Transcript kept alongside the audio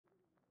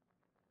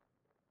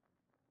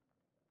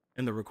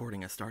And the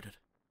recording has started.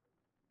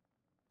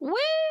 Woo!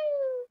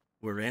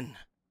 We're in.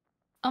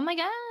 Oh my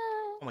god.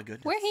 Oh my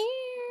goodness. We're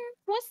here.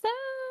 What's up?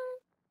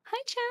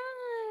 Hi, chat.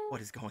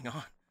 What is going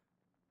on?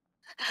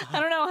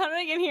 I don't know. How did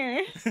I get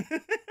here?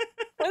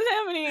 What's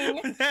happening?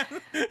 What's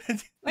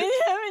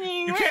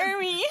happening? Where are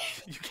we?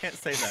 You can't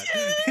say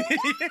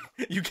that.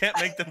 You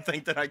can't make them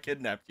think that I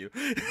kidnapped you.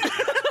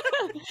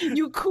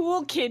 You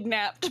cool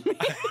kidnapped me.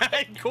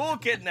 I cool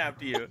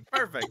kidnapped you.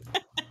 Perfect.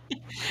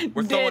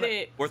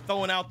 We're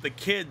throwing out the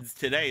kids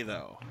today,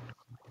 though.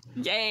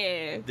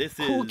 Yeah. This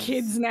cool is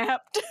kids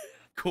napped.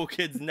 Cool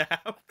kids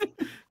napped.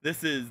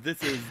 This is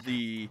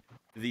the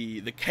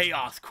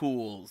Chaoz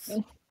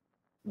Coolz.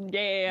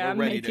 Yeah, I'm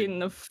making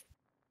the.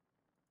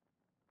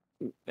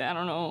 I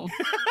don't know.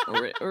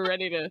 we're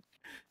ready to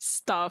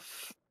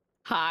stuff.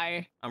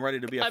 Hi. I'm ready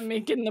to be. I'm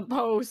making the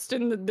post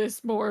in the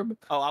Discord.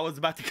 Oh, I was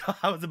about to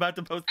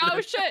post.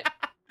 Oh shit!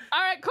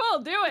 All right,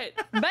 cool. Do it.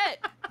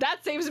 Bet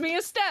that saves me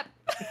a step.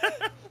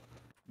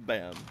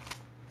 Bam.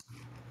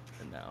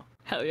 And now.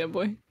 Hell yeah,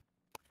 boy.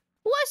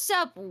 What's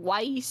up,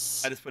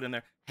 Weiss? I just put in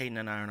there. Hayden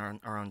and I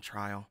are on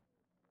trial.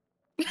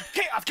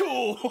 Chaoz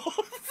Coolz.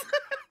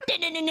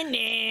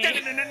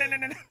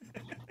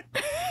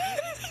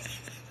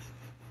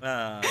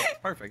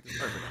 Perfect. It's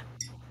perfect.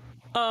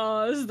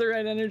 Oh, this is the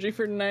right energy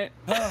for tonight.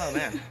 Oh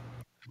man.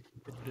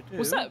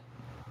 What's up?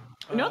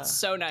 You know what's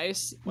so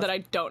nice that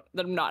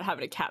I'm not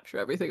having to capture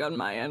everything on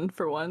my end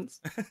for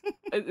once.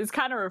 It's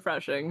kind of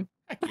refreshing.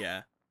 Heck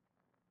yeah.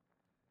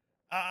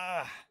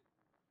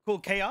 Cool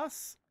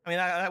Chaos. I mean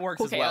that works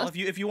cool as chaos. well.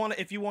 If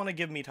you want to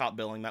give me top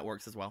billing, that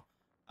works as well.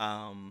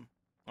 I'm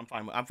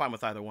fine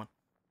with either one.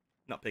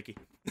 Not picky.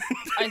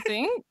 I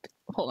think.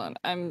 Hold on.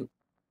 I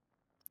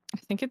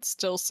think it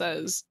still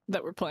says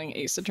that we're playing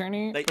Ace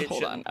Attorney. But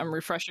hold on, I'm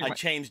refreshing. I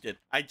changed it.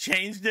 I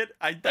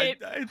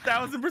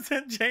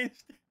 1000%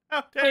 changed it.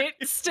 How dare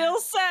it still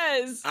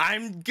says.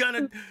 I'm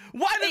gonna.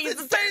 Why does it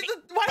say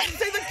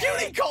the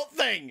cutie cult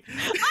thing? I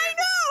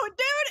know,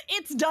 dude.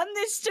 It's done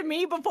this to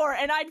me before,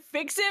 and I'd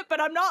fix it, but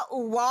I'm not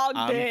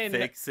logged in.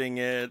 I'm fixing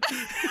it.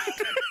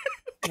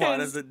 Why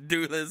does it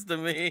do this to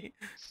me?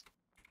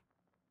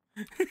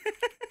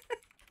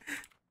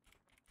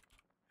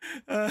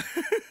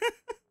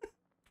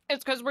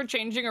 It's because we're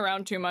changing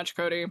around too much,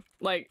 Cody.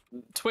 Like,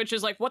 Twitch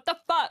is like, what the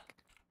fuck?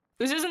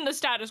 This isn't the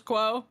status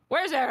quo.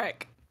 Where's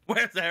Eric?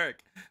 Where's Eric?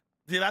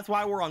 See, that's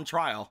why we're on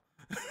trial.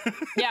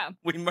 Yeah.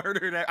 We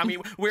murdered. I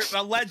mean, we're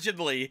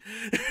allegedly.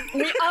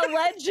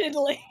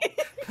 Allegedly.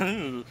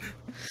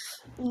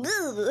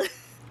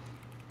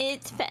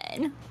 It's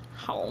fun.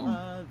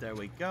 Home. There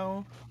we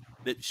go.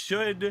 It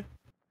should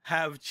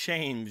have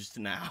changed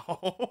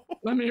now.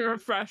 Let me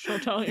refresh, I'll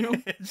tell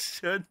you. It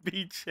should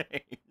be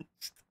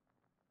changed.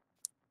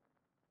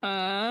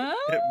 Yeah,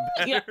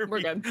 we're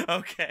good.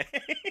 Okay.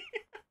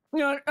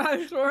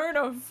 I swear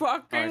to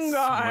fucking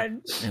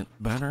God. It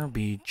better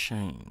be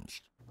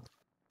changed.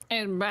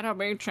 It better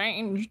be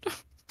changed.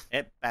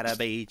 It better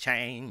be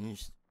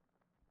changed.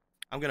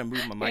 I'm gonna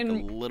move my mic a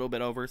little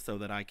bit over so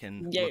that I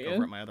can look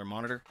over at my other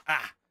monitor.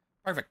 Ah,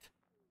 perfect.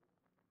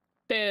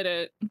 Did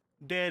it.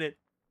 Did it.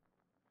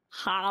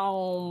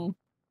 How?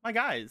 My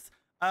guys,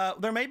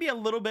 there may be a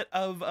little bit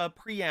of a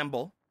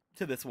preamble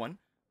to this one.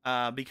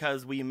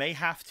 Because we may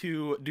have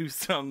to do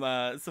some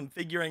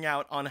figuring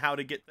out on how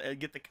to get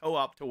the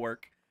co-op to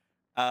work.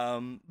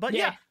 But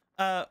yeah,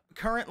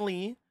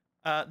 currently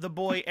the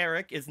boy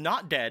Eric is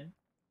not dead,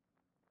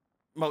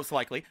 most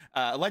likely,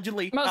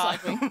 allegedly. Most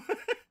likely.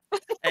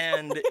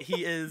 And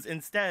he is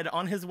instead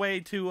on his way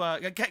to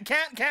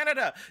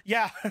Canada.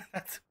 Yeah,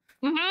 that's.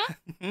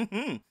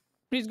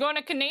 He's going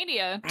to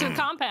Canada to the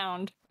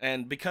compound.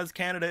 And because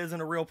Canada isn't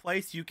a real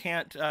place, you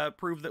can't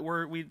prove that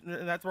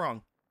that's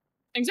wrong.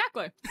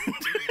 Exactly.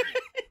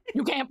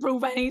 You can't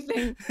prove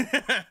anything.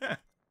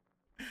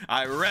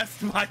 I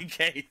rest my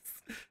case.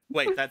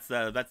 Wait, that's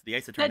the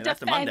Ace Attorney. That's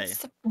the Monday. The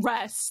defense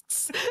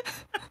rests.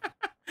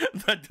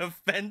 The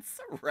defense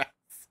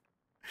rests.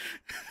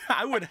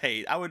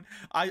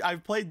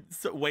 I've played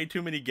way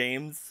too many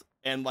games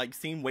and like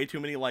seen way too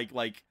many like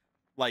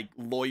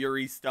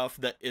lawyery stuff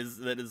that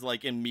is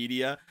like in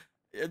media.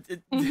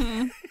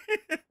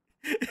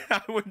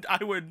 I would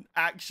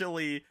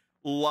actually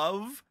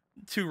love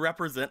to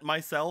represent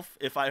myself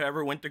if I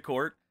ever went to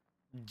court,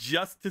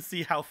 just to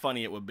see how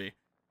funny it would be.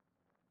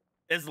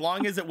 As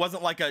long as it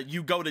wasn't like a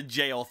you go to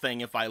jail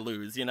thing if I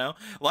lose, you know?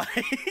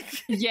 Like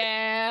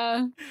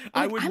yeah.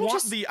 I would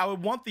want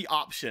the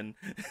option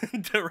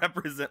to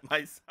represent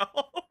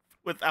myself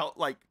without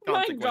like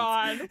consequence. My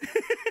God.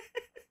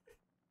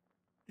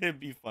 It'd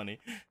be funny.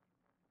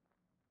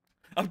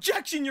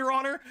 Objection, Your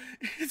Honor!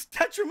 It's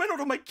detrimental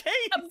to my case!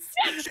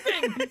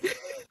 Objection!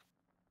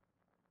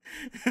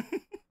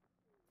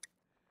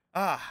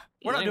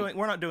 We're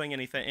not doing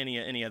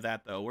any of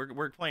that though.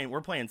 We're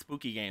playing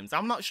spooky games.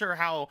 I'm not sure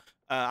how.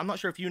 I'm not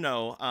sure if you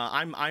know.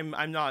 I'm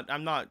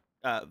not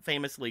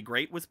famously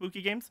great with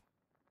spooky games.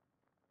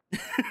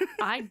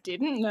 I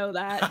didn't know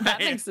that. That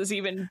makes this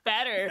even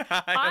better.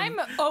 I'm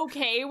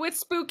okay with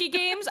spooky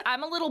games.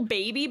 I'm a little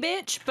baby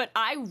bitch, but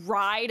I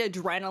ride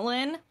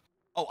adrenaline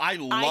Oh, I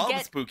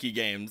love spooky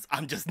games.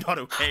 I'm just not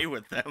okay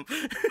with them.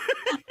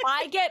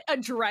 I get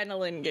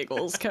adrenaline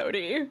giggles,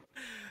 Cody.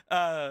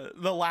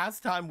 The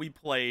last time we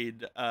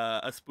played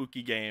a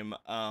spooky game,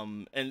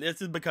 and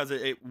this is because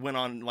it went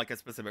on like a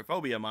specific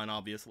phobia of mine,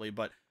 obviously,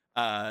 but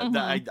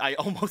I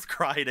almost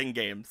cried in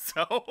game.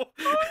 So, oh,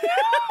 no!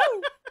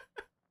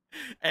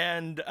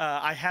 And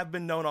I have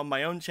been known on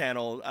my own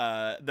channel.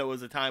 There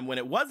was a time when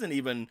it wasn't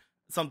even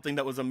something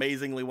that was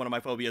amazingly one of my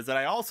phobias that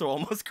I also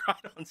almost cried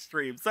on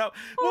stream. So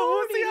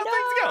we'll see how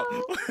things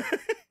go.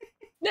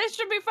 This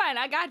should be fine.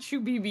 I got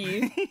you,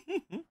 BB.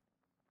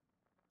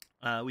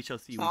 We shall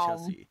see. We shall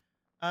see.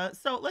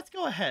 So let's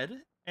go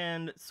ahead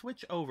and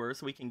switch over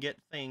so we can get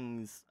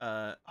things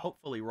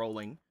hopefully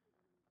rolling.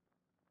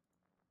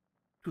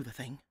 Do the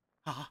thing.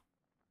 Haha.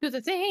 Do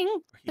the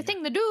thing. The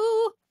thing to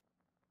do.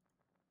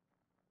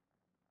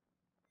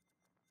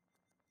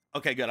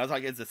 Okay, good. I was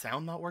like, is the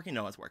sound not working?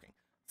 No, it's working.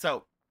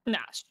 So nah,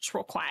 it's just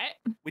real quiet.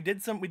 We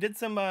did some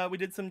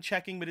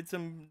checking. We did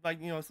some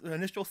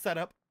initial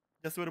setup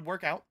just so it would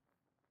work out.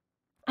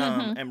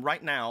 And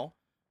right now,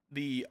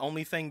 the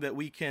only thing that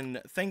we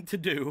can think to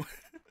do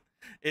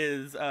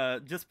is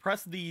just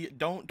press the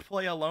 "Don't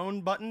Play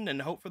Alone" button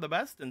and hope for the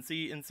best, and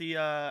see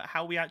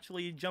how we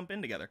actually jump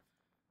in together.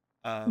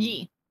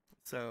 Yeah.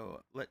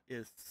 So let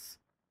us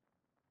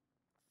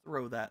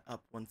throw that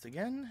up once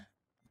again.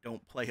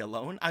 Don't play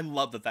alone. I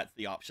love that that's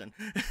the option.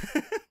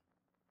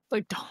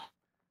 Like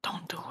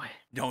don't do it.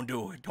 Don't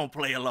do it. Don't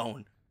play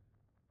alone.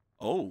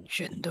 Oh.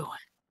 Shouldn't do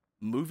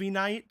it. Movie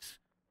night.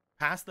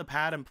 Pass the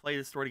pad and play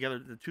the story together.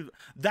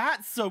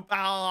 That's so.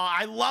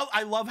 I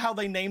love how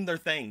they name their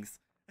things.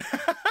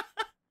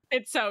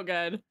 It's so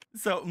good.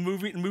 So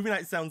movie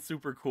night sounds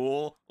super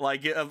cool.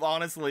 Like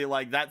honestly,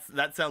 like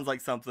that sounds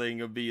like something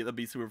that'd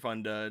be super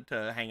fun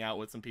to hang out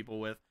with some people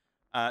with.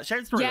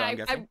 Shared story. Yeah, I'm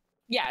guessing.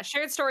 Yeah,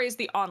 shared story is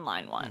the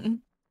online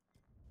one.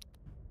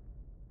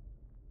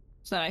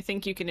 So I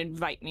think you can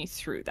invite me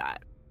through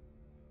that.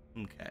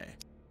 Okay.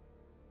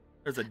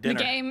 There's a dinner.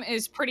 The game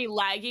is pretty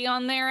laggy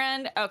on their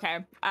end. Okay.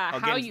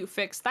 How you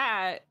fix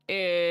that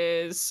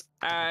is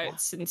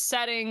it's in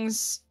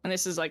settings, and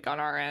this is like on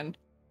our end.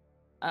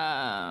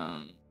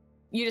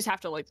 You just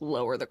have to like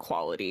lower the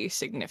quality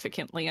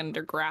significantly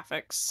under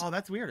graphics. Oh,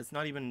 that's weird. It's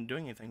not even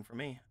doing anything for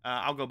me.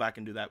 I'll go back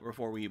and do that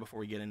before we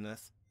get into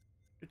this.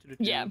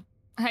 Yeah.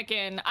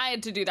 Heckin', I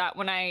had to do that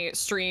when I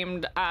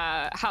streamed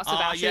House of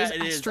Ashes. Yeah,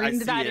 it I is.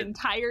 streamed that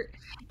entire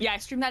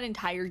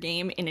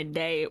game in a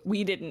day.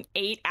 We did an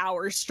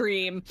 8-hour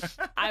stream.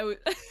 I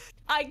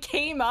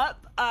came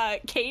up,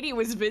 Katie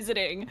was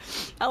visiting.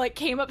 I like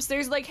came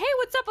upstairs like, hey,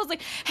 what's up? I was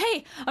like,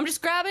 hey, I'm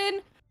just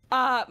grabbing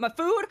my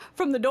food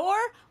from the door.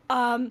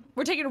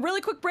 We're taking a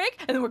really quick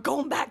break and then we're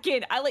going back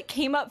in. I like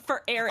came up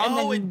for air and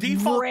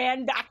then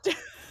ran back to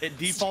it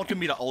defaulted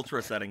me to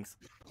ultra settings.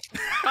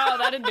 Oh,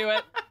 that'd do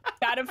it.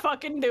 That'd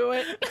fucking do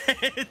it.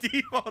 It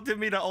defaulted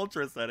me to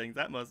ultra settings.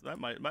 That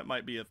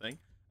might be a thing.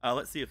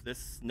 Let's see if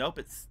this. Nope,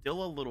 it's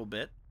still a little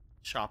bit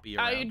choppy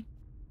around.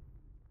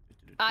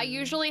 I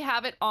usually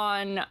have it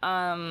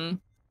on,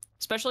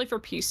 especially for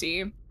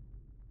PC.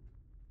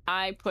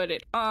 I put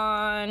it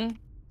on.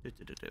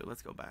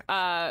 Let's go back.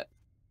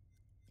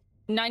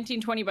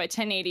 1920 by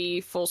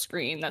 1080 full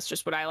screen. That's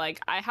just what I like.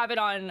 I have it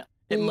on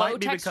low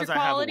texture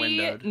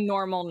quality,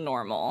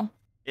 normal.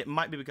 It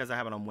might be because I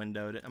have it on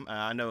windowed.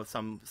 I know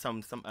some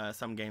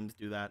games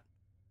do that.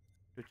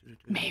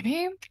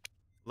 Maybe.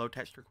 Low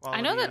texture quality.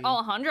 I know that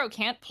Alejandro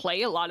can't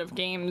play a lot of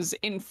games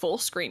in full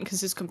screen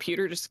because his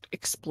computer just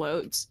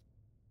explodes.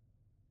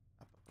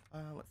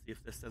 Let's see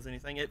if this does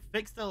anything. It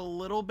fixed a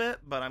little bit,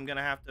 but I'm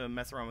gonna have to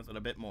mess around with it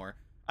a bit more.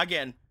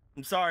 Again,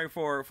 I'm sorry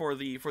for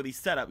the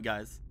setup,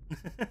 guys.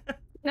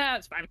 Nah,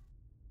 it's fine.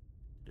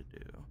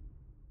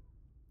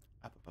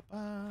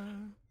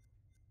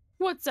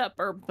 What's up,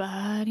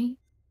 everybody?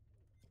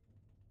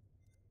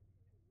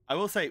 I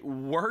will say,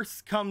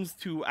 worse comes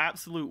to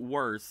absolute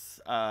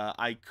worse.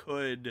 I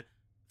could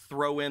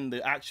throw in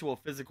the actual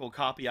physical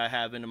copy I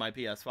have into my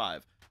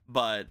PS5,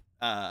 but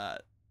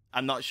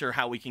I'm not sure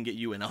how we can get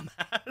you in on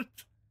that.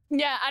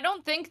 Yeah, I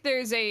don't think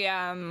there's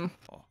a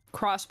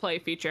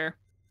crossplay feature.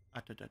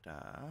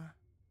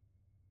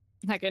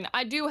 Heckin',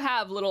 I do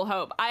have little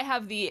hope. I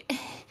have the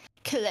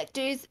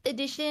collector's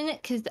edition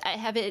because I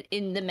have it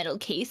in the metal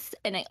case,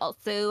 and I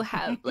also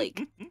have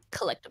like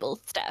collectible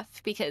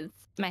stuff because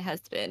my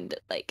husband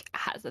like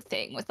has a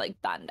thing with like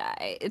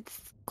Bandai. It's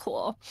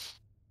cool.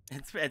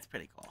 It's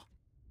pretty cool.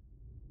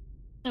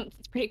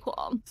 It's pretty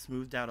cool.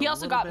 Smoothed out. He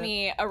also got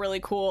me a really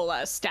cool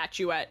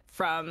statuette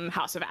from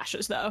House of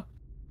Ashes though,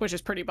 which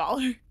is pretty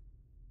baller.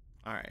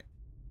 All right,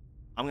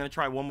 I'm gonna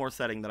try one more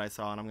setting that I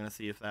saw, and I'm gonna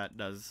see if that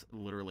does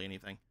literally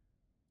anything.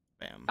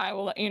 Bam. I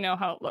will let you know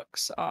how it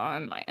looks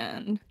on my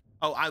end.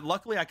 Oh,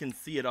 luckily I can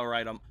see it all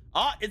right.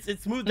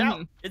 It's smoothed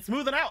out. It's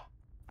smoothing out.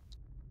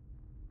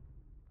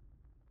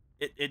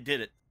 It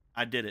did it.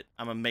 I did it.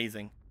 I'm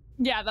amazing.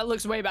 Yeah, that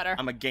looks way better.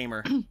 I'm a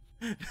gamer.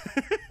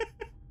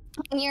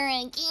 You're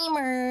a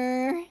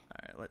gamer. All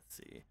right, let's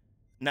see.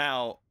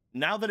 Now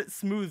that it's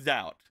smoothed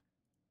out,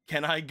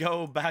 Can I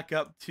go back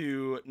up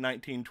to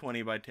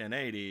 1920 by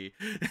 1080?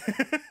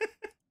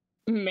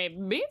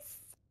 Maybe.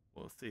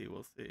 We'll see.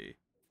 We'll see.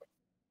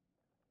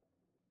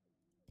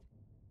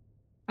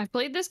 I've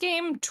played this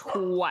game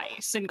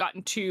twice and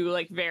gotten two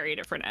like very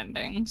different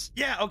endings.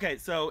 Yeah. Okay.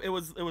 So it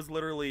was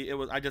literally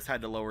I just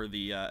had to lower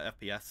the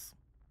FPS.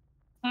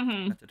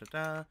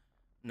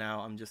 Now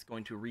I'm just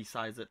going to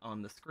resize it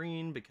on the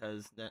screen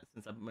because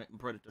since I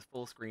put it to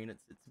full screen,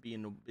 it's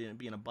being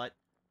a butt.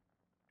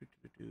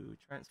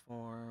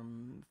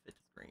 Transform, fit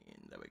to screen.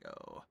 There we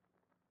go.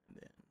 And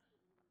then,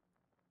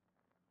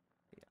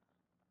 yeah.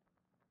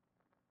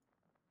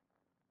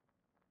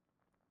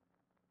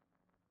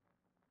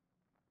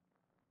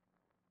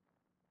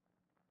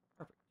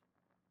 Perfect.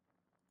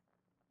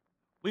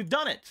 We've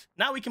done it.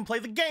 Now we can play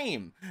the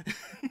game.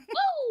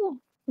 Woo!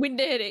 We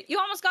did it. You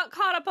almost got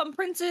caught up on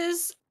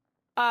Prince's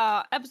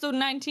episode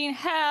 19.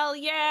 Hell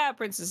yeah,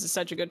 Princess is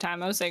such a good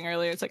time. I was saying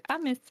earlier, it's like I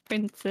miss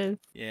Princess.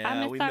 Yeah, I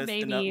miss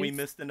we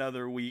missed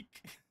another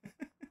week.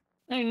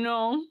 I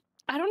know.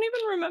 I don't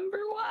even remember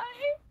why.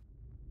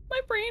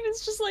 My brain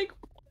is just like,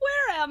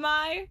 where am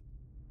I?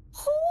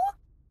 Who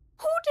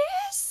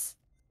this?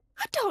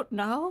 I don't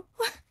know.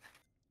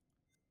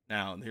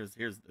 Now here's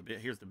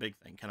the big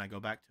thing. Can I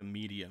go back to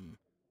medium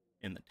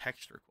in the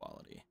texture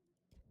quality?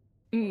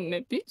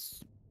 Maybe.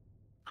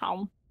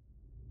 How?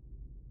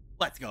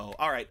 Let's go.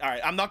 All right.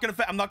 I'm not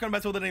gonna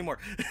mess with it anymore.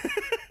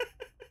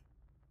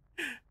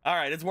 All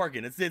right, it's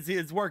working.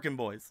 It's working,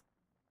 boys.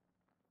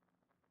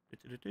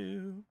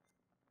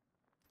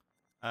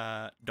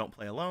 Don't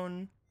play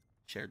alone.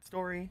 Shared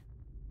story.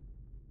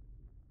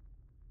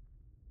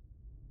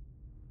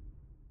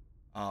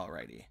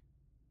 Alrighty.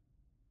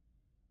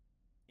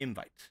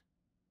 Invite.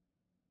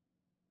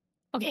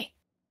 Okay.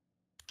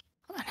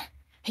 Hold on.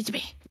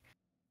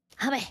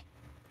 Hubby.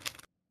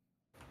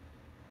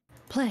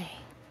 Play.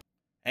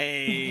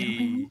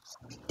 Hey.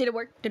 Did it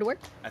work?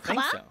 I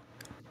think so.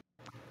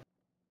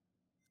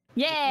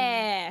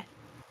 Yeah.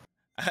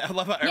 I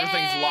love how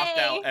everything's locked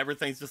out.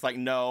 Everything's just like,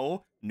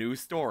 no, new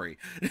story.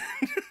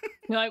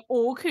 You're like,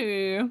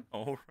 okay.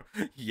 Oh,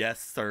 yes,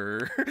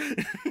 sir.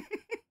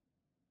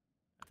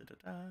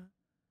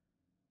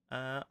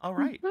 All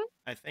right.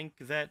 I think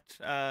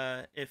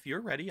that if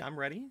you're ready, I'm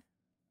ready.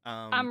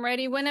 I'm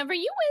ready whenever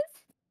you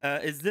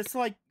is. Is this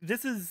like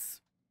this is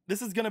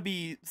gonna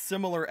be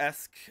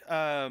similar-esque?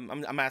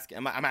 I'm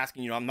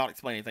asking you. I'm not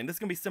explaining anything. This is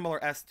gonna be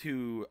similar-esque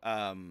to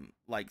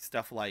like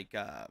stuff like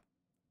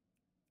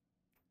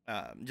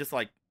just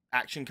like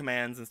action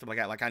commands and stuff like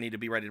that. Like I need to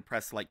be ready to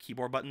press like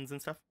keyboard buttons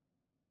and stuff.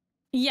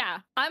 Yeah,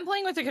 I'm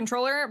playing with a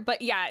controller,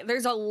 but yeah,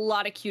 there's a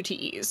lot of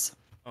QTEs.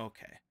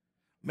 Okay,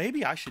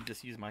 maybe I should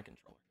just use my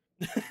controller.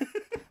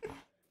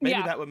 Maybe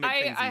that would make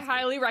things I easier.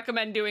 highly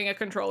recommend doing a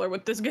controller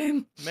with this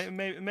game.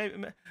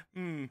 Maybe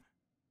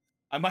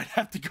I might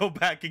have to go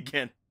back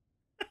again.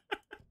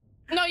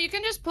 No, you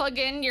can just plug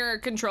in your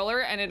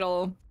controller and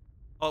it'll.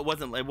 Oh,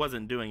 it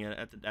wasn't doing it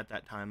at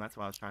that time. That's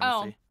what I was trying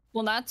to see.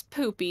 Well, that's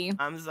poopy.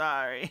 I'm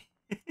sorry.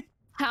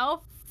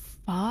 How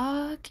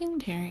fucking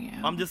dare you?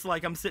 I'm just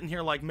like, I'm sitting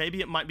here like, maybe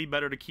it might be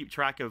better to keep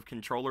track of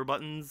controller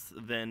buttons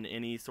than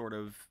any sort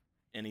of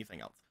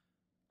anything else.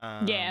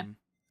 Yeah.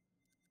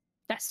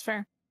 That's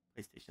fair.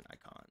 PlayStation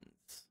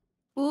icons.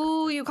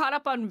 Ooh, you caught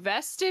up on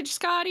Vestige,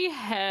 Scotty?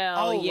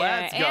 Hell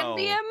yeah. Let's go. And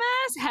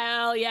BMS?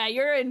 Hell yeah,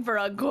 you're in for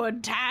a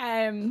good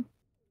time.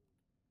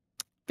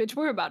 Bitch,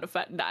 we're about to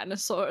fight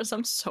dinosaurs.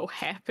 I'm so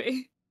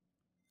happy.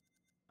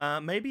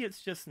 Maybe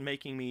it's just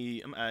making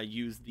me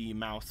use the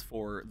mouse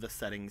for the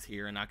settings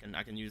here, and I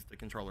can use the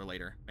controller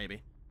later.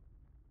 Maybe.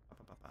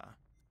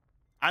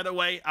 Either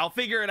way, I'll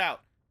figure it out.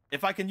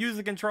 If I can use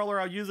the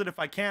controller, I'll use it. If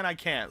I can, I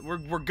can't.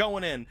 We're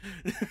going in.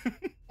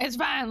 It's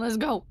fine. Let's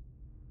go.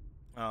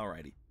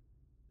 Alrighty.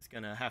 Just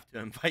gonna have to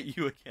invite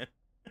you again.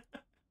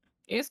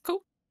 It's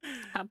cool.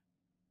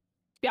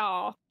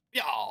 Yeah.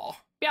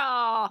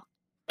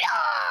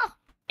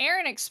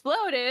 Aaron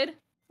exploded.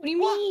 What do you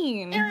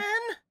mean?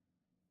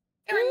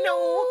 Aaron,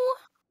 no.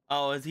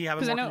 Oh, is he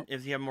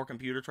having more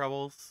computer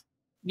troubles?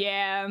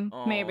 Yeah,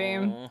 maybe.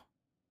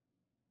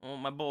 Oh,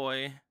 my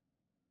boy.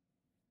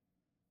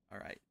 All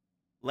right.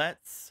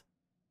 Let's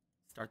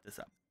start this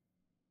up.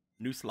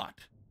 New slot.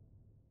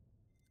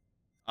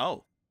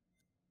 Oh.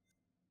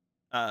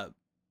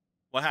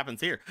 What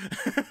happens here?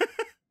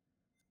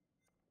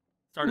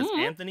 Start as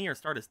Anthony or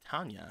start as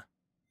Tanya?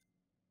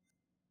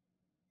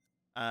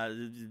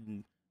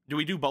 Do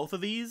we do both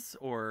of these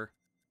or?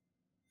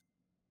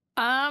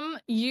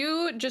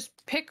 You just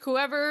pick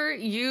whoever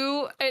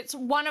it's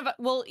one of,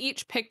 we'll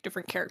each pick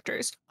different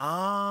characters.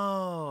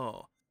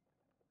 Oh.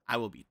 I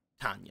will be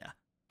Tanya.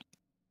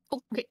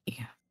 Okay.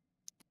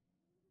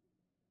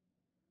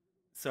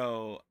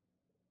 So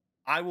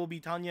I will be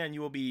Tanya and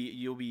you'll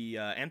be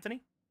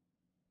Anthony.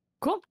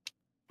 Cool.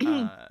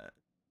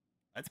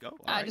 Let's go.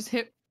 All just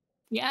hit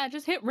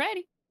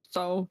ready.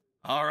 So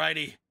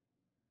alrighty.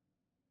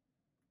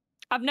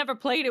 I've never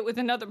played it with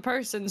another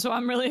person, so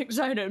I'm really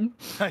excited.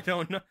 I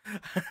don't know.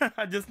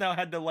 I just now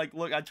had to like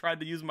look. I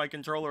tried to use my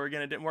controller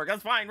again. It didn't work.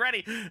 That's fine.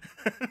 Ready.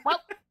 Well,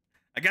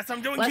 I guess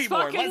I'm doing Let's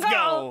keyboard. fucking Let's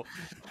go.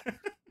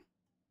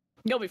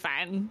 You'll be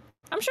fine.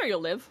 I'm sure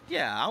you'll live.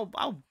 Yeah,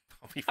 I'll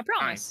be I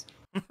promise.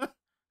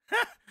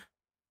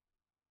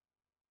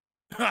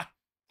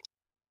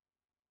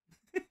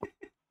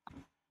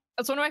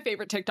 That's one of my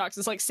favorite TikToks.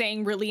 It's like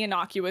saying really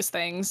innocuous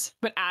things,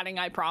 but adding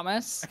 "I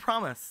promise." I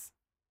promise.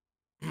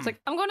 It's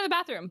like, I'm going to the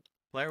bathroom.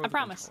 Player I with a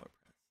promise.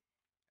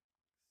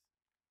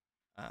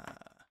 controller.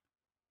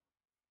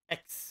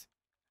 X.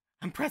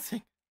 I'm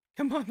pressing.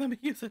 Come on, let me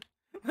use it.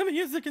 Let me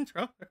use the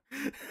controller.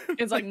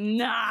 It's like,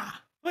 nah.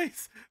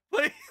 Please,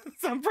 please.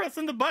 I'm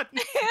pressing the button.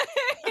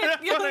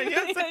 That's what I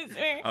use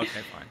it.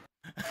 Okay, fine.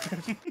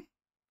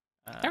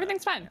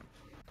 Everything's fine.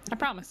 I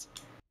promise.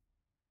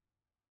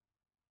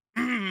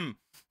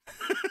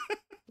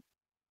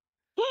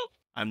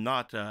 I'm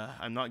not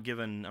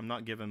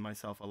giving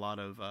myself a lot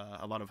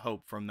of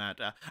hope from that.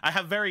 I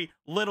have very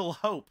little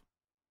hope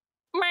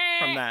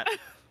from that.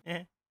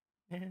 Okay.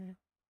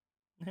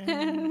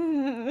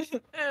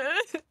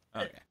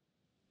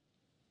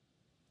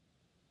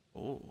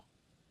 Oh.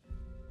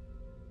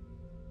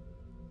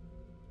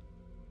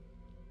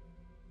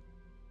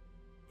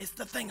 It's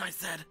the thing I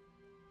said.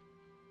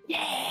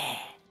 Yeah.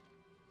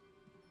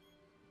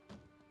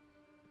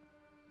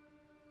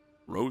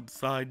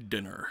 Roadside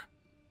dinner.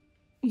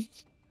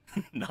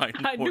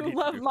 I do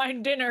love my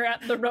dinner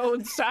at the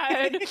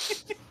roadside.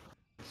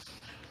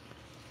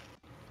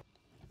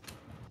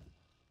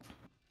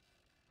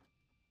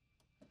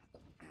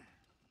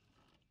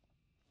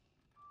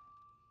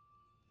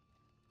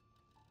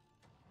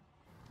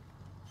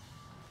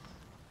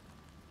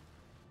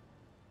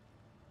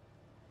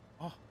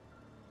 Oh.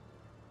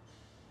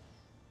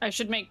 I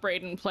should make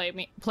Brayden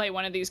play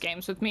one of these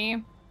games with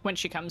me when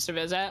she comes to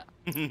visit.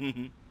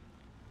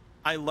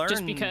 I learned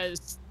just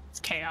because it's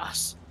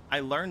chaos. I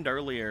learned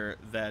earlier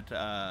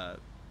that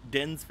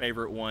Din's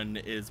favorite one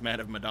is Man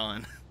of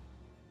Medan.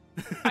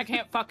 I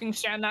can't fucking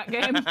stand that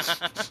game. It's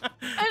not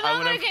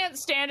that I can't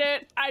stand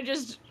it.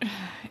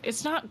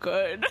 It's not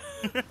good,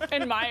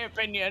 in my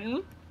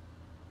opinion.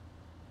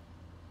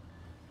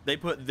 They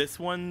put this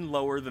one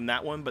lower than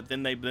that one, but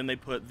then they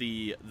put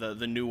the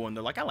new one.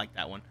 They're like, I like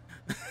that one.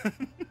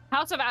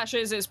 House of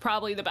Ashes is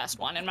probably the best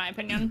one, in my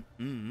opinion.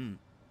 Mm-hmm.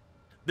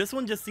 This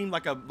one just seemed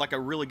like a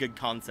really good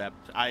concept.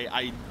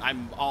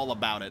 I'm all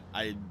about it.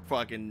 I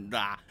fucking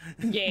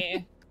Yeah.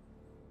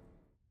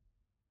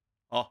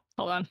 Oh.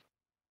 Hold on.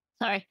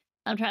 Sorry.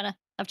 I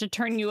have to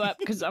turn you up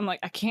because I'm like,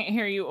 I can't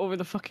hear you over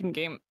the fucking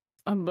game.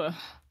 I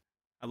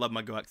love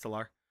my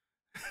GoXLR.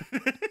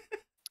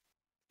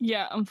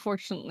 Yeah,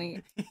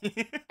 unfortunately.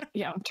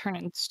 Yeah, I'm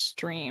turning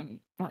stream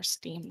or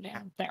Steam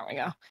down. There we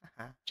go.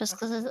 Just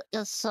because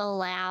it's so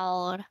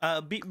loud.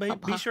 Be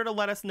sure to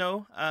let us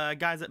know,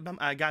 guys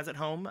at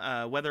home,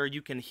 whether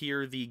you can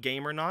hear the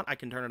game or not. I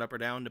can turn it up or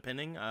down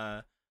depending.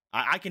 I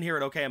can hear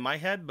it okay in my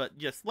head, but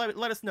just let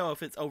us know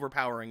if it's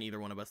overpowering either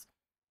one of us.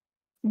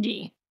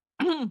 Yeah.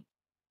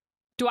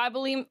 Do I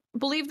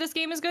believe this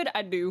game is good?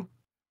 I do.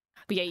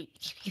 But yeah,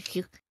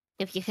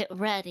 If you hit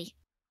ready.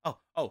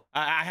 Oh,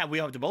 we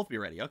have to both be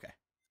ready. Okay.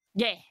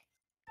 Yeah.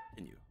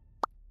 Continue.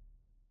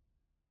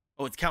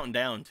 Oh, it's counting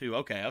down too.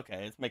 Okay.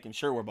 It's making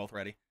sure we're both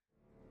ready.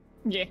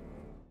 Yeah.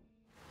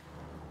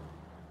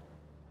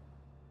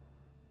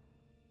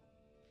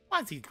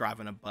 Why is he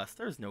driving a bus?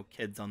 There's no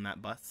kids on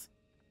that bus.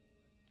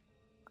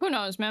 Who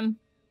knows, man?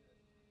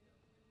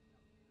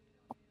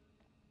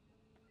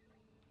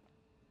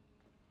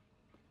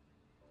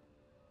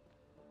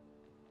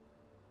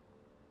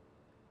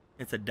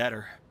 It's a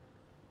debtor.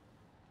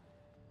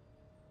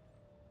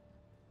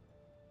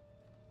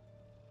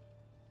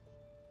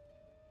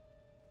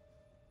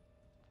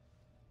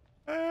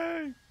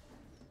 Hey!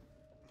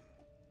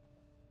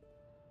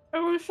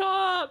 What's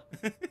up?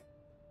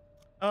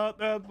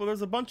 Well,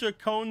 there's a bunch of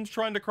cones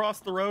trying to cross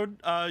the road.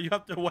 You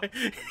have to wait.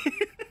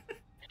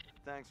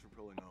 Thanks for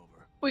pulling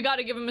over. We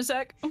gotta give him a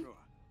sec. Sure.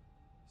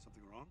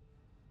 Something wrong?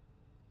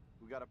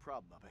 We got a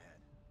problem up ahead.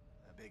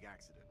 A big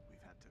accident.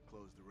 We've had to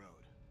close the road.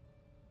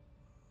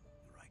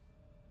 You're right.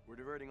 We're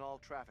diverting all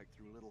traffic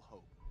through Little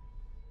Hope.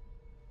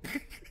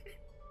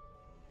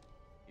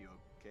 You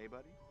okay,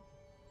 buddy?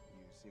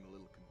 You seem a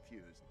little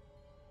confused.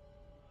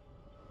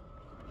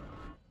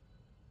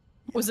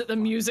 Was it the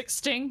music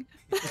sting?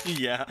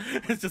 Yeah,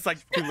 it's just like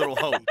too little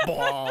hope.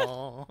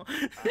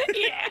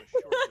 Yeah.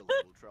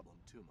 Trouble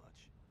too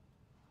much.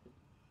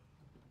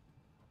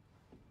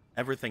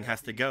 Everything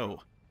has to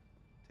go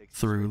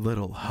through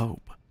Little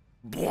Hope.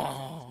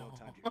 No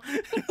time to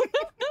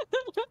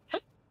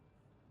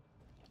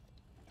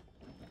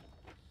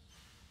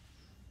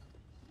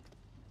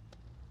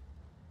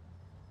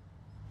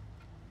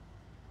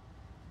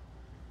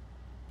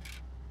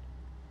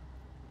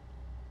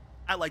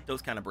I like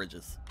those kind of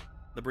bridges.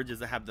 The bridges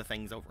that have the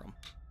things over them.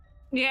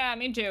 Yeah,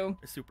 me too.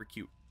 They're super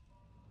cute.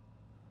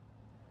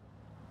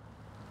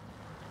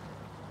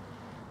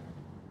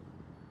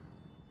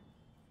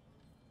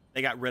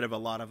 They got rid of a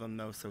lot of them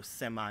though, so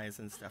semis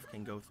and stuff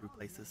can go through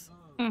places.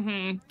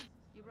 Mm-hmm.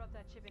 You rub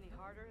that chip any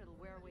harder, it'll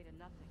wear away to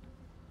nothing.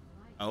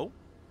 Oh?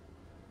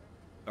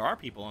 There are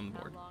people on the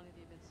board. How long have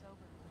you been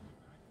sober?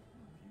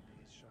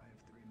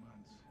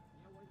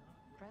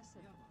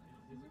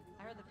 impressive.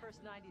 I heard the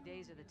first 90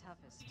 days are the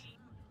toughest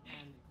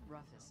and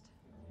roughest.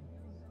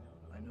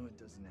 I know it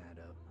doesn't add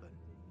up, but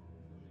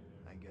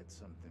I get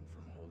something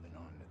from holding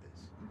on to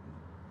this.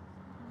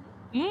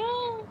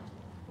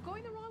 We're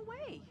going the wrong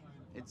way.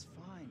 It's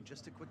fine,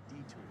 just a quick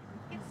detour.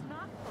 It's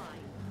not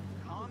fine.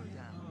 Calm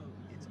down.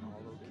 It's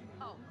all okay.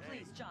 Oh,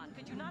 please, John,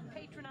 could you not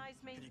patronize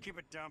me? Can you keep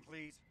it down,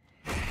 please?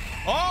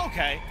 Oh,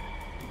 okay.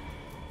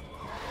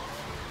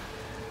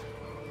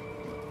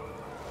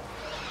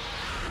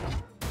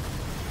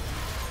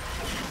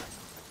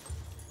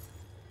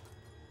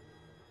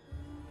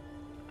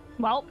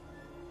 Well,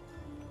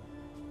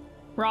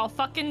 we're all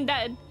fucking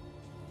dead.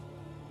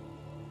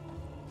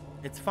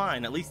 It's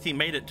fine. At least he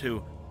made it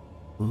to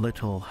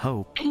Little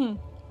Hope.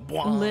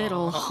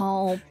 Little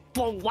hope.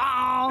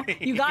 Wow.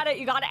 You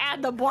gotta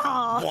add the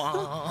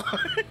blah.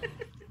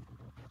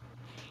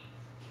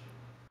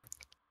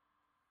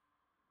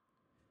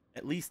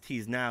 At least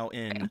he's now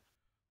in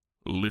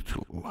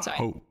Little Sorry.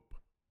 Hope.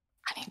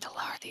 I need to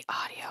lower the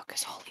audio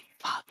because holy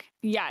fuck.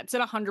 Yeah, it's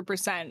at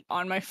 100%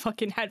 on my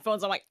fucking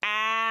headphones. I'm like,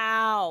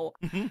 ow.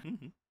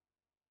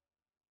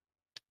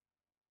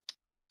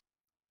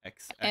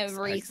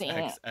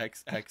 Everything.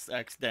 X,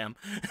 damn.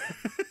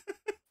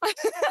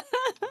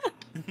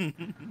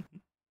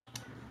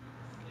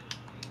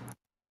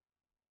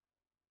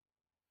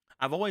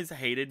 I've always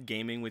hated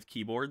gaming with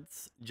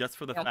keyboards just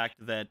for the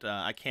fact that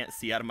I can't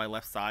see out of my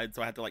left side,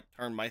 so I have to like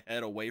turn my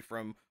head away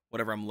from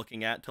whatever I'm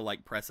looking at to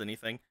like press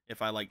anything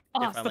if I need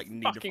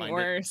to find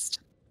worst.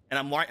 it. And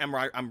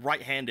I'm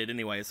right-handed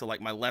anyway, so like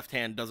my left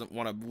hand doesn't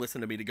want to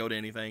listen to me to go to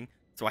anything,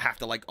 so I have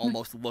to like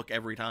almost look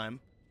every time.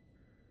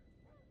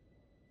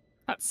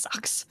 That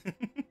sucks.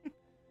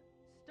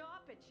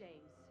 Stop it,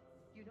 James.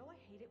 You know I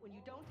hate it when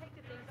you don't take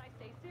the things I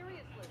say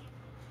seriously.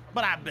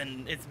 But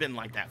it's been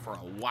like that for a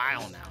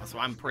while now, so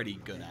I'm pretty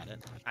good at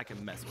it. I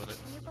can mess with it.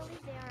 Can you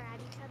believe they are at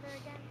each other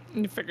again?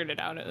 You figured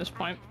it out at this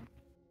point.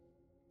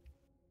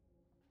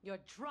 You're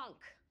drunk.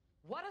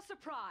 What a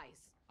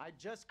surprise. I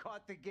just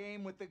caught the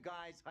game with the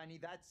guys, honey.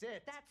 That's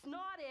it. That's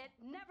not it.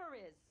 Never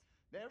is.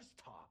 There's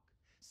talk.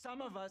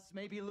 Some of us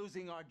may be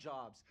losing our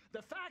jobs.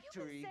 The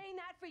factory... You've been saying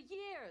that for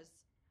years.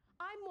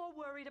 I'm more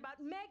worried about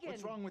Megan.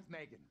 What's wrong with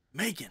Megan?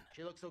 Megan.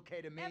 She looks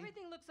okay to me.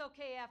 Everything looks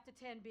okay after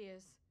 10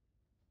 beers.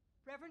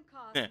 Reverend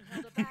Carson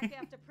held her back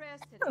after prayer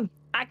today.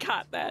 I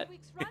caught that. 2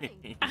 weeks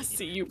running. I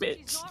see you,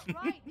 bitch. She's not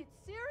right. It's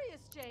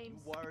serious, James.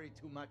 You worry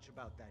too much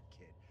about that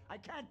kid. I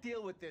can't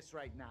deal with this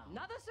right now.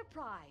 Another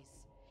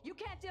surprise. You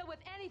can't deal with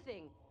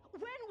anything.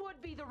 When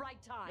would be the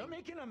right time? You're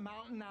making a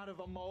mountain out of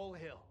a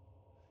molehill.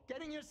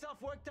 Getting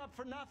yourself worked up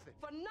for nothing.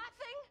 For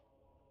nothing?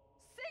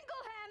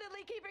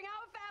 Single-handedly keeping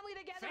our family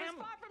together is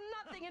far from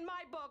nothing in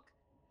my book.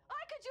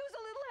 I could use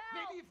a little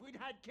help. Maybe if we'd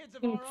had kids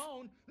of our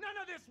own, none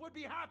of this would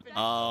be happening.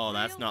 Oh,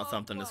 that's not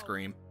something to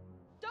scream.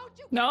 Don't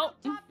you No.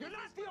 You're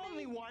not the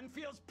only one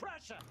feels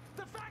pressure.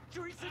 The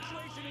factory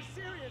situation is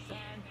serious,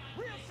 man.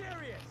 Real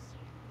serious.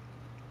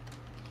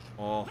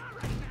 Oh. Not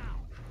right now.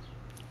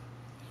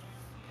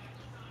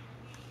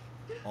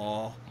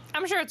 Oh.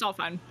 I'm sure it's all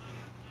fine.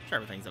 Sure,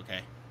 everything's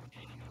okay.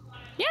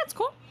 Yeah, it's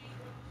cool.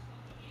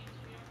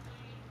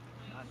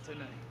 Not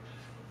tonight.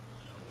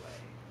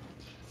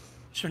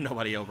 Sure,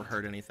 nobody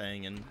overheard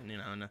anything, and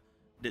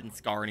didn't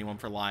scar anyone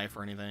for life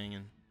or anything,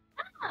 and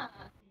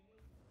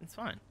it's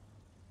fine.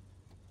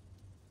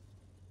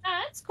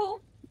 It's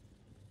cool.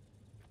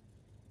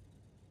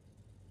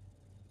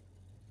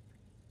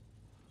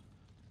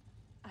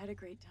 I had a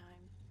great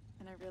time,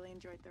 and I really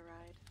enjoyed the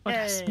ride.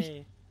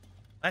 Yay!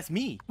 That's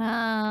me.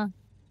 Always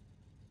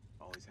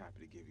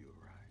happy to give you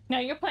a ride. No,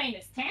 you're playing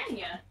as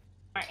Tanya,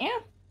 aren't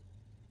you?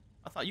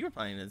 I thought you were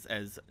playing as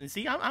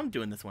see, I'm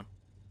doing this one.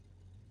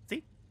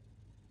 See?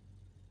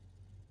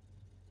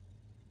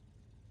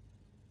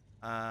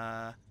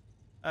 You're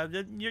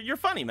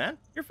funny, man.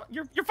 You're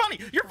funny.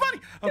 You're funny.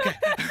 Okay.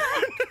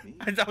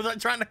 I was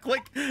trying to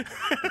click.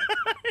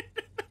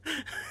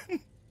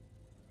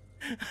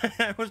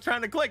 I was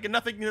trying to click and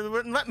nothing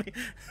wouldn't let me.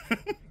 I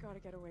gotta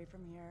get away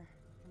from here,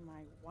 from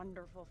my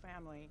wonderful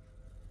family,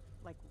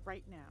 like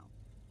right now.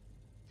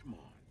 Come on.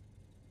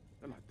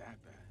 They're not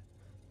that bad.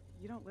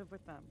 You don't live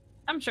with them.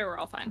 I'm sure we're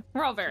all fine.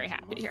 We're all very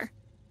happy here.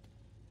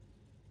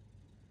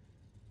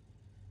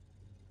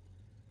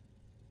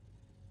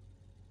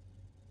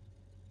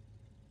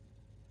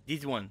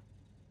 This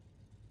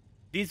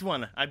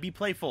one. I be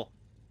playful.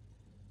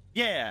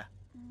 Yeah.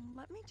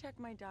 Let me check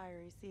my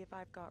diary, see if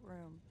I've got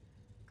room.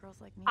 Girls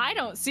like me. I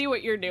don't see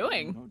what you're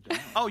doing. No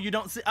doubt. Oh, you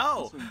don't see?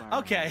 Oh,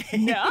 okay.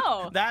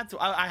 No. That's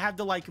I have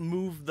to like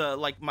move the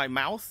my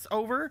mouse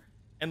over,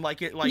 and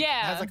like it like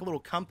Yeah. has like a little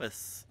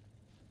compass.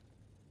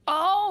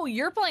 Oh,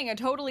 you're playing a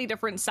totally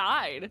different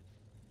side.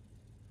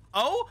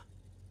 Oh.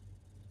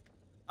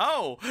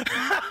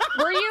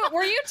 Were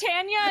you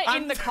Tanya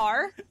in the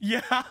car?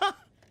 Yeah.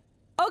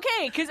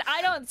 Okay, because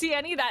I don't see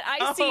any of that.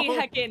 I see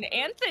heckin'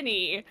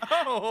 Anthony.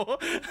 Oh,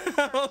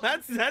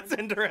 that's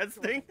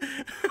interesting.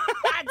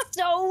 That's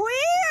so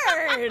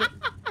weird.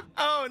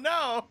 Oh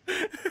no.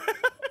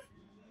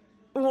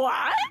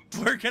 What?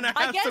 We're gonna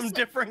I have guess- some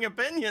differing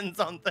opinions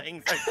on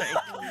things, I think.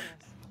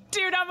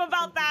 Dude, I'm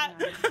about that.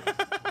 They've been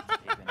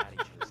at each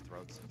other's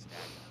throats since Dad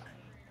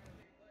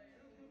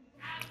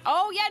died.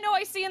 Oh yeah, no,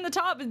 I see in the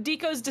top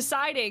Deco's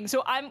deciding.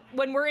 So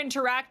when we're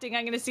interacting,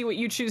 I'm gonna see what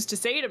you choose to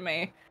say to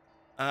me.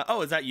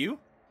 Oh, is that you?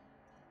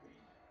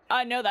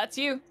 No, that's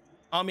you.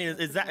 I mean,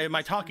 am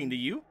I talking to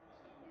you?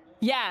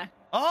 Yeah.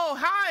 Oh,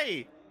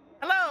 hi!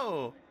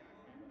 Hello!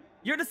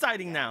 You're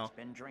deciding now. Dad's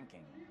been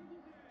drinking.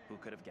 Who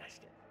could have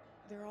guessed it?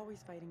 They're always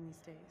fighting these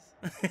days.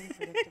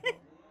 Unpredictable.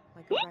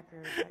 Like a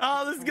record. that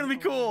Oh, keeps this is gonna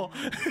be playing cool. over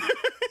and over.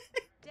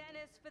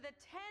 Dennis, for the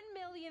 10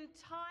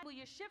 millionth time, will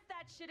you shift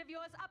that shit of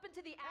yours up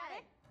into the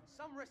attic?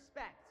 Some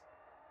respect.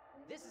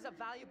 This is a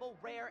valuable,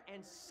 rare,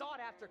 and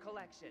sought-after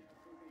collection.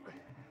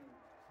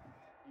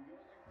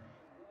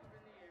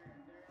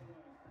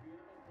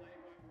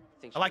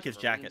 I like his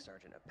jacket.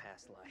 Sergeant of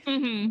past life.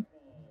 Mm-hmm.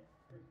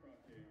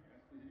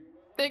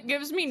 It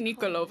gives me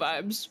Niccolo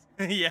vibes.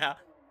 Yeah.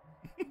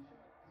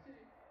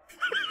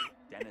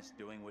 Dennis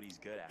doing what he's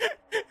good at.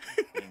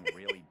 Being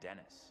really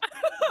Dennis.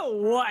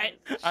 What?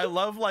 I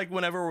love, like,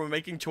 whenever we're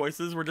making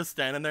choices, we're just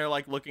standing there,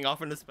 like, looking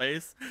off into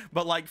space.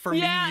 But, like, for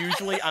Yeah. me,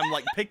 usually I'm,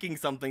 like, picking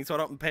something, so I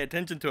don't pay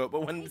attention to it.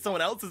 But when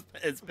someone else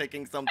is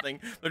picking something,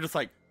 they're just,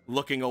 like,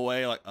 looking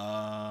away, like,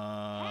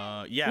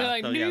 yeah. They're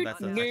like, So, yeah,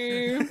 that's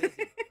it.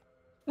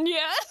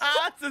 Yeah.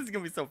 This is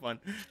gonna be so fun.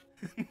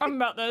 I'm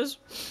about this.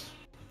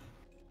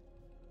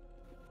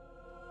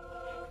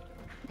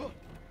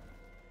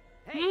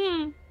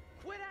 Hey,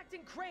 quit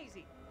acting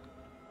crazy.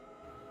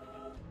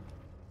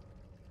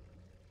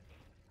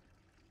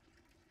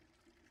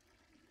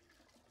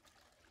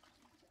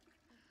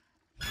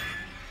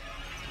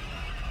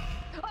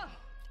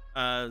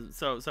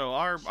 So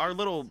our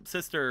little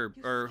sister,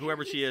 or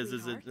whoever she is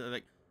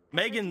like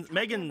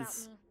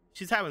Megan's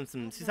she's having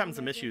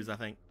some issues, I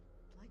think.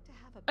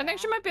 I think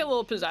she might be a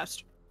little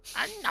possessed.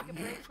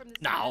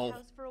 No.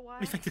 What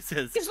do you think this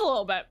is? Just a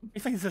little bit. You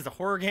think this is a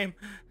horror game?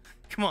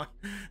 Come on.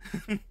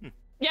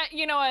 Yeah,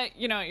 you know what?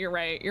 You're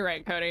right. You're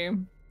right, Cody.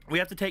 We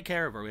have to take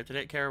care of her. We have to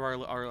take care of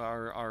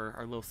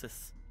our little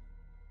sis.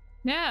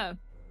 Yeah.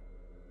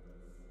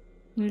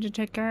 You need to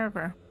take care of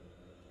her.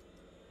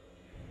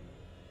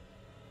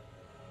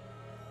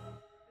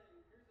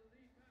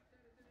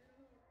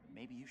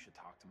 Maybe you should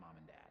talk to Mom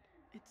and Dad.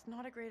 It's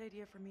not a great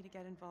idea for me to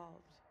get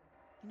involved.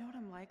 You know what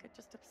I'm like? It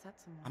just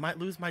upsets someone. I might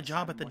lose my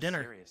job at the More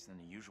dinner. serious than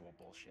the usual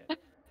bullshit.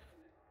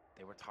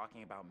 They were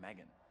talking about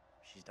Megan.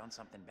 She's done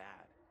something bad.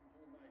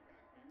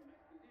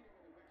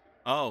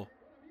 Oh,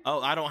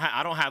 I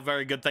don't have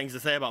very good things to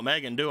say about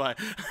Megan, do I?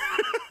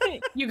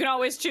 You can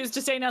always choose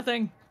to say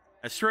nothing.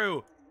 That's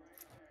true.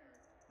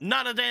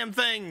 Not a damn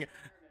thing.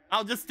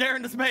 I'll just stare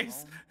into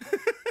space.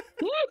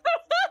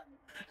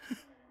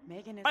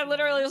 Megan is I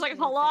literally was like,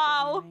 immensely effective at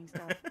hello. annoying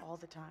stuff all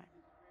the time.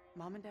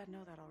 Mom and Dad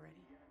know that already.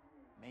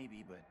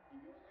 Maybe, but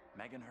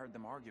Megan heard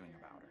them arguing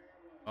about her.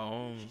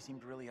 Oh. She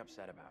seemed really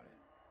upset about it.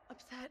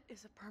 Upset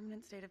is a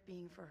permanent state of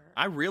being for her.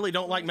 I really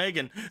don't like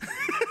Megan.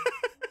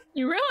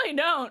 You really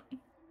don't.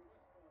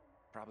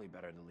 Probably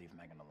better to leave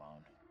Megan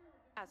alone.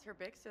 As her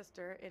big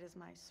sister, it is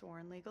my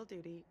sworn legal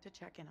duty to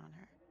check in on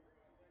her.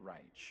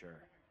 Right,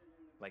 sure.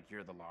 Like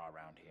you're the law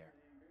around here.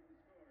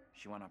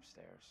 She went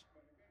upstairs.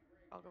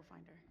 I'll go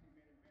find her.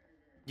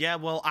 Yeah,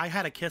 well, I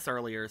had a kiss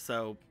earlier,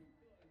 so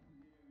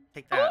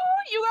take that.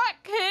 Oh, you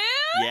got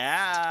kissed?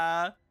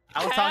 Yeah.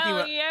 I was Hell talking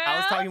with yeah. I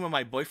was talking with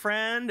my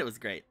boyfriend. It was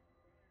great.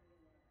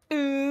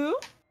 Ooh.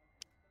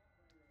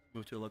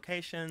 Move to a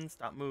location,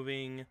 stop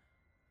moving.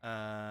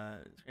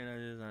 Move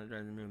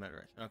in that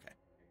direction. Okay.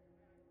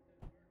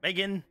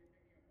 Megan.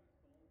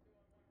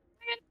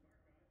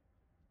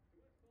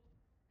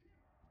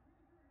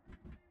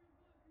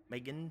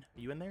 Megan, are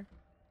you in there?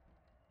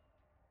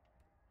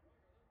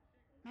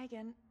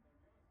 Megan.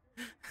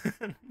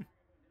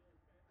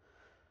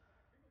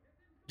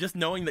 Just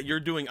knowing that you're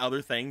doing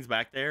other things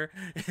back there,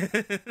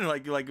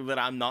 like that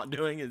I'm not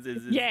doing is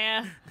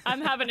Yeah, I'm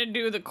having to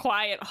do the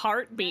quiet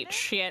heartbeat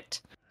shit.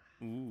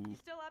 Ooh. You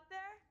still up there?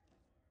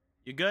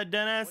 You good,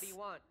 Dennis? What do you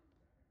want?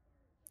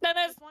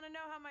 Dennis, Just want to know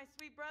how my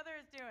sweet brother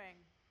is doing.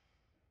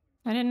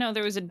 I didn't know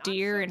there was a Not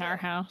deer so in our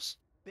good. house.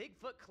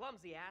 Bigfoot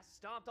clumsy ass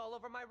stomped all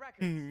over my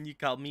records. You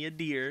called me a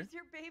deer. She's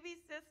your baby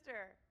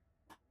sister.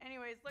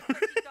 Anyways, looks like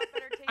she's got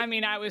better taste I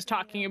mean, in I was music than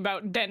talking you.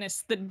 about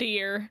Dennis the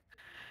deer.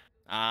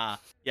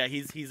 Yeah,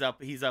 he's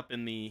up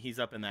in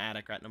the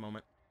attic right in a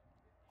moment.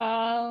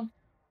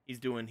 He's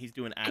doing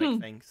attic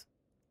things.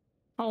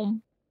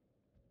 Home.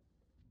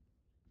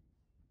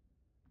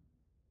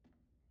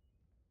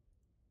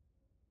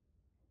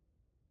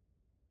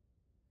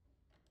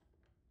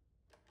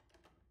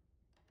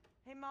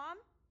 Hey, Mom?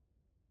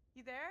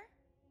 You there?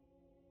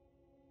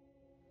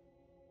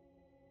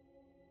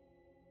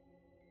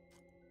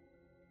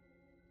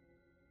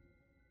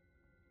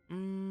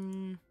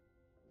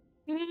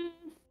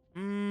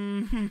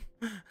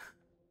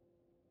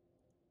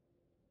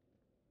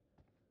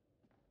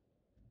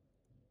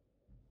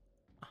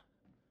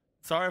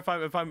 Sorry if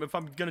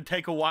I'm gonna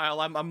take a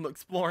while. I'm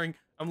exploring.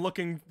 I'm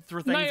looking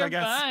through No, things. you're I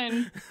guess.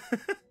 fine.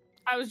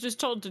 I was just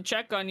told to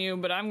check on you,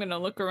 but I'm gonna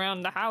look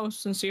around the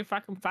house and see if I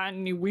can find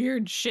any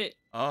weird shit.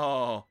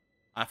 Oh,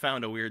 I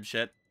found a weird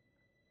shit.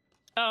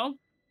 Oh?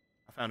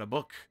 I found a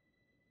book.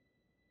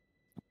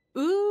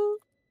 Ooh.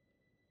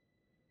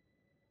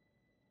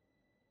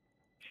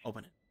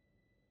 Open it.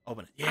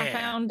 Open it. Yeah. I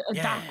found a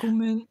yeah.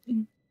 document.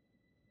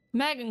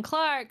 Megan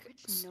Clark.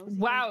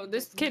 Wow,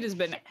 this kid has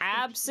been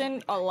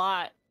absent a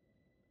lot.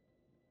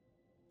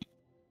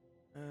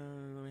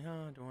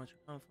 Don't want your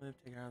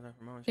conflict. Take out that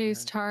promotion.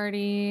 She's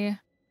tardy.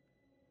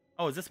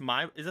 Oh, is this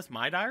my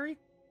diary?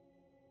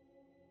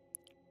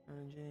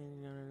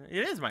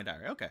 It is my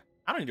diary. Okay.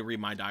 I don't need to read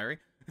my diary.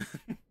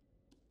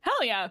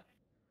 Hell yeah.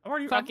 I've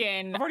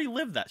already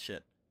lived that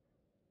shit.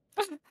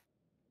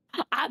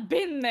 I've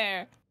been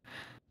there.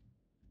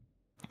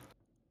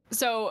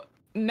 So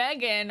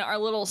Megan, our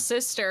little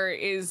sister,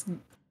 is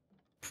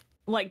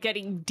like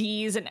getting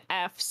D's and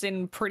F's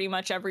in pretty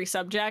much every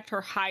subject.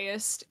 Her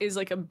highest is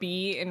like a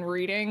B in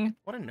reading.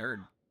 What a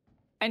nerd.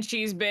 And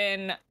she's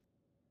been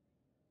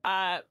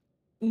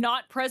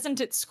not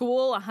present at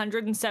school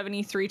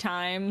 173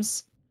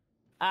 times,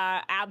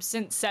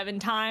 absent 7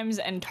 times,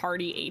 and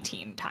tardy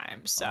 18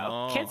 times.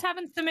 So kids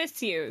having some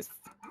issues.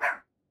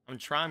 I'm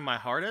trying my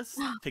hardest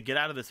to get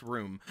out of this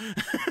room.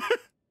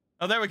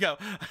 Oh, there we go.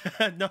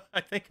 No,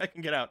 I think I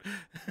can get out.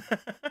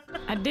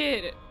 I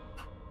did.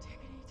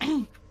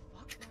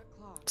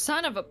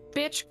 Son of a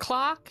bitch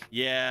clock.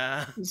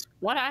 Yeah. Is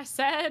what I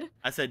said.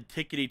 I said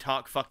tickety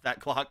talk, fuck that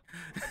clock.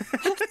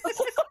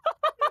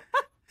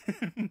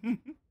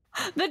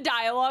 The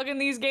dialogue in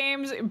these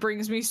games, it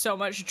brings me so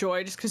much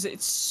joy just because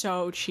it's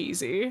so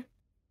cheesy.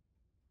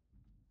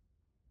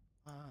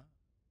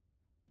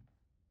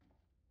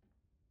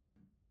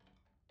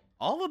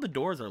 All of the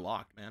doors are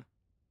locked, man.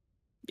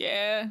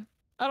 Yeah,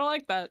 I don't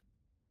like that.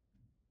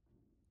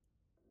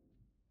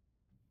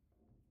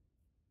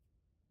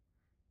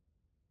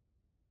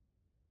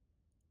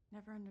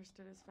 Never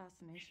understood his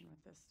fascination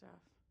with this stuff.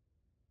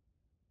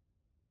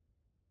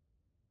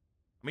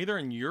 I'm either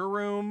in your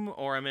room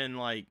or I'm in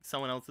like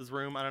someone else's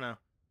room. I don't know.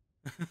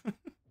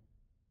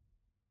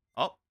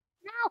 Oh.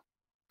 No.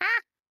 Ah.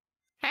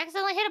 I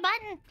accidentally hit a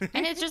button.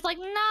 And it's just like,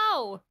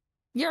 no,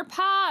 you're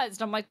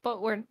paused. I'm like,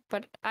 but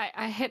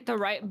I hit the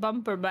right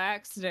bumper by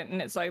accident.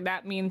 And it's like,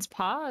 that means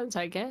pause,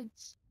 I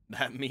guess.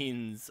 That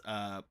means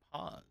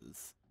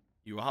pause.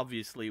 You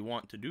obviously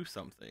want to do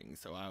something,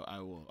 so I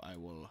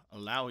will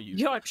allow you.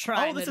 You're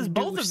trying. Oh, this is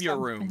both of your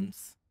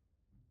rooms.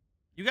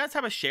 You guys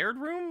have a shared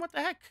room? What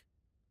the heck?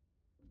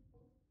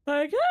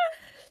 I guess.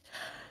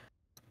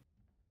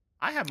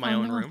 I have my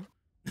own room.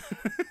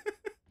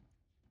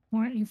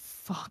 Weren't you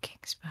fucking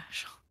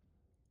special?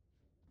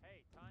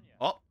 Hey, Tanya.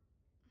 Oh.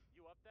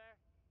 You up there?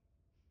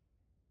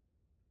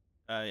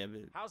 Yeah.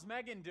 But... How's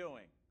Megan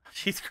doing?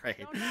 She's great.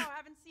 Don't know. I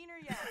haven't seen her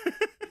yet.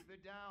 Keep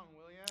it down,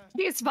 will ya?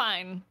 He's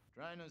fine.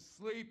 Trying to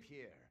sleep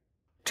here.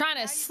 Trying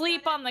to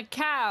sleep on the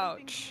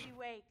couch.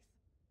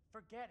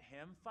 Forget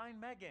him.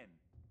 Find Megan.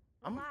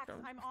 Relax,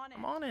 I'm on it.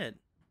 I'm on it.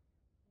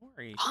 Don't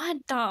worry. What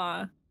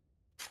the?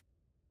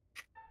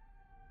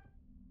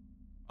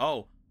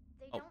 Oh.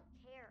 They don't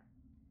care.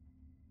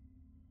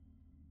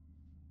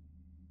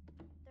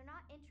 They're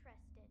not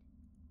interested.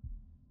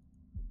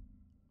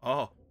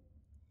 Oh.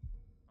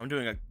 I'm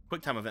doing a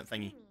quick time event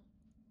thingy.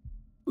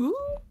 Ooh.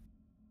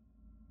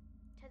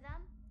 To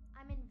them,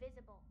 I'm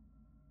invisible.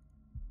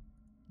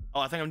 Oh,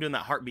 I think I'm doing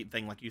that heartbeat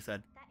thing like you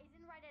said. That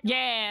isn't right at all.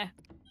 Yeah.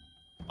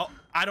 Oh,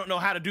 I don't know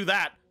how to do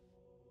that.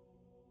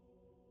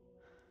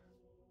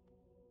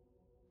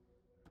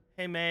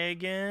 Hey,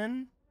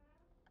 Megan.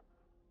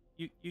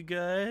 You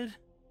good?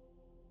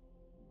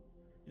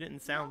 You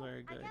didn't sound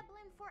very good. I get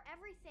blamed for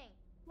everything.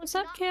 What's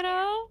up, Not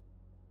kiddo?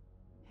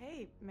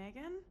 Hey,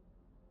 Megan?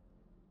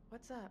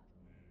 What's up?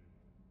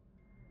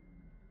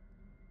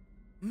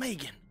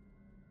 Megan.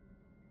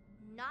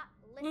 Not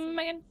listening.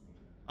 Megan.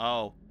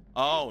 Oh Who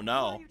are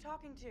no. you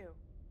talking to? To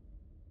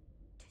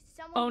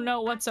someone Oh who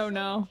no, what's oh actually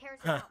no? cares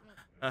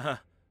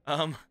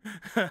about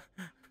me.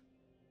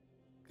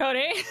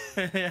 Cody.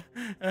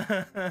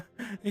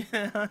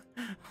 Yeah.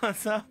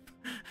 What's up?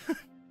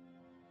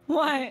 What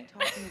are What? you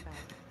talking about?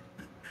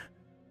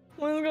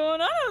 What's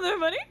going on over there,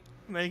 buddy?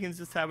 Megan's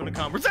just having a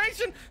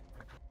conversation.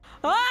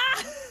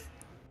 Ah!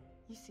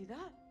 You see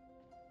that?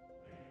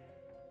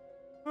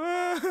 What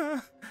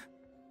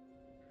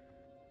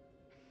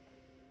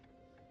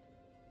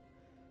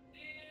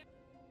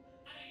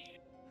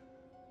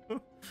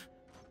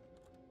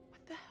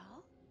the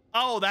hell?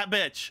 Oh, that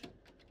bitch.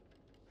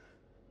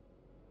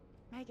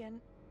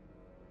 Megan.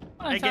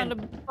 I found a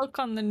book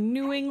on the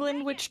New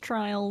England witch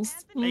trials.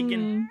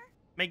 Megan.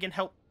 Megan,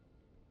 help.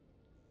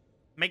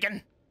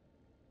 Megan.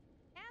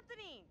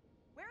 Anthony,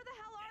 where the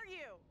hell are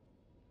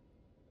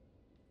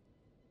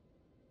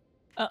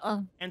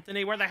you?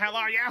 Anthony, where the hell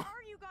are you? Where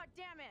are you,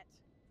 goddammit?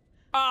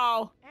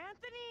 Oh.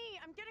 Anthony,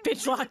 I'm getting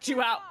Bitch really locked you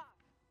pissed out. off.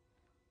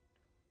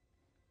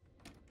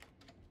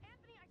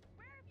 Anthony, I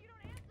swear if you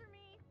don't answer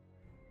me.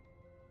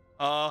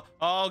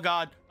 Oh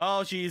God.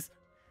 Oh jeez.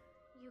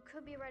 You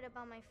could be right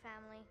about my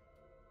family.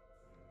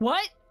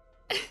 What?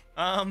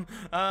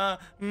 I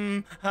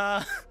think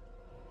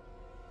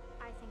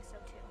so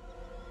too.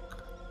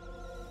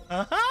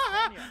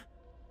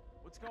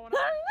 What's going on?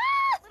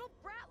 That little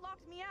brat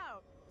locked me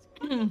out. It's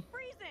fucking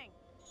freezing.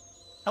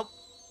 Help.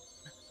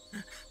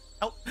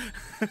 Help.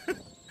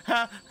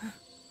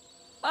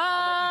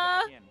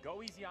 I'll let you back in.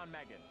 Go easy on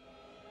Megan.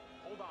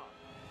 Hold on.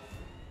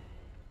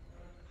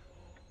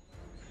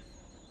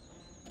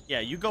 Yeah,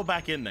 you go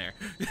back in there.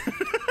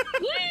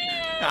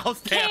 Yeah, I'll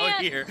stay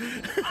out here.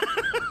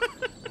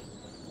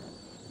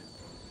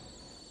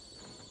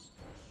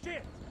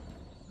 Shit!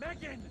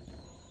 Megan!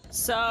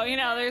 So, you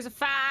know, there's a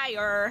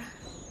fire.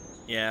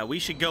 Yeah, we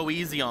should go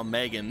easy on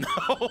Megan,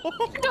 though.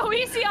 Go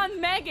easy on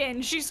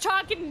Megan. She's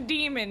talking to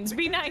demons.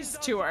 Be nice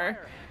to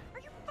her. Are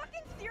you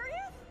fucking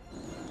serious?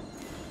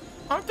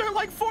 Aren't there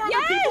like 4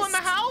 other people in the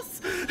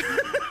house?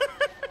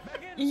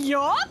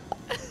 Yup.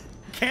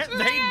 Can't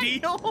they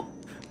deal?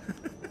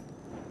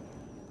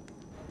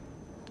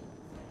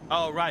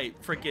 Oh, right.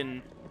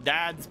 Freaking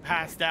Dad's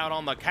passed out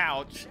on the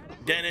couch.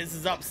 Dennis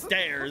is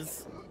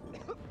upstairs.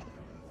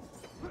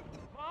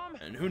 Mom?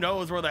 And who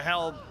knows where the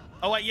hell...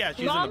 Oh, wait, yeah,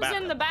 she's Mom's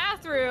in the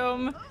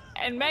bathroom,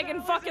 and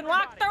Megan fucking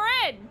locked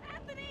her in.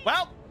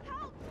 Well.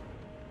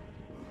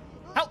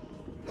 Help.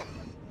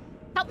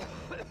 Help.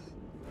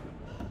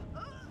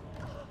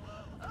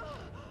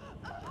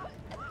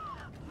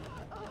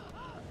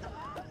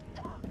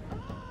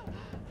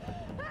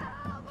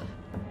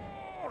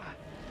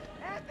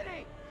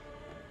 Anthony!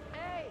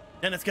 Hey!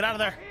 Dennis, get out of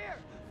there. Here!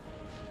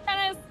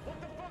 Dennis.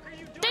 What the fuck are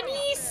you doing?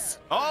 Denise.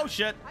 Oh,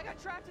 shit. I got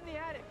trapped in the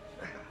attic.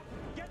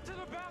 Get to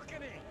the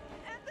balcony!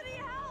 Anthony,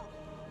 help!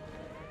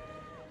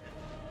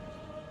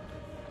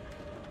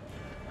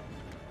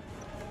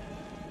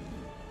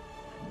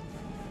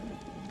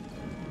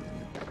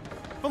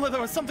 If only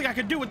there was something I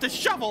could do with this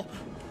shovel.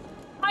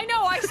 I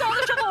know, I saw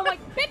the shovel. I'm like,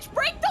 bitch,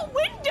 break the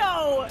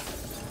window.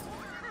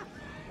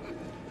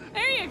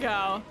 There you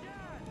go.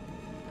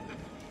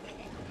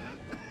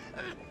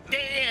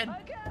 Dan.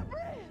 I can't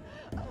breathe.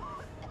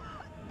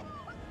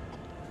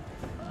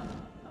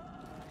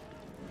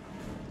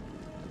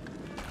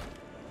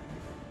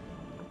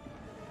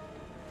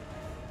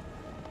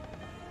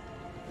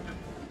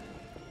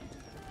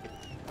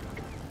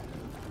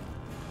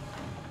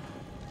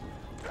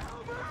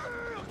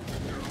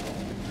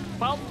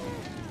 Well.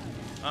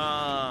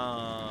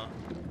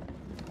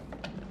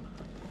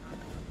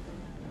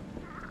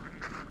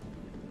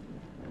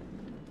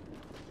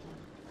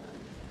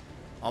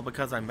 All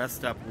because I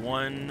messed up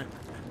one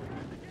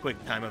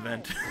quick time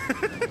event.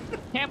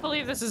 Can't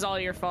believe this is all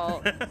your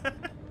fault.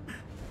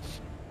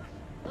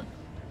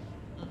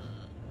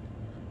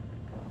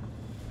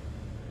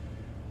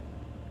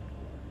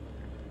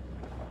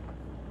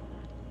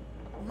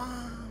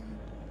 Mom.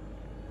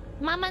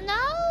 Mama,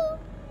 no!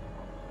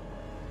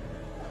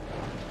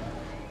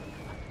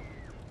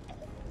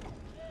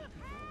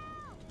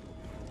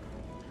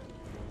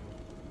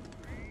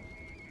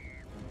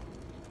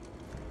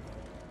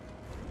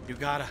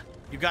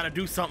 You gotta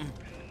do something.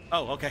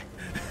 Oh, okay.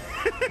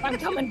 I'm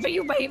coming for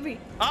you, baby.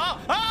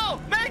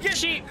 Oh, Megan!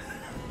 She.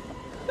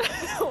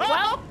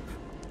 Well,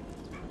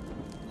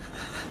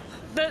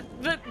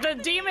 the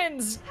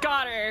demons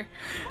got her.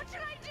 What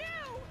should I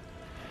do?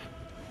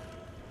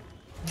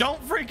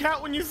 Don't freak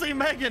out when you see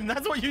Megan.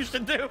 That's what you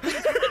should do.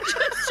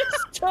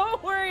 just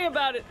don't worry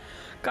about it.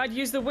 God,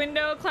 use the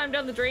window, climb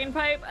down the drain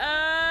pipe.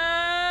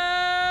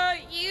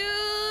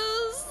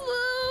 Use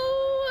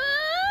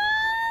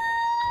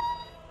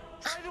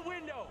Try the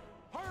window!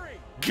 Hurry!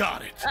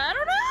 Got it. I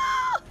don't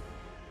know.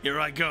 Here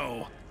I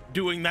go,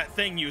 doing that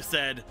thing you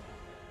said.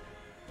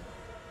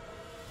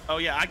 Oh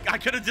yeah, I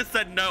could have just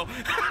said no.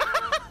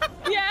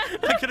 Yeah.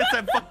 I could have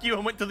said fuck you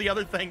and went to the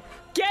other thing.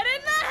 Get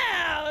in the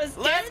house.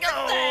 Let's Get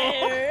go.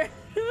 There.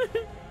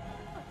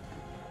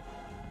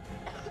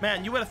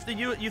 Man, you would have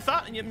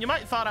you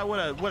might thought I would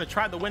have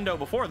tried the window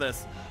before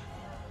this.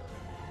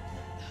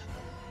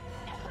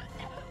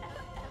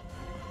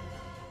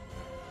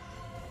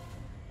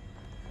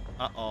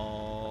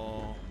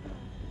 Uh-oh.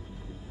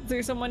 Is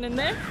there someone in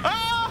there?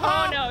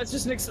 Oh, no, it's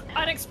just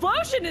an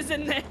explosion is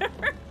in there.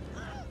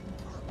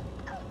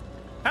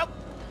 Help!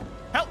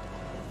 Help!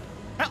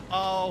 Help!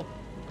 Oh.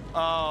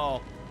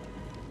 Oh.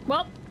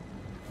 Well.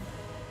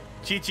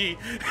 Chi-Chi.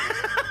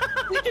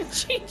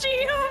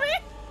 Chi-Chi,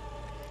 homie.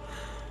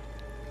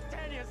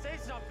 Tanya, say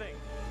something!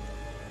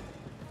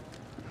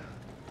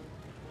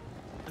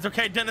 It's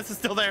okay, Dennis is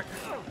still there.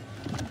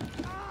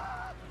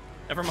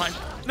 Never mind.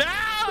 No!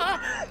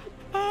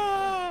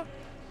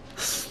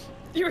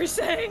 You were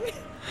saying?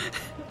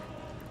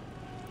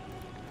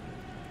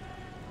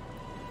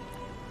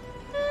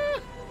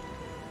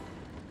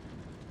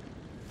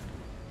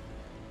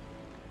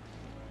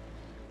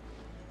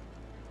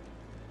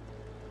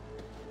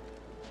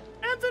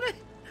 Anthony!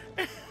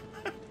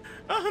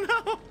 Oh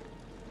no!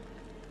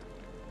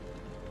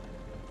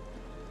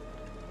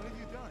 What have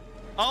you done?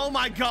 Oh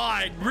my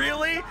god,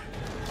 really?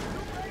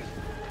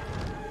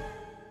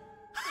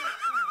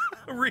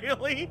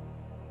 Really?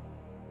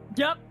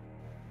 Yep.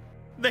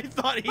 They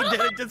thought he did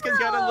it just because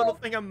he had a little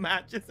thing of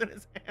matches in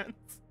his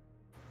hands.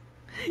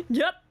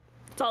 Yep,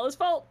 it's all his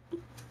fault.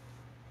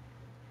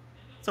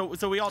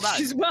 So we all died.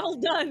 She's well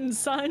done,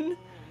 son.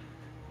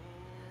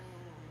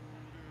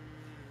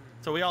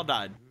 So we all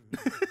died.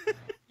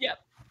 Yep.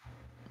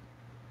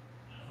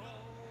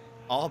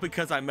 All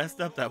because I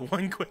messed up that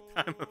one quick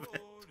time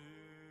event.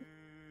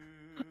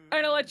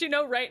 I'm gonna let you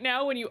know right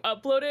now, when you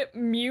upload it,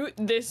 mute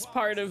this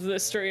part of the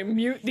stream.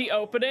 Mute the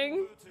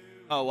opening.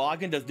 Oh, well, I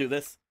can just do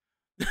this.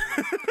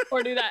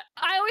 Or do that.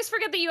 I always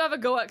forget that you have a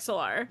Go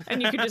XLR,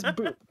 and you can just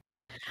boop.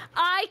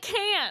 I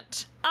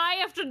can't. I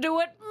have to do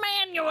it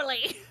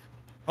manually.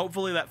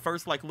 Hopefully that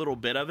first, like, little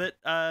bit of it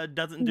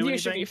doesn't do anything. You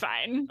should be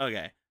fine.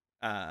 Okay.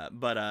 Yeah,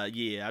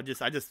 I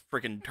just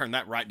freaking turned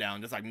that right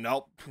down. Just like,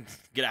 nope.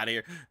 Get out of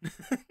here.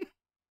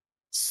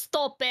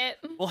 Stop it.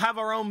 We'll have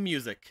our own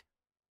music.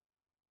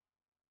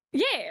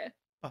 Yeah.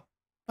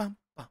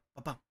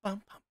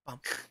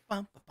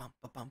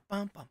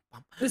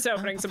 This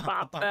opening's a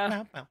bop,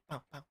 though.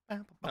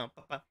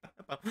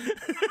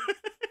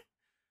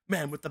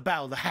 Man with the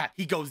bow of the hat,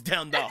 he goes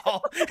down the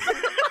hall.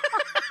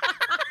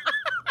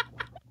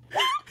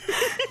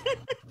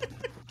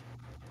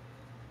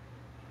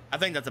 I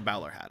think that's a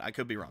Bowler hat. I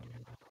could be wrong.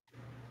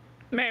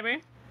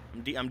 Maybe.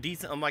 I'm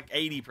decent. I'm like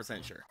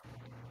 80% sure.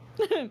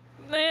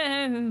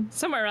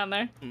 Somewhere around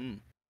there.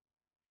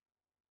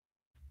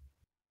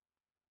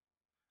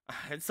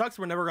 It sucks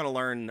we're never going to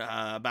learn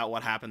about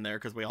what happened there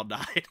because we all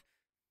died.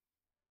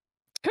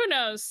 Who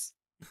knows?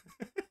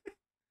 I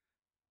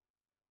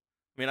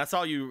mean, I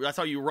saw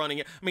you running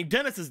it. I mean,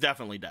 Dennis is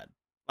definitely dead.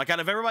 Like, out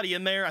of everybody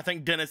in there, I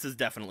think Dennis is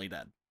definitely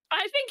dead.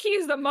 I think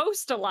he's the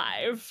most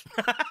alive.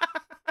 I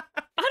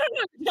don't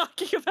know what you're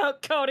talking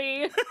about,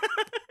 Cody.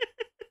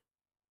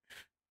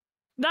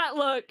 That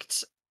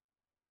looked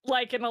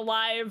like an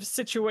alive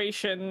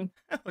situation.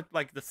 That looked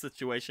like the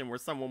situation where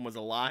someone was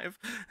alive.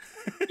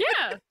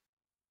 Yeah.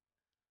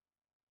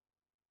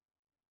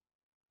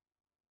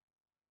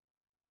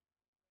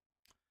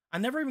 I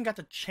never even got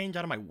to change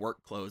out of my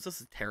work clothes. This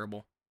is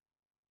terrible.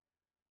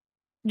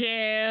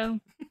 Yeah.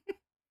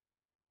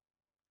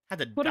 Had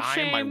to What a dye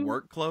in my shame.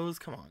 work clothes?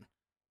 Come on.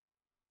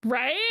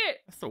 Right?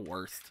 That's the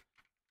worst.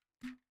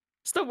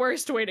 It's the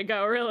worst way to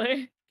go,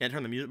 really. Can I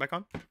turn the music back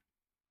on?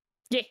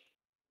 Yeah.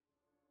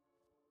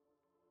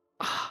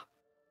 Oh,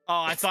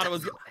 I thought it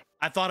was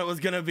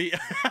gonna be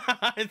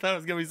I thought it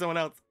was gonna be someone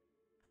else.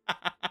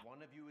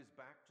 One of you is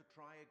back to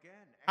try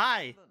again.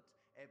 Hi. Excellent.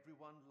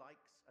 Everyone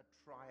likes a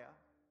trier.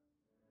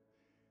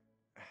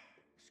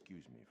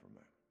 Excuse me for a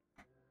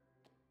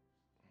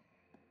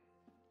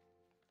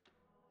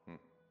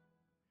moment.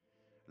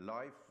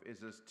 Life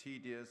is as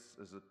tedious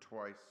as a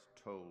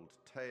twice-told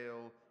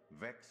tale,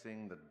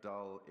 vexing the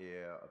dull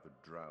ear of a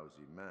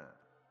drowsy man.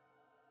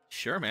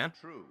 Sure, man.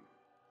 True,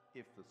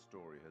 if the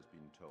story has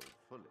been told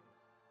fully,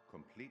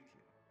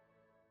 completely.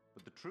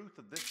 But the truth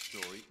of this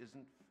story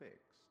isn't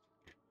fixed.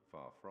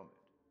 Far from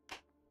it.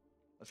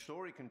 A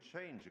story can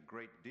change a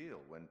great deal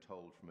when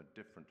told from a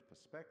different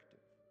perspective.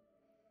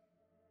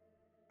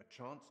 A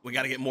chance We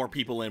gotta get more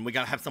people in. We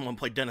gotta have someone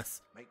play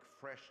Dennis. make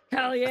fresh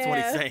Hell yeah. That's what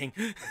he's saying.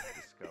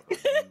 discover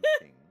new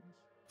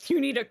things. You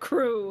need a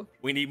crew.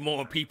 We need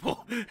more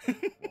people.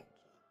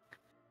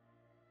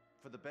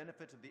 For the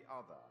benefit of the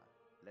other,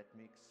 let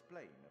me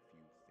explain a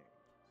few things.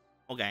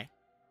 Okay.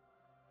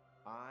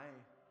 I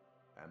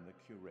am the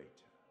curator,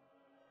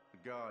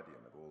 the guardian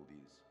of all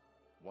these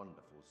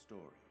wonderful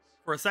stories.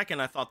 For a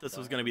second, I thought this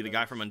was gonna be the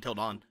guy from Until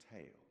Dawn.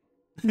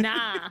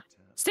 Nah.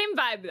 Same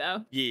vibe,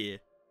 though. Yeah.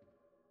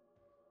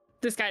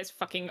 This guy's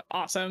fucking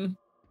awesome.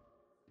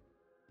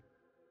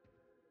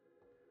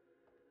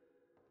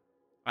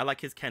 I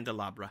like his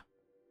candelabra.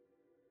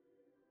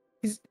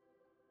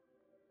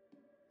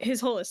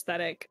 His whole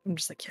aesthetic. I'm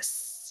just like,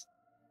 yes.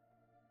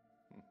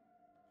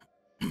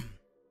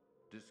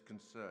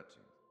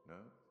 Disconcerting, no?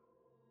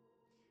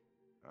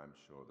 I'm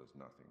sure there's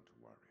nothing to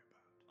worry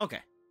about.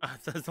 Okay.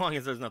 As long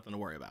as there's nothing to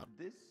worry about.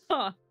 This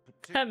Huh.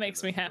 That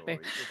makes me happy.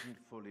 story isn't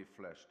fully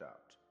fleshed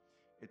out.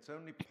 It's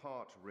only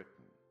part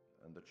written,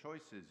 and the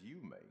choices you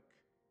make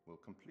will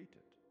complete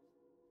it.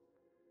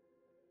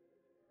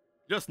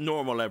 Just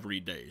normal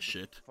everyday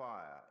shit.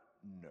 Fire.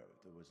 No,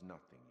 there was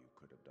nothing you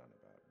could have done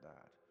about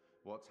that.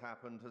 What's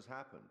happened has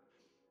happened.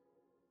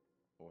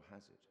 Or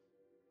has it?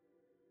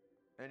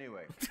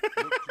 Anyway,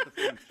 look to the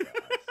future,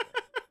 I say.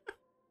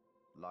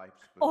 Life's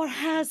Or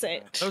has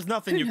it? There's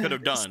nothing you could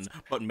have knows? done,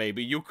 but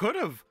maybe you could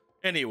have.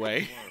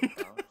 Anyway,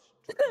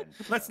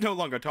 let's no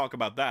longer talk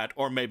about that,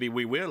 or maybe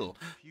we will.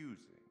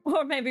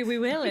 Or maybe we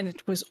will, and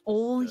it was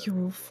all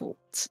your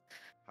fault.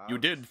 You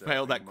did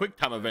fail that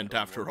QuickTime event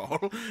after all.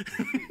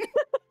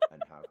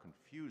 And how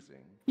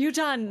confusing. You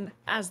done,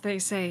 as they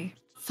say,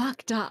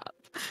 fucked up.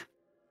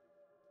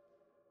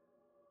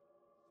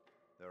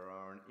 There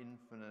are an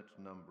infinite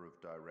number of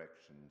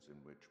directions in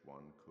which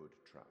one could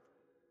travel.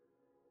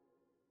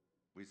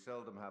 We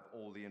seldom have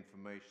all the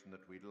information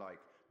that we'd like,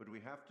 but we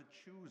have to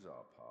choose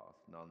our path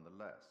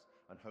nonetheless,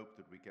 and hope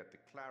that we get the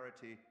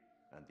clarity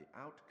and the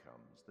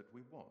outcomes that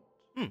we want.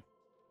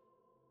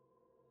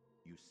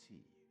 You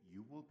see,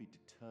 you will be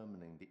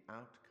determining the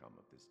outcome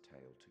of this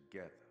tale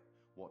together,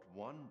 What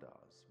one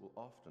does will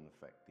often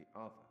affect the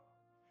other.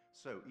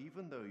 So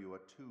even though you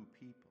are two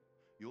people,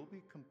 you'll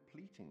be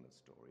completing the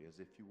story as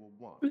if you were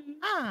one,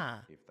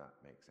 if that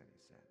makes any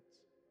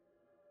sense.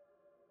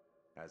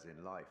 As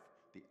in life,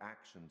 the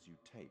actions you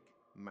take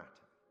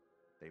matter.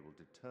 They will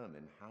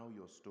determine how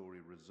your story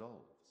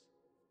resolves.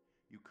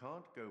 You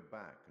can't go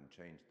back and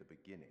change the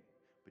beginning,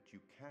 but you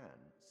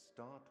can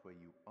start where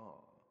you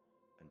are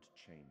and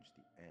change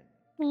the end.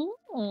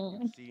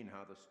 You've seen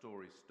how the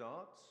story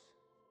starts?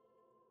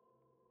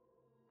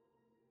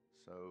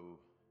 So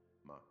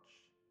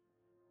much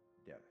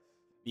death.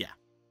 Yeah.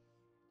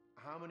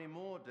 How many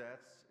more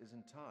deaths is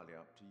entirely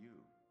up to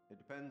you. It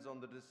depends on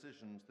the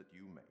decisions that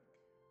you make.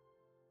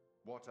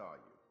 What are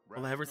you?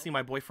 Will I ever see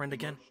my boyfriend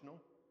again? Emotional?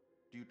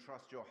 Do you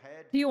trust your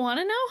head? Do you want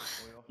to know?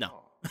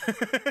 No.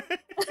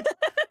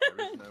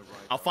 There is no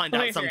right I'll find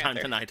out sometime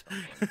tonight.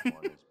 Sometimes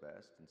one is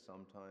best and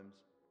sometimes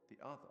the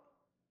other.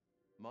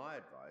 My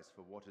advice,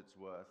 for what it's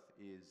worth,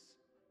 is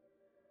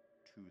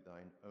to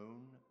thine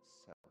own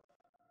self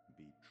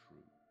be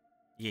true.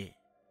 Yeah.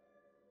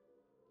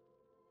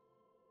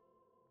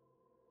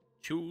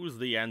 Choose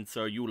the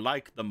answer you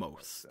like the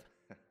most.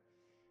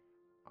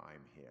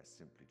 I'm here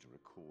simply to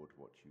record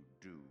what you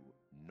do,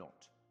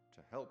 not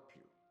to help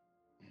you.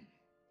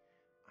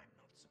 I'm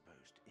not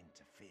supposed to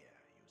interfere,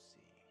 you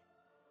see.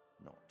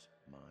 Not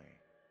my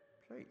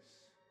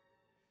place,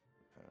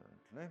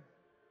 apparently.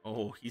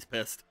 Oh, he's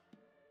pissed.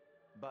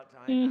 But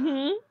I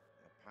am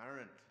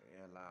apparently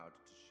allowed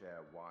to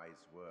share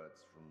wise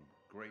words from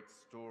great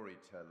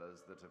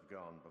storytellers that have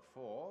gone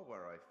before,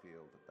 where I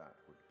feel that that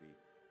would be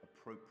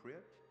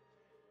appropriate.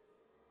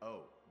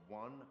 Oh,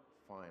 one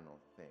final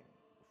thing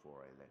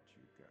before I let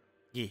you go.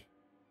 Yeah.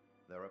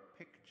 There are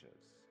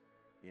pictures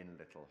in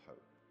Little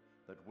Hope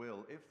that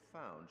will, if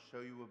found,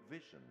 show you a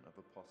vision of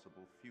a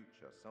possible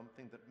future,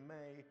 something that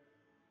may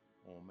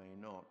or may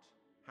not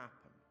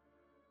happen.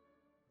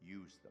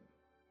 Use them.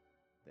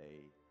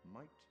 They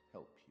might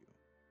help you.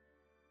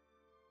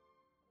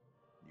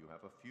 You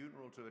have a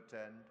funeral to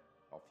attend.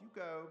 Off you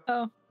go.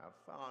 Oh. Have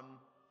fun.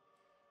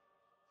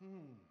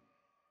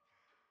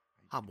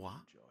 Au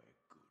revoir.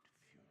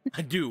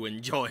 I do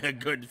enjoy a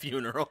good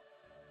funeral.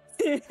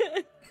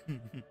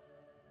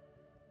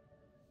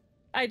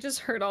 I just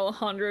heard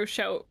Alejandro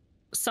shout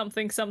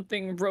something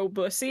something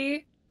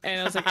robussy,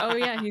 and I was like, oh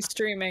yeah, he's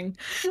streaming.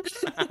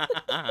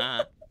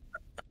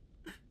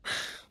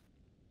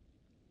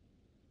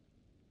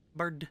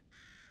 Bird.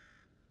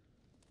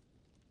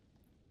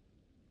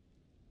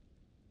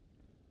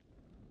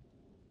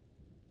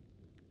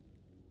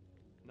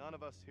 None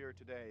of us here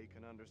today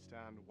can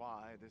understand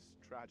why this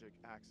tragic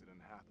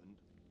accident happened.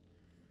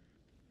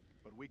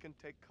 But we can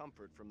take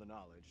comfort from the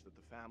knowledge that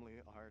the family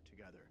are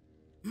together.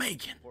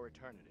 Megan. For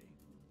eternity.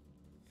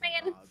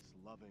 Megan. God's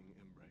loving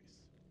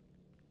embrace.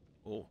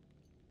 Oh.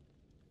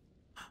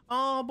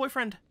 Oh,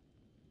 boyfriend.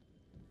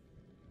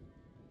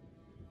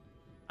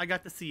 I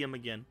got to see him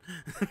again.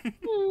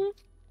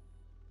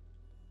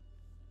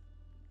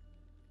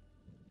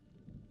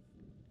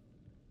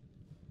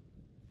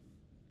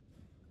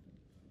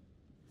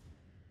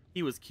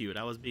 He was cute.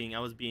 I was being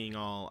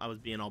all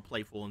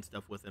playful and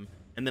stuff with him.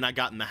 And then I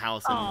got in the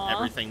house and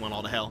everything went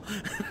all to hell.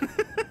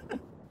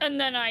 And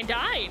then I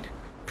died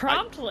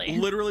promptly.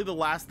 Literally the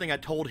last thing I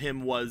told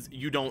him was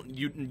you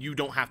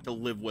don't have to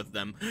live with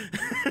them.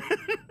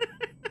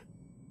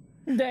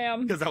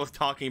 Damn. Because I was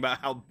talking about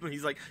how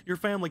he's like, your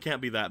family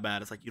can't be that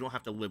bad. It's like, you don't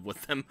have to live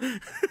with them.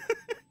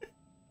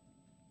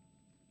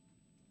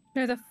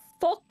 They're the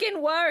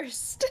fucking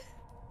worst.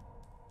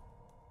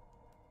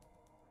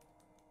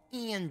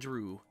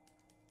 Andrew.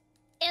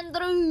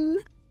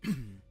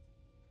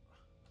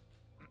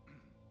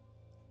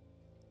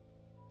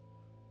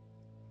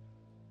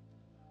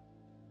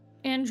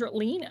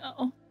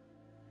 Androlino.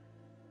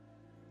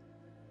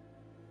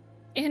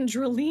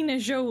 Angelina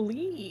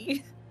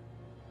Jolie.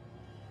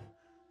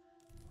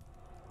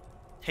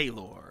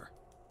 Taylor.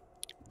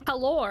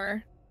 Hello.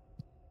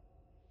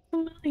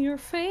 Familiar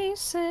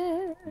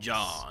faces.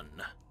 John.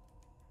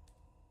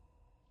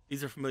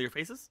 These are familiar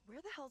faces?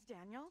 Where the hell's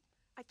Daniel?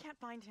 I can't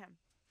find him.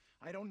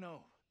 I don't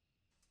know.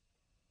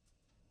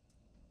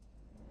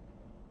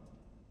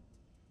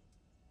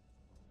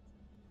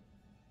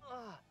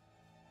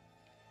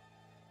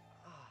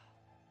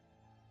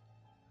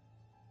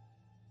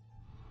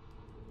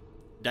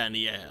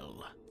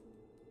 Danielle.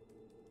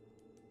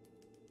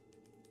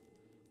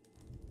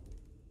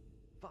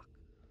 Fuck.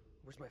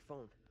 Where's my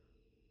phone?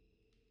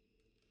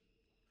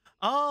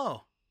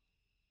 Oh.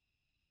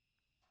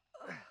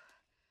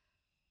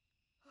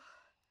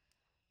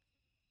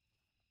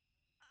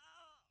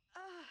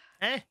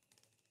 Hey.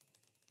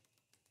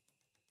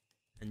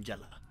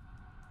 Angela.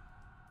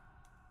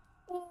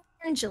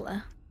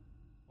 Angela.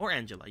 Or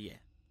Angela, yeah.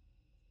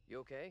 You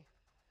okay?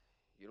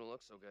 You don't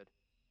look so good.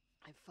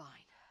 I'm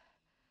fine.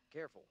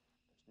 Careful.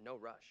 There's no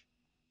rush.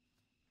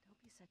 Don't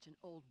be such an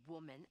old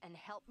woman and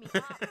help me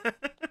out.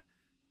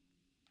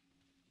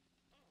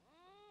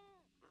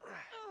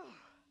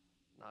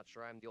 Not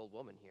sure I'm the old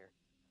woman here.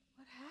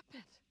 What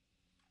happened?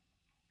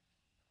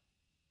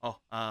 Oh,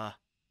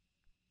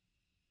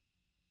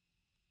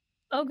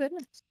 Oh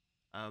goodness.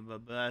 Not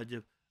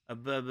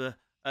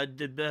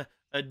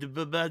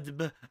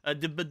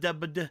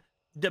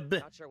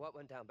sure what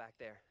went down back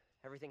there.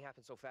 Everything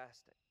happened so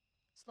fast.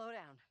 Slow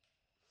down.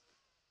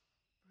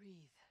 Breathe.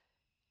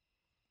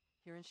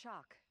 You're in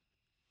shock.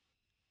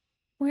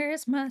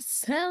 Where's my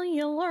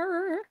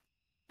cellular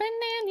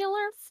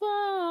bananular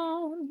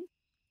phone?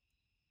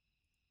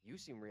 You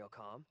seem real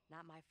calm.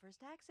 Not my first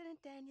accident,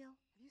 Daniel.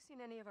 Have you seen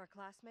any of our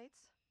classmates?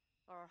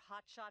 Or our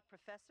hotshot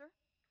professor?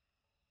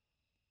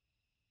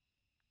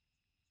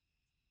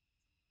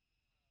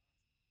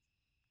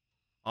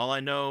 All I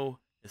know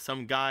is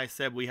some guy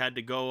said we had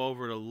to go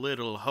over to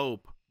Little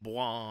Hope,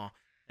 blah,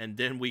 and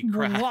then we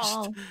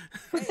crashed.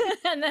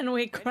 And then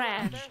we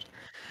crashed.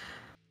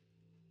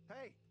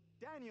 Hey,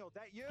 Daniel,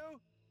 that you?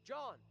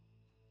 John,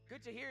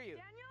 good to hear you.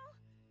 Daniel?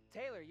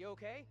 Taylor, you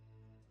okay?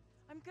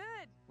 I'm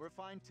good. We're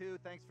fine too,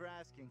 thanks for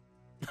asking.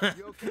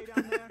 You okay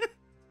down there?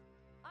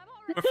 I'm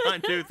all right. We're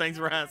fine too, thanks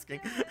for asking.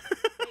 Hey,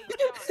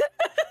 John,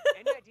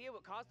 any idea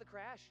what caused the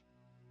crash?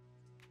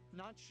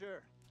 Not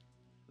sure.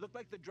 Looked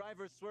like the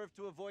driver swerved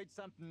to avoid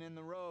something in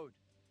the road.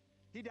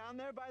 He down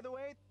there, by the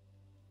way?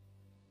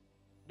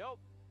 Nope.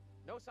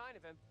 No sign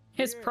of him.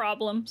 His Here.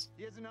 problems.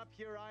 He isn't up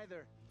here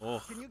either.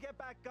 Oh. Can you get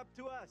back up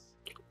to us?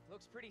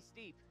 Looks pretty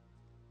steep.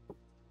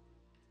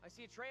 I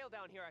see a trail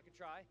down here I could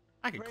try.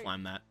 I could Great.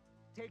 climb that.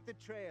 Take the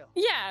trail.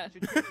 Yeah.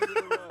 Should take you to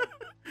the road.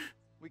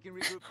 We can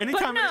regroup.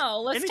 Anytime, But no,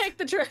 let's any- take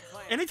the trip.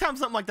 anytime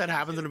something like that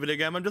happens in a video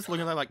game, I'm just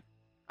looking at it like,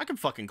 I can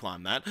fucking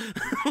climb that.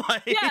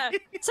 Like, Yeah.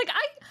 It's like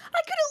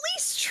I could at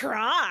least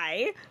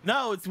try.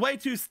 no, it's way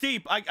too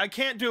steep. I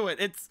can't do it.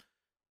 It's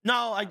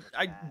no, I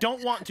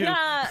don't want to.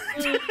 Nah.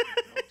 Oh,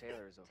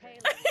 Taylor is okay.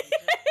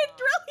 It's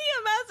really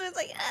a mess. It's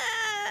like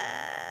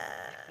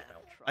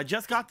I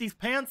just got these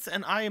pants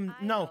and I am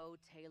I no. know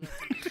Taylor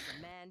can be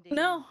demanding,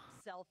 No.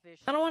 selfish,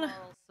 I don't wanna-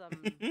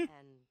 quarrelsome, and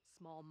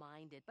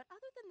small-minded, but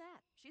other than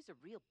that, she's a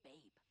real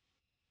babe.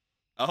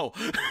 Oh.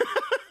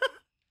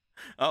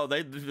 Oh,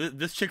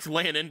 this chick's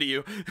laying into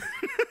you.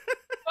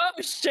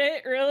 oh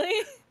shit,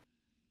 really?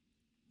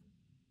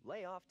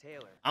 Lay off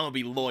Taylor. I'm gonna be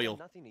He's done loyal.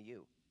 nothing to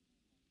you.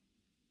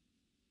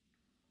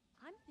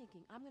 I'm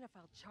thinking I'm gonna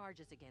file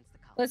charges against the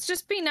college. Let's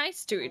just be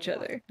nice to each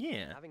other.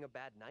 Yeah. Having a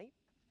bad night?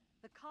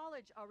 The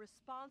college are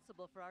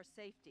responsible for our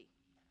safety.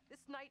 This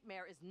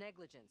nightmare is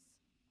negligence.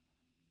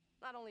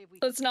 Not only have we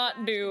Let's not crashed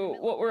in the do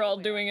middle what of we're all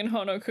nowhere, doing in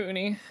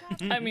Honokuni.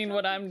 I mean,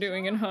 what I'm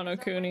doing in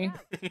Honokuni.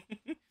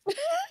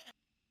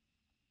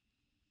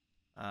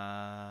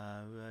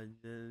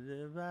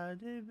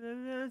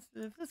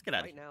 Let's get out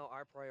of Right here. now,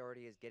 our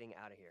priority is getting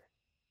out of here.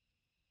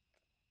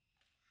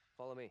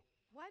 Follow me.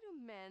 Why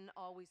do men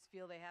always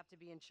feel they have to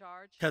be in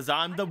charge? 'Cause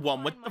I'm I the can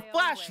one with find the my own way,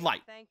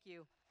 flashlight. Thank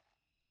you.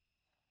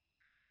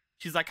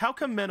 She's like, how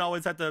come men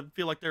always have to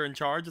feel like they're in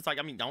charge? It's like,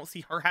 I mean, don't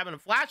see her having a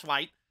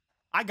flashlight.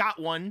 I got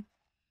one.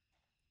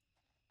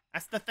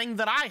 That's the thing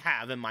that I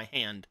have in my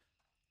hand.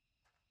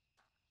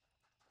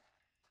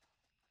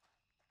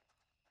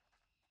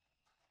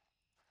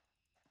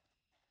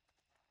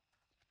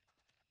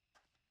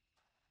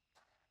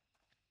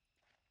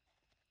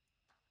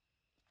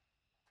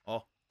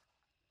 Oh.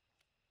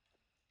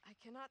 I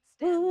cannot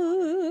stand water.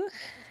 Ooh. Since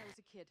I was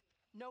a kid.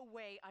 No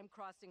way I'm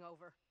crossing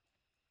over.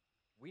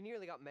 We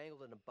nearly got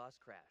mangled in a bus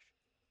crash.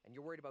 And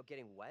you're worried about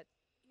getting wet?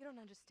 You don't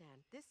understand.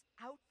 This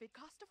outfit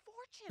cost a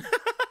fortune.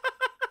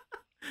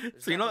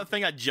 So you know that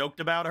thing I joked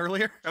about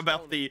earlier?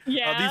 About the,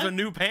 Yeah. these are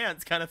new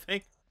pants kind of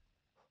thing?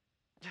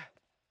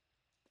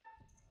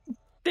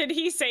 Did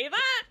he say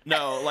that?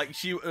 No, like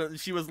she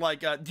was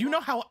like, do you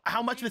know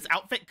how much this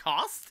outfit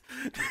cost?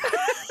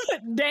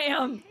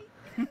 Damn.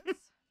 Do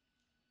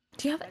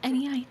you have That's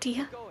any it.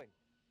 idea? Keep going.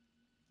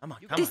 Come on,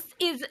 You come on. This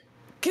is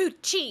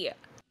Gucci.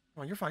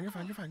 Come on, you're fine, you're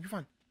fine, you're fine, you're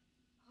fine.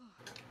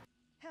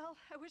 Hell,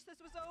 I wish this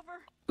was over.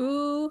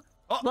 Ooh.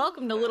 Oh.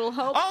 Welcome to Little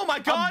Hope. Oh my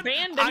god!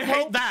 Abandoned I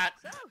hate Hope. that!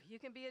 So, you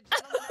can be a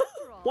gentleman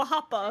after all.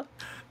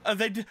 Wahapa.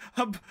 They did,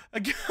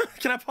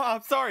 can I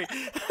pause? Sorry. Yeah.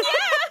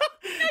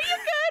 No, you're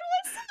good.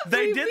 What's up,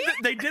 They baby?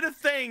 they did a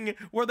thing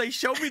where they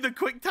showed me the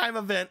QuickTime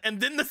event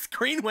and then the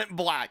screen went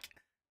black.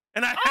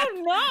 And I had,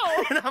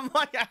 Oh no. and I'm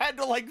like, I had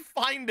to like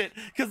find it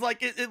because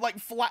like it like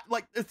flat,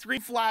 like the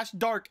screen flashed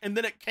dark and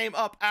then it came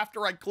up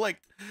after I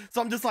clicked.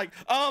 So I'm just like,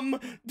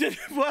 did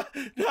what?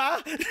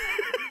 Huh?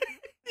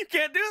 You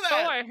can't do that.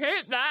 Oh, I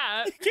hate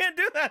that. You can't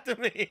do that to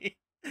me.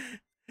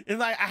 And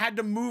like I had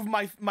to move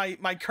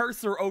my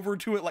cursor over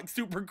to it like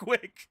super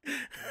quick.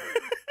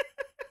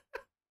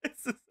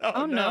 It's just,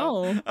 Oh,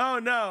 no. Oh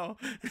no.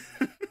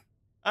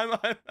 I'm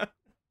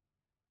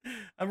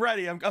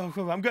ready. I'm good.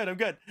 I'm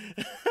good.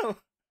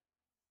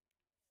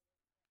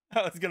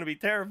 Oh, it's gonna be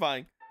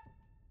terrifying.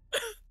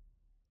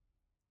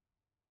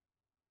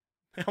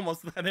 They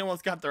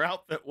almost got their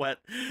outfit wet.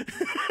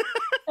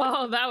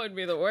 Oh, that would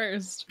be the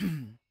worst.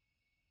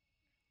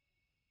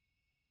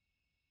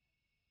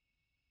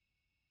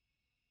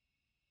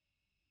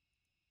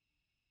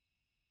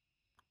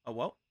 Oh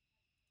well.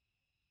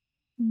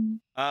 Mm.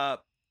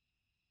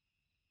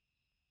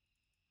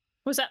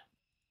 What's that?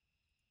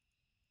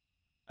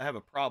 I have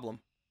a problem.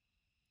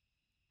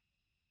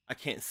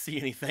 can't see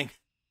anything.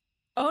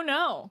 Oh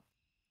no.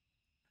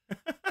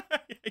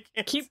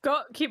 Keep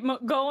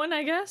going,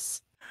 I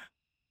guess.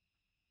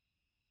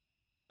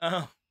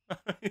 Oh.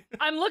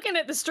 I'm looking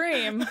at the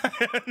stream.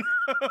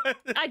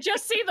 I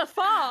just see the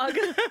fog.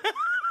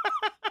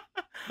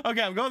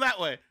 Okay, I'm going that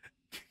way.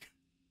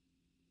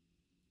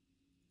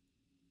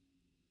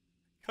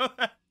 Go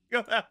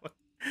that way.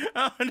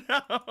 Oh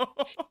no.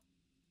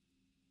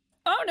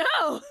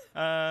 Oh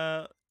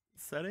no.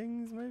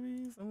 Settings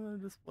maybe? Some of the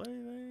display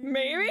thing?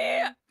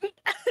 Maybe?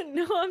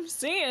 No, I'm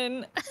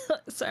seeing.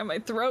 Sorry, my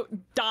throat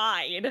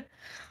died.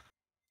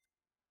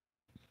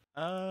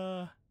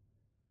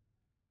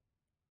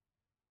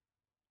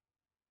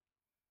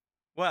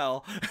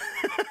 Well,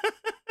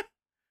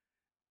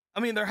 I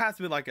mean, there has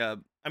to be like a,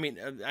 I mean,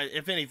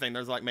 if anything,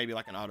 there's like maybe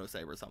like an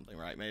autosave or something,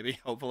 right? Maybe,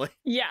 hopefully.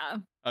 Yeah.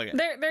 Okay.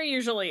 There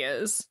usually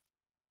is.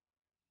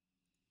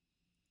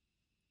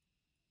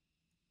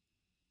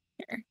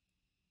 Here.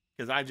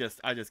 Because I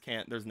just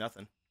can't, there's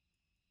nothing.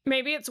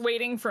 Maybe it's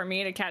waiting for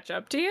me to catch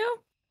up to you?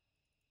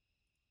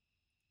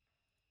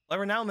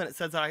 Every now and then it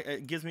says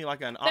it gives me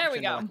like an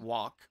option to like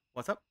walk.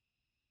 What's up?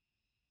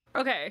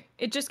 Okay,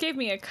 it just gave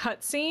me a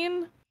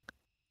cutscene.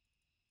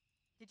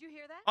 Did you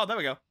hear that? Oh, there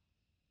we go.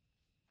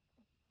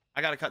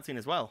 I got a cutscene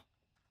as well.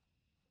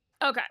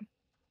 Okay.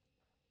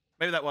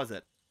 Maybe that was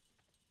it.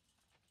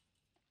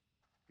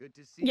 Good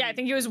to see you. Yeah, I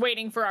think he was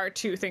waiting for our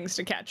two things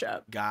to catch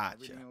up. Gotcha.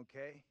 Everything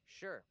okay?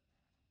 Sure.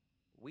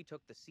 We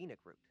took the scenic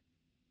route.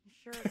 You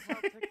sure as hell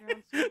took your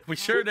own sweet We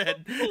time. sure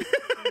did. I'm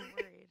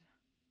worried.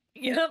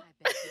 Yep.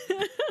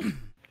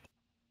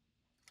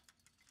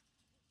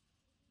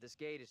 This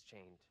gate is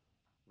chained.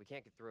 We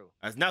can't get through.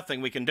 There's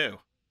nothing we can do.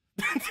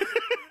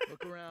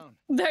 Look around.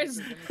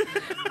 There's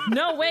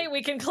no way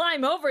we can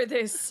climb over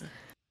this.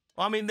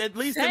 Well, I mean, at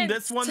least in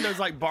this one, there's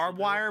like barbed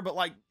wire, but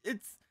like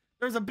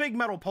there's a big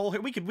metal pole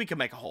here. We could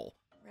make a hole.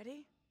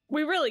 Ready?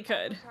 We really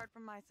could. Start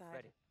from my side.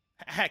 Ready.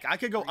 Heck, I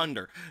could go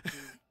under. 2,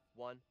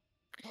 1,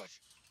 push.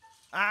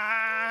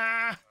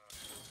 Ah!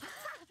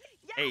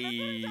 Yeah, that's what I'm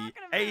Hey, talking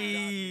about.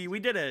 hey, we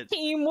did it.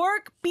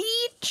 Teamwork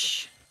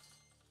beach.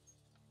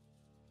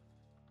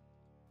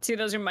 See,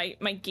 those are my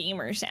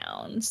gamer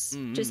sounds.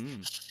 Just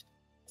What's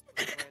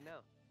the plan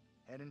now?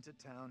 Head into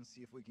town,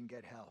 see if we can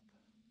get help.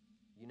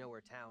 You know where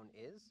town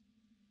is?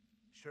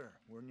 Sure,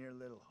 we're near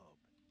Little Hope.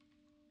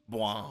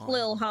 Blah.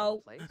 Lil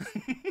Hope. Place?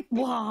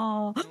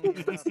 Wow. Funny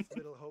enough,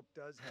 Little Hope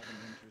does have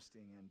an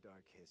interesting and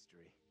dark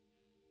history.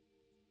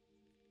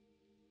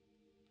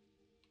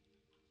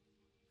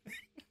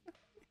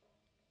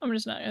 I'm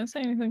just not gonna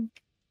say anything.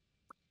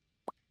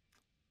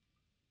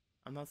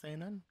 I'm not saying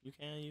nothing. You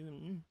can't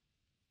even.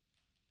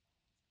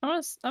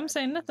 I'm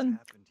saying nothing.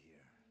 Happened here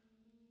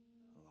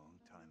a long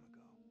time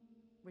ago.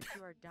 Which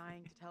you are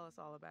dying to tell us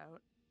all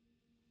about.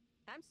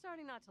 I'm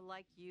starting not to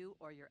like you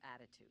or your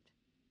attitude.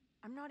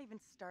 I'm not even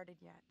started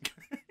yet.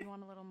 You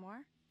want a little more?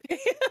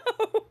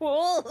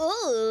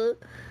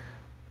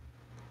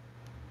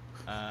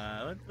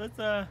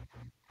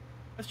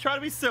 Let's try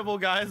to be civil,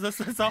 guys.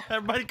 Let's all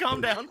everybody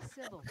calm down.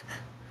 Civil.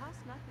 Cost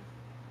nothing.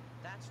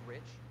 That's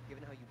rich,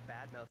 given how you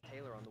badmouthed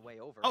Taylor on the way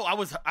over. Oh, I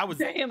was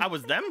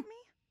them.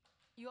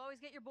 You always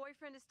get your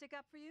boyfriend to stick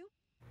up for you?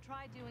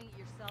 Try doing it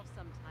yourself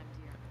sometime,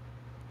 dear.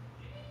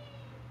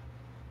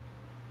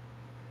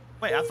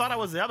 Wait, I thought I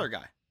was the other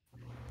guy.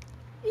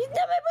 He's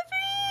not my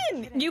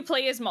boyfriend. You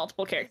play as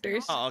multiple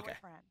characters. Oh, okay.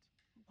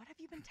 What have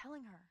you been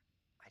telling her?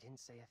 I didn't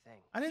say a thing.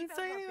 I didn't Keep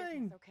say out of our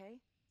anything. business, okay?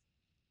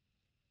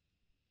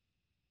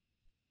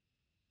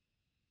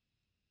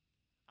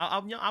 I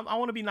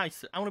want to be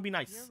nice. I want to be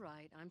nice. You're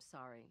right. I'm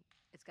sorry.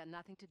 It's got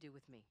nothing to do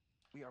with me.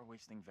 We are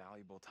wasting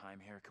valuable time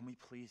here. Can we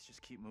please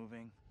just keep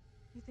moving?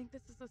 You think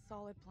this is a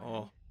solid plan?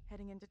 Oh.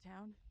 Heading into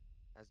town?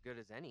 As good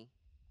as any.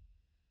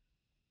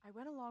 I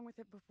went along with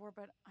it before,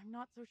 but I'm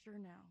not so sure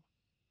now.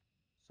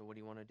 So what do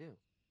you want to do?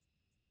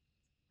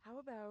 How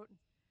about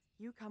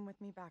you come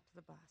with me back to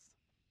the bus?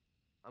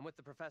 I'm with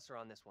the professor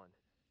on this one.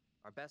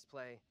 Our best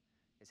play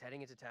is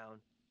heading into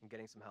town and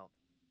getting some help.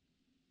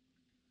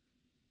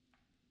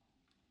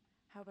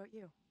 How about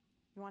you?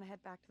 You want to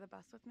head back to the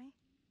bus with me?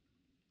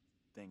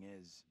 Thing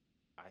is,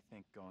 I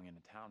think going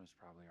into town is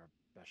probably our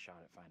best shot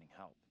at finding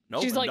help.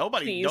 No, She's like,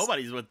 nobody's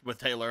please. with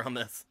Taylor on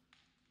this.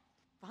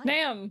 Fine.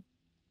 Ma'am.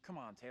 Come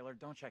on, Taylor,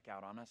 don't check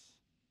out on us.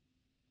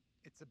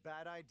 It's a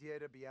bad idea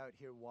to be out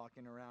here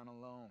walking around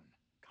alone.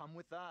 Come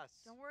with us.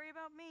 Don't worry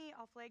about me.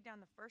 I'll flag down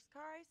the first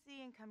car I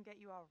see and come get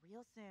you all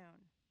real soon.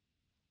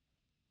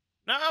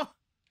 No.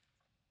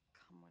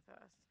 Come with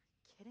us.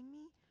 Are you kidding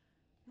me?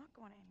 I'm not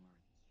going anywhere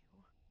with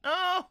you.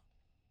 No.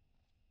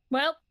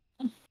 Well.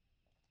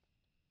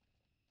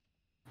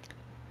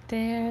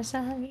 There's a...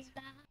 I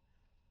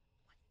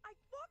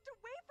walked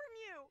away from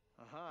you!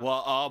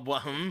 Well,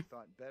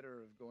 Thought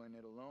better of going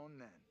it alone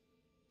then.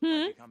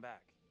 Why'd you come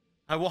back?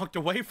 I walked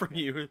away from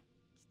you.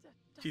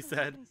 She Doesn't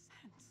said. make any sense.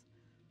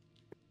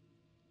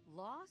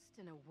 Lost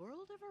in a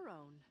world of her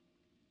own.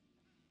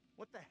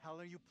 What the hell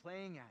are you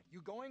playing at?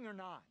 You going or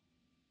not?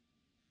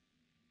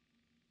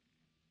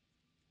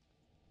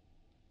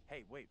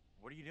 Hey, wait,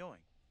 what are you doing?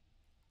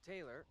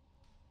 Taylor,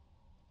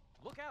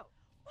 Look out!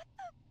 What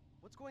the?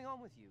 What's going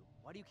on with you?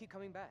 Why do you keep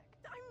coming back?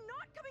 I'm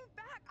not coming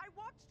back. I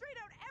walked straight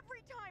out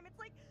every time. It's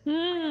like I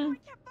don't know,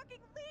 I can't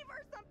fucking leave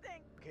or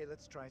something. Okay,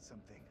 let's try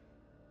something.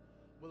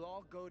 We'll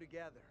all go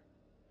together.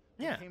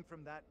 Yeah. We came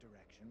from that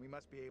direction. We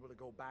must be able to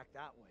go back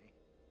that way.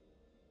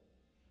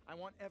 I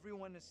want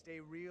everyone to stay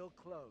real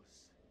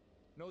close.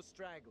 No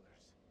stragglers.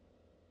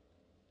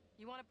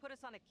 You want to put us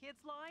on a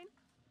Kidz line?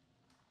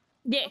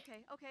 Yeah.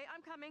 Okay,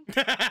 I'm coming.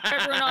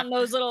 Everyone on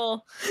those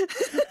little,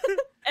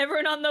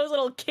 everyone on those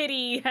little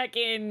kitty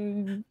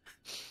heckin',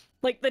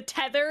 like the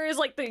tethers,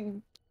 like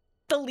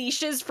the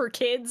leashes for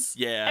kids.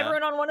 Yeah.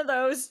 Everyone on one of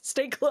those.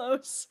 Stay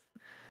close.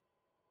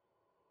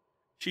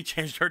 She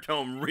changed her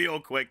tone real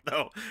quick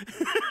though.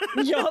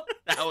 Yup.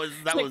 that was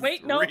Like,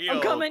 wait, no, real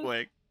I'm coming.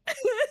 quick.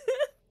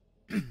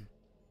 I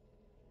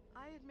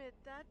admit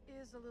that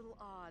is a little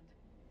odd.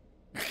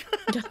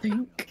 You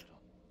think?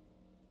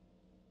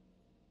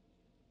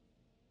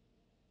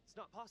 It's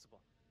not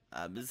possible.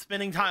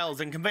 Spinning tiles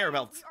and conveyor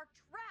belts. We are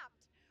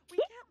trapped. We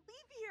can't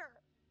leave here.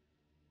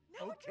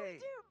 Now what do we Okay.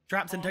 do?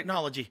 Traps and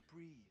technology.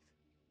 Breathe.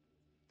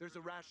 There's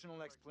a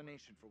rational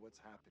explanation for what's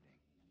happening.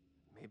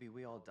 Maybe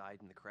we all died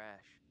in the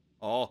crash.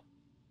 Oh.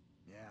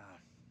 Yeah,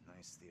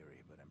 nice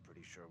theory, but I'm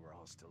pretty sure we're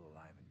all still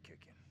alive and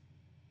kicking.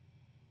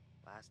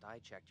 Last I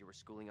checked, you were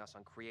schooling us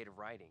on creative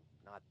writing,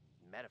 not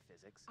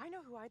metaphysics. I know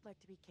who I'd like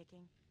to be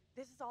kicking.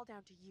 This is all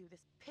down to you, this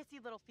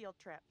pissy little field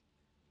trip.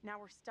 Now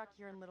we're stuck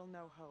here in Little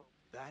No Hope.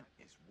 That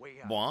is way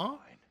out What? of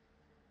line.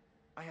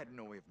 I had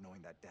no way of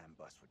knowing that damn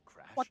bus would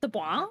crash. What the You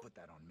bois? can't put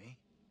that on me.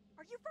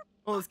 Are you for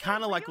Well, it's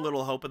kind of like real?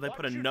 Little Hope, but they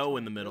put a Watch your no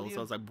in tone, the middle, so I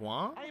was like,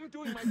 what? I am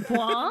doing my best to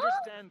What?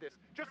 understand this,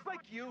 just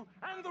like you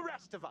and the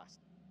rest of us.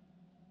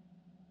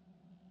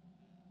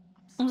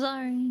 I'm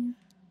sorry.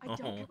 I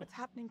don't Oh. get what's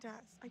happening to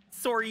us.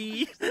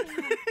 Sorry.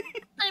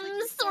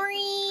 I'm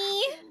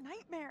sorry.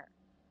 Nightmare.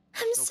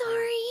 I'm It's okay.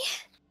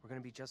 sorry. We're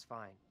gonna be just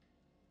fine.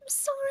 I'm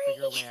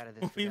Figure a way sorry. out of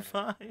this We'll be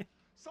together. fine.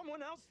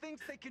 Someone else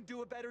thinks they can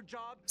do a better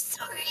job.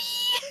 Sorry.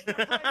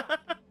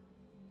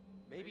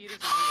 Maybe it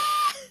isn't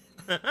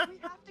real. We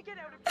have to get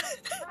out of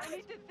here. I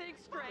need to think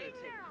straight.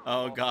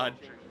 Oh god.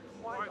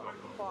 Why the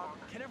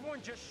fuck? Can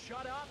everyone just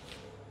shut up?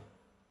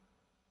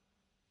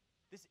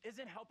 This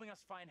isn't helping us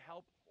find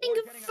help. Thank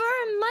you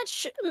very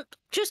much.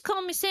 Just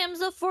call me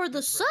Samza for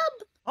the sub.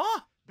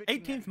 Oh, Bitching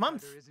at 18th each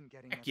month. other isn't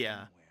getting Heck us yeah.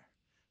 anywhere.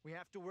 We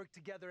have to work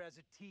together as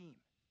a team.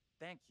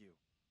 Thank you.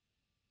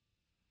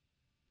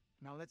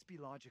 Now let's be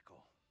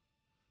logical.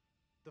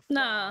 The fog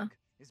Nah.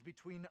 is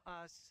between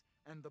us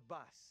and the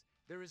bus.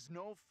 There is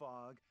no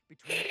fog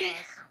between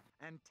us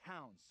and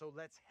town, so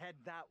let's head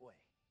that way.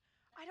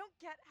 I don't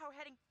get how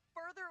heading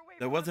further away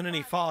There from wasn't the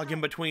any bus fog in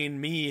helps. between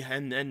me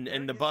and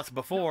the bus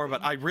before,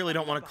 but I really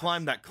don't want to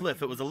climb that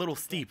cliff. It was a little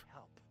steep.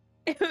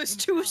 It was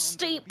too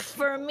steep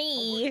for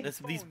me.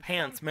 These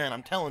pants, man,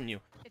 I'm telling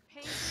you. It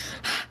pains me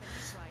to think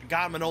it's right.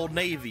 Got them in Old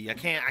Navy. I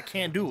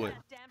can't do it.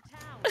 Damn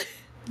town.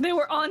 They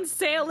were on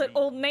sale at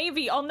Old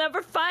Navy. I'll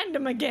never find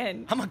them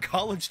again. I'm a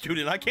college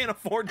student. I can't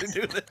afford to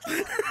do this.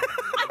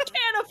 I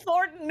can't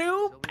afford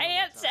new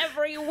pants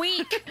every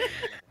week.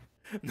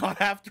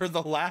 Not after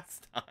the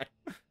last time.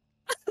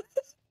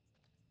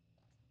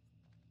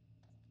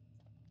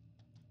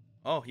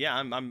 Oh yeah,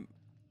 I'm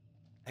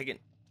taking.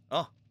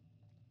 Oh.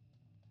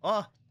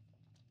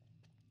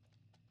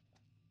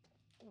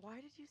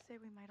 Why did you say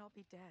we might all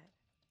be dead?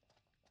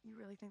 You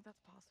really think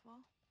that's possible?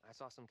 I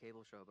saw some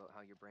cable show about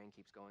how your brain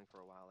keeps going for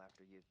a while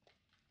after you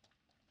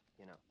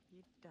know, You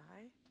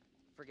die?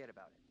 forget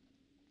about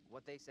it.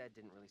 What they said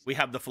didn't really We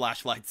have the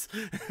flashlights.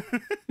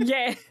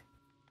 Yeah.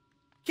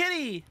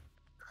 Kitty.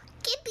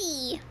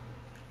 Kitty.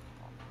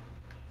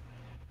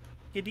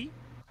 Kitty.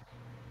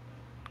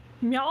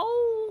 Meow.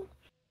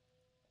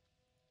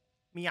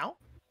 Meow.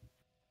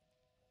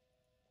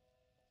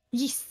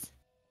 Yes.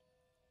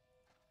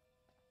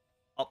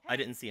 Oh, I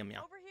didn't see a meow.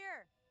 Over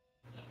here.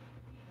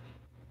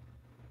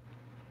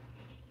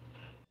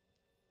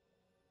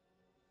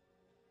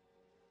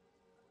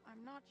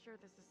 I'm not sure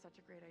this is such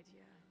a great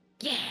idea.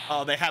 Yeah.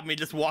 Oh, they had me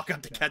just walk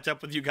up to catch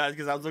up with you guys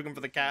because I was looking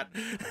for the cat.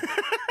 I'll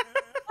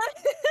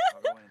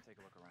go in and take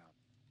a look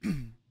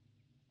around.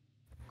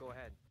 Go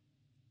ahead.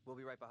 We'll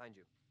be right behind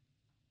you.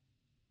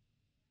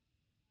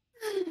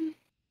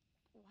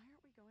 Why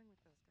aren't we going with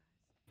those guys?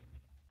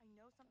 I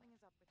know something is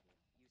up with you.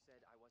 You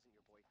said I wasn't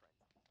your boyfriend.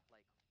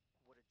 Like,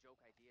 what a joke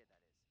idea that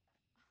is.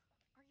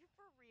 Are you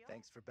for real?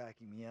 Thanks for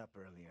backing me up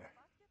earlier.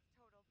 Bus gets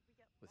totaled, we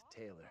get With lost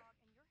Taylor. in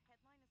fog, and your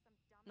headline is some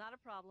dumb Not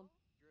a problem.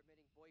 You're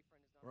admitting boyfriend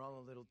is not. We're all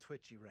a little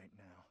twitchy right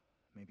now.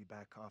 Maybe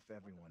back off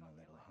everyone a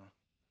little, huh?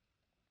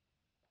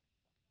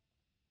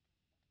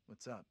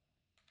 What's up?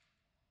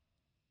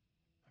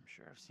 I'm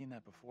sure I've seen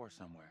that before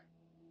somewhere.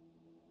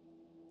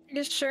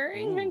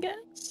 Reassuring, I Ooh.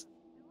 guess.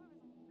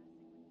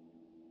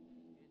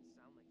 You didn't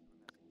sound like you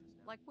were messing just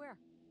now. Like where?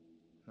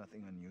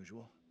 Nothing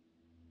unusual.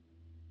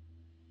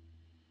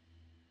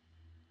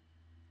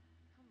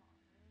 Come on,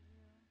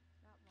 will you?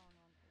 That long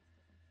on face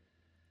doesn't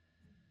suit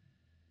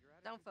you. Your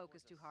Don't attitude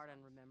focus towards too us hard on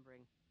sucks.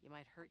 remembering. You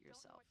might hurt Don't know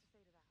yourself. what to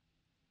say to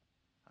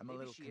that. I'm a Maybe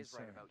little she is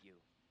right concerned. about you.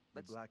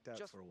 We blacked out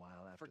just for a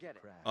while after forget the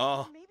it. crash.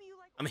 Oh,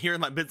 I'm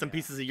hearing like bits and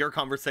pieces of your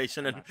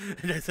conversation, and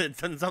it doesn't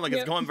sound like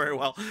it's going very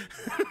well.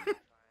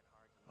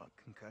 Well,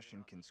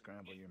 concussion can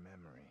scramble your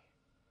memory.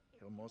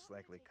 He'll most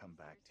likely come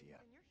back to you.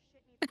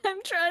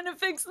 I'm trying to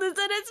fix this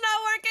and it's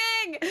not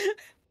working.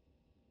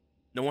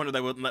 No wonder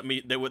they wouldn't let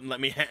me. They wouldn't let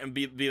me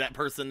be that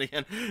person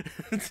again.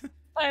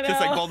 I know.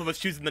 Just like both of us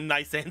choosing the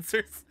nice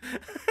answers.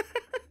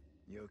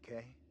 You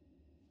okay?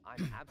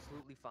 I'm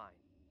absolutely fine.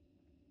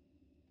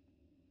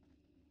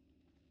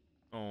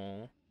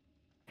 Oh.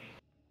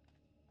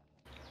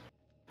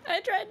 I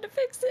tried to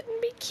fix it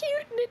and be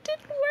cute and it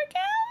didn't work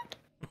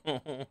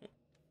out.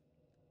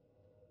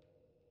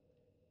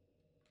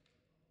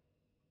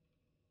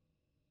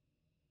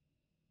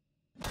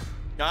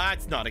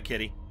 That's not a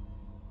kitty.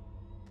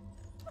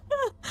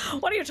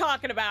 What are you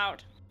talking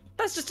about?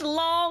 That's just a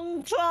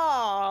long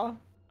claw.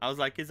 I was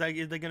like, is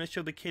they gonna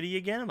show the kitty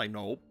again? I'm like,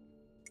 nope.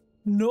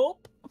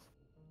 Nope.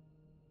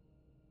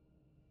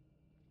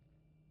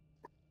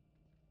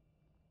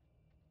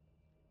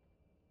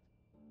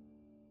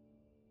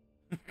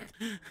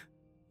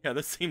 Yeah,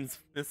 this seems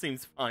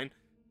fine.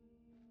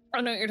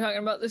 I know what you're talking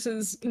about. This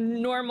is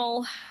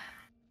normal.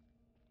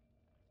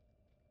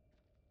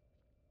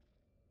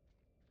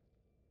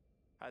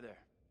 Hi there.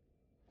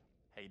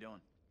 How you doing?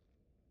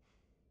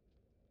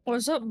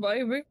 What's up,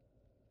 baby?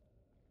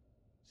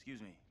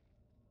 Excuse me,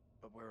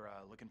 but we're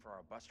looking for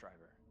our bus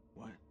driver.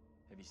 What?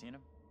 Have you seen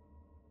him?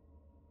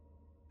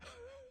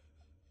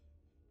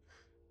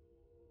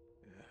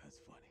 Yeah, that's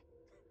funny.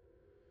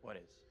 What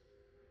is?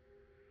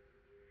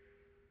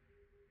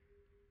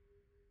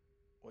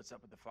 What's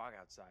up with the fog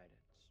outside?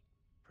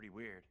 It's pretty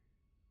weird.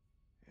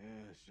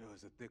 Yeah, sure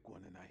is a thick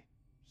one tonight.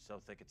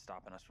 So thick it's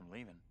stopping us from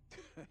leaving.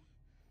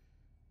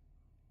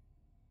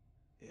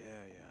 Yeah,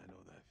 I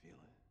know that feeling.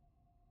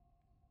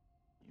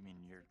 You mean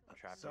you're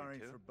trapped Sorry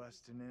there too? for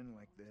busting in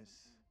like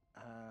this.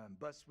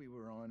 Bus we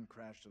were on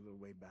crashed a little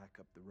way back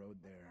up the road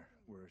there.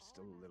 We're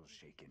still a little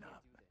shaken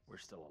up. We're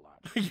still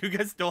alive. You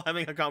guys still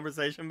having a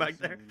conversation back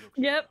there?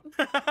 Yep.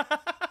 I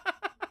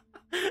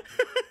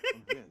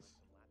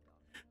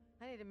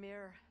need a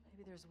mirror.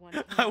 Maybe there's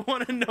one. I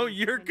want to know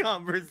your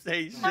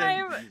conversation.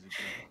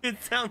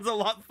 It sounds a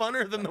lot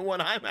funner than the one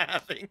I'm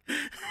having.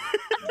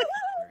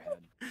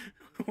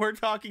 We're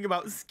talking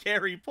about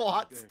scary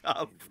plot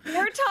stuff.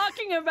 We're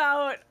talking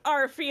about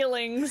our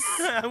feelings.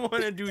 I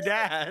want to do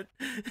that.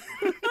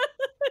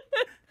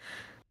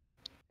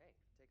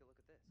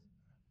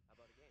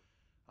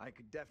 I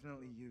could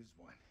definitely use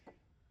one.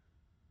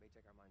 May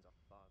take our minds off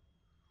the fog.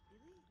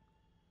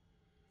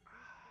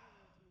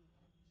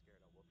 Scared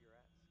I'll whoop your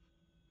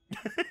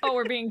ass. Oh,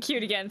 we're being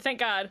cute again. Thank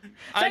God.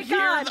 Thank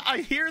God. I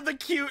hear the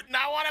cute, and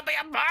I want to be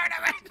a part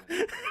of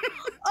it.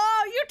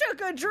 Oh, you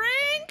took a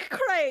drink?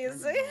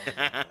 Crazy.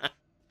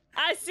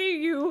 I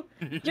see you.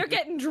 You're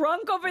getting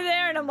drunk over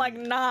there, and I'm like,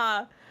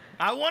 nah.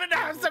 I wanted to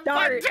have some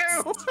darts.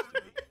 fun too.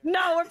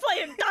 No, we're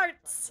playing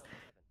darts.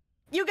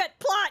 You get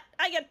plot,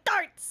 I get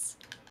darts.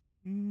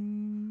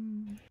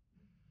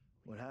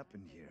 What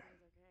happened here?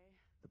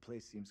 The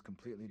place seems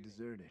completely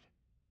deserted.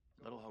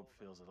 Little Hope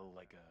feels a little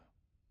like a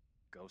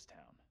ghost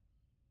town.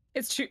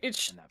 It's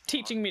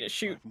teaching me to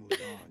shoot.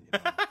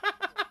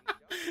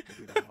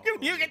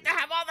 You get to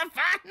have all the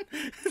fun.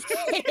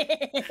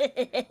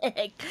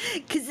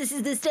 Cause this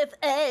is the stuff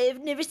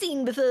I've never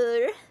seen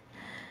before.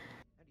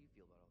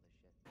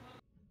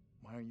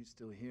 Why are you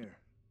still here?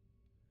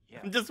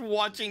 I'm just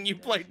watching you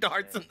play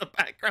darts in the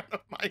background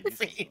of my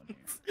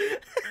scenes.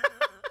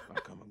 I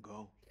come and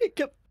go.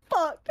 Get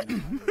fucked.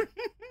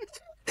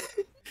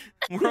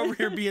 We're over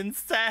here being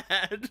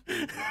sad.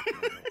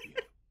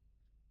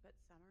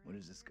 What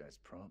is this guy's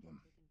problem?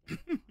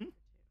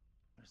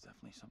 There's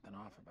definitely something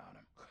off about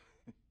him.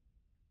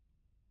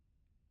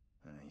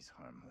 He's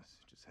harmless.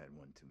 Just had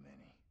one too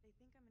many.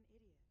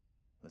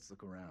 Let's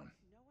look around.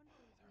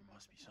 There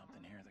must be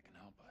something here that can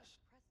help us.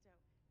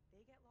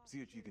 See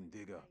what you can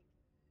dig up.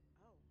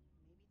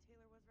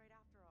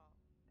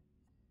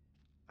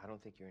 I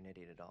don't think you're an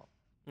idiot at all.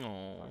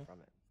 Aww. Far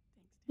from it.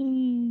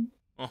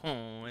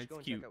 Oh, Let's it's go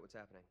and cute. check out what's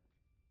happening.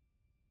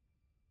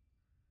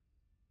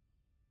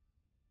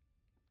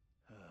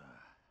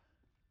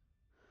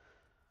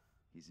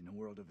 He's in a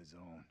world of his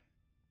own.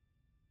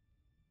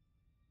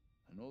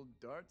 An old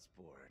darts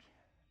board.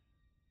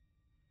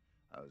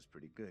 I was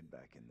pretty good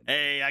back in the day.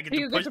 Hey, I get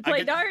You to push. get to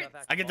play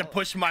darts? I get to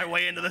push my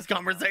way into this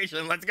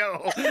conversation. Let's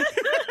go. Play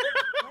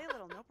a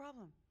little, no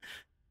problem.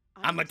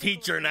 I'm a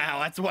teacher now.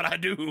 That's what I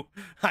do.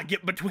 I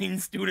get between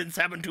students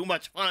having too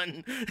much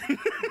fun.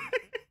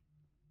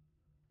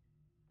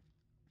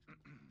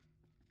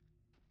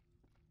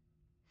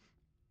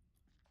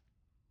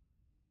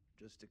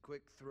 Just a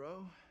quick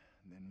throw,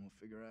 and then we'll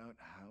figure out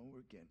how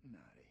we're getting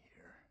out of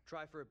here.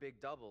 Try for a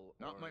big double.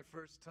 Not or... my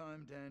first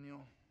time,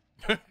 Daniel.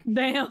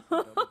 Damn.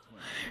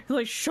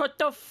 Like, shut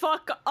the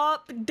fuck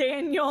up,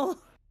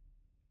 Daniel.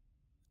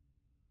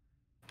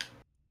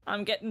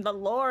 I'm getting the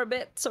lore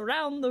bits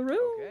around the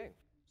room. Okay,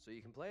 so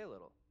you can play a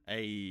little.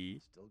 Hey.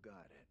 Still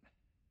got it.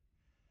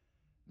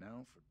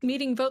 Now for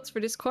Meeting votes for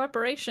this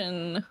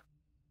corporation.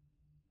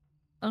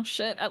 Oh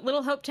shit. At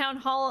Little Hope Town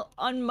Hall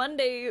on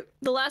Monday,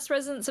 the last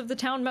residents of the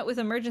town met with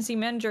emergency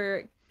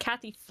manager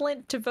Kathy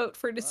Flint to vote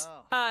for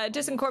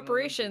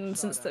disincorporation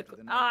since the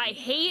I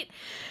hate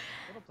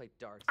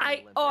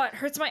it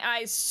hurts my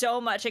eyes so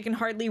much I can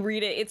hardly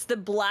read it. It's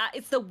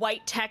the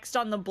white text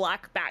on the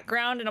black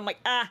background and I'm like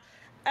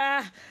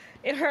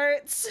it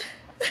hurts.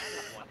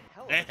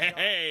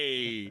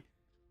 Hey.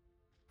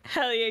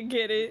 Hell yeah,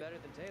 get it. Better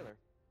than Taylor.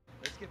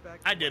 Let's get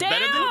back. I did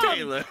better than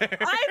Taylor. No,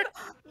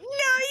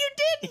 you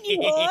didn't, you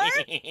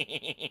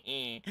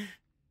whore.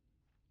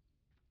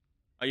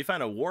 Oh, you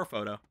found a war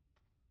photo.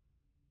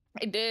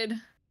 I did.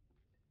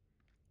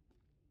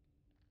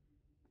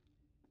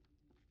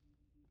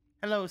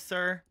 Hello,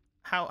 sir.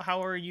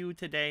 How are you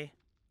today?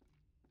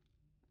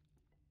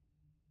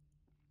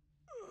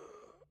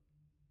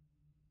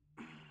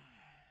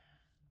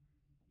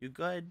 You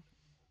good?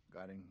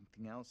 Got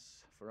anything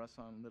else for us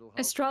on Little Hope?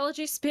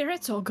 Astrology,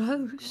 spirits, or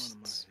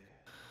ghosts?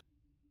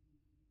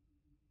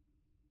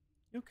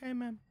 You okay,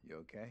 man? You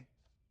okay?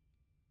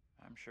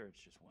 I'm sure it's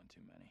just one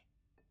too many.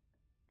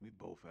 We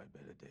both had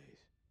better days.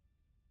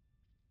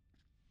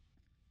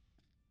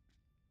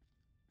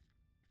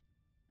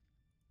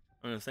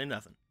 I'm gonna say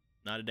nothing.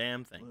 Not a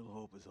damn thing. Little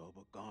Hope is all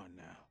but gone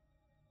now.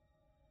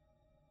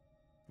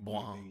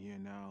 Blah. Only thing here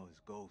now is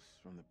ghosts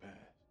from the past.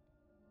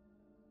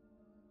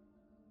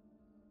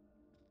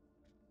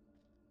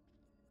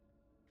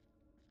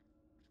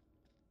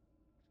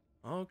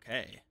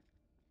 Okay.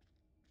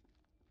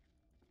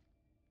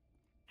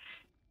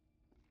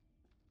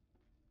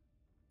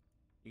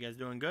 You guys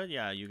doing good?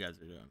 Yeah, you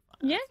guys are doing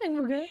fine. Yeah, I think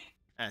we're good.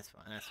 That's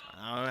fine. That's fine.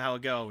 I don't know how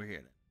it go over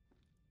here then.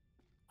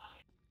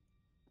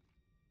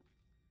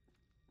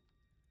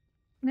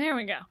 There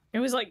we go. It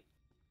was like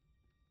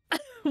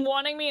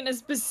wanting me in a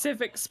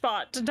specific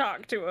spot to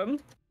talk to him.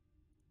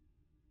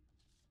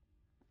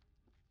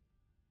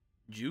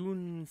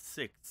 June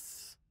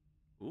 6th.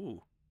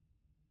 Ooh.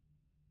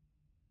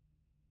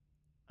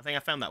 I think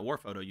I found that war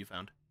photo you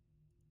found.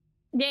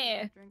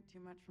 Yeah. Drink too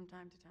much from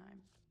time to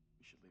time.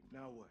 We should leave.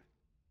 Now what?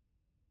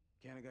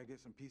 Can't a guy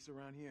get some peace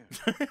around here?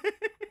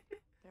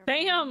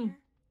 Damn.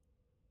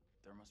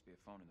 There must be a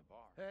phone in the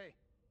bar. Hey,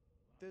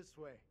 this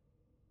way.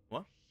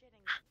 What?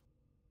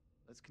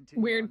 Let's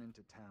continue Weird. on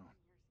into town.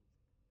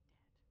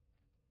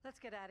 Let's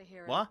get out of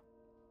here. What?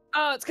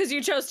 Oh, it's because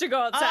you chose to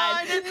go outside.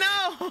 I didn't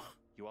know.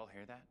 You all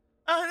hear that?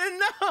 I didn't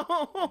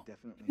know.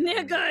 Definitely.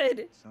 They're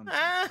good.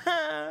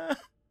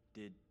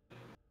 Did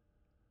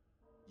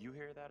you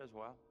hear that as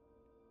well?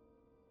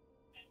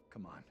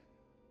 Come on.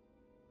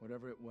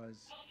 Whatever it was.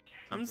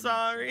 I'm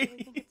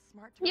sorry.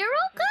 You're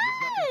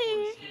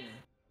okay.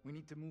 We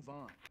need to move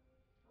on.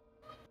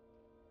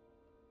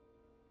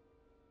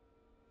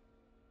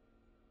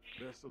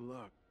 Best of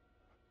luck.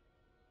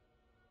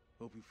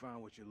 Hope you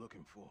found what you're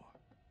looking for.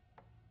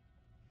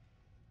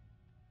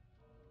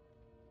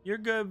 You're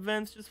good,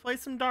 Vince. Just play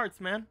some darts,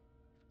 man.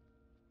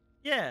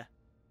 Yeah.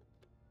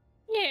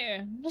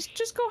 Yeah,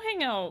 just go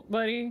hang out,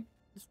 buddy.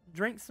 Just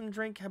drink some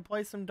drink and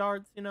play some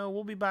darts. You know,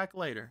 we'll be back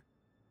later.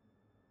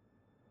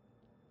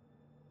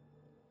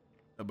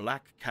 The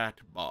Black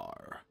Cat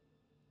Bar.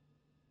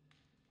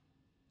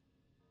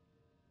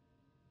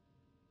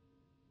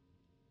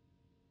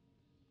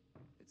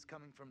 It's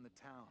coming from the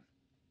town.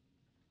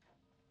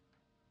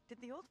 Did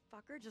the old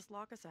fucker just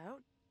lock us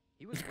out?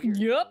 He was weird.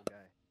 Yep. Guy.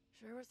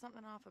 Sure was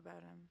something off about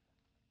him.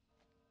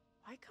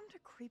 Why come to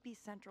Creepy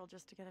Central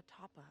just to get a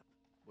top up?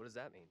 What does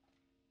that mean?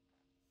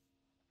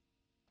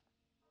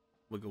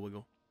 Wiggle,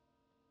 wiggle.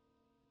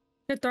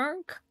 Get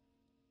dark.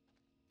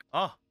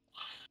 Oh.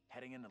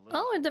 Heading into Little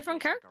Oh, Hope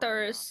different feels like a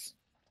characters.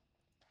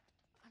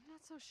 I'm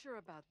not so sure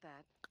about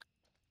that.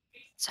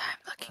 So I'm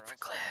looking for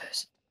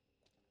clues.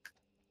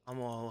 I'm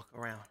gonna look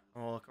around.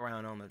 I'm gonna look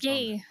around on the.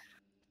 Yay.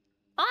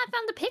 Oh, I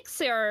found the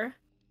picture.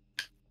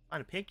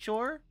 Find a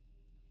picture?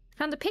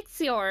 Found the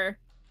picture.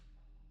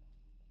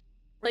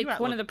 Where you Like at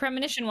one of the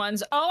premonition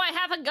ones. Oh, I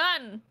have a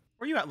gun.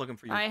 Where you at looking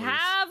for your I clues?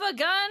 have a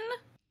gun.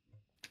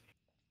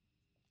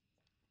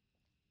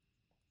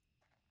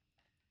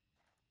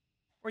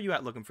 Where you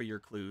at looking for your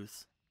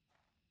clues?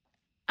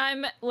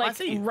 I'm I like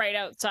see you. right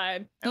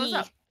outside. Hey, what's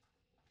up?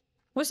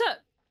 What's up?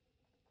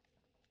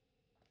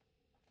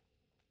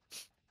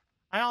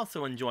 I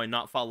also enjoy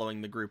not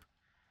following the group.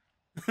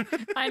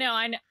 I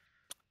know.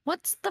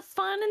 What's the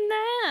fun in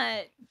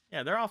that?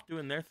 Yeah, they're off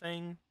doing their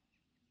thing.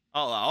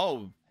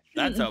 Oh,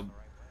 that's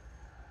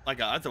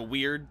that's a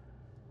weird.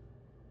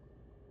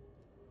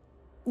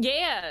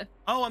 Yeah.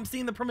 Oh, I'm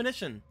seeing the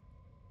premonition.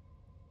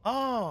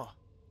 Oh.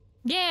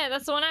 Yeah,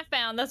 that's the one I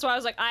found. That's why I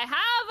was like, I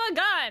have a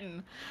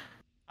gun.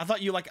 I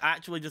thought you like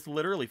actually just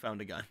literally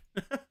found a gun.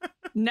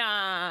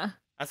 Nah.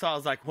 That's why I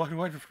was like, what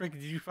the frick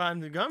did you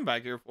find the gun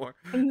back here for?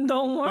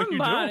 Don't What worry you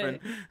about doing?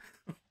 it.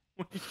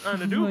 What are you trying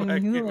to do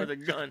back here with a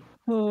gun?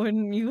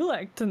 Wouldn't you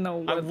like to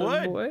know I what the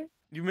would. boy?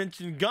 You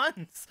mentioned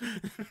guns.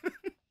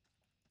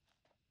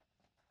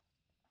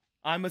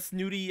 I'm a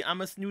snooty like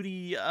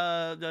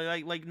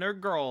nerd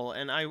girl,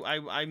 and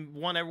I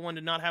want everyone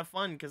to not have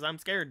fun because I'm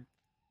scared.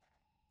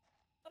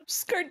 I'm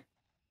scared.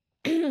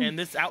 And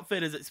this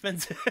outfit is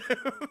expensive.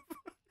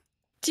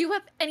 Do you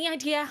have any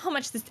idea how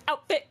much this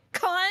outfit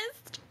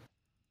cost?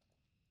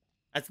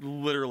 That's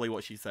literally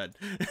what she said.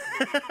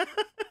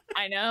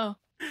 I know.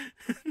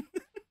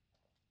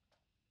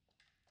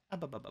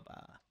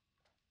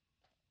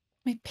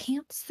 My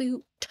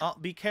pantsuit. Oh,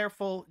 be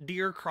careful.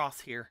 Deer cross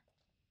here.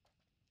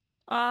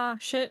 Ah,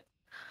 shit.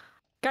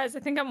 Guys, I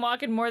think I'm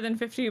walking more than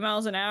 50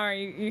 miles an hour.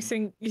 You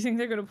think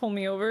they're gonna pull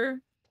me over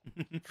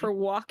for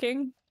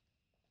walking?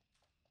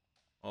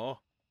 Oh.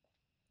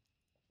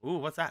 Ooh,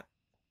 what's that?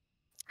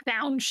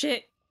 Found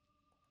shit.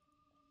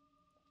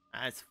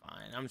 That's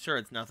fine. I'm sure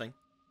it's nothing.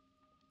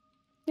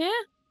 Yeah.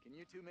 Can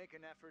you two make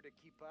an effort to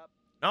keep up?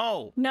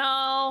 No.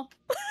 No.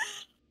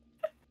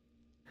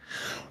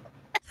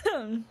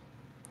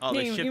 Oh,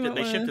 they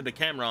shifted the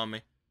camera on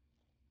me.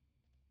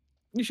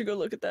 You should go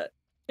look at that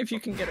if you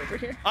can get over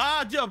here.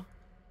 Ah,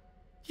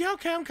 yeah,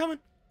 okay, I'm coming.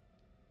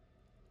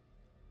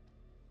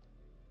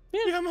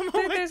 Yeah, I'm on my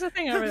way. There's a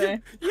thing over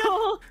there. Yeah.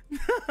 Oh.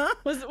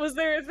 Was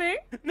there a thing?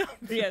 No.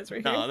 Yeah, it's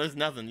right here. No, there's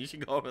nothing. You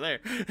should go over there.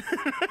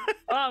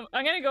 I'm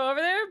gonna go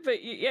over there,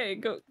 but yeah,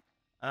 go.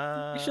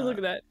 You should look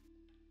at that.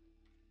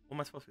 What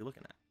am I supposed to be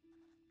looking at?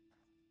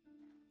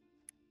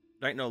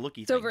 There ain't no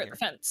looky. It's over at the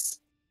fence.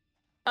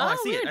 Oh, I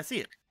see weird. it. I see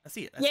it. I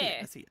see it.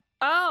 I see it.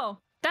 Oh,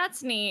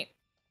 that's neat.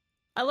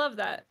 I love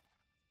that.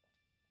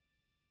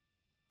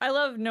 I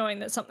love knowing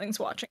that something's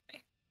watching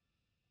me.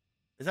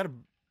 Is that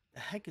the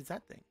heck is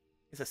that thing?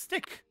 It's a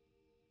stick.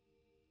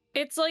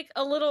 It's like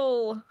a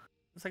little.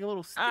 It's like a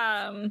little stick.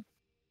 Yeah,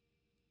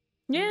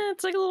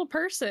 it's like a little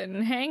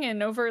person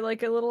hanging over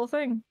like a little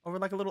thing. Over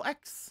like a little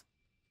X.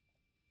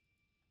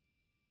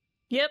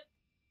 Yep.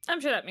 I'm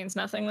sure that means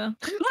nothing though.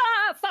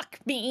 Ah, fuck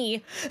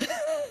me.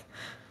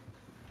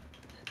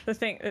 The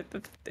thing,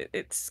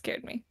 it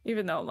scared me.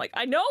 Even though I'm like,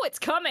 I know it's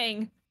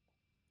coming.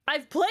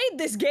 I've played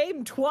this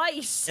game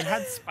twice. It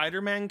had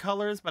Spider-Man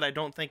colors, but I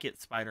don't think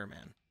it's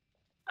Spider-Man.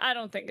 I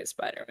don't think it's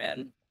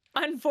Spider-Man.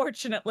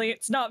 Unfortunately,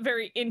 it's not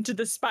very into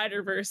the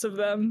Spider-Verse of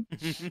them.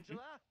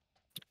 Angela?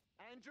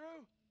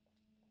 Andrew?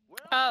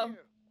 Where are you?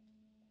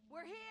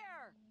 We're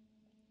here.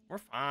 We're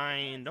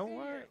fine. Don't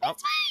worry. It's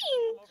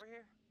fine. Over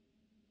here.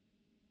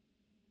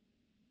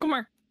 Come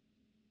here.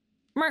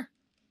 Come here.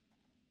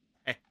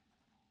 Hey.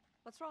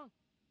 What's wrong?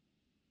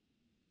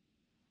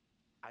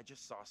 I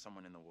just saw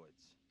someone in the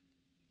woods.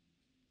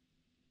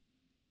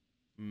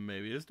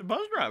 Maybe it's the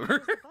bus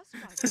driver.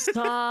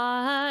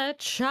 Saw a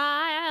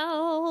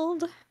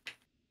child.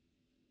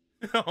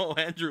 Oh,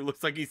 Andrew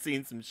looks like he's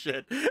seen some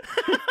shit.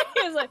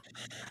 He's like,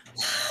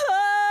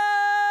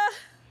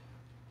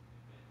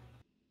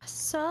 I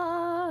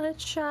saw a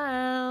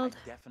child.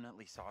 I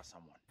definitely saw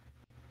someone.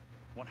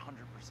 100%.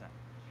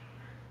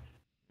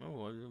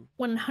 Oh,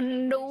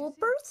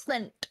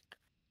 100%.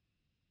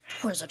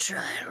 Was a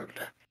child.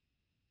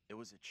 It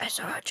was a child. I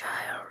saw a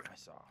child. I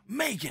saw.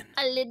 Megan.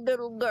 A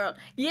little girl.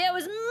 Yeah, it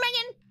was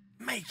Megan.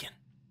 Megan.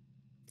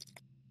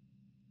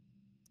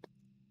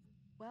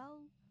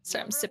 Well, So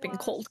I'm sipping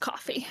cold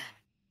coffee.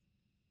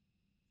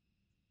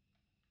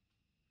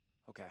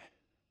 Okay.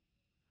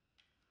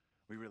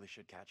 We really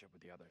should catch up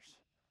with the others.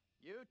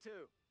 You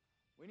two.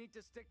 We need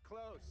to stick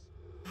close.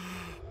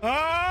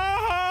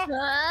 Ah!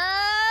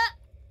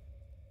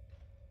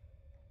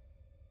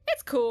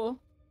 It's cool.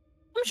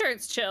 I'm sure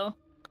it's chill.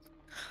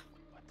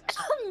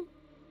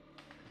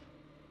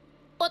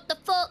 What the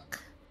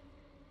fuck?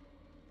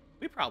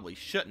 We probably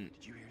shouldn't.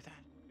 Did you hear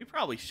that? We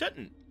probably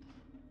shouldn't.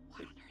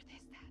 What on earth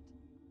is that?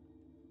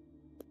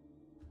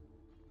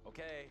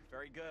 Okay,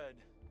 very good.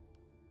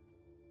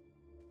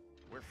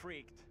 We're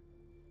freaked.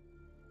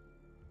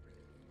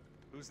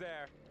 Who's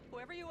there?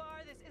 Whoever you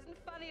are, this isn't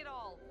funny at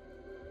all.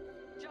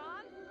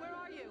 John, where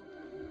are you?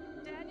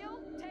 Daniel?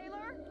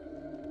 Taylor?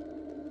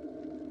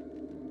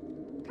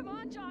 Come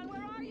on, John,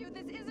 where are you?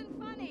 This isn't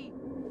funny.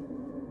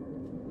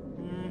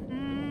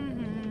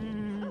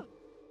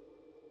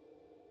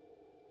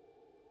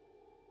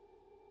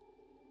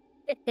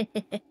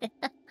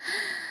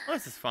 Oh,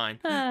 this is fine.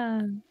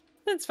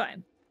 That's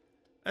fine.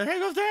 Here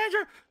goes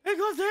Andrew. Here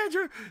goes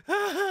Andrew.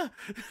 Hi,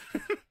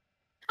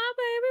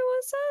 baby,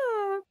 what's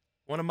up?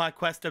 One of my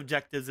quest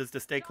objectives is to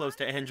stay close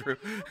to Andrew.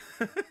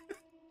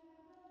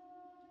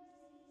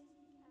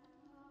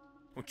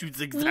 Won't you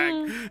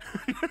zigzag?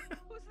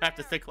 I have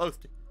to stay close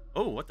to.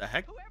 Oh, what the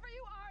heck? Whoever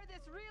you are,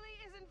 this really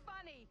isn't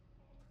funny.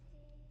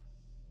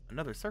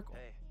 Another circle.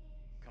 Hey,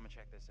 come and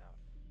check this out.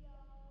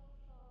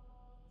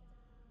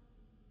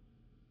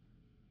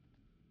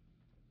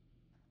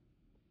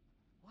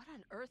 What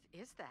on earth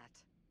is that?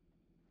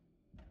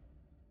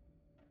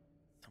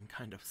 Some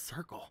kind of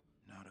circle.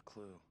 Not a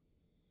clue.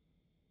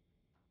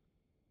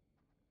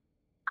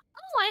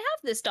 Oh, I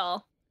have this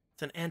doll.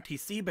 It's an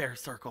anti-sea bear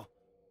circle.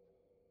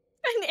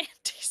 An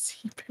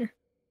anti-sea bear.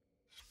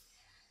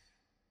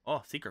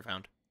 Oh, secret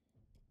found.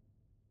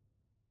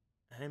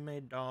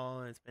 Handmade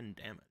doll. It's been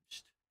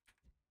damaged.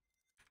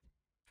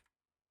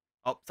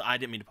 Oh, so I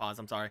didn't mean to pause.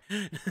 I'm sorry.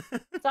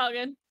 It's all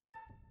good.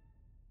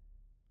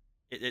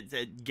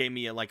 It gave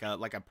me like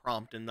a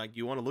prompt and like,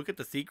 you want to look at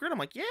the secret? I'm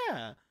like,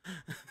 yeah.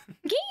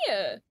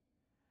 Yeah.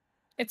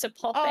 It's a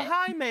puppet. Oh,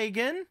 hi,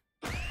 Megan.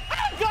 Oh,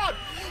 God!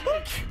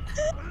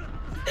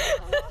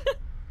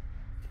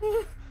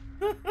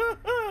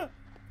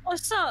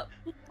 What's up?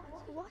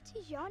 What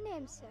is your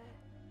name, sir?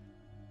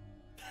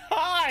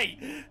 Hi!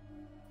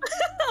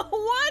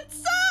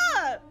 What's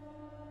up?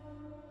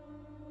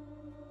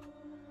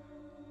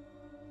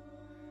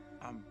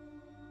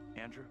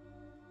 Andrew?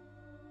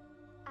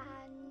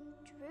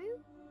 Andrew?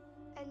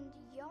 And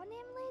your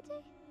name,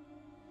 lady?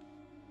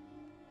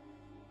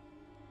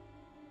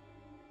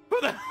 Who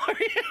the hell are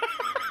you?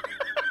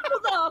 Who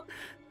the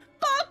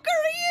fuck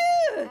are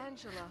you?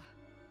 Angela.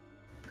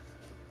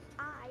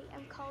 I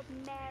am called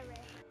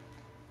Mary.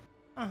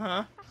 Uh-huh.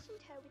 I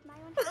fashioned her with my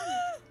own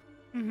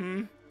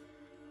hands.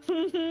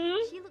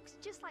 Mm-hmm. She looks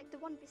just like the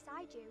one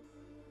beside you.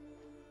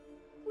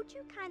 Would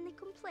you kindly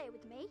come play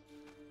with me?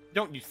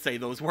 Don't you say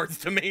those words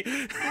to me.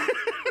 Come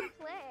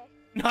play.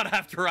 Not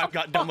after I've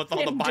got done with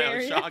all the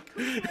Bioshock.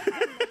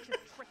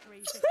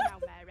 Trickery just now,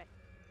 Mary.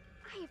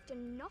 I have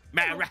done nothing.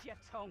 Mary. Hold your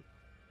tongue.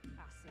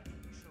 That's it.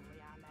 You truly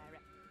are, Mary.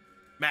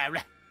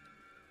 Mary.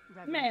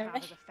 Reverend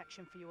Father's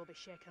affection for you will be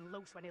shaken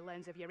loose when he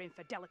learns of your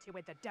infidelity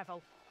with the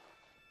devil.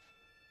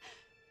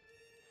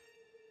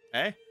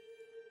 Hey?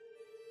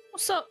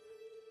 What's up?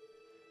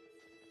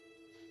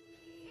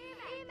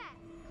 Emma,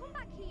 come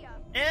back here.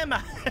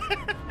 Emma!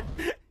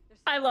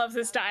 I love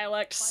this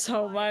dialect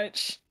so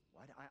much.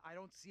 What? I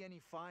don't see any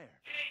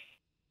fire.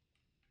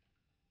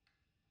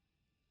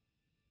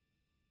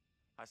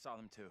 I saw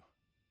them too.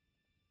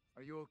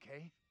 Are you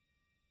okay?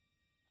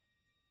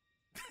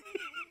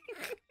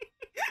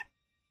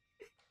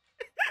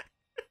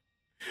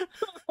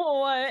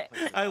 What?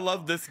 I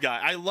love this guy.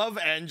 I love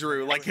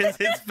Andrew. Like, his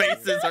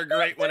faces are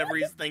great whenever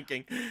he's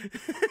thinking.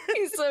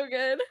 He's so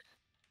good.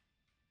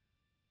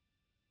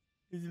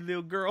 He's a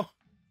little girl.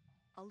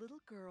 A little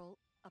girl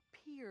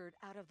appeared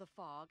out of the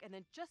fog, and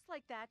then just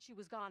like that, she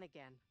was gone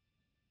again.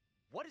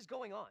 What is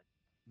going on?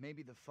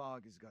 Maybe the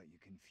fog has got you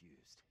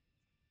confused.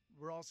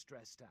 We're all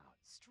stressed out.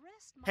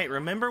 Stressed? Hey,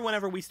 remember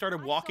whenever we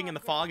started walking in the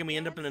fog and we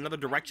end up in another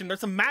direction? There's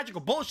some magical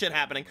bullshit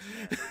happening.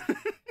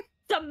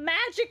 Some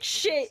magic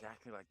shit.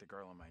 Exactly like the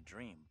girl in my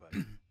dream, but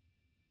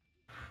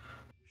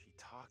she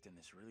talked in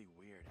this really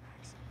weird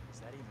accent. Is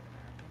that even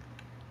American?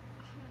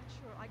 I'm not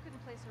sure. I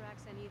couldn't place her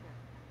accent either.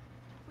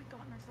 What have we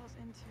gotten ourselves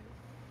into?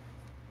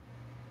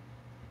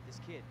 This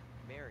kid,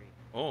 Mary.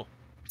 Oh.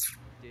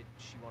 Did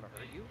she want to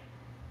hurt you?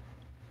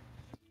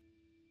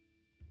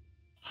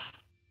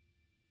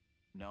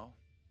 No.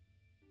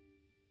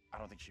 I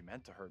don't think she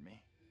meant to hurt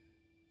me.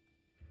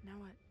 Now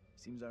what?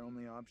 Seems our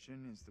only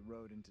option is the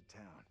road into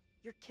town.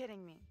 You're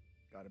kidding me.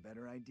 Got a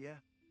better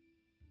idea?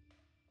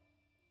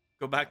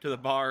 Go back to the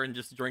bar and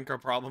just drink our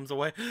problems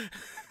away.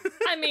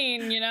 I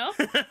mean, you know.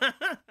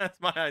 That's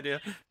my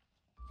idea.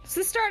 It's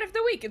the start of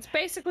the week. It's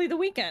basically the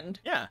weekend.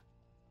 Yeah.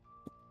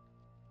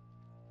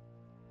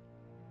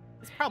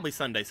 It's probably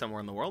Sunday somewhere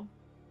in the world.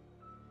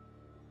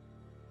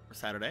 Or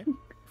Saturday.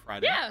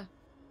 Friday. Yeah.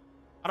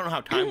 I don't know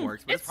how time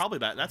works, but it's probably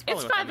that. That's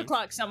probably It's what 5 that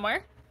o'clock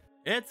somewhere.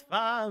 It's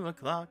 5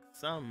 o'clock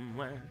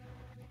somewhere.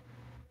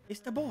 It's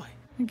the boy.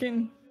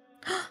 Okay.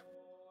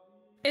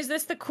 Is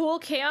this the cool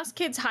Chaos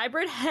Kids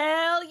hybrid?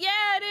 Hell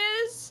yeah, it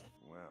is.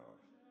 Well,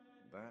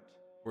 that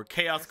We're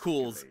Chaos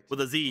Coolz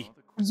with a Z.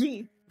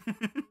 Yeah.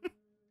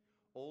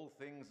 all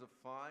things are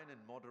fine in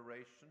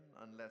moderation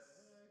unless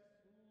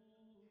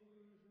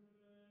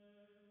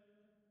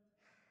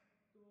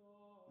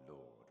Lord,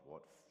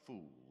 what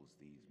fools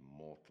these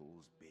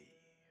mortals be.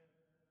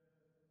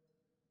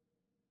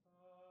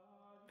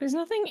 There's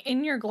nothing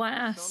in your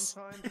glass.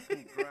 Sometimes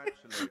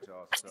congratulate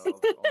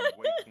ourselves on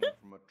waking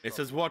from a This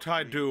is what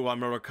I do.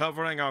 I'm a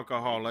recovering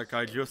alcoholic.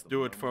 I just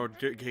do it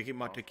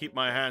to keep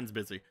my hands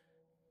busy.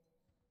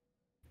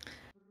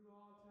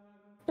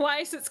 Why?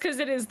 It's because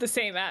it is the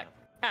same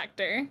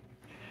actor.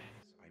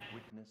 I've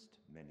witnessed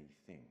many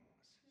things,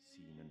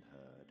 seen and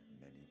heard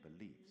many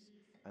beliefs,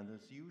 and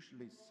there's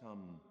usually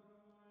some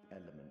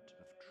element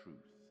of truth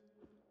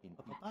in each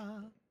of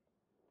them.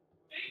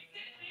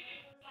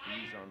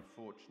 These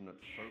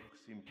unfortunate folk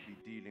seem to be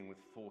dealing with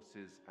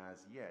forces as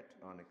yet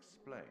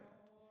unexplained.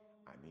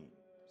 I mean,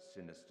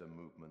 sinister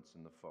movements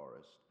in the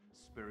forest,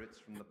 spirits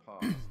from the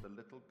past, the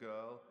little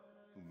girl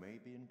who may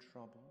be in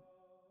trouble.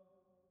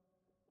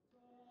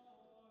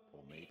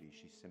 Or maybe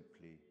she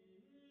simply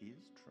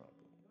is trouble.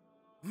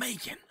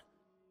 Megan!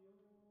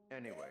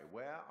 Anyway,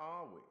 where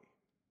are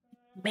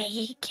we?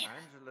 Megan.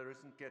 Angela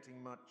isn't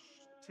getting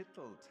much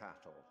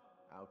tittle-tattle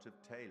out of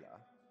Taylor.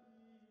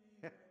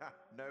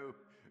 No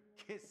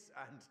kiss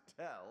and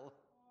tell.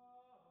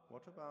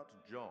 What about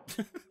John?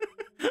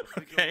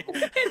 Okay.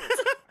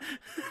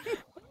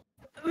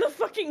 The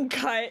fucking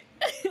cut.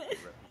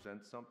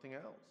 Represents something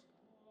else.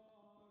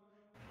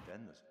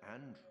 Then there's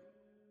Andrew.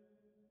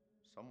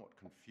 Somewhat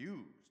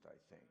confused, I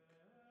think.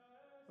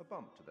 A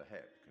bump to the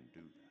head can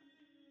do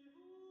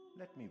that.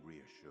 Let me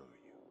reassure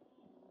you.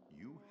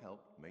 You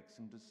helped make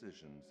some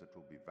decisions that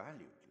will be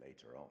valued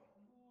later on.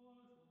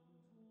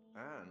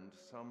 And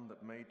some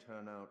that may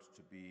turn out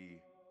to be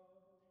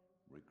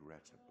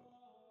regrettable.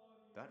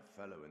 That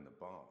fellow in the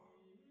bar.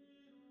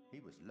 He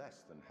was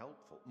less than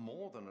helpful,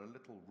 more than a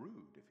little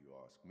rude, if you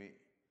ask me.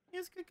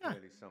 He's a good guy.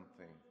 Clearly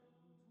something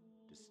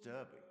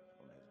disturbing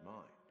on his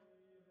mind.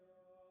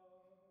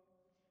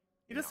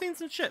 You just seen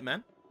some shit,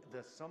 man.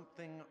 There's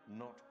something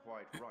not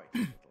quite right,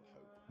 Little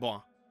Hope.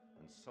 Bon.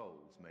 And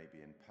souls may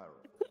be in peril.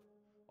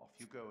 Off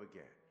you go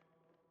again.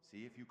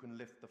 See if you can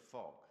lift the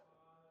fog.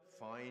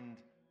 Find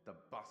the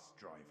bus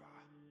driver.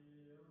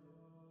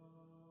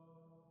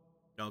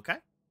 Okay.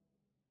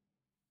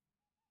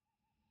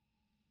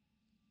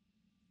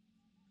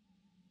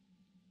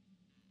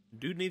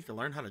 Dude needs to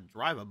learn how to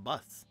drive a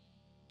bus.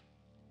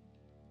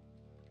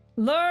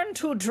 Learn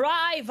to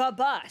drive a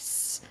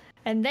bus,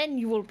 and then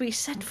you will be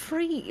set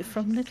free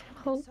from Little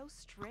Hope. So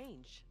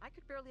strange. I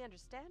could barely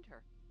understand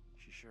her.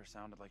 She sure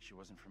sounded like she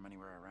wasn't from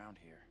anywhere around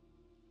here.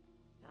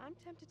 I'm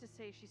tempted to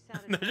say she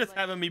sounded They're more just like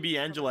having me she be was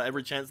from Angela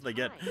every chance they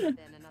get. behind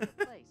than another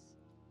place.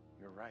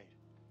 You're right.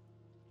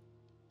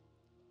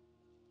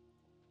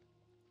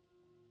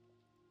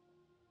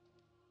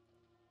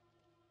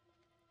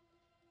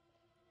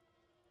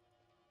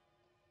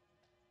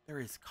 There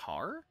is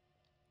car?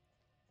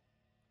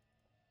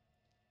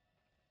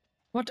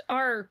 What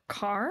are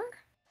car?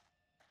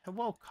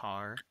 Hello,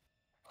 car.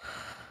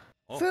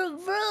 Oh, Vroom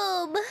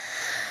vroom.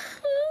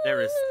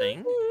 there is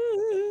thing.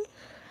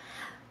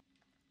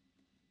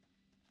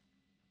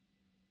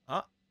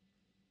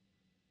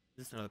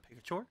 Is this another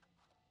Pikachu?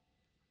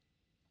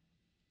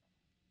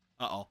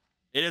 Uh-oh.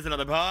 It is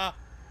another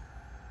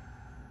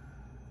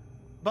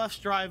bus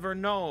driver,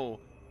 no.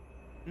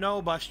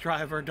 No, bus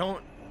driver,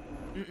 don't.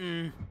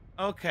 Mm-mm.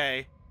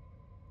 Okay.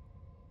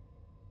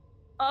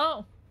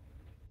 Oh.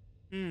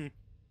 Hmm.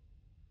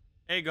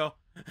 There you go.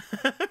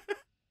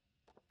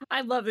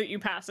 I love that you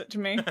pass it to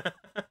me.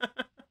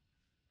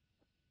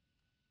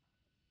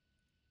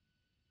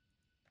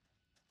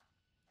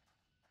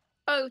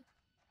 Oh.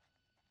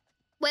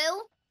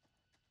 Well.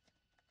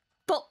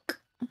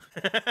 Fuck.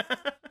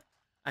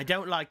 I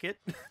don't like it.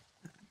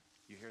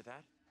 You hear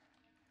that?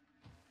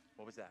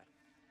 What was that?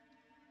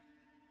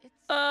 It's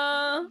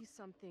probably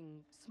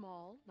something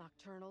small,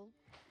 nocturnal.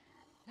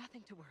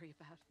 Nothing to worry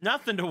about.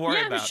 Nothing to worry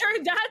yeah, about. I'm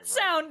sure that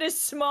sound is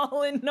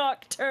small and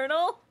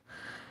nocturnal.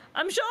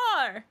 I'm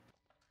sure.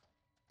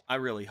 I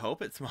really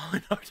hope it's small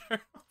and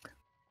nocturnal.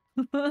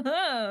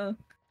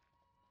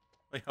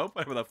 I hope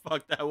whatever the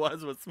fuck that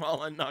was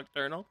small and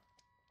nocturnal.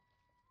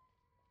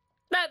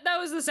 That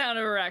was the sound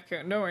of a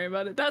raccoon. Don't worry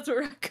about it. That's what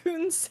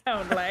raccoons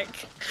sound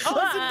like. Oh,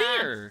 it's a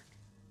deer.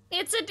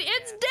 It's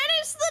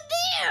Dennis the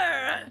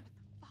deer.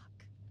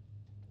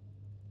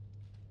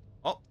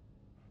 Oh.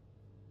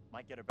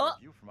 Might get a better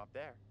view from up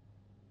there.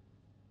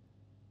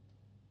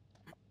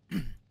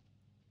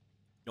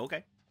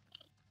 Okay.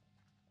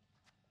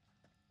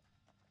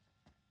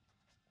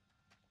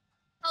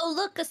 Oh,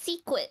 look, a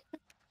sequit.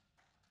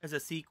 There's a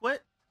sequit?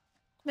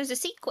 There's a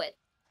sequit.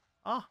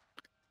 Oh.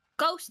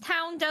 Ghost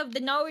Hound of the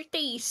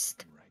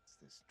Northeast.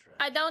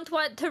 I don't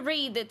want to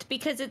read it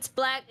because it's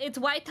black. It's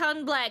white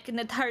on black and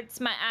it hurts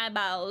my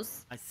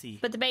eyeballs. I see.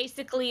 But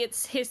basically,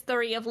 it's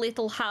history of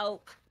Little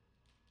Hope.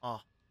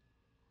 Oh.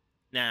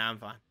 Nah, I'm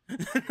fine.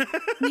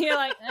 You're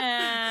like,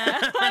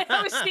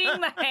 I was seeing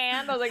the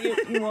hand. I was like,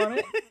 you want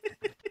it?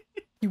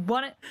 You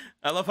want it?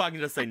 I love how I can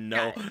just say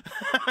no.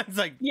 It's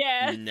like,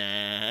 yeah.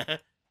 Nah.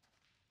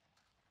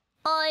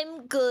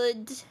 I'm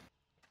good.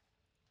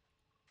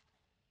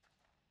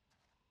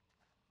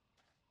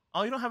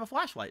 Oh, you don't have a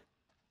flashlight.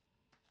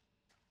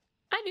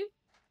 I do.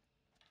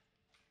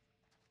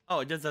 Oh,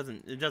 it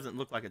doesn't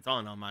look like it's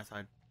on my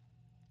side.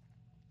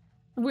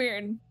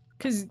 Weird.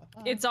 Because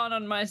it's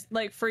on my,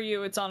 like, for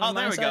you, it's on my side. Oh,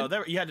 there we go.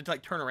 There, you had to,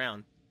 like, turn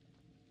around.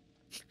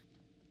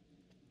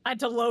 I had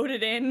to load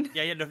it in.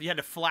 Yeah, you had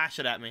to flash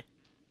it at me.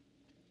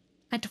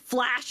 I had to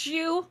flash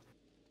you?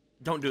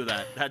 Don't do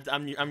that.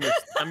 I'm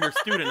your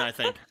student, I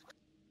think.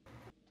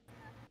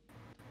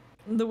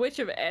 The Witch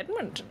of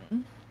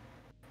Edmonton.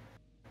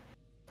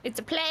 It's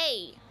a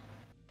play.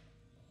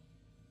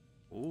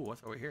 Ooh,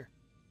 what's over here?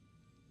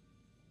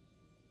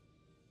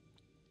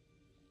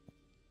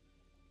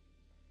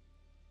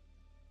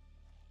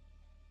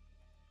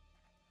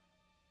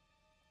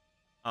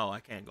 Oh, I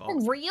can't go.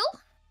 Real?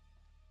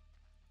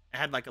 I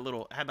had like a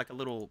little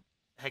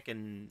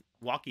heckin'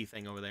 walkie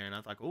thing over there, and I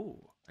was like, ooh,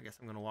 I guess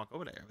I'm gonna walk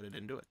over there, but it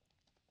didn't do it.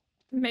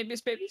 Maybe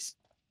it's babies.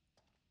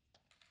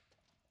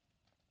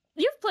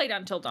 You've played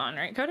Until Dawn,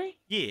 right, Cody?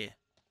 Yeah.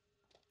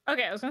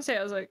 Okay, I was gonna say,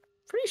 I was like,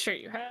 pretty sure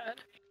you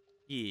had.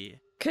 Yeah.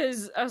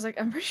 Because I was like,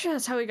 I'm pretty sure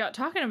that's how we got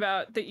talking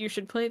about that you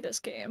should play this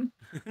game.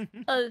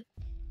 Oh,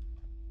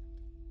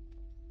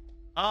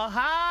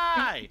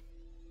 hi!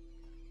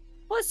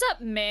 What's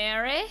up,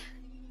 Mary?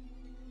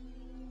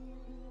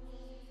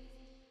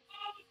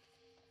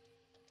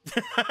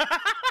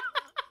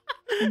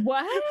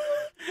 What?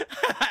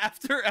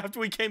 After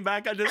we came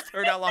back, I just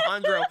heard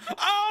Alejandro.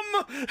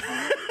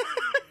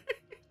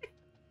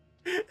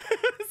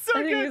 So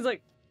I think he's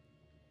like,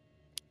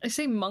 I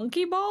say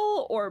monkey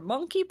ball or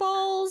monkey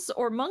balls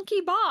or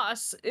monkey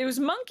boss. It was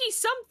monkey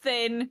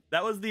something.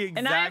 That was the exact.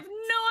 And I have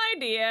no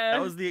idea.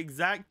 That was the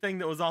exact thing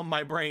that was on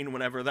my brain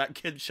whenever that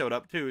kid showed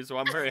up too, so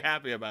I'm very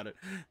happy about it.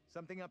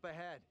 Something up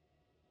ahead.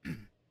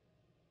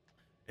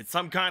 It's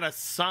some kind of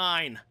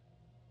sign.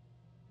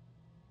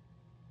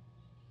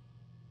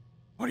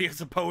 What do you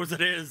suppose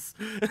it is?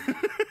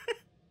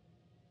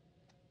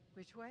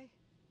 Which way?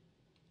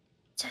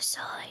 It's a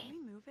sign. Can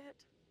we move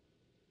it?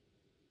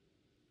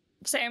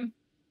 Same.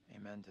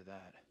 Amen to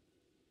that.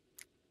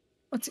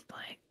 What's he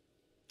playing?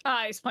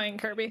 Ah, he's playing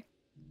Kirby.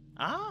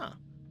 Ah.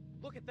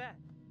 Look at that.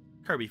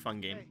 Kirby fun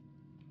game. Hey,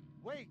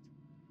 wait.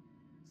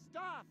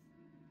 Stop.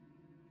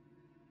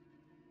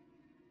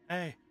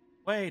 Hey,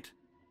 wait.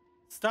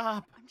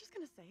 Stop. I'm just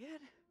gonna say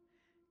it.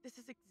 This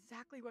is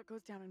exactly what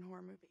goes down in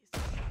horror movies.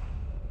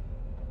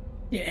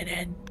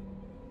 Dun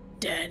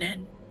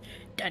dun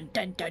dun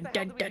dun dun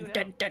dun dun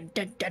dun dun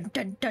dun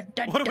dun dun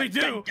dun. What do we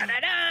do?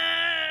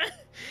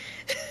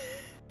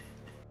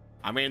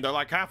 I mean, they're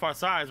like half our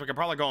size. We could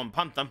probably go and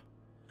punt them.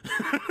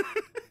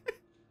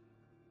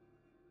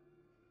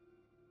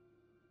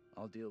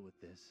 I'll deal with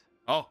this.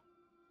 Oh.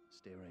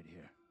 Stay right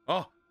here.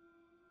 Oh.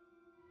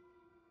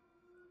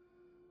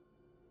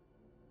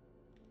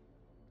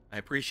 I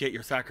appreciate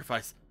your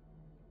sacrifice.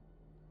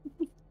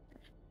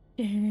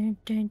 Dun,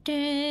 dun,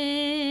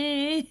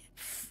 dun.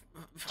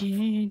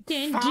 Dun,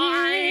 dun,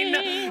 Fine.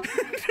 dun.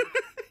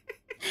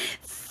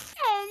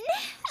 Fine.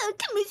 I'll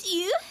come with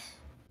you.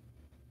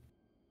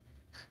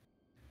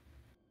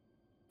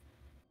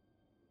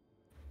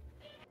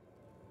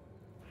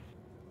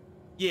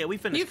 Yeah, we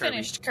finished. You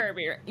finished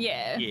Kirby.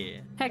 Yeah.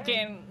 Yeah.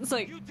 Heckin', it's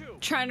like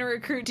trying to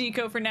recruit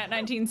Deco for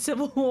Nat19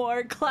 Civil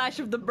War, Clash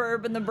of the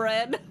Burb and the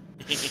Bread.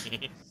 It's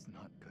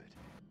not good.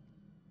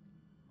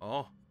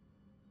 Oh.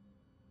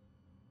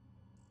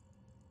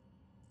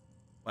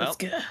 Well, Let's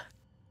go.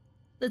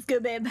 Let's go,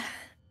 babe.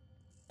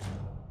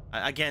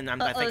 Again,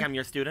 I think I'm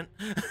your student.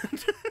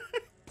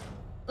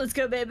 Let's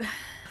go, babe.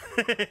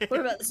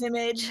 We're about the same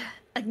age.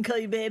 I can call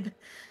you babe.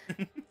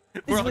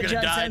 We're all what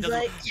gonna John die. sounds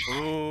like.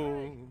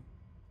 Ooh.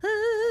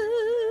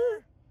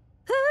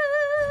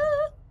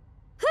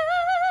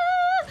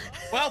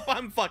 Well,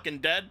 I'm fucking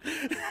dead.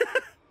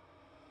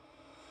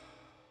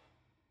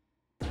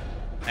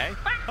 Hey.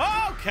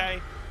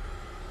 Okay.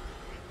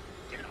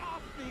 Get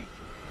off me!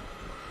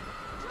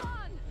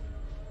 John!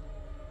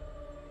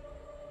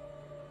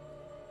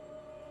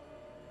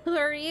 Who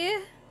are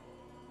you?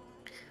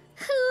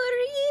 Who are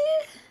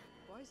you?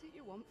 What is it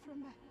you want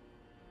from me?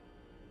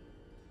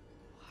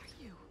 Who are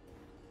you?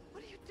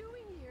 What are you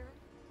doing here?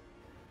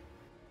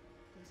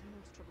 These are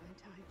most troubling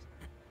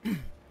times.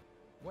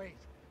 Wait,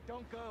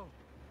 don't go.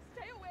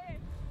 Stay away!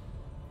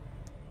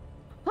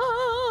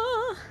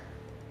 Oh.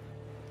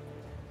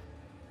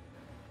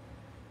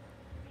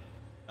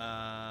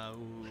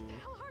 What the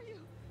hell are you?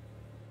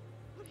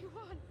 What do you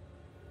want?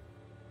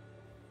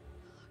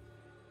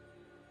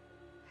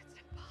 It's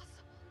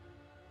impossible.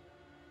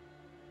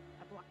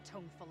 A black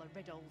tongue full of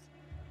riddles.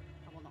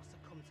 I will not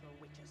succumb to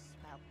a witch's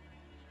spell.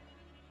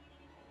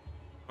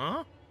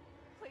 Huh?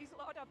 Please,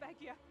 Lord, I beg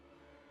you.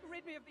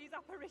 Rid me of these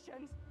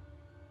apparitions.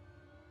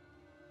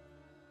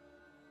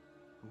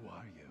 Who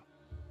are you?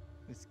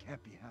 This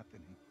can't be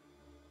happening.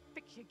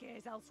 Fix your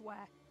gaze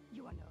elsewhere.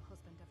 You are no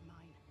husband of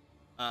mine.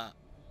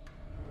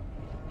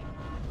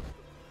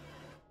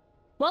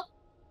 Well.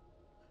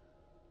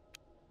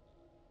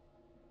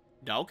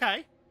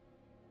 Okay.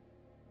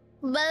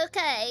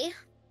 Okay.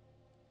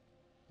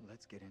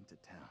 Let's get into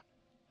town.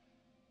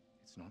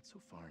 It's not so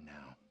far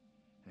now,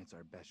 and it's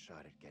our best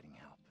shot at getting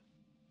help.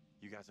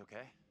 You guys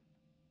okay?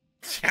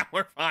 Yeah,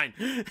 we're fine.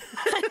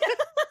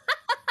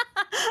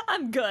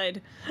 I'm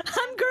good.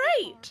 I'm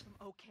great.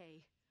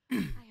 Okay.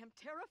 I am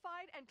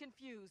terrified and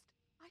confused.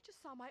 I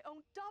just saw my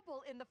own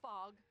double in the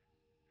fog.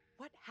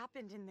 What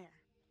happened in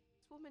there?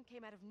 This woman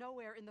came out of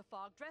nowhere in the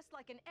fog, dressed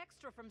like an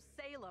extra from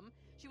Salem.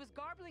 She was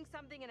garbling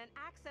something in an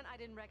accent I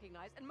didn't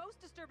recognize, and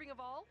most disturbing of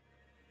all,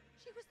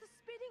 she was the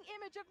spitting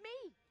image of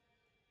me.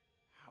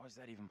 How is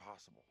that even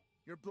possible?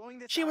 You're blowing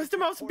this. She was the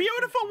most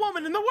beautiful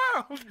woman in the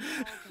world.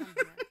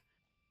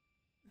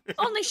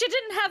 Only she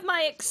didn't have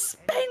my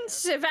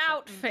expensive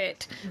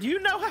outfit. Do you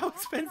know how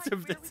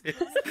expensive this is?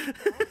 Do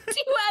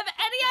you have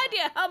any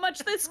idea how much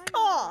this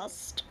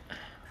cost?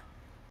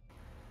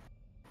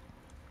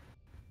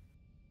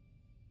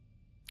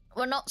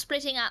 We're not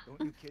splitting up.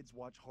 Don't you kids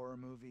watch horror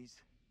movies?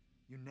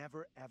 You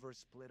never ever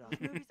split up.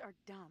 Movies are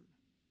dumb.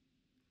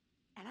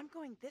 And I'm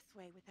going this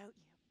way without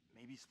you.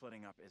 Maybe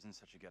splitting up isn't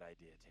such a good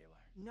idea, Taylor.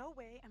 No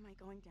way am I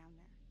going down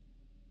there.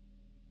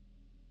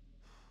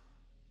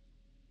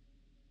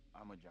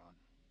 I'm with John.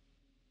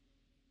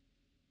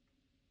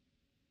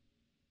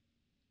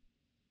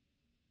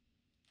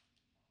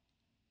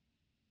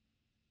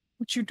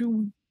 What you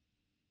doing?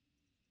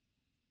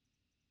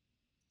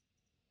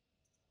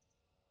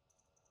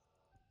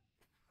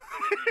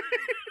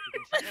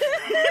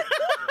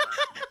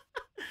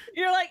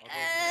 You're like,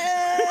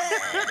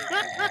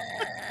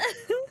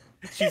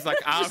 She's like,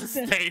 I'll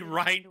stay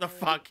right the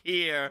fuck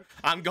here.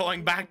 I'm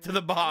going back to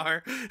the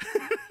bar.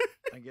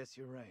 I guess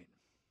you're right.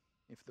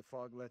 If the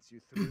fog lets you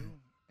through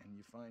and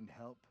you find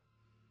help,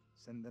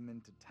 Send them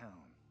into town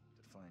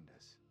to find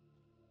us.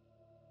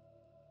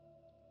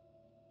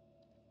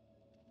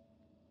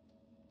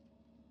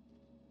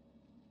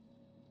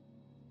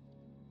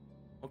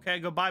 Okay,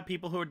 goodbye,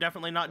 people who are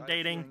definitely not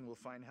dating. We'll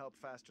find help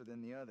faster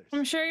than the others.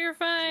 I'm sure you're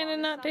fine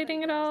and not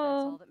dating at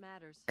all.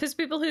 Because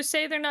people who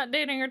say they're not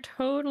dating are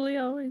totally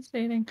always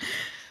dating.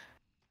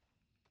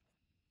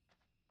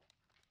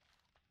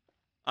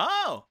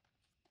 Oh!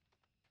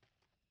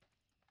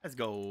 Let's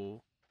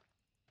go.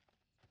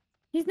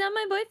 He's not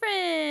my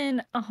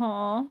boyfriend.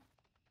 Uh-huh.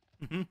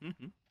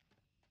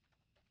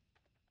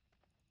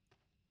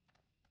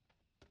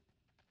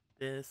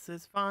 This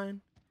is fine.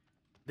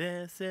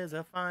 This is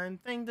a fine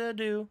thing to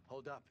do.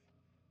 Hold up.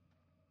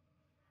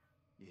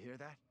 You hear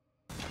that?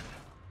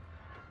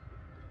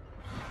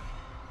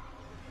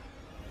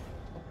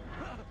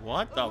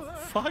 What the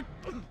fuck?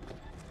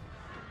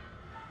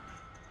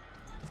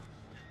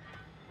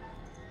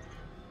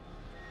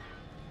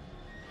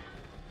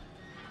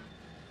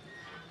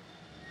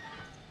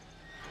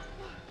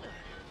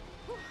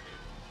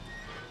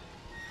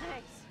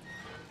 Thanks.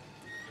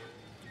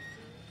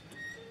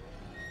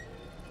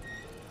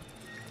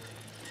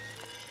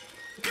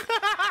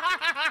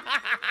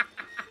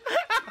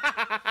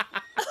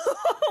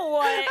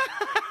 What?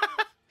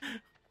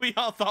 We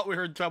all thought we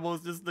were in trouble.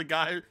 It's just the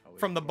guy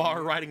from the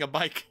bar riding a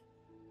bike.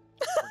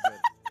 Oh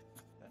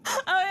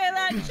yeah,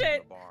 that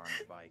shit.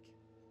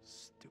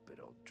 Stupid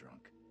old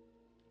drunk.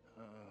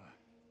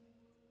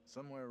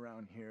 Somewhere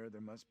around here,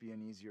 there must be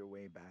an easier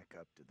way back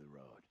up to the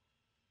road.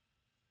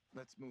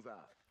 Let's move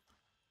out.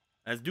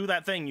 Let's do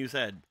that thing you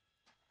said.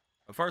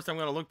 But first, I'm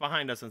going to look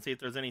behind us and see if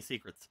there's any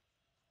secrets.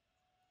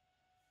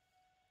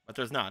 But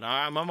there's not.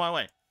 I'm on my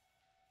way.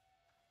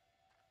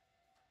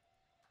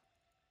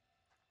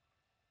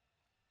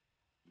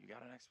 You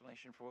got an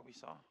explanation for what we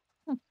saw?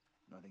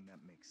 Nothing that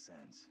makes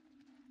sense.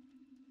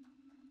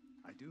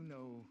 I do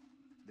know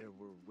there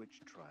were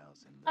witch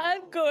trials in the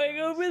I'm going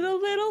over the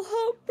Little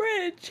Hope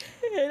Bridge,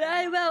 and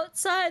I'm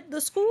outside the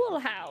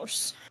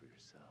schoolhouse.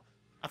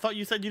 I thought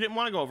you said you didn't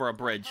want to go over a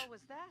bridge. What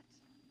was that?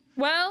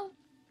 Well,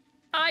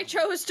 I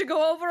chose to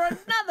go over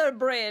another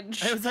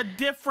bridge. It was a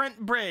different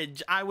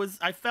bridge. I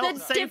felt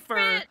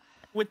safer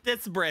with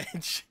this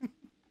bridge.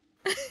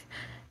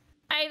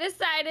 I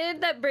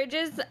decided that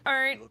bridges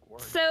aren't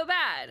so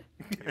bad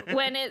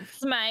when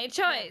it's my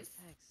choice.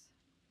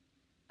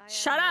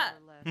 Shut up.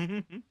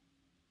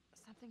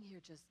 Something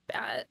here just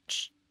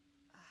Bitch.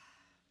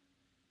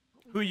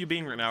 Who are you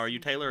being right now? Are you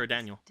Taylor or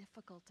Daniel?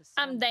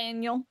 I'm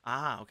Daniel.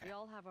 Ah, okay. We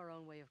all have our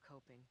own way of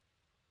coping.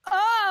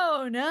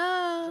 Oh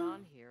no.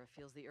 John here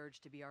feels the urge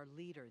to be our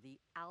leader, the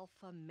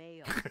alpha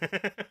male.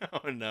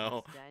 Oh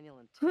no. Daniel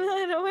and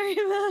Don't worry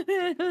about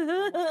it.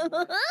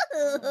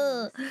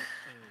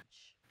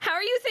 How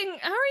are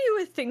you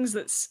with things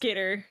that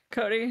skitter,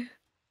 Cody?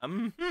 I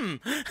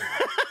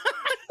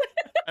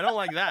don't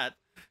like that.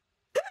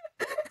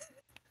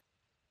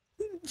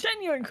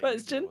 Genuine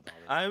question.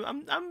 I'm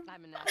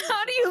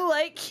How do you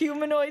like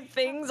humanoid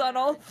things on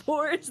all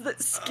fours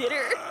that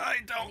skitter? I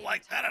don't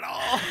like that at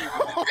all.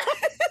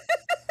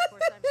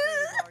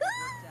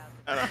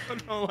 I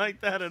don't like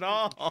that at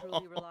all.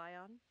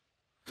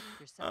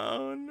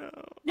 Oh no.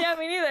 Yeah,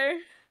 me neither.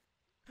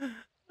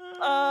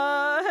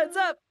 Heads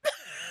up.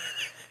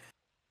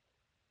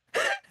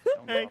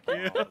 Thank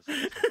you.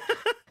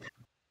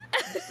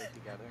 Stay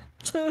together.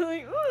 So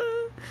like,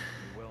 ooh.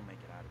 We will make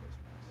it out of this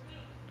mess.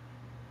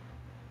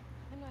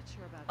 I'm not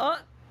sure about Oh.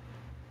 that.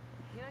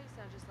 You know, you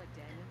sound just like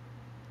Daniel.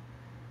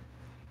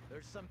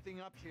 There's something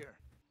up here.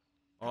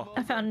 Oh.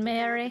 I found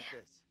Mary.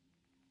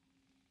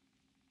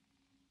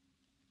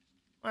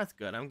 Well, that's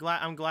good. I'm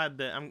glad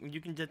that you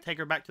can just take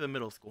her back to the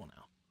middle school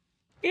now.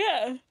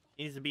 Yeah.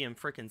 She needs to be in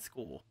frickin'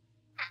 school.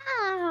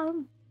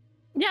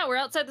 Yeah, we're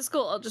outside the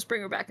school. I'll just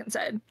bring her back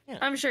inside. Yeah.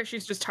 I'm sure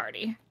she's just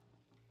tardy.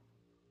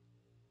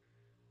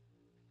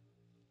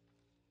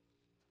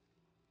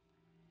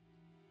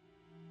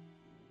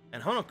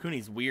 And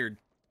Honokuni's weird.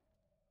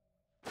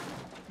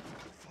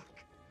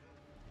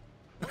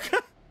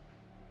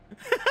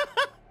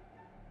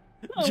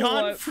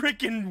 John what?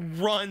 frickin'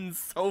 runs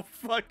so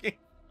fucking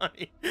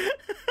funny.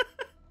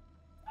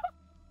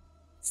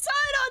 Saw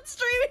it on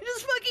stream, he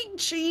just fucking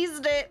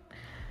cheesed it.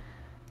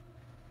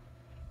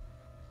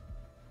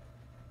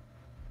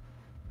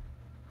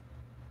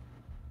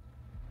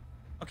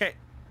 Okay,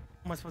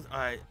 what am I supposed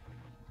to...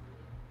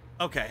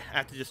 Okay, I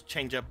have to just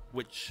change up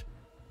which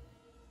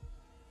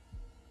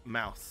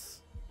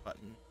mouse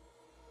button.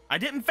 I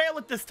didn't fail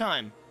it this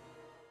time.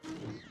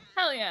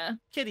 Hell yeah.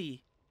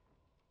 Kitty.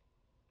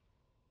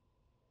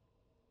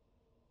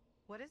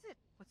 What is it?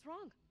 What's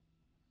wrong?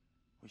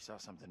 We saw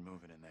something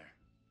moving in there.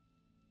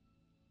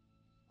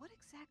 What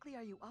exactly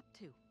are you up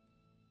to?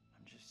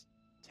 I'm just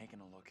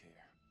taking a look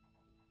here.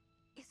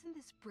 Isn't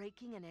this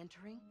breaking and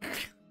entering?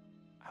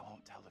 I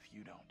won't tell if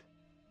you don't.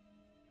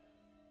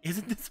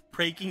 Isn't this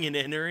breaking and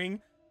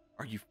entering?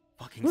 Are you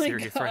fucking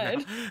serious right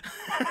now?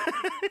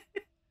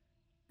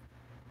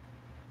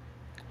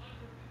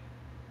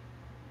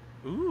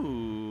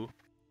 Ooh.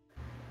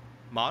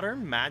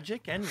 Modern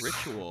magic and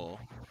ritual.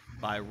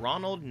 By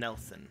Ronald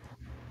Nelson.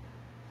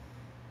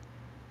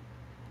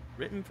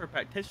 Written for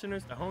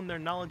practitioners to hone their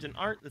knowledge in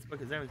art. This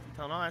book examines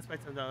detail on all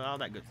aspects of all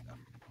that good stuff.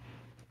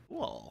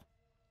 Cool.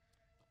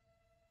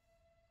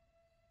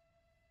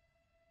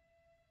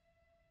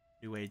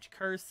 New Age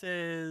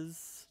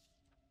curses.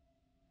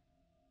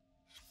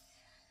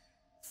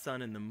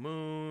 Sun and the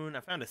Moon. I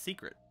found a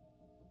secret.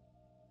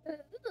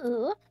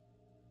 Ooh.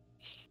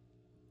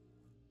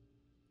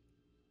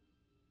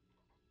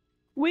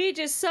 We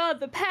just saw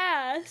the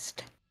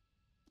past.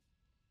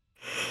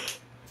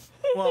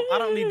 Well, I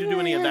don't need to do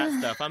any of that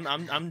stuff.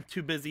 I'm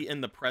too busy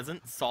in the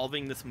present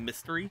solving this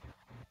mystery.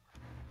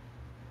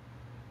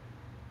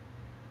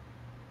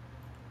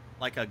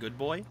 Like a good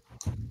boy.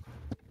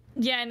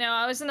 Yeah, no,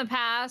 I was in the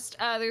past.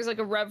 There's like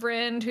a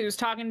reverend who's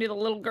talking to the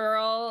little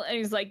girl, and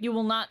he's like, "You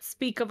will not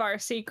speak of our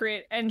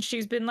secret." And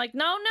she's been like,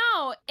 "No,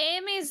 no,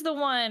 Amy's the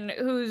one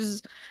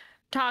who's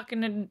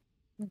talking to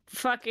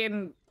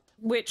fucking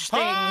witch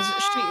things."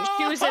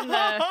 She was in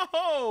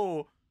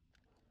the.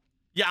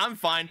 Yeah, I'm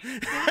fine.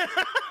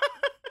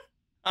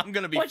 I'm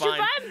gonna be What's fine.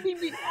 your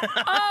vibe?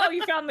 Oh,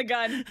 you found the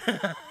gun.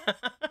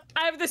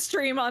 I have the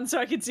stream on so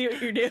I can see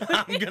what you're doing.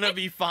 I'm gonna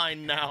be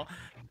fine now.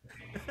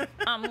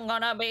 I'm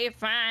gonna be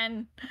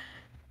fine.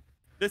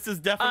 This is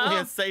definitely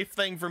a safe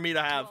thing for me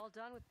to have. All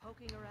done with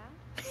poking around?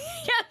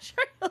 Yeah,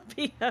 sure, you'll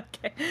be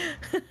okay.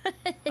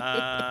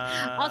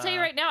 I'll tell you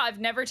right now, I've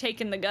never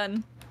taken the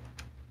gun.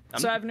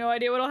 So I have no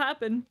idea what'll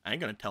happen. I ain't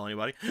gonna tell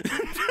anybody.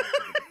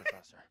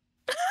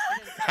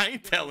 I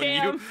ain't telling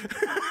Damn. you.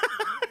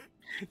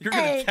 You're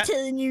gonna I ain't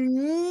telling you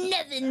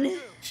nothing.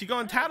 She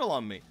gonna tattle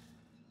on me.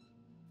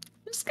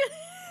 I'm just gonna...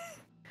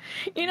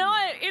 You know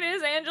what? It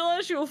is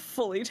Angela. She will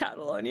fully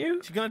tattle on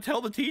you. She's gonna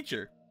tell the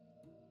teacher.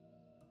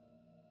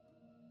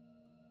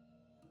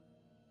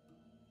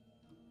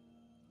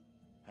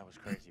 That was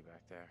crazy back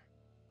there.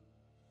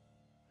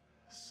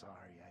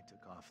 Sorry I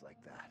took off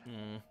like that.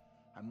 Mm.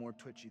 I'm more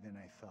twitchy than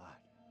I thought.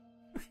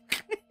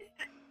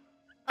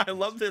 I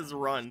loved his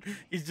run.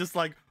 He's just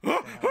like,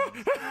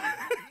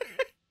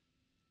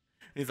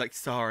 he's like,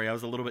 sorry, I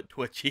was a little bit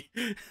twitchy.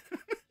 A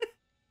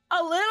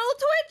little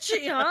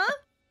twitchy, huh?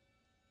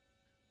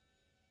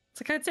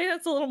 It's like, I'd say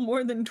that's a little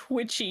more than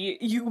twitchy.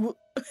 You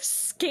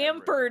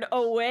scampered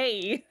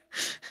away.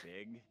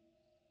 Big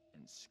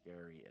and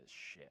scary as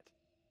shit.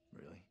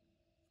 Really?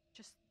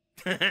 Just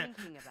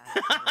thinking about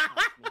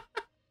it.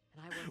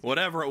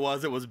 Whatever it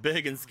was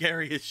big and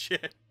scary as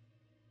shit.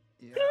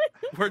 Yeah.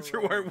 We're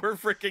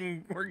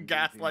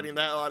gaslighting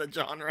the hell out of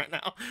John right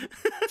now.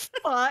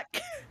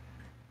 Fuck.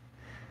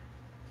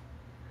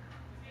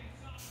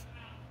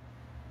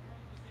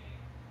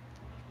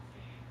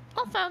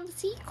 I found the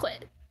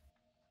secret.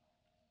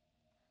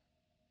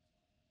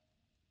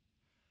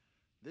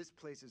 This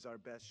place is our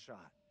best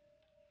shot.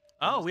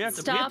 Oh, we have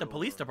to be at the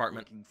police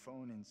department.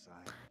 Phone inside.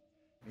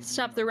 Maybe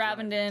Stop we the might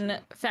drive Ravenden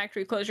to-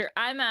 factory closure.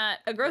 I'm at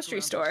a Look grocery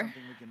around for store.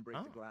 something we can break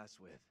the glass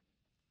with.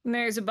 And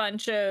there's a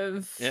bunch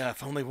of... Yeah,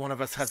 if only one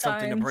of us had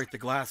something to signs. break the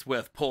glass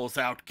with. Pulls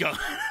out gun.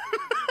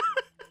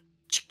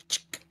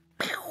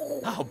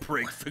 I'll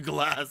break the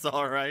glass,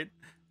 all right.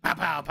 Pow,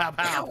 pow, pow,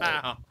 pow,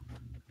 pow.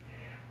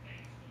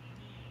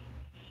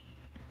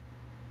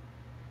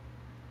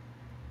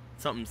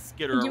 Something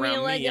skitter Give me a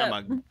around leg me, up.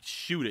 I'ma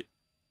shoot it.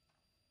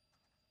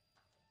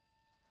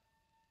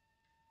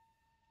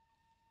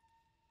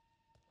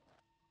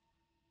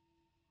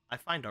 I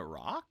find a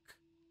rock?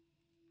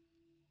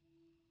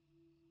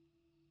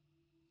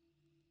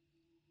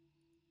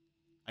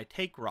 I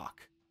take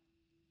rock.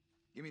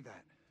 Give me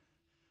that.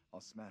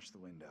 I'll smash the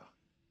window.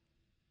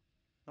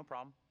 No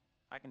problem.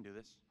 I can do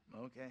this.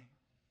 Okay.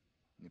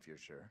 If you're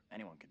sure.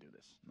 Anyone can do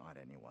this. Not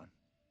anyone.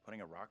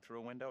 Putting a rock through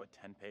a window at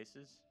 10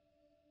 paces?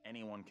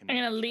 Anyone can I'm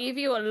do gonna this. leave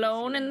you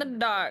alone in the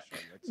dark,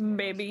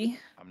 baby.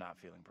 I'm not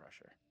feeling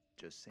pressure.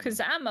 Just saying. Because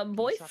I'm a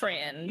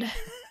boyfriend.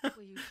 Will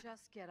you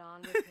just get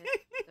on with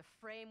it? The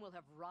frame will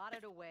have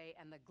rotted away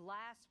and the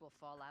glass will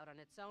fall out on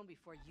its own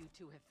before you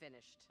two have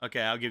finished.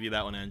 Okay, I'll give you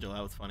that one, Angela.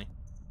 That was funny.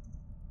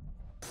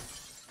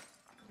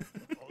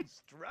 On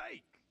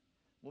strike.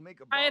 We'll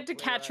make a I had ball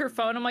to player catch out her of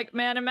phone. you. I'm like,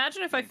 man,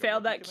 imagine if I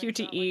failed that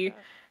QTE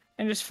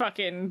and just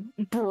fucking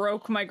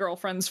broke my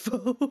girlfriend's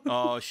phone.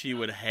 Oh, she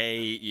would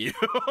hate you.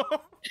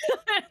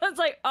 I was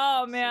like,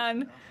 oh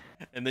man.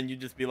 And then you'd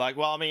just be like,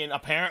 well, I mean,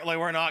 apparently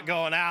we're not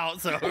going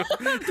out, so.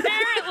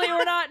 Apparently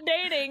we're not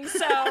dating,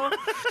 so.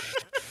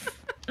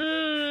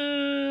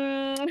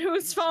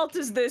 Whose fault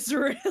is this,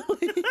 really?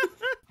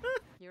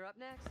 You're up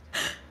next.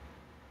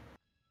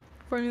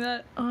 Informing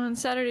that on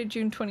Saturday,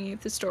 June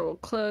 28th, the store will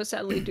close,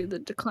 sadly due to the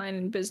decline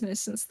in business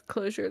since the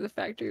closure of the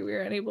factory. We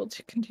are unable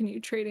to continue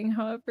trading,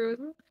 however.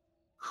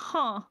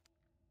 Huh.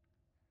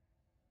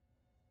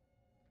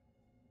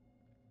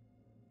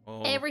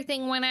 Oh.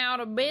 Everything went out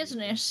of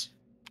business.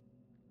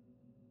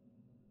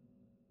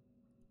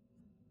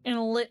 In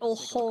a little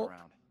Take a look hole.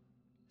 around.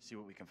 See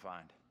what we can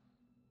find.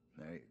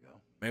 There you go.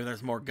 Maybe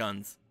there's more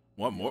guns.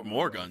 What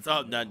more guns?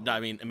 Oh, I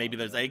mean, maybe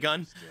there's a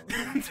gun.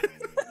 Don't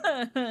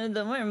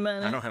worry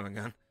about it. I don't have a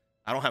gun.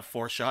 I don't have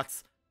 4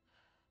 shots.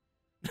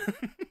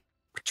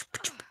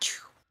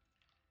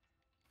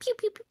 Pew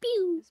pew pew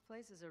pew. This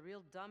place is a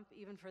real dump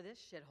even for this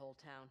shithole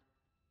town.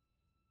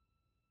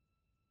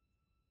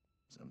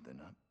 Something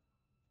up?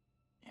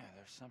 Yeah,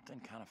 there's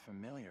something kind of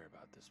familiar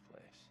about this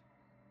place.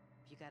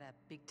 You got a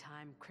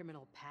big-time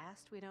criminal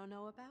past we don't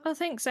know about? Oh,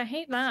 thanks. I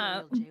hate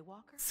that. Serial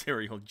jaywalker?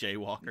 Serial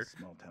jaywalker. These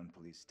small-town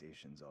police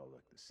stations all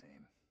look the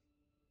same.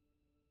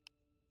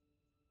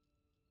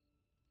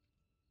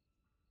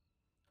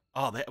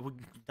 Oh,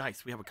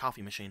 nice. We have a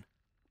coffee machine.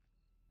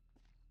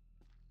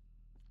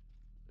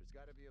 There's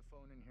got to be a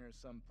phone in here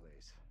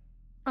someplace.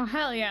 Oh,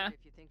 hell yeah.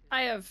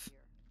 I have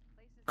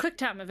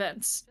QuickTime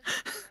events.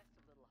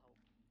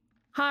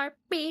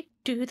 Heartbeat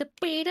to the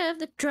beat of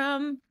the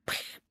drum.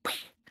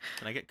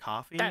 Can I get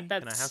coffee? Can I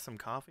have some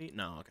coffee?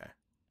 No, okay.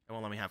 It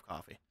won't let me have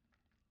coffee.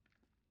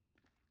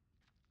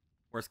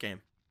 Worst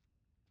game.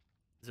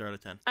 0 to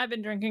 10. I've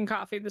been drinking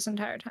coffee this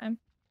entire time.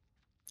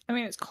 I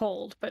mean, it's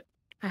cold, but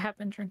I have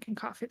been drinking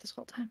coffee this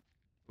whole time.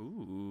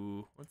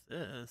 Ooh, what's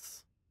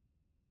this?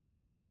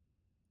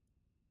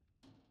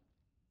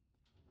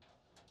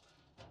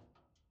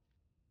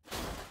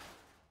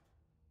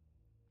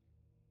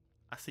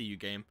 I see you,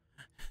 game.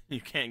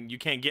 You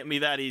can't get me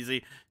that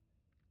easy.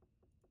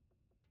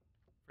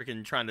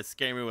 Freaking trying to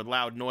scare me with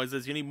loud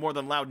noises. You need more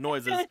than loud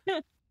noises.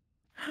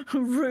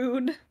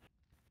 Rude.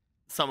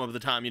 Some of the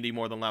time you need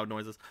more than loud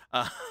noises.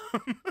 I'd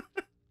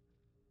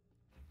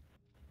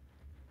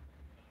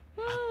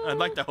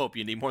like to hope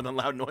you need more than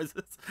loud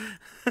noises.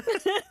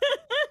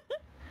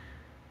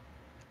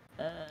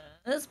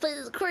 This place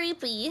is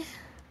creepy.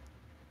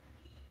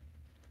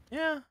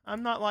 Yeah,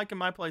 I'm not liking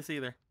my place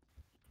either.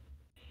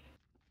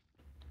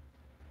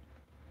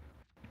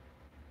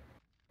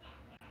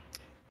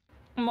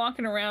 I'm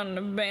walking around an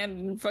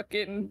abandoned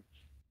fucking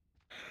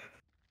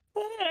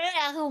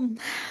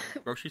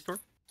grocery store.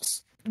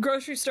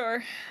 Grocery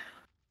store.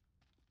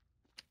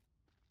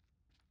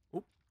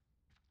 Oop.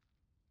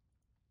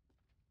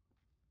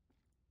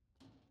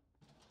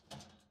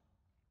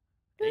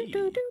 Hey.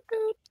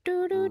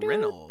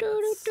 Reynolds.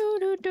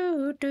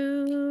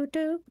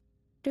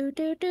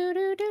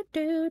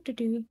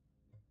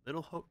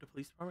 Little Hope to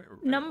Police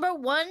Department. Number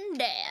 1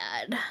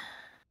 dad.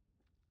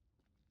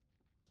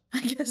 I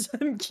guess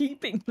I'm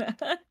keeping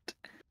that.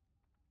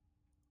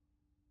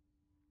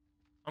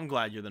 I'm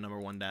glad you're the number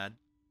 1 dad.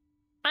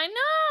 I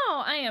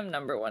know! I am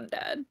number 1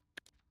 dad.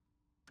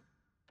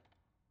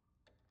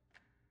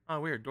 Oh,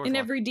 weird. Door's In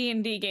locked. every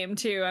D&D game,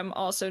 too, I'm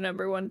also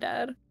number 1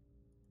 dad.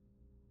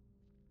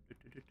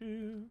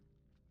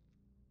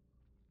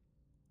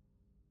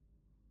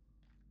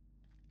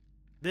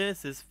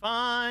 This is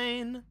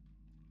fine.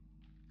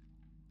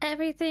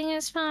 Everything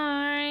is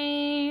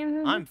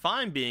fine. I'm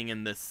fine being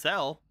in this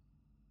cell.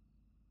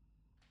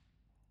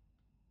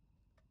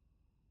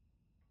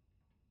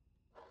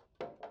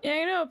 Yeah,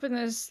 I'm gonna open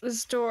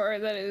this door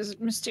that is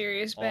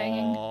mysterious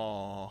banging.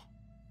 Oh.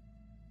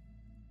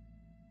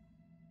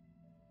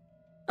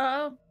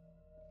 Oh.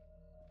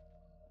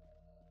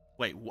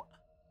 Wait, what?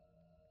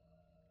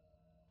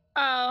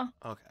 Oh.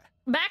 Okay.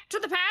 Back to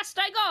the past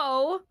I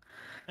go.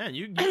 Man,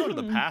 you go to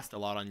the past a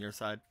lot on your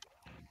side.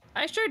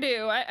 I sure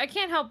do. I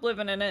can't help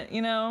living in it,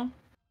 you know.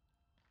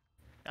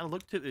 You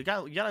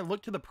gotta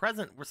look to the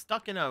present. We're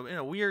stuck in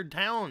a weird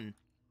town.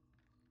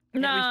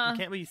 Nah. You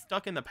can't be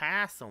stuck in the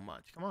past so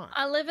much. Come on.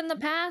 I live in the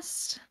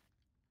past.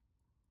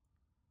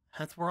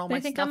 That's where all They my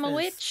think stuff I'm a is.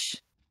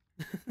 witch.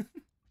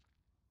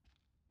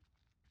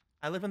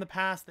 I live in the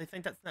past. They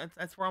think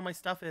that's where all my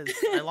stuff is.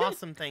 I lost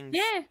some things.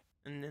 Yeah.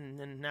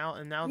 And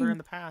now they're in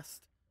the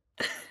past.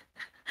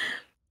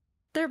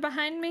 They're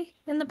behind me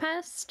in the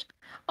past.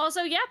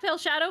 Also, yeah, Pale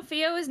Shadow,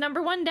 Theo is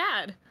number 1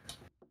 dad.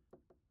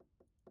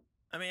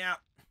 Let me out.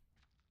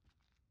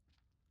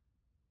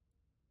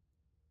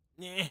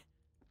 Yeah.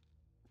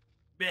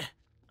 Bleh.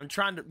 I'm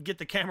trying to get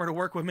the camera to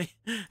work with me.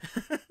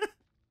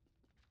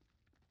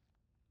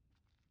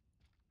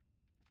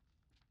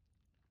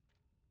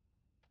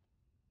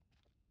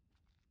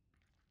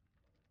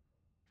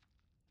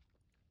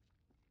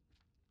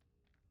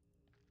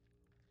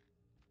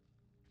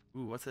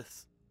 Ooh, what's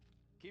this?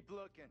 Keep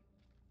looking.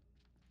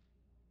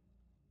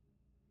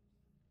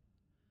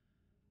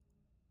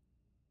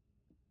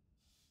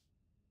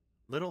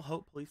 Little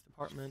Hope Police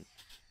Department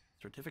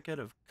Certificate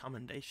of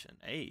Commendation.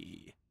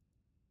 Hey.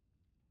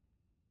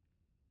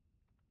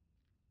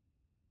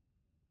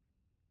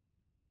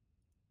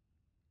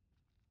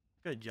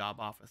 Good job,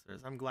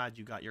 officers. I'm glad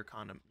you got your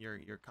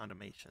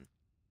condemnation.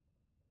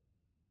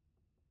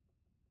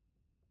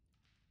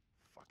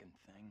 Fucking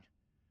thing.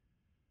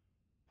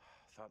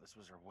 Thought this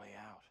was her way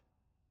out.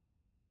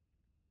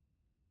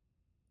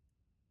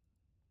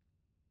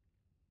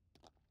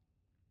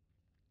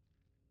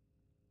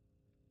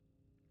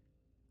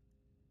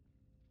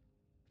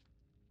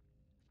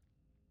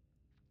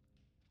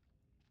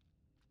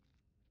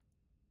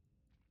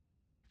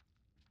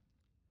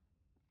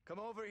 Come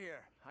over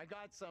here. I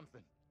got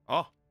something.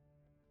 Oh.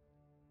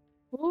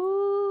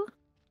 Ooh.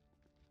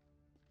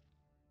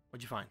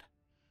 What'd you find?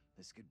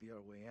 This could be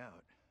our way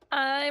out.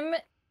 I'm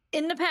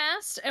in the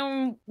past,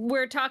 and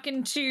we're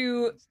talking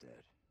to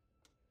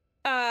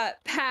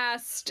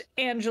past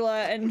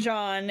Angela and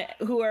John,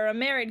 who are a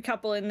married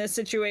couple in this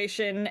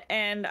situation,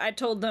 and I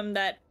told them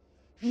that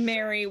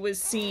Mary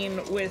was seen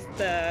with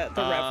the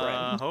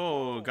Reverend.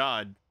 Oh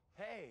God.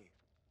 Hey.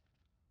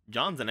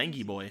 John's an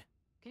Angie boy.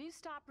 Can you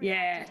stop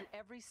reacting to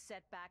every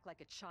setback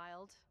like a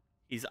child?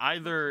 He's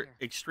either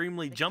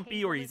extremely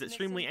jumpy or he's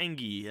extremely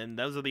angry, and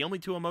those are the only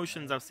two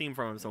emotions I've seen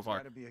from him so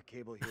far.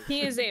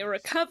 He is a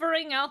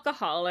recovering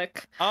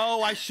alcoholic.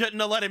 Oh, I shouldn't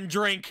have let him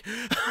drink.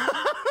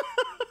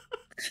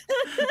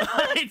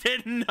 I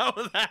didn't know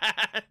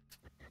that.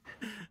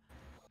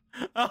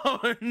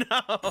 Oh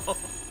no.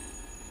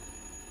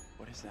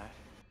 What is that?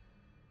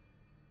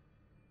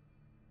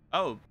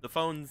 Oh, the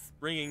phone's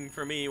ringing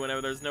for me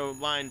whenever there's no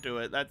line to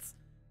it. That's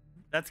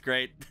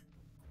great.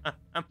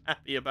 I'm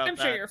happy about that. I'm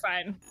sure you're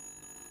fine.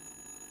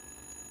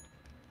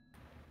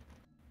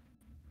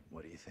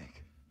 What do you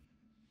think?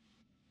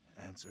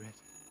 Answer it.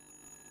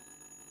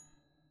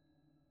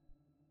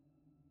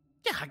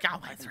 Yeah,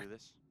 I'll answer do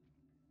this.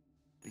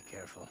 Be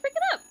careful. Pick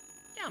it up.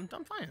 Yeah, I'm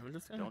fine. I'm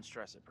just gonna. Don't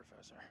stress it,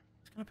 Professor.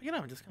 Just gonna pick it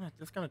up. I'm just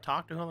gonna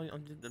talk to him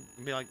and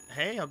be like,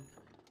 hey,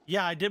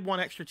 yeah, I did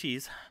want extra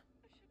cheese.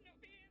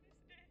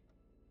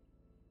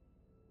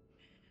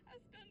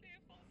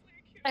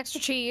 Extra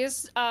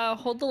cheese.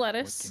 Hold the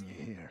lettuce. What can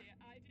you hear?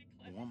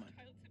 A woman.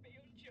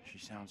 She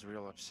sounds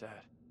real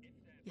upset.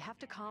 You have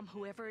to calm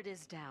whoever it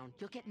is down.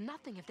 You'll get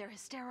nothing if they're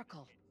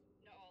hysterical.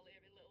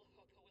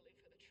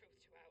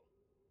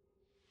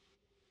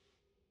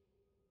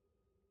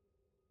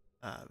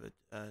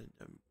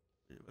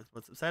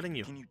 What's upsetting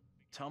you? Can you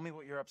tell me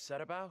what you're upset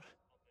about?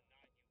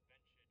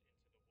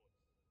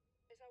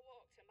 As I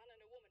walked, a man and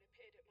a woman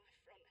appeared at my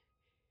front.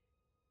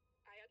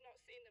 I had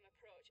not seen them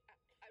approach.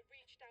 I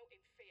reached out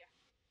in fear.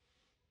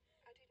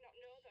 I did not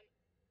know them.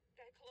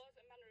 Their clothes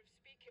and manner of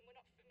speaking were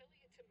not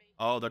familiar to me.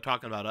 Oh, they're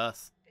talking about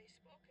us. They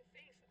spoke of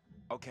things.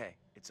 Okay,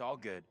 it's all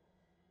good.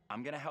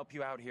 I'm gonna help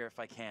you out here if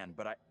I can,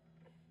 but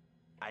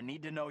I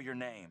need to know your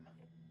name.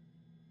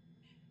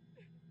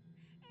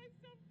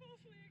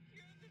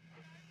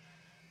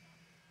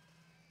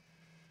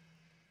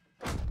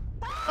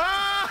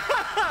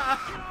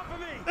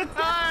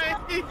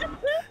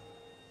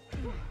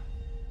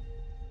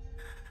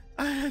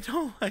 I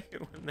don't like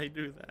it when they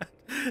do that.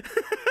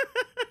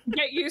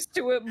 Get used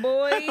to it,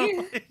 boy. I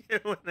don't like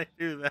it when they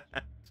do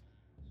that.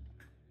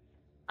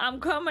 I'm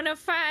coming to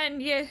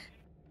find you.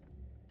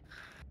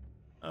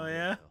 Oh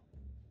yeah?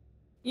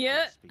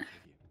 Yeah. You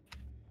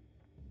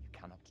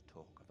cannot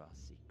talk of our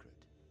secret.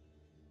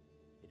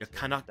 You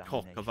cannot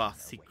talk of our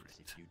secret.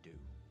 If you do.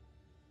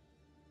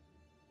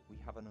 We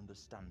have an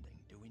understanding,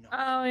 do we not?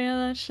 Oh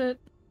yeah, that shit.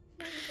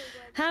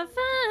 Have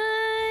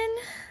fun.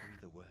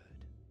 The word,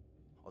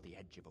 or the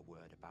edge of a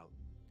word about.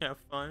 Have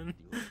fun.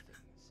 The other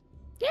things.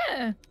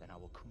 Yeah. Then I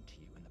will come to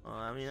you in the. Well,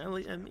 I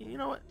mean, you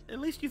know what? At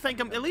least you think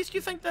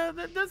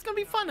that there's gonna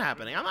be fun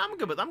happening. I'm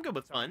good with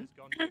fun.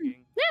 Yeah,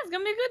 it's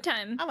gonna be a good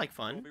time. I like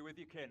fun. Be with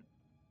you, kin.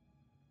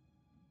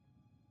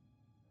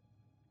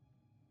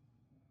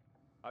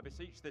 I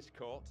beseech this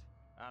court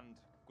and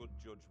good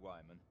Judge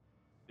Wyman,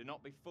 do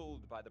not be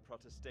fooled by the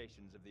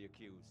protestations of the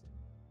accused.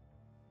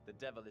 The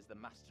devil is the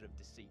master of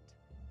deceit.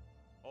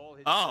 All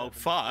his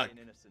servants fuck. feign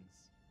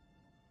innocence.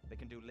 They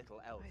can do little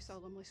else. I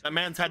solemnly swear That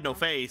man's had no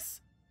face.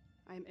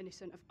 I am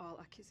innocent of all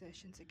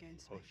accusations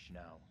against me. Hush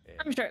now.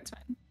 I'm sure it's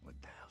fine. What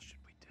the hell should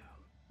we do?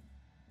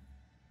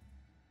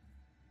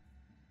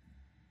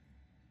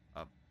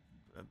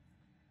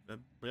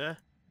 Yeah.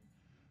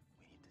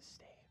 We need to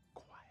stay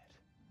quiet.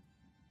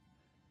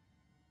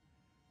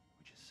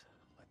 We just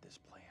let this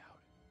play out.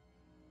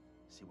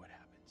 See what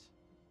happens.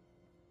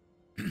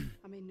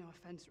 I mean, no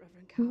offense,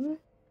 Reverend Carver.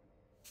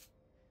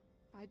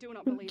 I do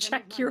not believe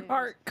Check your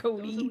heart,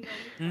 Cody.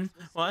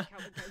 What?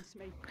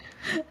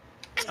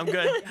 I'm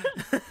good.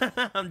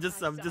 I'm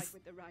just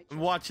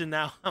watching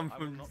now.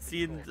 I'm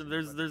seeing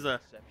there's an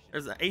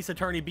Ace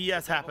Attorney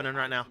BS happening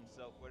right now.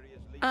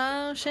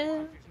 Oh shit.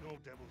 No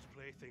devil's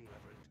plaything,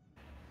 Reverend.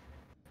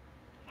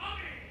 I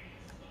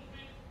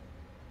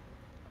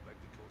beg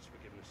the court's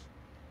forgiveness,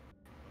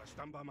 but I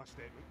stand by my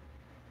statement.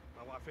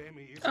 My wife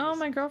Amy is. Oh,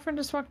 my girlfriend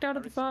just walked out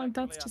of the fog.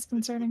 That's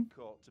disconcerting.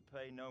 Court to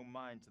pay no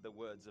mind to the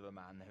words of a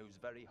man whose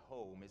very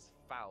home is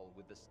foul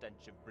with the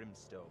stench of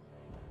brimstone.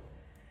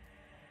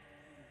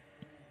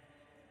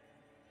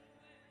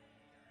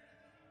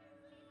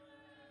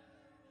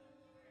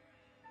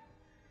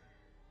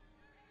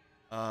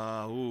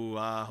 Ooh.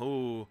 I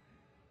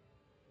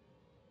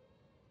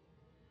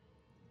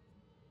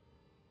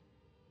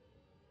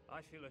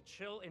feel a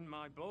chill in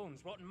my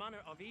bones. What manner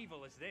of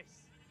evil is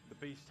this? The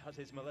beast has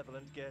his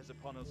malevolent gaze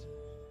upon us.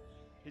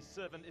 His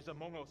servant is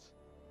among us.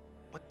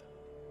 What the?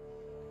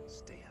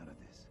 Stay out of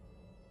this.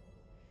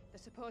 The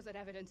supposed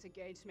evidence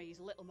against me is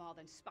little more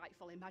than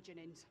spiteful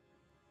imaginings.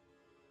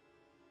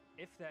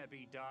 If there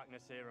be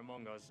darkness here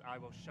among us, I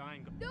will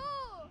shine. No!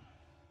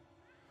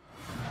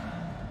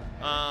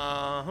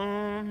 My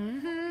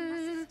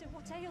sister,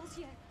 what ails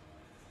you?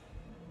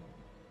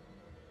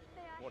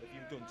 What have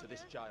you done to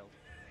this child?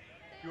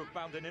 You have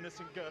bound an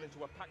innocent girl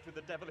into a pact with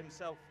the devil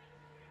himself.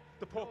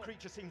 The poor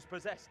creature seems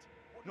possessed.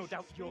 No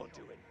doubt you're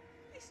doing.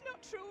 It's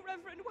not true,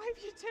 Reverend. Why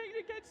have you taken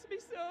against me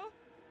so?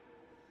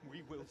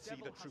 We will see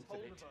the truth of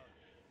it.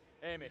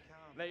 Amy,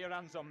 lay your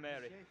hands on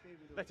Mary.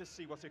 Let us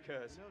see what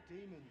occurs.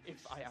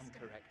 If I am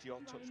correct, your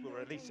touch will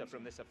release her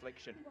from this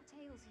affliction. What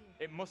ails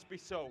you? It must be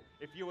so,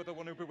 if you were the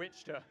one who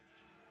bewitched her.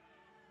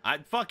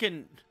 I'd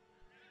fucking...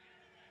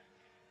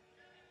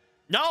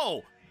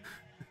 No!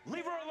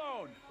 Leave her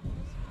alone!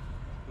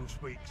 Who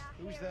speaks?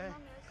 Who's there?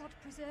 God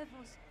preserve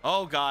us.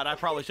 Oh god, I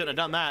probably shouldn't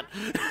have done that.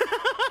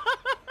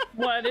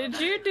 What did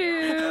you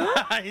do?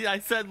 I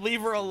said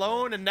leave her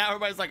alone, and now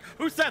everybody's like,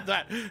 who said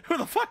that? Who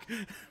the fuck?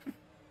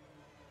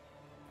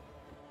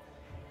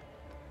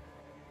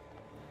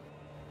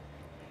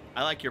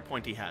 I like your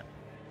pointy hat.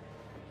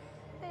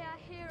 They are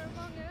here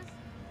among us.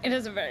 It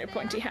is a very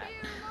pointy hat.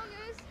 Here among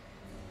us.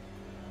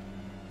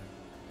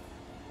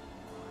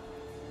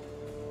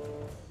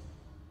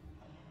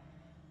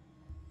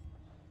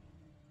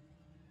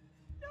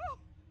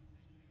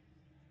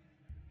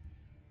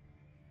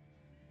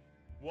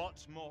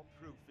 What more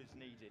proof is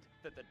needed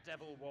that the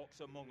devil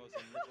walks among us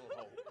in Little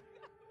Hope?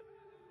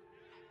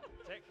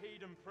 Take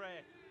heed and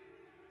pray.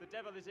 The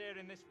devil is here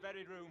in this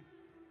very room.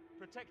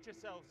 Protect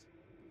yourselves.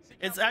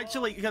 It's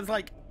actually because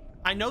like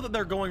I know that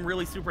they're going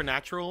really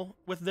supernatural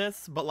with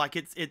this, but like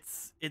it's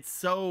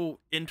so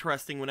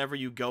interesting whenever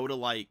you go to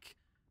like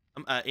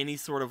any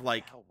sort of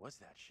like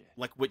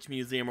witch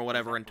museum or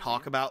whatever and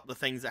talk about the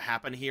things that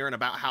happen here and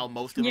about how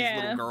most of these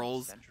little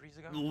girls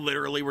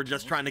literally were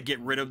just trying to get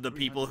rid of the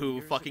people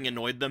who fucking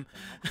annoyed them.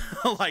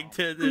 Like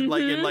to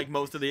like in like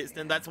most of the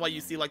extent. That's why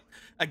you see like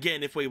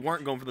again, if we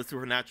weren't going for the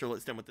supernatural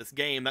extent with this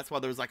game, that's why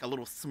there was like a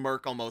little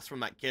smirk almost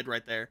from that kid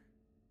right there.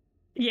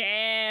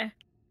 Yeah.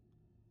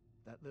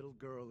 That little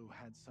girl who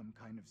had some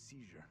kind of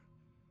seizure.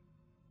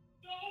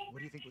 What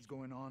do you think was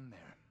going on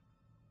there?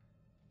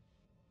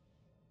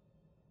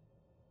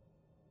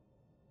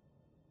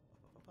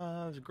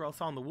 There's a girl I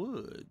saw in the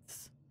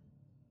woods.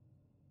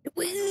 The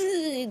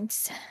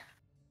woods.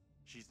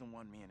 She's the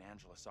one me and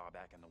Angela saw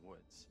back in the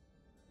woods.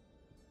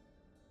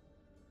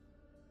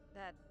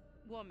 That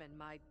woman,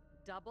 my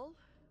double?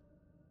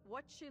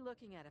 What's she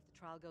looking at if the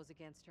trial goes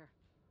against her?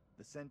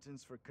 The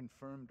sentence for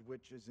confirmed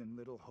witches in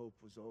Little Hope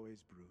was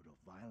always brutal.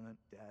 Violent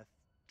death,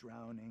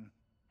 drowning,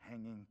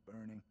 hanging,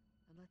 burning.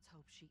 And let's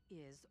hope she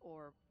is,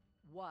 or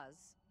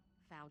was,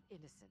 found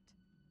innocent.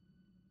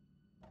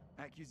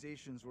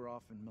 Accusations were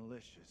often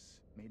malicious,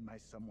 made by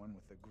someone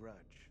with a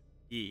grudge.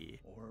 Yeah.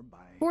 Or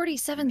by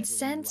 47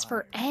 cents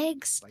for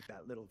eggs? like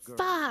that little girl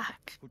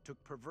Fuck. who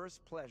took perverse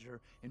pleasure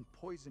in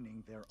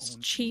poisoning their It's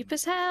own cheap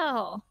as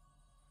hell.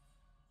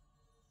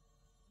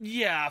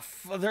 Yeah,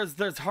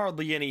 there's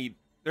hardly any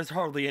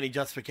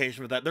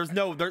justification for that. There's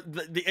no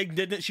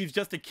she's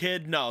just a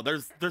kid. No,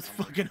 there's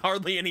fucking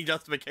hardly any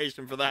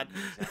justification for that.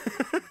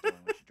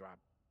 We should drop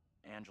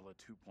Angela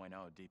 2.0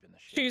 deep in the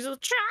shit. She's a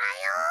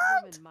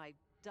child. Woman, my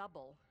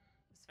double.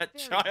 That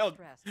Very child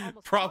distressed,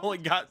 almost probably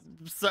got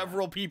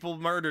several people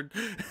murdered.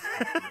 For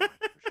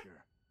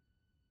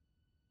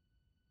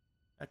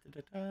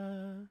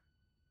sure.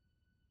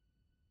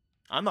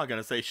 I'm not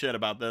gonna say shit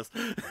about this.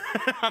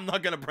 I'm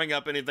not gonna bring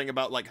up anything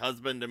about like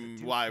husband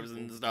and wives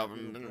and stuff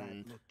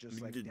and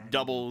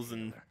doubles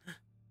and.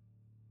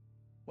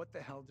 What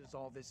the hell does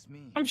all this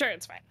mean? I'm sure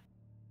it's fine.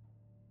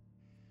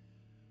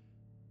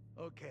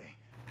 Okay.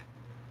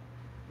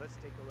 Let's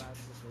take a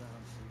last look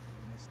around, see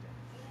if we missed anything.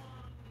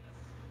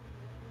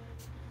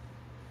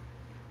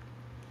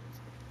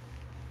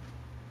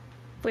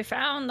 We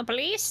found the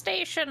police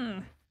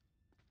station.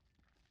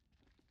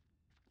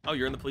 Oh,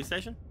 you're in the police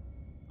station?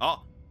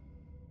 Oh.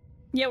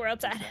 Yeah, we're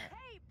outside.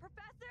 Hey,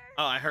 Professor!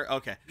 Oh, I heard.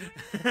 Okay.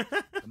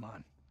 Come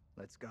on,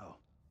 let's go.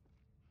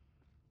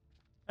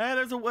 Hey,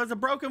 there's a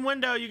broken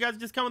window. You guys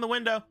just come in the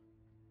window.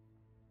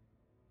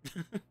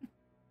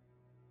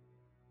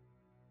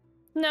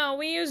 No,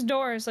 we use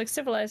doors like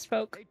civilized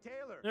folk. Hey,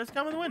 Taylor. Just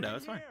come in the window.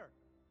 It's fine.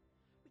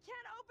 We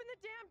can't open the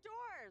damn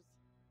doors!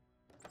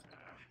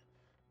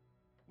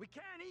 We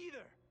can't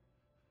either.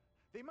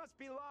 They must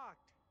be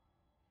locked.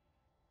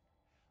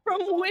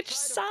 From which Try to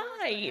force the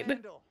side?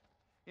 handle.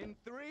 In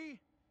 3,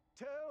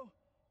 2,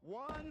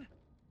 1.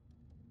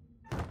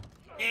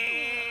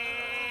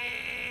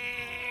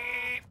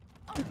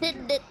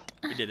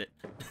 We did it.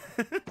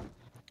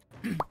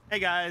 Hey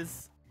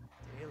guys.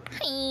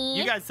 Hey.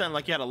 You guys sound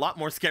like you had a lot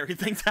more scary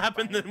things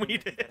happen than we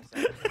did.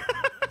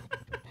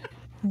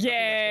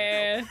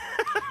 Yeah.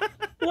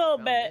 A little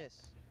bit.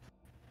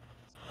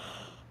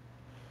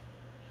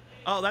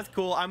 Oh, that's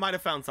cool. I might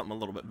have found something a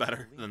little bit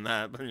better than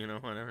that, but you know,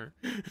 whatever.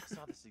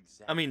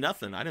 I mean,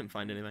 nothing. I didn't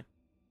find anything.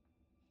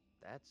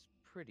 That's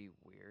pretty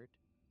weird.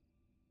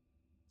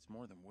 It's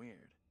more than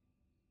weird.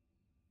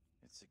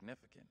 It's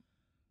significant.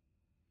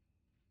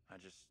 I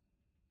just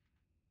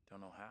don't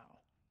know how.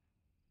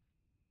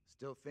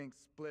 Still think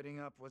splitting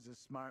up was a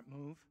smart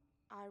move?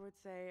 I would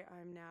say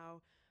I'm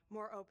now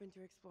more open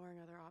to exploring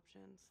other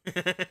options.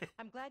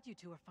 I'm glad you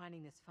two are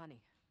finding this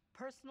funny.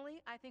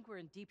 Personally, I think we're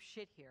in deep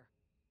shit here.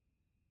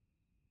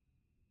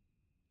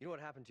 You know what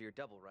happened to your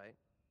double, right?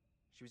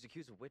 She was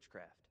accused of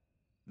witchcraft.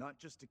 Not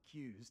just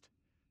accused,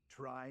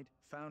 tried,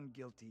 found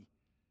guilty,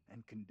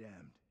 and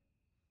condemned.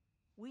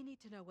 We need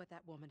to know what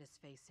that woman is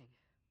facing.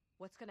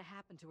 What's gonna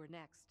happen to her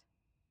next?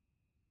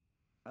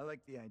 I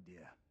like the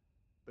idea,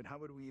 but how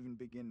would we even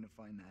begin to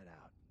find that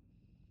out?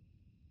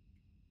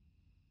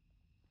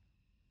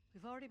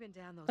 We've already been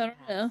down those I don't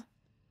paths. know.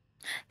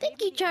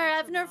 Thank you,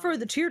 Char Avner, for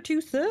the tier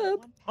 2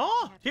 sub.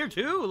 Oh, tier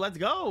 2, let's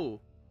go.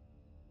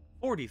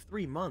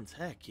 43 months,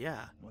 heck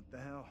yeah. What the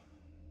hell?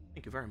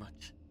 Thank you very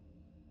much.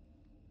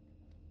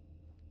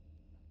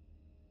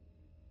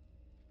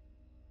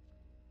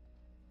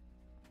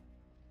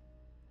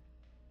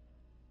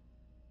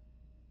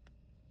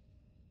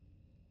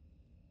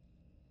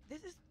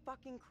 This is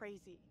fucking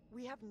crazy.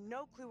 We have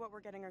no clue what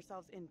we're getting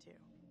ourselves into.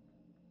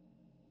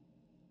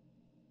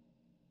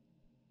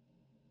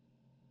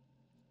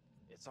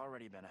 It's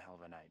already been a hell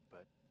of a night,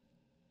 but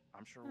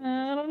I'm sure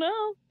I don't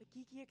know. The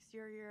geeky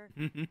exterior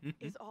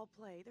is all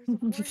play. There's a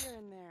warrior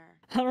in there.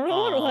 I don't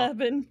know what'll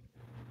happen.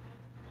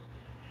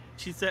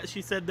 She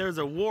said there's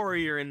a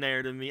warrior in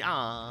there to me.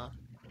 Ah.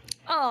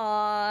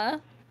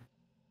 Aww.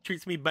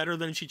 Treats me better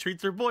than she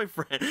treats her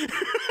boyfriend.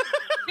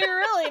 It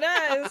really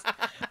does.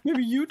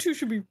 Maybe you two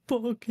should be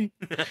fucking.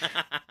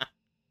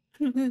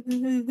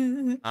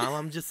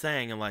 I'm just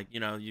saying, I'm like, you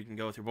know, you can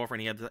go with your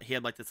boyfriend. He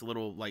had like this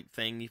little like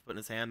thing he put in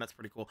his hand. That's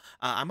pretty cool.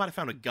 I might have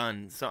found a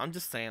gun, so I'm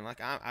just saying, like,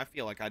 I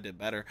feel like I did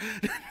better.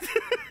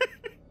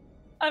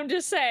 I'm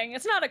just saying,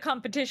 it's not a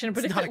competition,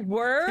 but if it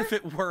were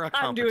a competition,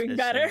 I'm doing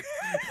better.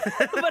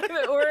 But if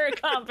it were a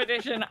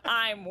competition,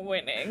 I'm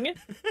winning.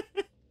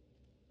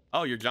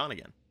 Oh, you're John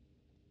again.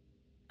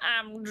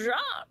 I'm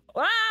John.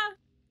 Ah!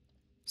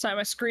 Sorry,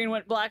 my screen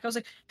went black. I was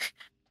like,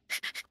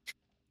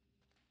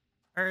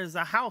 there's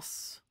a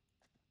house.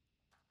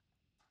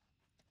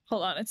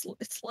 hold on, it's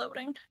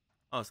loading.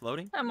 Oh, it's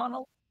loading?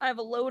 I have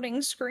a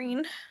loading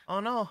screen. Oh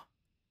no.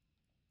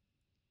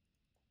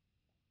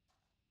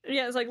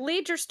 Yeah, it's like,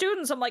 lead your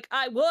students. I'm like,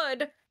 I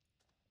would.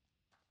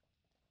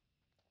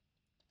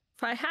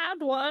 If I had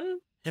one.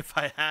 If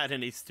I had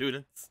any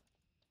students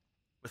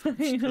with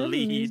which to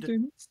lead.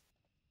 I'm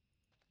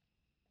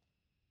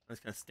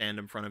just gonna stand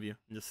in front of you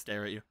and just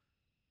stare at you.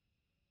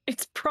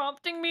 It's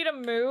prompting me to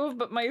move,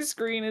 but my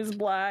screen is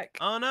black.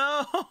 Oh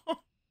no!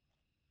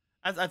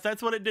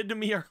 That's what it did to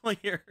me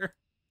earlier.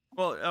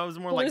 Well, I was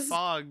more like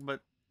fog, but...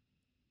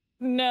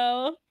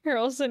 No, here,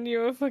 I'll send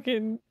you a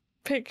fucking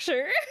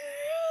picture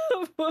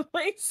of what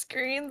my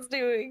screen's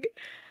doing.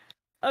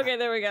 Okay,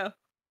 there we go.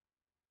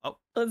 Oh.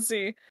 Let's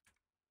see.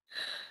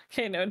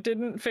 Okay, no, it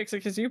didn't fix it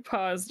because you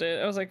paused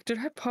it. I was like, did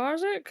I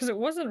pause it? Because it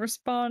wasn't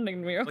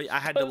responding to me. Well, I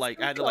had to like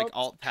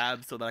alt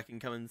tab so that I can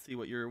come and see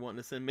what you're wanting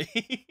to send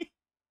me.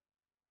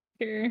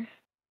 Here.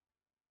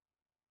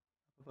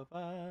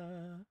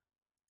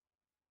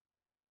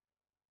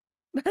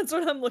 That's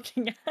what I'm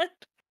looking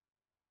at.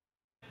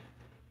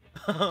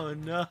 Oh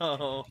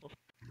no.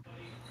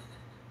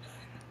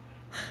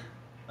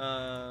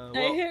 I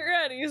hit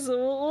ready, so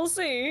we'll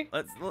see.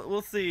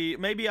 We'll see.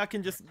 Maybe I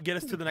can just get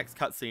us to the next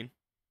cutscene.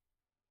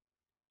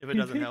 If it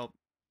doesn't help.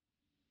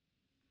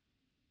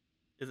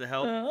 Does it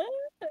help? No.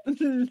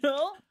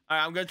 Alright,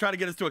 I'm gonna try to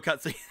get us to a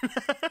cutscene.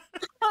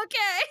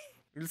 Okay.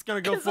 I'm just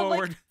gonna go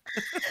forward.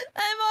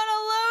 I'm on a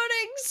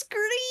loading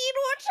screen.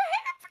 What's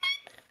happening?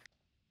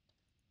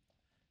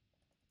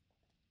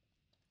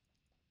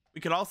 We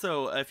could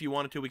also, if you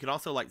wanted to, we could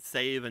also like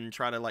save and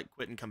try to like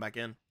quit and come back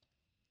in.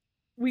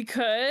 We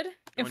could,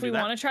 if we do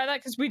that? want to try that,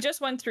 because we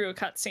just went through a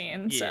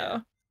cutscene.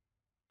 Yeah.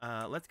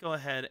 So Let's go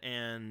ahead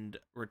and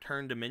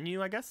return to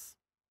menu, I guess.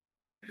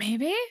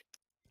 maybe.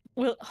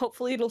 Well,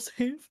 hopefully it'll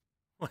save.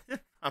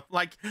 I'm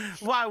like,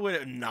 why would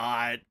it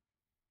not?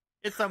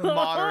 It's a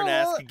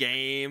modern-esque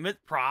game. It's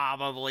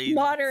probably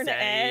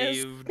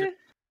Modern-esque. saved.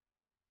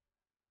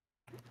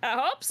 I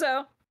hope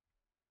so.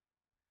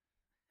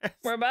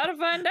 We're about to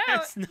find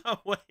out. There's no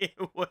way it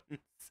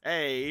wouldn't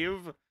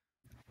save.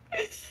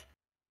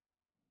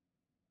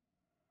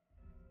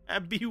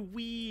 That'd be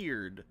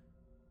weird.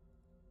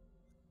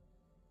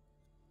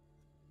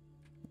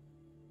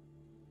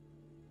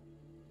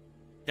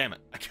 Damn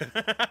it.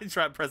 I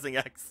tried pressing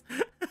X.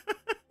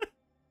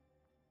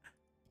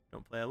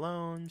 Don't play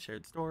alone.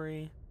 Shared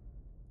story.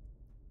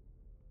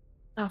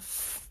 The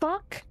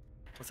fuck?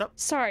 What's up?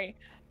 Sorry.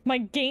 My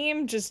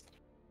game just...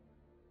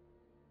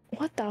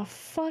 What the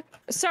fuck?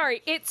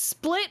 Sorry, it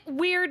split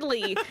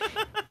weirdly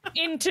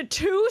into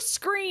two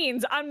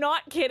screens. I'm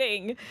not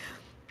kidding.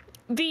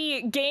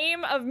 The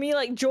game of me,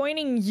 like,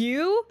 joining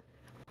you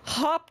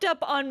hopped up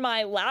on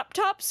my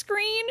laptop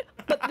screen,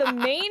 but the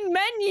main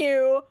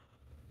menu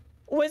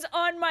was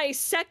on my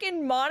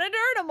second monitor,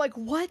 and I'm like,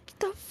 what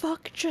the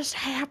fuck just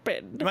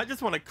happened? You might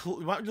just want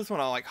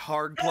to like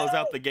hard close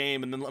out the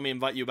game and then let me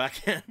invite you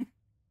back in.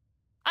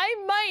 I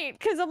might,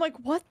 because I'm like,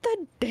 what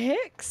the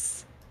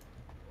dicks?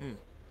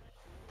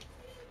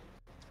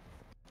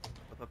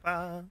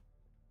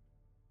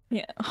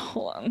 Yeah,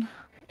 hold on.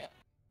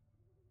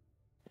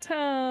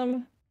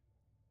 Tom.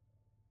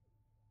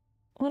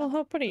 Little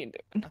Hope, what are you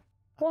doing?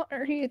 What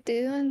are you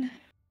doing?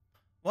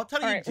 What are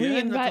you Alright,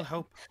 doing, Little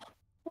Hope?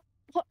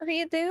 What are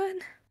you doing?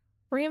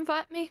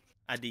 Reinvite me?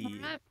 I did.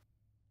 Alright.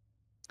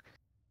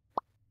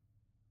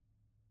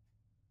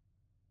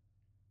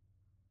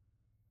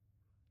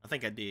 I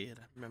think I did.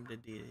 I remember I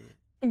did.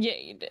 Yeah,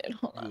 you did.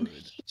 Hold on.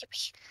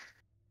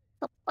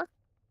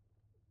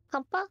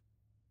 Papa.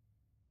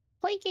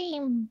 Play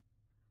game.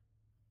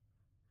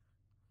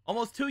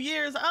 Almost 2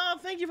 years. Oh,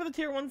 thank you for the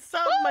tier 1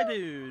 sub, my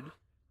dude.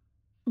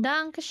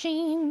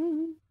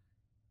 Dankeschön.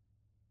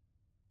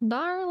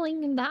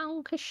 Darling,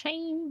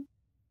 Dankeschön.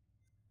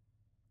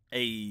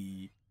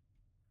 Hey.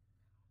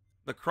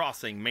 The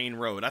crossing, main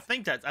road. I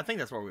think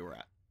that's where we were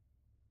at.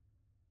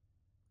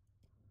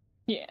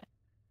 Yeah.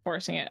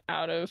 Forcing it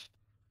out of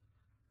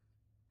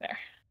there.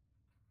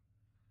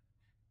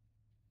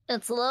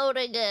 It's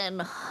loading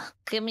in.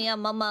 Give me a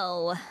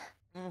momo.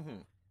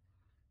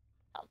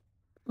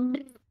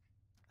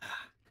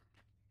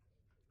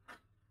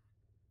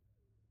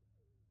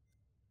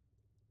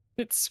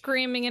 It's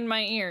screaming in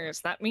my ears.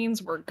 That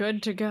means we're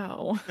good to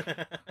go.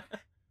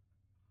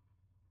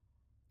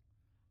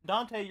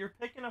 Dante, you're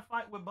picking a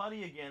fight with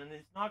Buddy again, and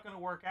it's not going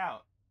to work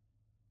out.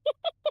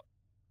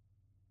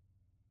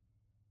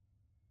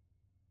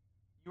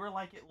 You were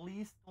like at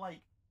least like,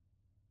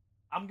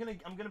 I'm gonna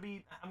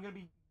be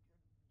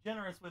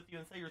generous with you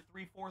and say you're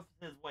 3/4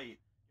 his weight.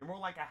 You're more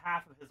like a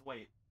half of his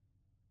weight.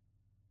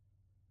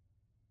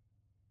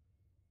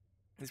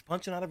 He's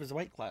punching out of his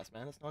weight class,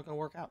 man. It's not gonna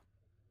work out.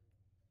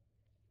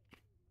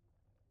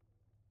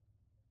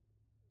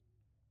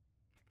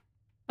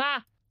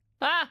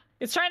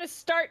 It's trying to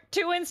start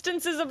 2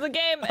 instances of the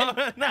game. And,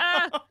 Oh, no.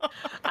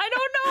 I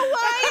don't know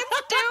why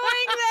it's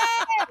doing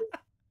that.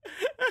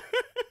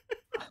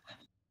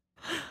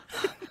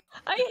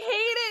 I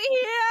hate it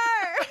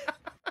here.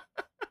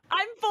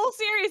 I'm full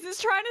serious.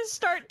 It's trying to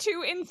start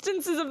 2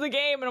 instances of the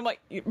game, and I'm like,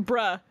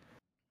 bruh.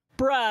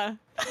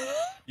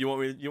 You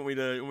want me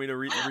to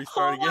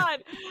restart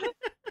again?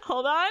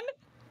 Hold on.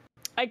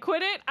 I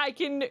quit it. I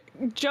can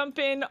jump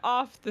in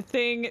off the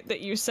thing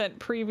that you sent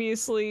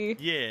previously.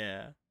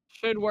 Yeah.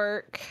 Should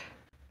work.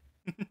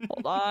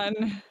 Hold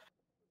on.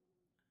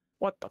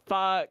 What the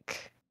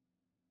fuck?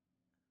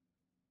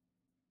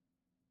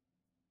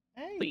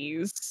 Hey.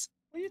 Please.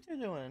 What are you two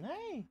doing?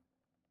 Hey.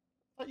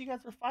 Thought you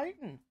guys were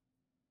fighting.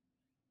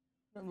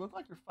 Doesn't look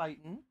like you're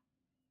fighting.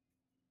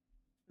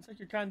 Looks like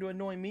you're trying to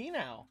annoy me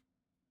now.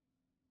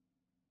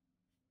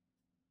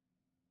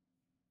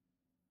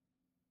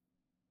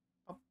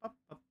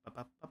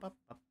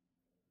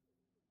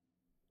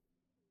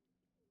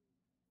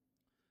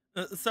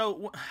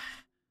 So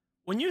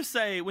when you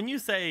say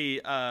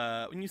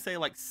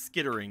like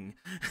skittering,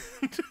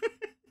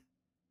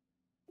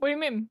 what do you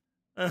mean?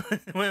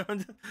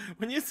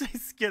 When you say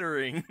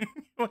skittering,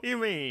 what do you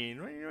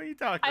mean? What are you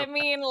talking about? I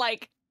mean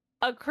like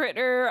a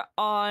critter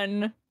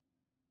on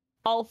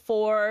all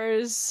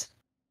 4s.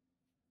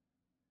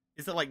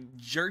 Is it like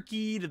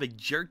jerky? Do they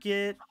jerk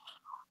it?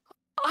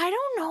 I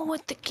don't know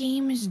what the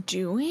game is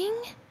doing,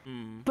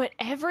 but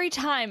every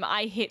time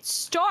I hit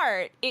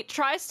start, it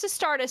tries to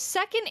start a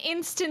second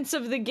instance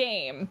of the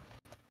game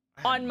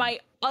on my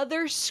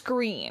other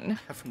screen.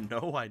 I have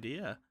no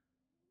idea.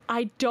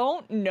 I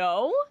don't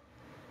know.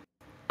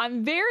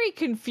 I'm very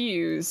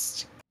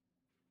confused.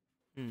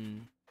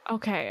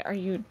 Okay, are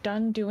you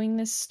done doing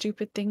this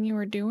stupid thing you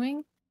were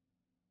doing?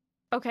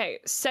 Okay,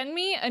 send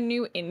me a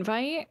new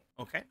invite.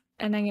 Okay.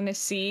 And I'm gonna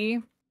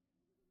see.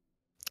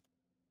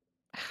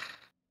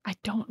 I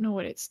don't know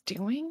what it's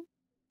doing.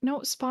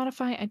 No,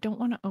 Spotify, I don't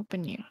want to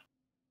open you.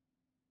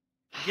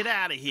 Get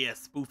out of here,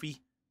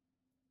 spoofy.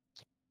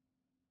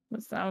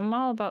 Listen, I'm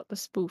all about the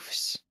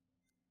spoofs.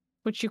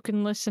 Which you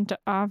can listen to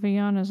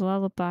Aviana's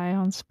Lullaby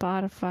on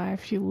Spotify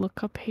if you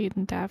look up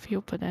Hayden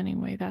Davio, but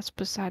anyway, that's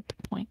beside the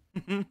point.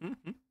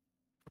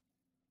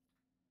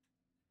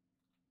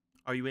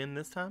 Are you in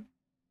this time?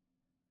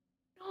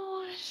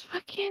 No,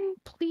 fucking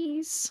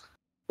please.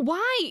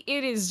 Why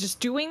it is just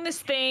doing this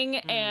thing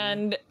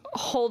and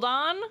hold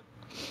on.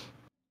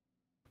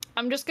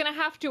 I'm just gonna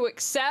have to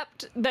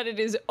accept that it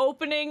is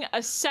opening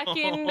a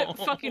second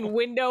fucking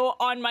window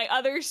on my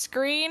other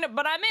screen,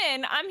 but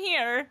I'm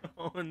here.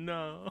 Oh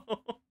no.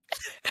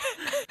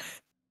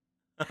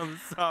 I'm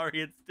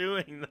sorry it's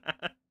doing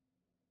that.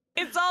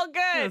 It's all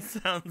good. That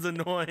sounds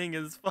annoying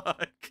as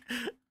fuck.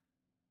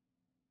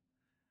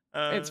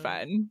 It's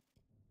fine.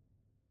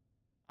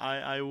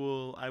 I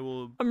will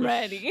I'm push,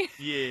 ready.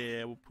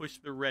 Yeah, we'll push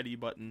the ready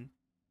button.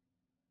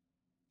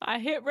 I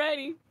hit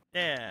ready.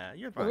 Yeah,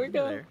 you're fine. Here we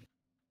go. There.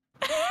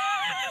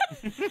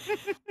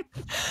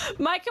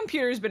 My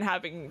computer's been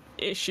having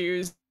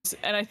issues,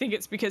 and I think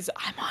it's because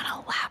I'm on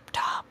a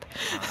laptop.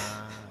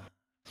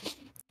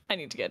 I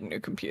need to get a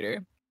new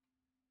computer.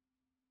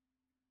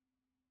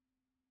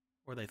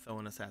 Where are they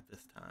throwing us at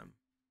this time?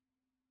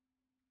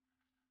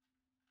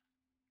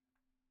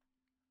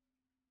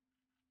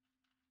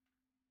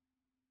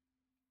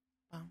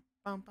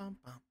 Bum, bum,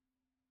 bum.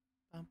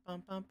 Bum,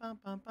 bum, bum, bum,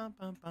 bum, bum,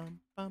 bum, bum,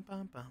 bum,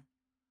 bum, bum.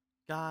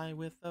 Guy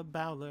with a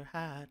bowler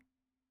hat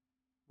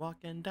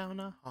walking down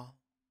a hall.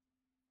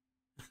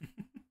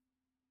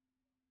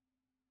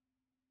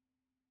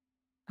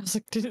 I was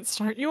like, did it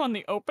start you on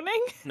the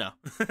opening? No.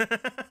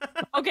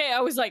 Okay, I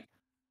was like,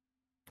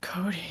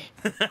 Cody.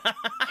 Okay.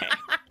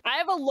 I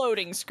have a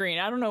loading screen.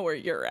 I don't know where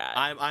you're at.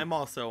 I'm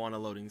also on a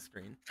loading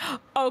screen.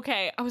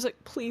 Okay, I was like,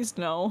 please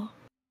no.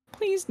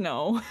 Please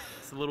no.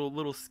 It's a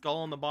little skull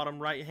on the bottom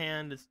right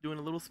hand. It's doing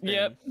a little spin.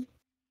 Yep.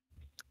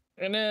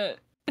 And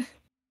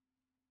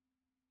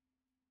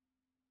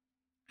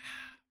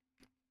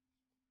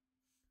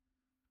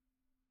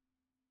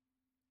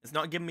it's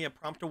not giving me a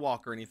prompt to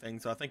walk or anything,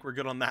 so I think we're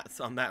good on that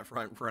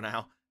front for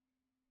now.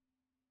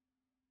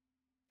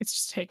 It's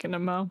just taking a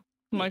mo.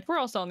 I'm like, we're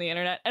also on the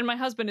internet, and my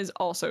husband is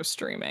also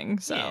streaming,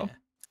 so Yeah.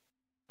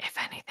 if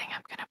anything,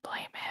 I'm gonna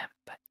blame him,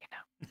 but you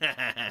know.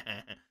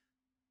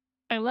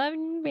 I love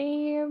you,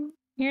 babe.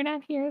 You're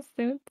not here,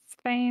 so it's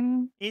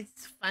fine.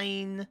 It's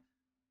fine.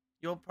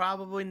 You'll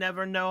probably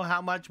never know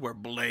how much we're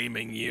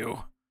blaming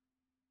you.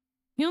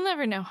 You'll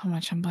never know how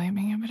much I'm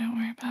blaming him, but don't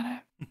worry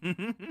about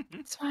it.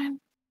 It's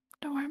fine.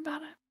 Don't worry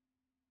about it.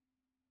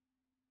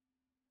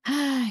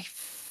 Ay,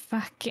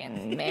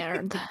 fucking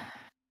nerd.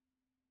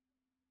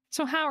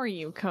 So how are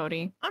you,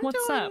 Cody?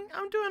 What's up?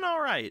 I'm doing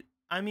all right.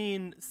 I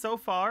mean, so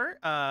far,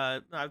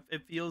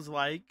 it feels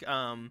like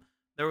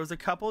there was a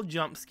couple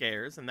jump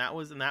scares, and that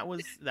was a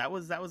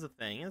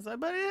thing. It's like,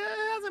 but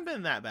it hasn't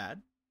been that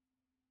bad.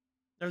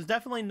 There's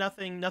definitely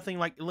nothing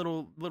like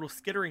little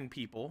skittering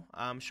people.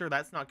 I'm sure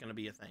that's not going to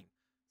be a thing.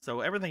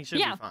 So everything should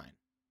be fine.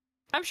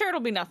 I'm sure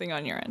it'll be nothing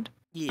on your end.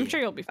 Yeah. I'm sure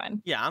you'll be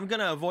fine. Yeah, I'm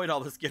gonna avoid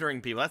all the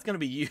skittering people. That's gonna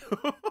be you.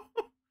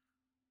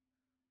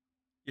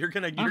 You're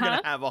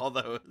gonna have all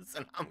those,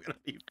 and I'm gonna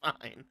be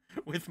fine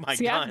with my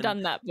See, gun. I've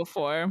done that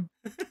before.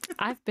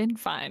 I've been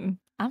fine.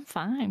 I'm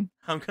fine.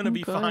 I'm gonna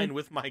be good. fine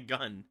with my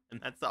gun, and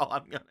that's all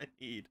I'm gonna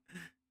need.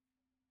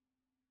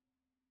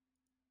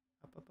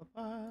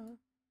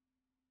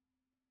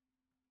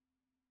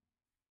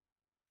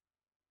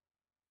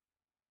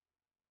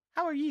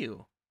 How are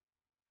you?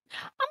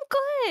 I'm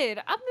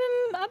good. I've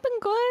been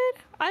good.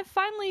 I'm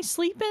finally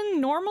sleeping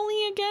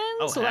normally again,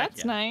 Oh, so heck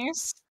that's yeah.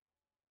 nice.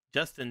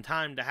 Just in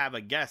time to have a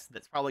guest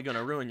that's probably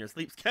gonna ruin your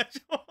sleep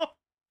schedule.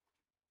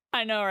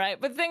 I know, right?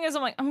 But the thing is,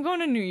 I'm like, I'm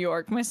going to New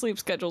York. My sleep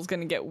schedule's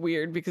gonna get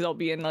weird because I'll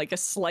be in like a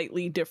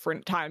slightly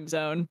different time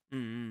zone.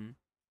 Mm-hmm.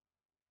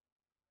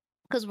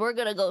 Because we're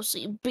gonna go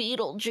see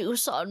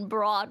Beetlejuice on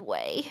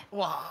Broadway.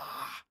 Wow.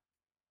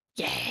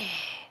 Yeah.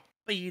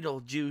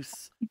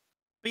 Beetlejuice.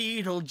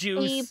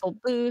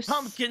 Beetlejuice.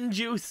 Pumpkin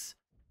juice.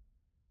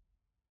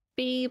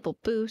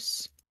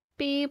 Beetlejuice.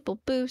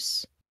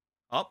 Beetlejuice.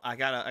 Oh, I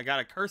got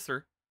a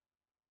cursor.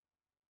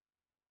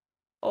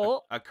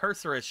 Oh. A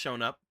cursor has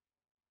shown up.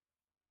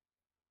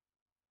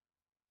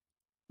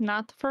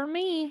 Not for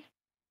me.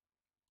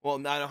 Well,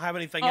 I don't have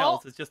anything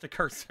else. It's just a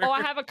cursor. Oh,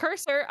 I have a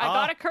cursor. I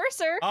got a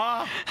cursor.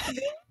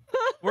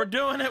 We're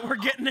doing it. We're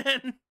getting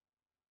in.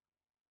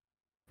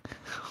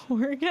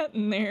 We're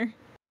getting there.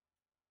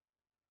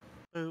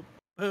 Boop,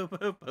 boop,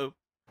 boop, boop.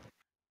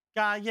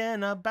 Guy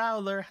in a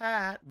bowler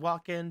hat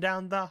walking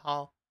down the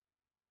hall.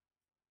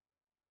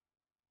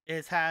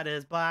 His hat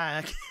is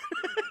black.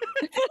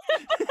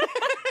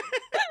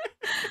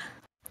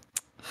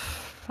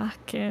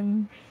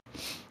 Fucking.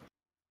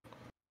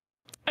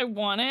 I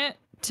want it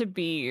to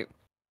be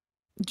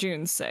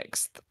June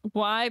 6th.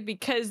 Why?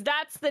 Because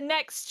that's the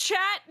next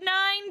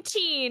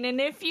Chat19.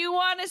 And if you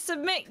want to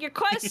submit your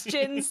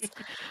questions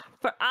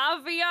for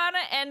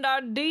Aviana and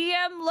our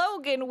DM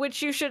Logan,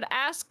 which you should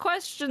ask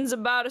questions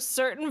about a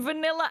certain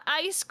vanilla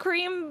ice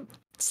cream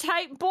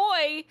type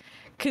boy,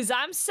 because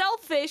I'm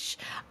selfish,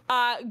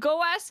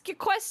 go ask your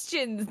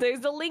questions.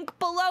 There's a link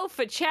below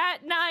for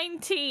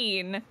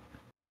Chat19.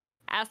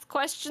 Ask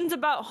questions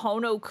about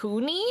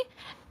Honokuni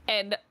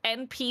and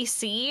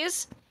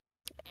NPCs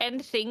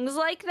and things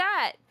like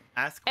that.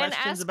 Ask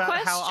questions about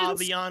how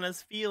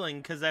Aviana's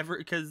feeling,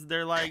 because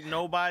they're like,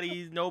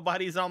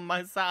 nobody's on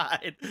my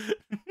side.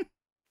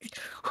 It's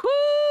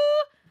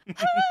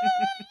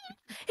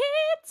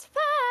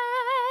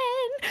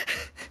fine.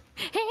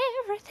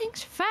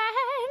 Everything's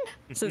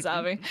fine, says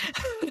Avi.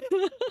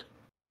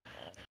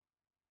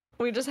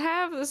 We just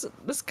have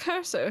this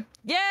cursor.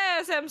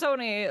 Yeah,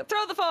 Samsoni,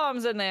 throw the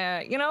forms in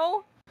there, you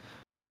know?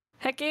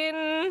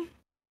 Heckin'.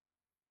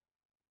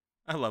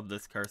 I love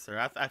this cursor.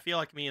 I feel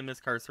like me and this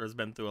cursor has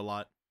been through a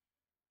lot.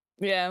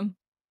 Yeah.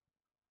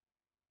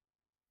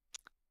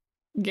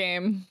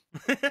 Game.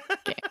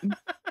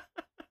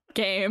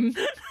 Game.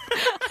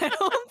 I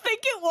don't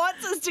think it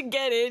wants us to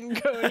get in,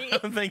 Cody. I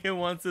don't think it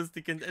wants us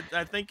to.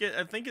 I think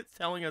it's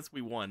telling us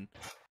we won.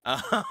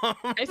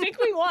 I think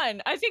we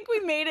won. I think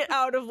we made it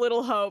out of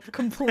Little Hope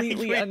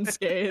completely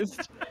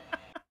unscathed.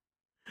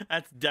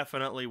 That's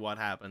definitely what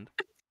happened.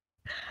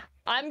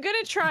 I'm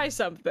gonna try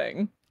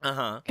something.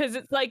 Because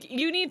it's like,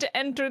 you need to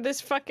enter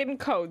this fucking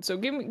code. So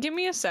give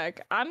me a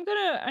sec. I'm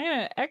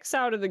gonna X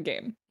out of the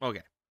game.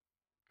 Okay.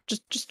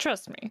 Just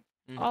trust me.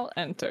 I'll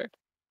enter.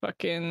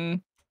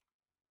 Fucking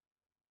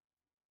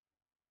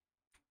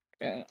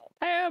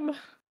tab.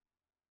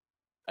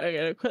 I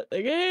gotta quit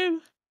the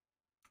game.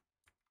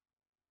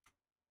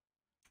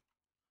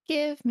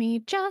 Give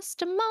me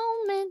just a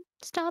moment.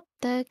 Stop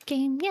the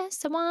game.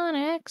 Yes, I want to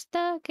exit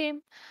the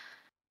game.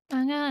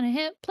 I'm gonna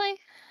hit play.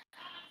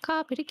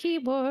 Copy the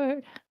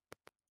keyboard.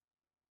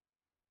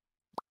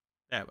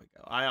 There we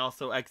go. I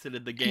also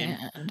exited the game.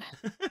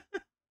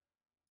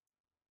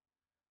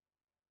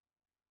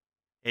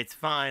 It's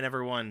fine,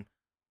 everyone.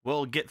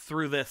 We'll get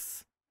through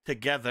this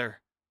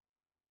together.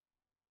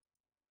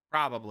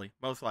 Probably.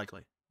 Most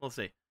likely. We'll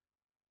see.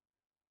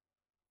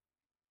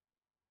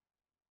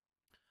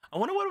 I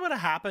wonder what would have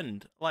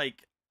happened.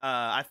 Like,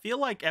 I feel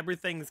like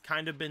everything's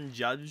kind of been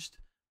judged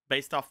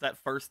based off that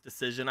first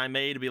decision I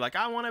made to be like,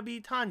 I want to be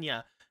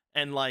Tanya.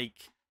 And,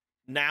 like,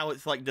 now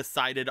it's, like,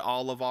 decided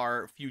all of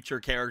our future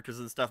characters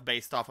and stuff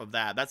based off of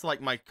that. That's, like,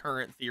 my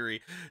current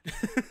theory.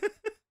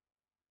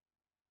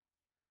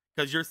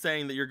 Because you're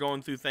saying that you're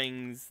going through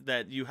things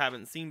that you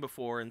haven't seen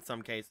before in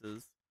some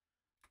cases.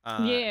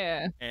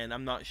 Yeah. And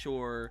I'm not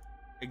sure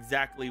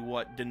exactly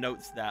what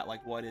denotes that.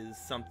 Like, what is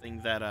something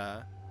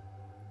that,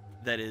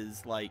 that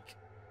is, like,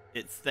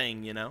 its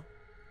thing, you know?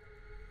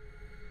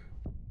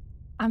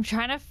 I'm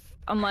trying to...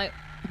 I'm like,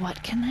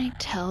 what can I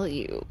tell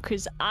you?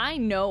 Because I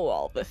know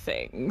all the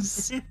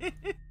things.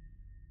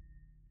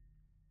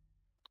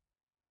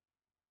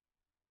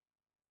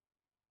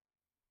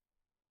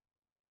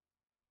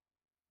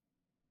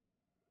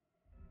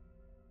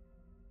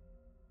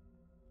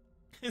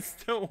 It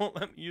still won't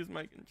let me use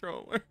my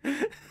controller.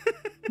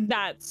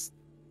 That's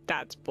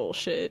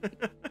bullshit.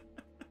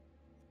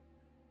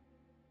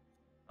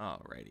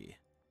 Alrighty.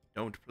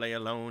 Don't play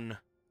alone.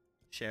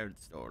 Shared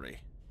story.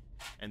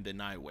 And then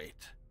I wait.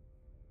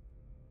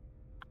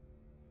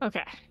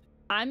 Okay.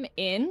 I'm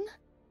in.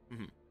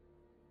 Mm-hmm.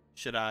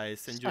 Should I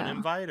send you an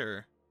invite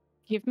or?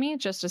 Give me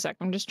just a sec.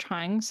 I'm just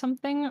trying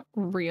something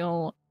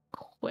real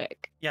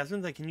quick. Yeah, I was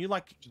gonna say, can you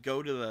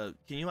go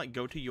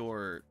to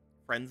your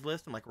friends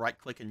list and like right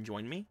click and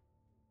join me?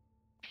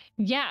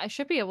 Yeah, I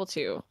should be able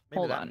to.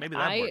 Hold on. Maybe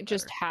I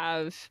just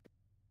have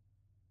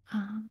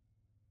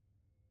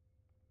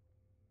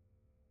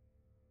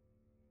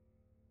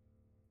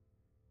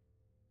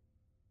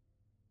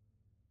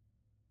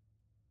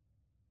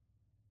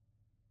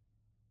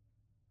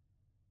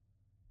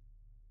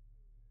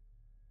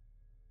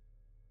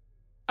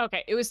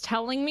Okay, it was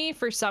telling me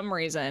for some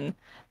reason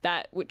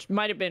that, which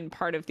might have been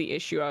part of the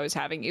issue I was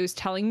having, it was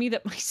telling me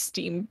that my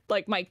Steam,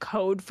 like my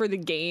code for the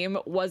game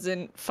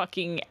wasn't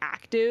fucking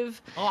active,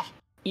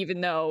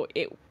 even though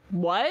it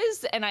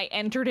was, and I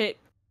entered it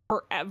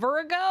forever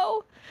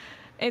ago.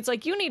 And it's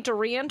like, you need to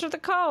re-enter the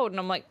code, and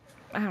I'm like,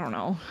 I don't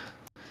know.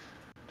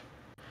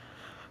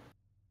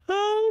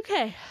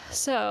 Okay,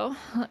 so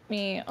let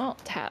me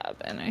alt-tab,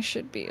 and I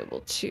should be able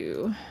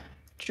to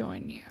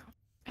join you.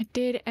 I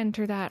did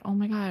enter that. Oh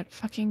my god,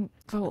 fucking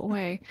go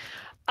away.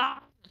 I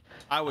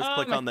always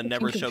click on the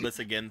never show this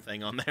again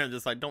thing on there,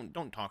 just like, don't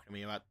talk to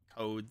me about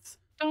codes.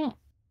 Don't.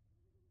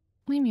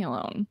 Leave me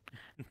alone.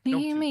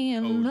 Leave me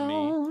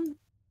alone. Don't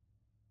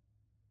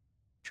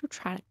you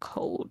try to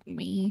code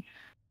me.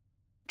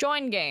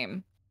 Join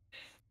game.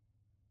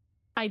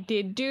 I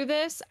did do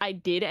this. I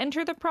did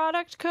enter the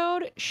product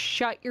code.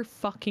 Shut your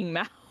fucking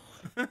mouth.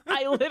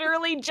 I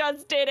literally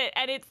just did it,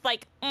 and it's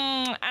like,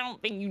 I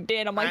don't think you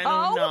did. I'm like,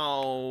 I don't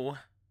know.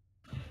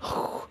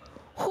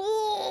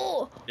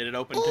 Did it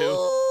open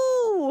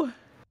too?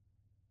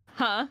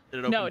 Huh? Did it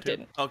open no, it too?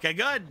 didn't. Okay,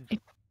 good.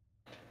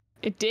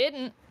 It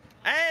didn't.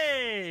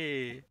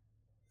 Hey!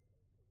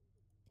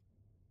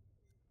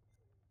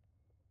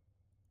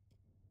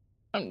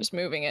 I'm just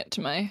moving it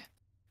to my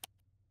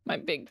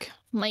big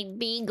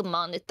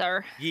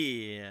monitor.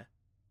 Yeah.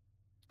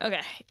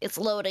 Okay, it's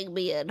loading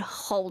me in.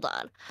 Hold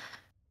on.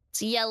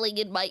 It's yelling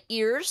in my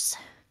ears.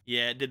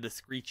 Yeah, it did the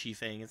screechy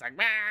thing. It's like,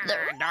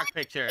 dark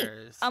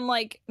pictures. I'm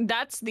like,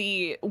 that's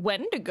the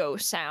Wendigo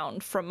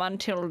sound from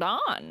Until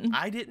Dawn.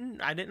 I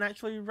didn't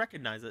actually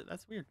recognize it.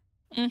 That's weird.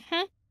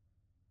 Mm-hmm.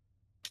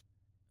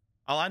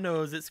 All I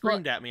know is it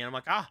screamed at me, and I'm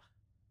like, ah.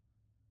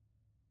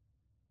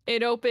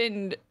 It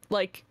opened,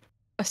 like,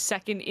 a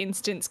second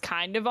instance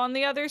kind of on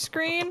the other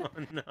screen. Oh,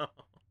 no.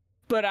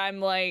 But I'm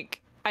like,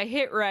 I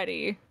hit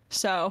ready,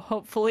 so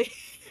hopefully...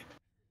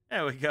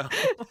 There we go.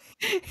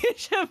 It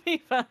should be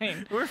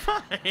fine. We're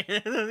fine.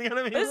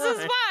 This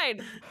is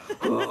fine.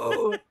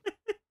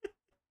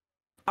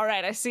 All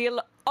right, I see you.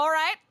 All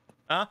right.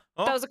 Oh.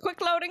 That was a quick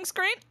loading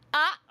screen.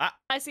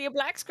 I see a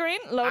black screen.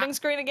 Loading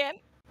screen again.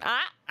 Oh,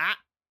 we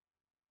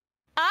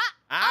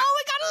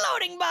got a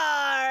loading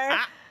bar.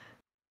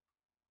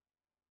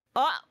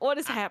 Oh, what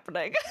is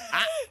happening?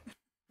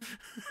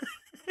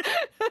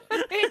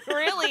 It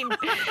really...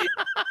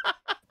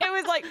 It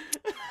was like,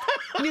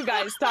 you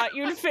guys thought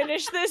you'd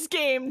finish this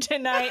game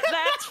tonight.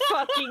 That's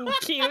fucking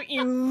cute,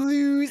 you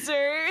losers.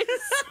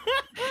 It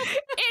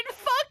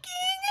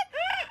fucking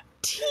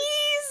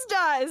teased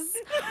us.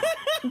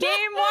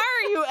 Game, why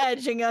are you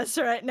edging us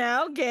right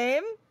now?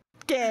 Game?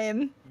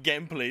 Game,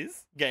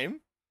 please. Game.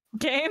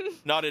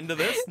 Not into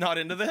this. Not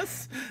into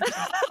this.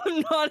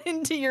 I'm not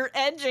into your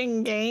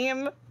edging,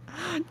 game.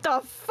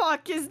 The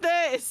fuck is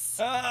this?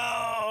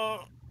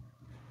 Oh.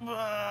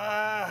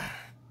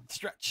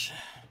 Stretch.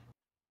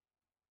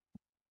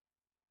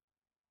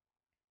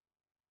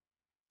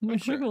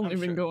 We've only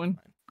been going.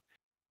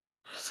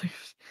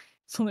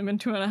 It's only been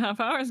 2.5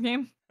 hours,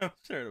 game. I'm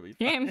sure it'll be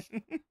game.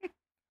 fine.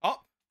 Oh.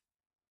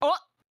 Oh.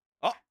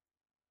 Oh.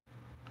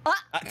 Oh,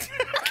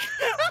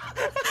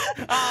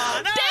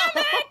 no! Damn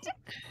it!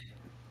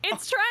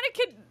 It's trying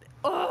to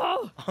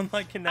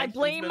Online connection. I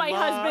blame my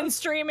husband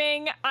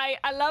streaming. I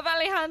love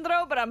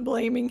Alejandro, but I'm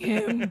blaming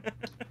him.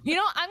 You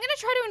know, I'm gonna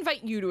try to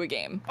invite you to a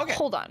game. Okay.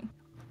 Hold on.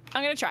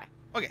 I'm gonna try.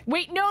 Okay.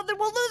 Wait, no, then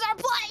we'll lose our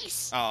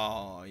place.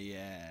 Oh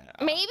yeah.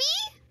 Maybe?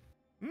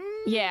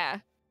 Yeah.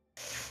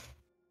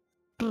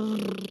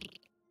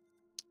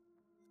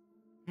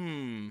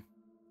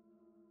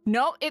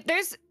 No,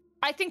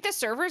 I think the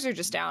servers are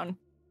just down.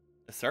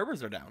 The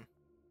servers are down.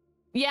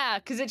 Yeah,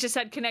 because it just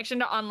said connection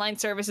to online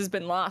service has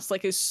been lost,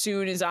 like as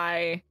soon as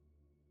I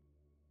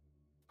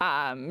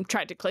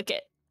tried to click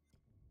it.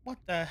 What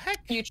the heck?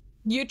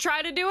 You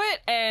try to do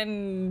it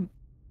and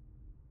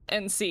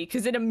see,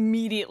 because it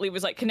immediately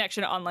was like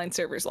connection to online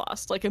servers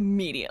lost, like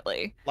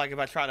immediately. Like if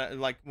I try to,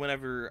 like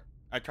whenever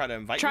I try to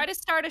invite Try you? to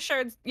start a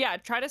shared,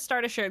 try to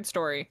start a shared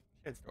story.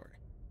 Shared story.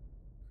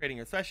 Creating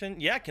a session.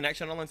 Yeah,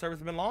 connection to online servers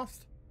has been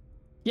lost.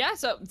 Yeah,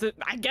 so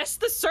I guess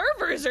the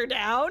servers are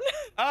down.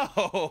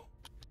 Oh,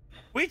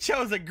 we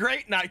chose a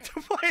great night to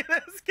play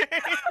this game.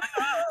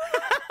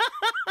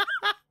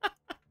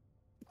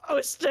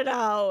 Post it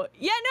out.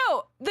 Yeah,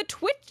 no, the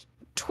Twitch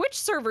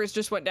servers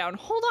just went down.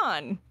 Hold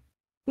on.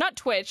 Not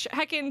Twitch.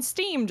 Heckin'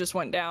 Steam just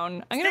went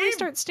down. I'm gonna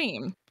restart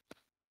Steam.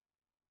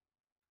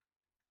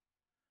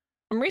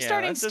 I'm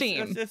restarting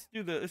Steam. Let's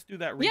do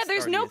that. Yeah,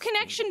 there's no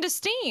connection to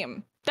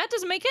Steam. That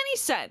doesn't make any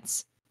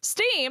sense.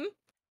 Steam.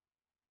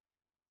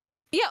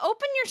 Yeah,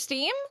 open your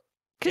Steam.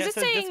 Because it's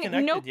saying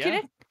no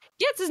connect.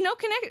 Yeah, it says no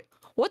connect.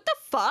 What the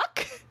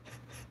fuck?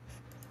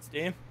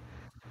 Steam.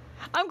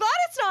 I'm glad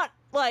it's not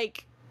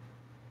like.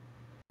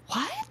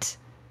 What?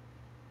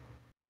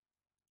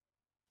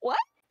 What?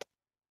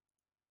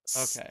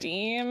 Okay.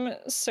 Steam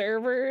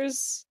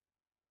servers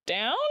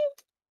down?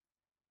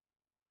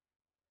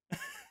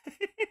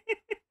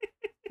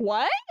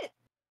 What?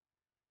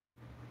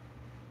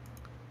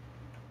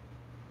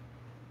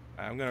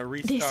 I'm gonna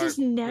restart.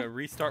 I'm gonna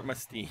restart my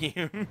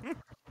Steam.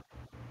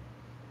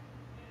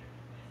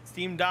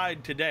 Steam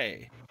died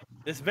today.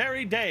 This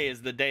very day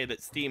is the day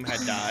that Steam had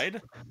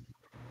died.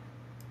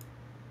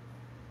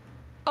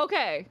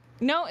 Okay.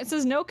 No, it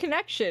says no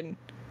connection.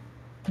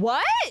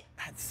 What?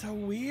 That's so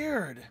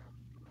weird.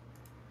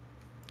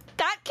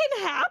 That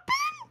can happen?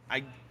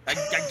 I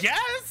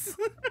guess.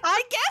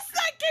 I guess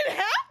that can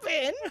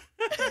happen.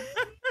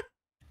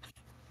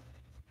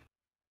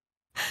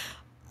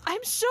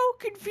 I'm so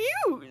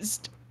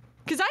confused.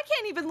 Because I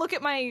can't even look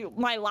at my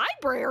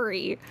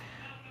library.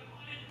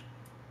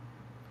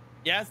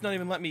 Yeah, it's not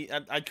even letting me.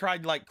 I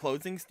tried like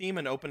closing Steam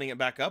and opening it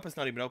back up. It's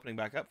not even opening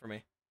back up for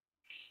me.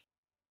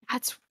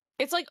 It's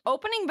like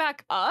opening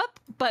back up,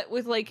 but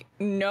with like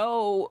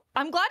no.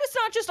 I'm glad it's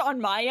not just on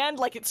my end.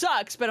 Like it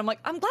sucks, but I'm glad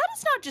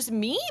it's not just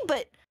me.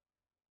 But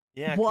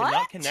yeah,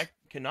 what?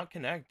 Cannot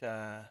connect.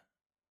 Yeah,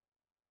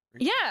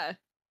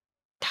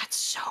 that's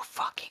so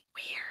fucking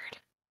weird.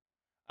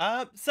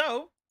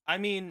 So I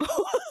mean,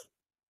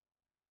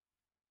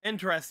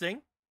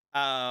 interesting.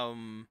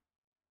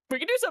 We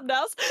can do something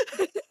else.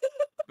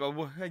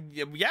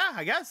 Yeah,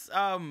 I guess.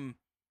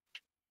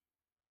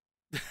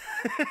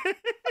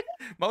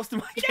 Most of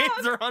my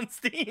games are on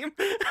Steam.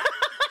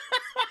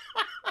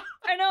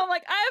 I know, I'm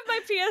like, I have my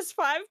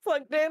PS5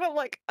 plugged in. I'm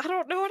like, I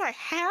don't know what I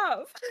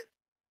have.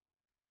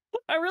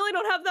 I really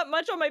don't have that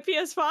much on my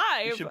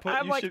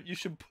PS5. You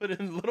should put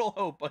in Little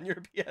Hope on your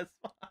PS5.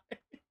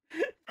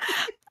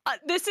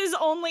 This is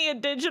only a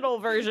digital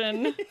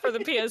version for the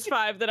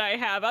PS5 that I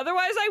have.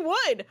 Otherwise I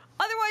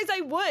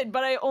would,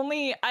 but I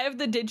have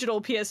the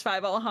digital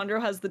PS5. Alejandro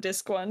has the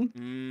disc one.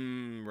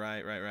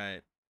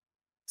 Right.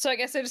 So I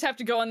guess I just have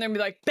to go on there and be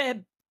like,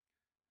 Beb.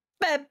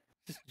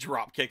 Just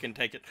drop kick and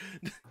take it.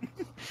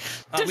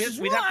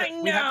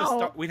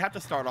 We'd have to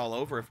start all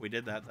over if we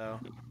did that though.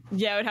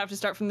 Yeah, I would have to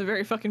start from the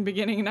very fucking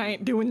beginning, and I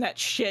ain't doing that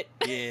shit.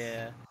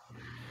 Yeah.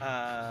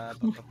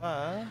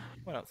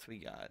 What else we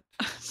got?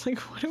 It's like,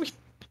 what do we? It's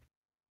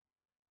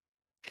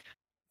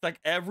like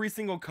every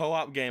single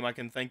co-op game I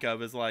can think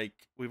of is like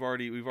we've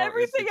already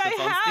everything it's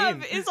I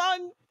have is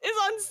on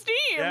Steam.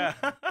 Yeah.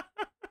 What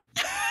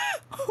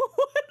do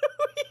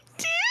we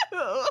do?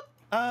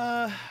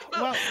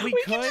 Well, we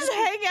could just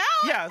hang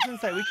out. Yeah, I was gonna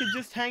say we could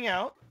just hang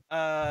out.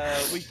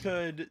 We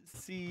could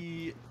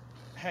see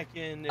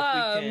heckin' if we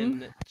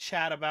can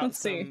chat about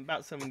some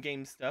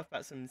game stuff,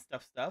 about some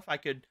stuff. I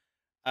could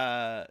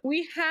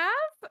we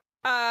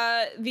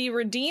have the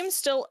redeem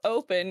still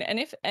open, and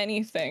if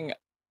anything,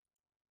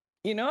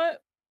 you know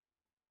what?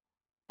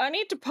 I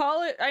need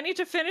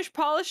to finish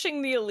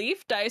polishing the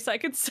Elif dice. I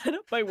could set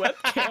up my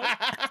webcam.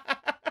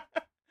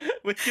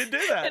 We could do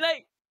that.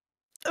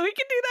 And we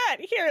can do that.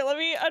 Here, let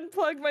me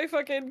unplug my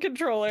fucking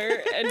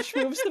controller and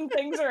move some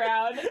things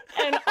around,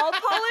 and I'll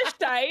polish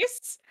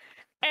dice,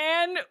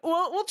 and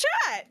we'll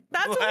chat.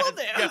 That's what we'll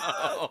do.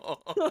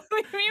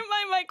 Me and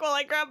my mic while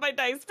I grab my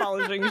dice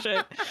polishing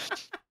shit.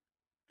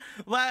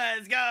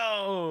 Let's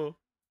go.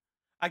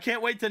 I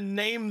can't wait to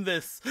name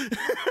this.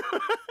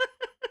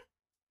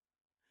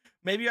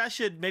 Maybe I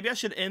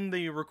should end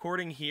the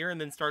recording here and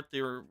then start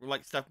the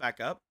like stuff back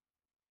up.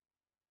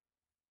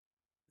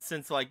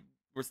 Since like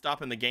we're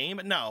stopping the game.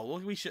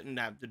 No, we shouldn't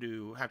have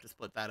to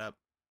split that up.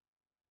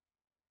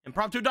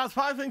 Impromptu DOS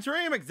 5 thing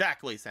stream.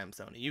 Exactly,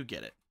 Samsoni. You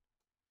get it.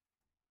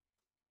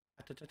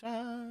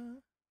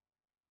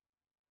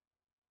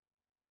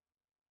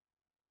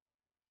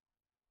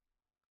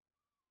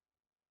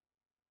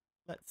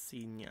 Let's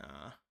see.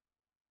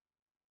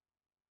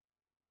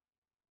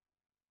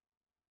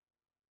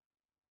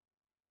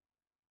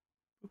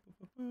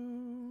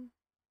 I'm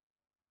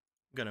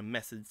gonna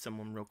message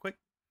someone real quick.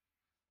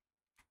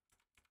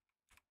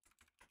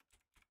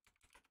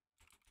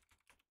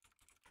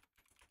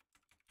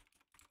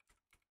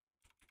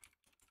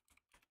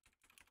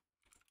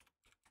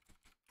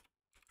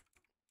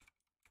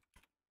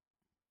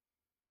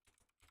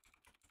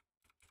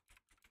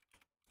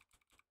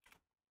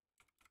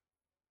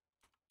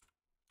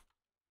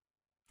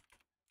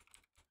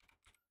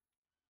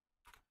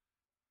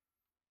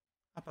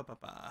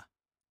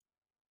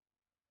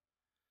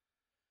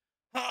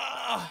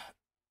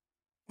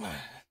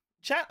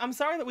 Chat, I'm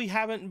sorry that we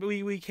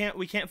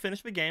can't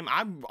finish the game.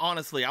 I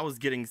was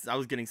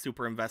getting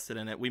super invested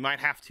in it. We might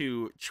have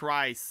to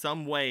try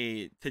some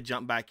way to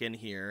jump back in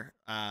here.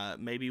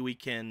 Maybe we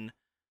can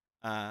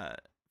find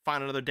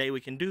another day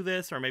we can do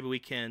this, or maybe we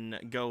can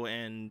go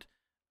and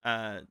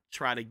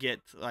try to get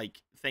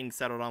like things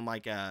settled on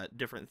like a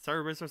different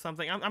service or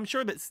something. I'm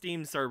sure that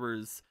Steam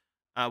servers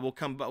will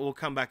come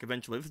back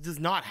eventually. This does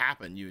not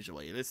happen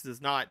usually. This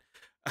does not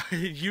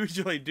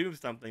usually do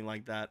something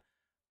like that.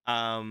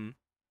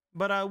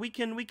 But we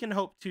can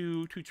hope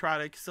to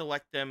try to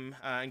select them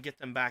and get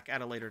them back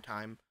at a later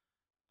time.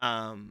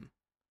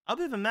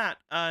 Other than that,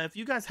 if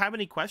you guys have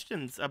any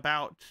questions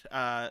about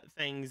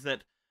things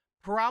that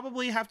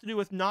probably have to do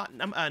with not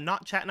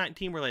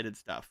Chat19 related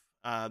stuff,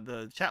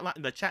 the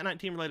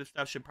Chat19 related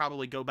stuff should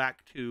probably go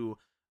back to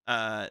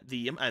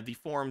the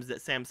forums that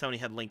Samsoni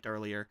had linked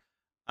earlier.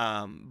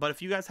 But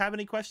if you guys have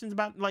any questions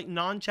about like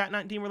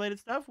non-Chat19 related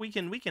stuff, we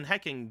can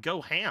heckin'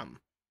 go ham.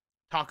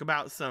 Talk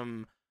about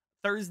some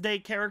Thursday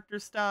character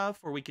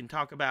stuff, or we can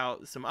talk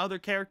about some other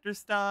character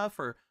stuff,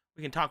 or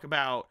we can talk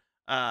about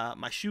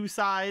my shoe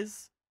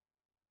size.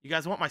 You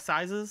guys want my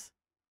sizes?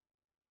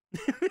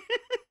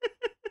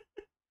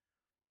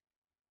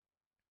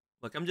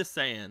 Look, I'm just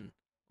saying,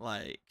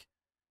 like,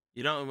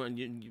 you don't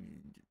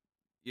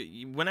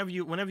whenever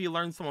you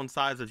learn someone's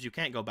sizes, you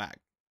can't go back,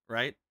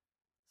 right?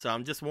 So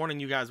I'm just warning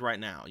you guys right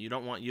now. You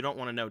don't want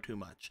to know too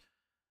much.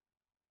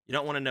 You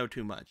don't want to know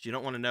too much. You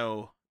don't want to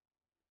know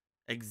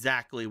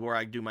exactly where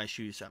I do my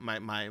shoe shoe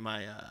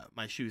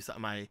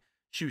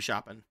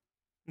shopping.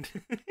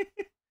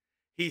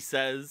 He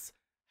says,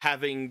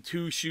 having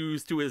 2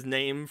 shoes to his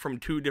name from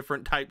 2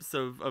 different types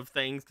of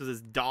things because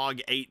his dog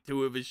ate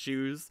 2 of his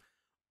shoes.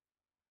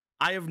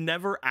 I have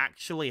never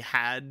actually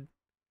had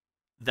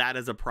that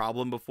as a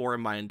problem before in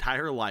my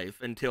entire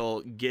life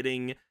until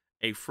getting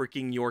a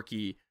freaking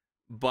Yorkie,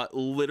 but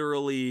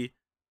literally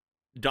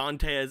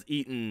Dante has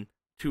eaten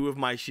 2 of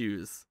my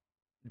shoes,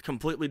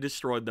 completely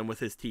destroyed them with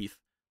his teeth,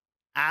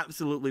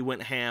 absolutely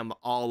went ham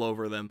all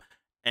over them,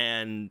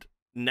 and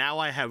now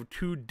I have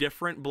 2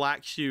 different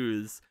black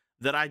shoes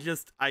that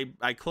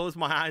I close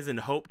my eyes and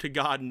hope to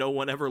God no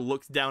one ever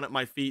looks down at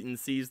my feet and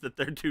sees that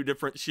they're 2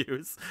 different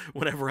shoes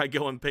whenever I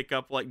go and pick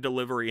up like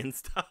delivery and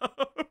stuff.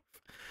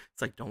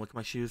 It's like, don't look at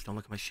my shoes, don't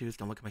look at my shoes,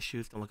 don't look at my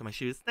shoes, don't look at my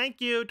shoes, thank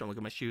you, don't look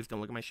at my shoes,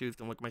 don't look at my shoes,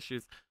 don't look at my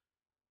shoes.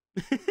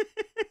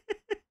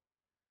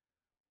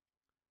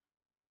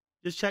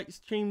 Just check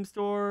Stream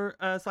Store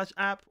 /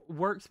 app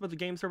works, but the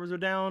game servers are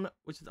down,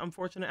 which is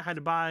unfortunate. I had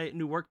to buy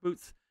new work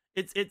boots.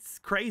 It's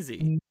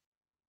crazy.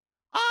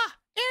 Ah,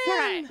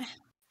 Aaron! Right.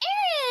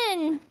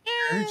 Aaron!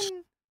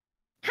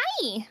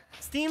 Hi!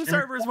 Steam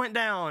servers went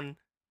down.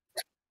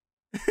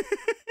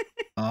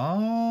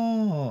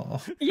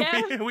 Oh.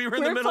 Yeah, we were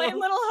in the middle playing of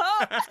Little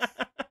Hope.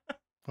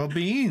 Well,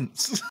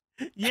 beans.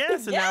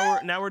 Yes, and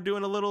now we're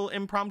doing a little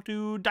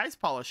impromptu dice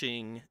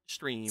polishing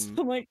stream.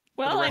 I'm like,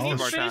 well, I need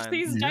to finish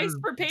these dice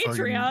for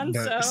Patreon,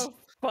 so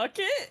fuck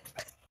it.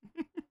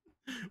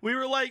 We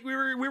were like,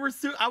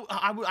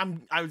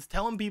 I was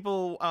telling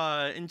people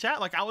in chat,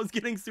 like, I was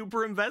getting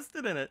super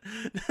invested in it.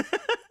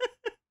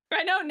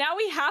 I know, now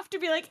we have to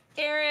be like,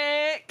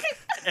 Eric,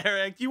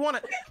 you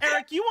want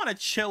to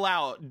chill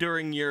out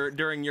during your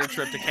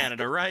trip to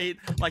Canada, right?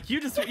 Like, you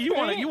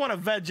want to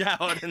veg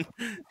out and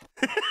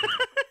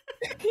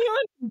you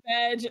want to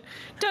veg.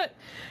 Don't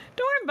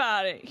worry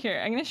about it.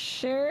 Here, I'm gonna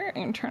share. I'm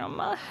gonna turn on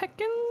my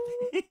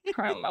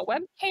turn on my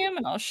webcam,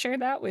 and I'll share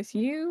that with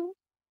you.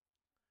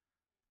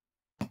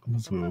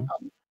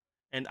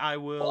 And I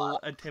will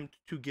attempt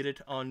to get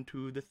it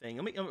onto the thing.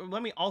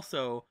 Let me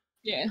also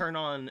turn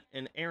on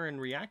an Aaron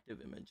reactive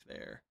image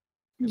there.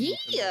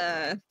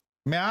 Yeah.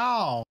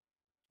 Meow.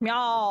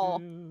 Meow.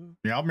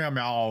 Meow, meow,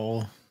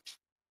 meow.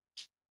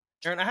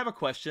 Aaron, I have a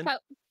question.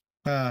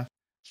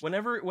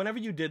 Whenever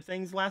you did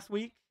things last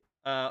week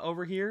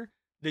over here,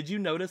 Did you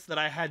notice that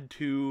I had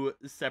 2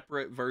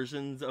 separate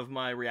versions of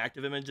my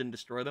reactive image and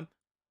destroy them?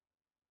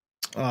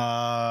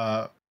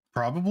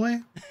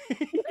 Probably.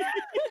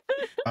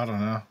 I don't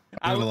know.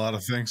 I did a lot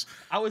of things.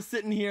 I was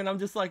sitting here and I'm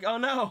just like, oh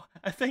no,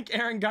 I think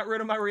Aaron got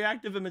rid of my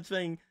reactive image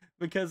thing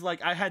because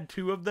like I had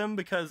 2 of them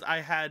because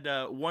I had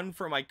one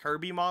for my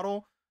Kirby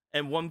model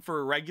and one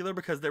for regular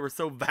because they were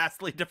so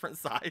vastly different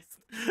size.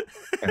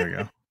 There we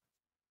go.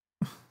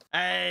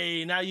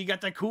 Hey, now you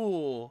got the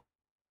cool.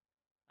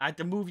 I have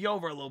to move you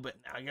over a little bit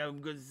now. I gotta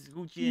go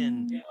scoot you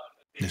in.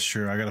 Yeah,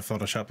 sure. I gotta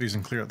Photoshop these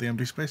and clear out the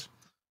empty space.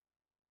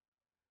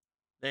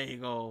 There you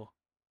go.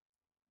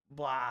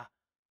 Blah.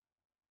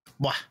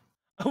 Blah.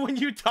 When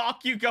you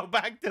talk, you go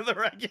back to the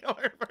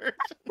regular version.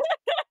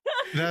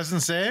 It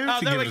doesn't save? Oh,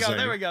 there we go,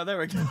 there we go, there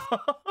we go.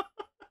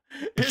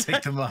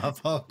 Take them off.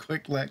 Oh,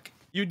 quick lick.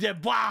 You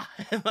did blah,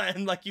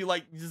 and like you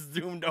like just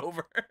zoomed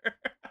over.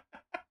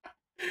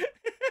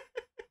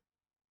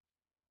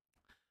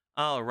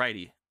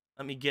 Alrighty,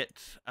 let me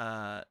get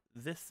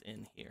this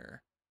in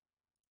here.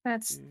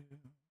 That's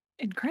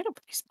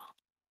incredibly small.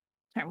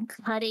 I'm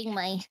cutting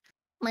my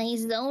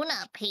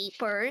Zona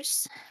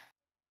papers.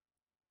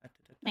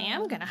 I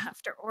am gonna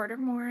have to order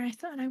more. I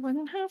thought I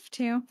wouldn't have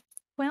to.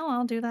 Well,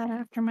 I'll do that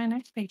after my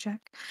next paycheck.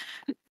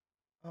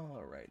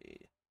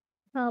 Alrighty.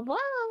 Oh, wow.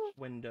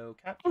 Window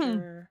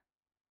capture.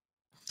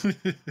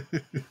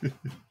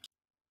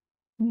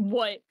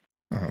 What?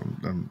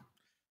 I'm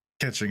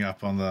catching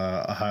up on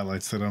the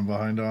highlights that I'm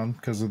behind on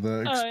because of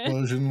the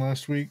explosion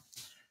last week.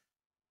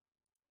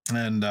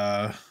 And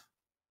I'm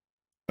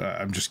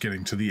just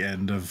getting to the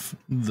end of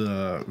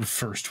the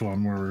first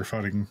one where we're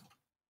fighting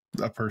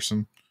a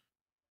person.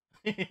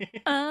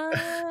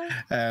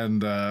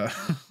 And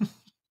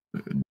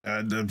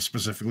I'm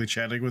specifically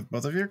chatting with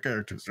both of your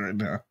characters right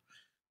now.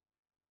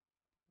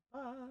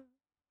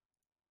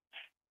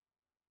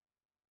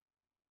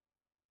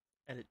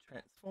 Edit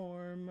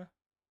transform.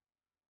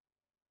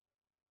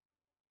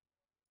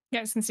 You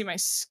guys can see my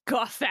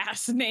scuff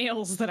ass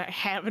nails that I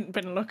haven't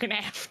been looking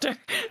after.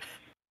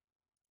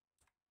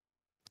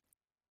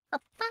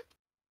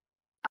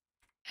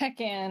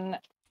 Heckin'.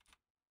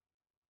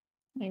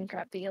 I can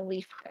grab the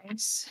leaf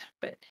dice,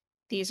 but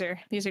these are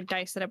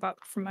dice that I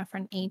bought from my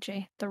friend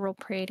AJ. They're real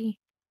pretty.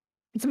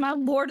 It's my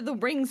Lord of the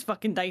Rings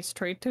fucking dice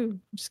tray too.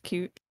 It's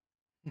cute.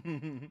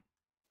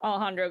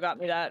 Alejandro got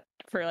me that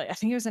for like I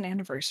think it was an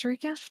anniversary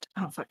gift.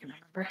 I don't fucking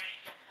remember.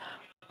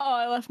 Oh,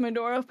 I left my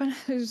door open.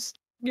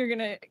 You're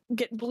gonna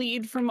get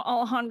bleed from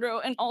Alejandro,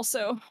 and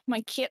also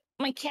my cat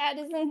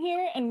is in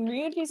here and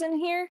Ryuji's in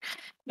here.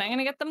 And I'm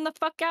gonna get them the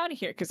fuck out of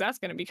here because that's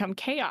gonna become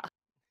chaos.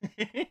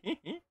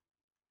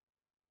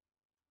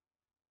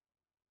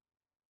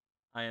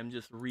 I am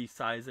just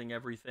resizing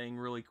everything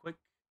really quick.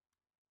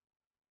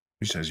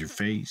 Resize your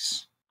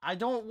face. I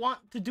don't want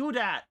to do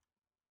that.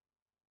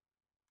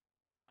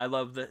 I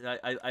love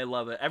that. I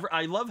love it.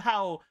 I love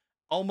how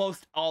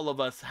almost all of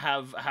us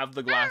have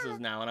the glasses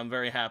now, and I'm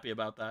very happy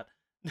about that.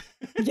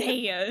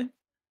 Yeah.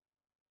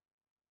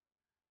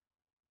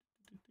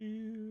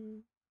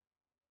 Bam.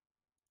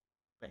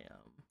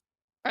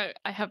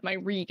 I have my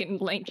Regan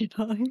blanket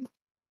on.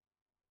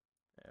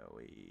 There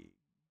we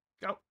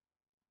go.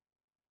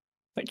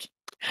 Like,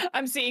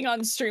 I'm seeing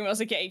on stream, I was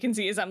like, yeah, you can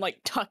see as I'm like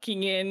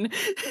tucking in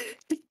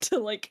to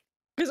like,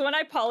 because when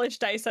I polish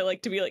dice, I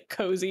like to be like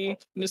cozy and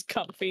just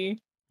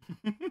comfy.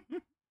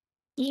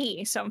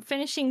 Yeah, so I'm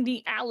finishing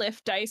the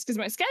Aleph dice because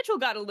my schedule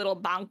got a little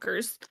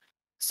bonkers.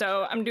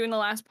 So I'm doing the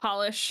last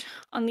polish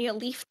on the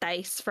Aleph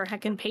dice for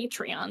heckin'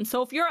 Patreon.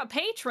 So if you're a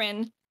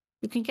patron,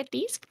 you can get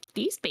these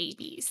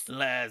babies.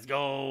 Let's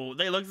go.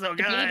 They look so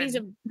good.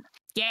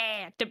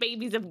 The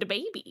babies of the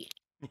baby.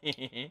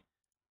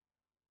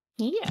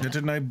 Yeah.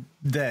 Didn't I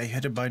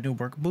had to buy new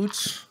work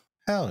boots?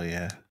 Hell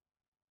yeah.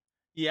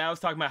 Yeah, I was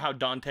talking about how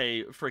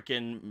Dante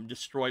freaking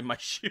destroyed my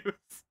shoes.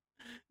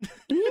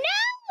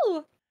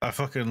 No! I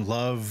fucking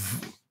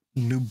love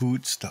new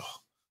boots though.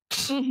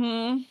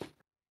 Mm-hmm.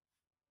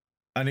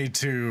 I need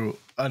to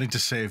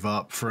save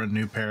up for a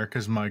new pair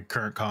because my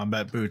current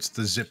combat boots,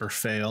 the zipper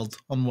failed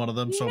on one of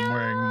them, so I'm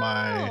wearing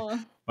my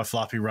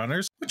floppy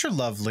runners, which are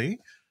lovely.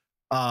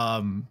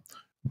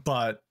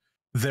 But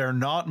they're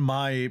not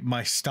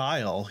my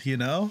style, you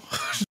know?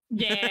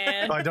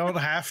 Yeah. If I don't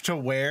have to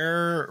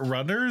wear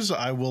runners,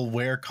 I will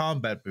wear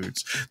combat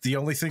boots. The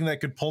only thing that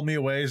could pull me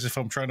away is if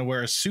I'm trying to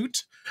wear a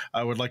suit.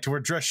 I would like to wear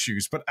dress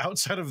shoes, but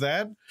outside of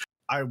that,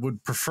 I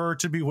would prefer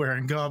to be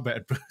wearing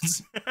combat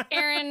boots.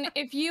 Aaron,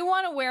 if you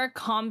want to wear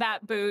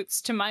combat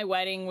boots to my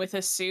wedding with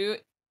a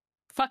suit,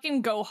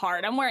 fucking go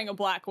hard. I'm wearing a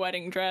black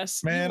wedding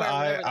dress. Man,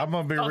 I'm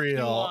gonna be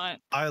real.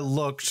 I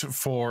looked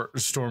for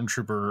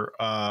Stormtrooper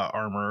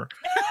armor.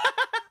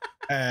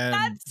 And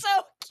that's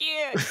so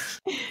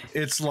cute.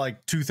 It's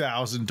like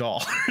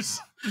 $2,000.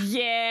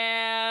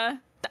 Yeah.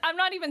 I'm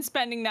not even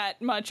spending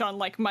that much on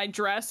like my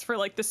dress for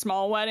like the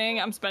small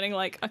wedding. I'm spending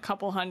like a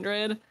couple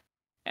 $100.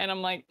 And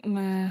I'm like,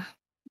 nah.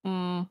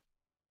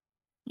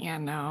 Yeah,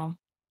 no.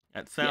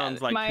 That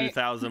sounds like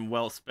 2,000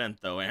 well spent,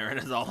 though, Aaron,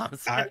 is all I'm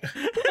saying.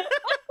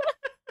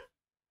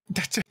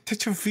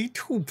 That's a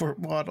VTuber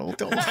model.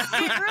 Don't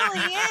It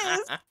really is.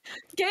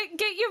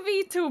 Get your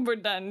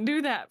VTuber done.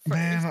 Do that first.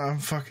 Man, I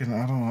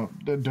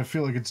don't know. I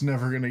feel like it's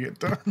never gonna get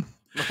done.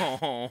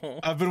 Oh.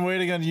 I've been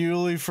waiting on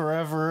Yuli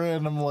forever,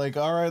 and I'm like,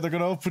 all right, they're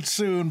gonna open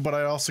soon, but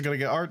I also gotta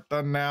get art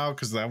done now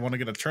because I want to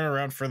get a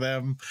turnaround for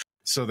them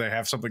so they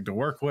have something to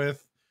work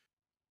with.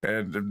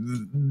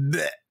 And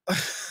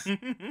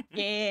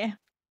yeah,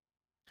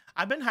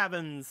 I've been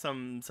having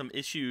some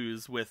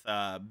issues with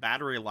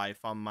battery life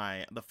on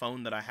the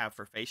phone that I have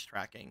for face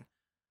tracking.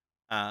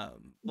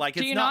 Like, do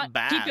it's you not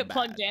bad. keep it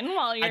plugged in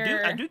while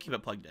you're? I do keep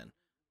it plugged in.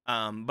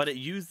 But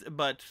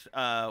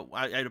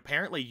it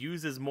apparently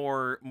uses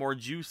more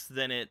juice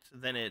than it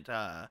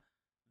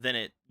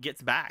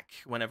gets back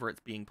whenever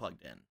it's being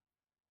plugged in.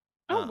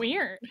 Oh,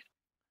 weird.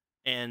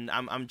 And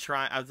I'm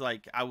trying.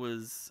 I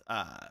was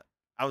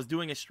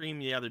doing a stream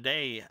the other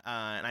day,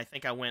 and I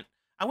think I went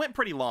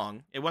pretty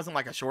long. It wasn't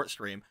like a short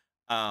stream.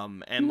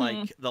 And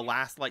like the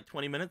last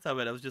 20 minutes of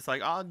it, I was just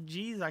like, oh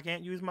geez, I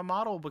can't use my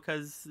model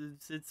because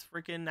it's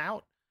freaking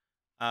out.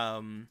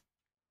 I'm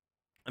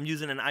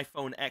using an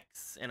iPhone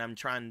X, and I'm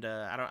trying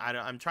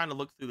to I'm trying to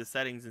look through the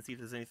settings and see if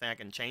there's anything I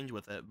can change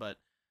with it, but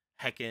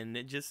heckin'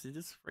 it just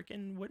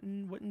freaking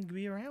wouldn't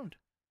be around.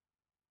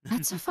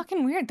 That's so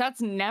fucking weird.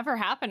 That's never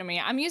happened to me.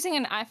 I'm using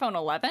an iPhone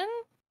 11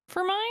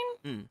 for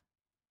mine.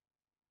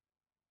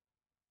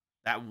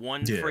 That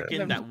one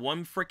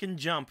freaking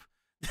jump.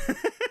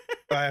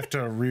 I have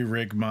to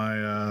re-rig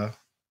my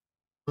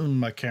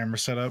my camera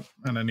setup,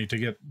 and I need to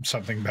get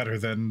something better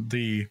than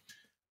the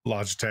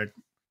Logitech.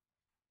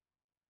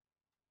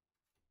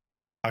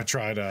 I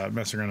tried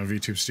messing around on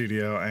VTube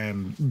Studio,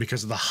 and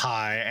because of the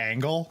high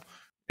angle,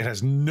 it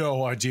has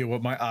no idea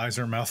what my eyes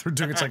or mouth are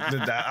doing. It's like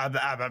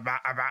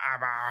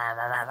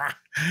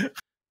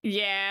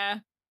yeah,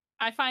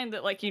 I find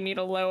that you need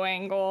a low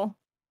angle.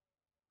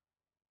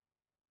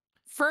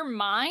 For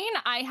mine,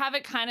 I have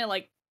it kind of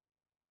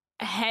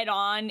head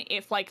on,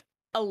 if a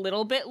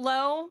little bit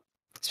low,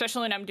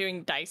 especially when I'm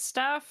doing dice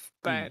stuff.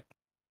 But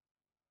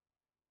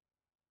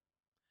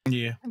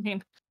yeah, I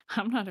mean,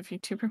 I'm not a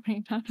VTuber, but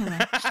you're talking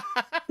about.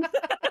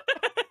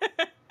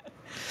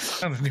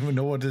 I don't even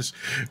know what this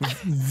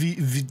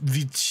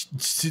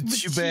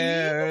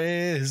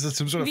VTuber is. That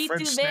some sort of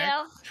French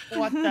snack?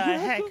 What the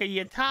heck are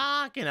you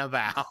talking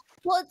about?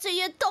 What are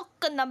you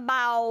talking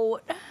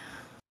about?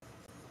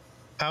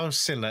 How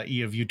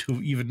silly of you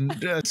to even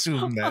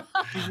assume that.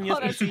 Using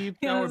USB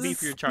or B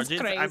for your charge.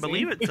 I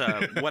believe it's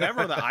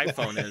whatever the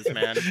iPhone is,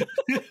 man.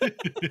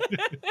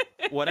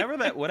 whatever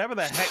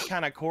the heck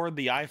kind of cord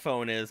the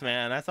iPhone is,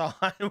 man. That's all.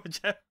 I don't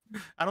think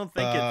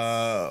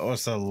it's.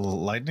 What's the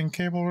lightning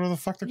cable? What the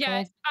fuck they're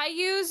called? I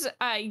use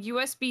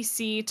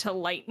USB-C to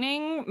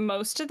lightning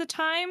most of the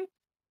time.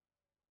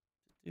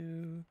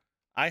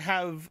 I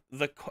have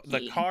the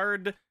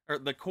card or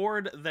the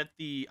cord that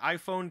the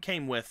iPhone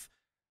came with.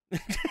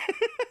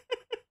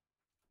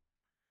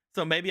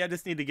 So maybe I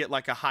just need to get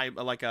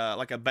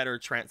a better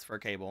transfer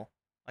cable,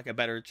 a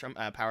better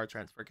power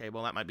transfer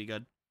cable. That might be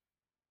good.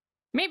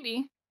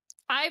 Maybe.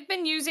 I've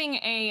been using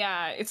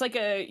it's like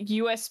a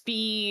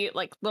USB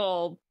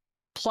little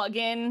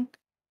plug-in.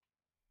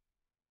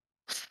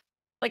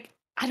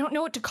 I don't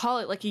know what to call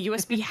it, like a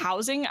USB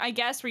housing, I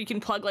guess, where you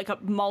can plug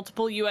up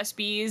multiple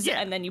USBs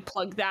and then you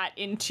plug that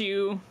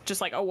into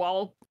just a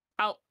wall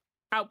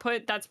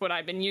output. That's what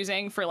I've been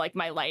using for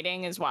my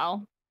lighting as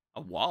well.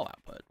 A wall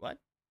output? What?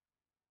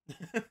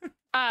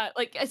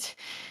 It's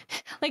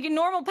like a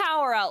normal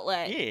power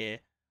outlet. Yeah.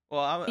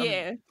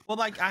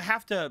 Well, I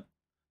have to.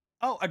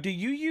 Oh, do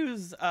you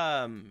use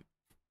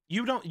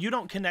You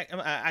don't connect.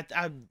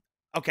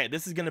 Okay,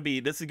 this is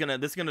gonna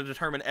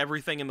determine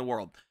everything in the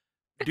world.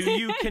 Do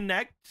you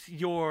connect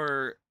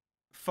your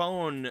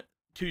phone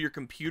to your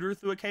computer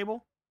through a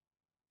cable?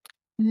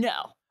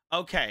 No.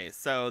 Okay,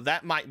 so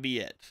that might be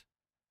it,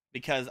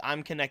 because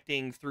I'm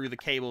connecting through the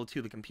cable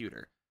to the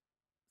computer.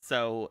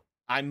 So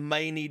I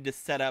may need to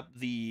set up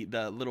the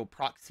little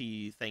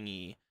proxy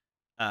thingy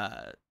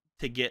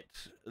to get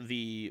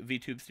the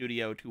VTube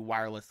Studio to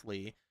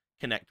wirelessly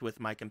connect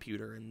with my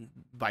computer and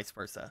vice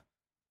versa.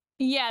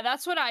 Yeah,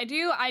 that's what I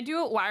do. I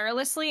do it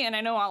wirelessly, and I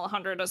know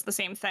Alejandro does the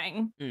same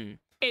thing.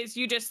 Is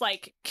you just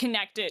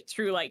connect it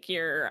through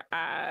your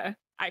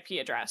IP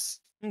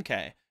address.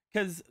 Okay,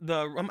 because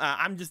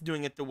I'm just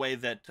doing it the way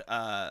that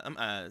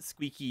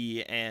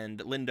Squeaky and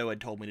Lindo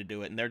had told me to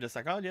do it, and they're just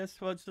like, oh, yes,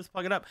 let's just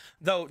plug it up.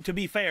 Though to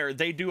be fair,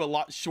 they do a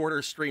lot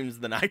shorter streams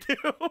than I do.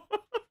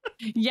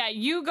 Yeah,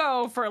 you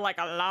go for a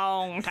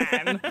long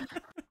time.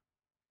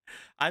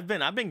 I've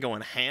been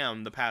going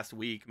ham the past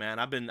week, man.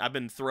 I've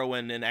been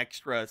throwing an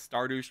extra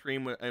Stardew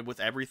stream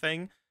with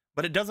everything,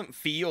 but it doesn't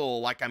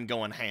feel like I'm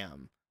going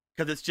ham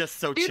because it's just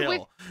so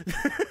chill.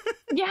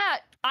 Yeah,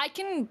 I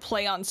can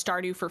play on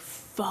Stardew for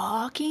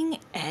fucking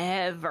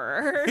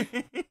ever.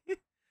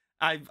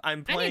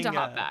 I'm playing. I need to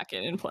hop back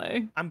in and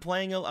play. I'm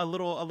playing a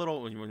little.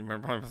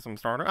 Some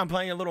Stardew. I'm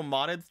playing a little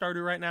modded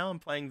Stardew right now. I'm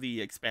playing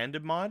the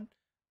expanded mod.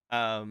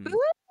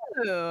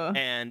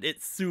 And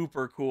it's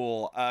super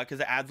cool because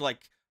it adds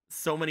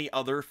so many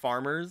other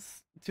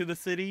farmers to the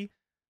city.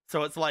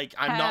 So it's like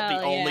I'm not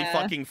the only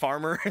fucking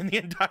farmer in the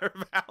entire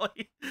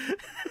valley.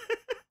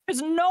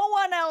 There's no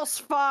one else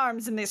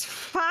farms in this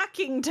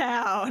fucking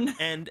town.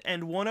 And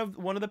one of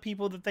the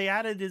people that they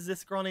added is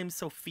this girl named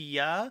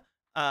Sophia.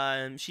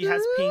 She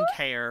has pink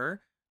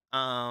hair.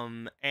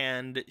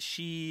 And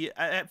she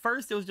at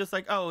first it was just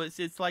like, oh,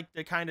 it's like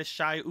the kind of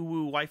shy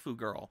uwu waifu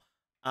girl.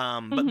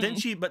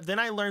 But then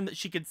I learned that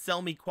she could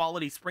sell me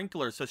quality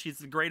sprinklers, so she's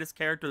the greatest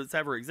character that's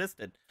ever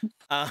existed.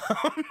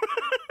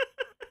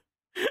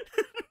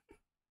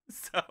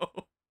 So,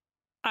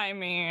 I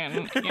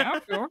mean, yeah,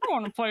 if you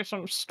want to play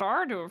some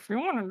Stardew, if you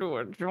want to do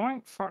a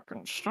joint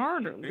fucking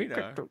Stardew, we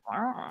could do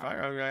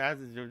that.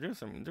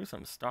 Do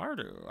some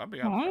Stardew. I'll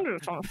be I'll do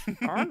some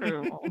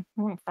Stardew.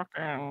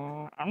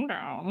 I'm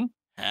down.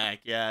 Heck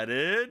yeah,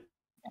 dude.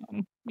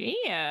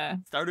 Yeah.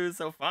 Stardew is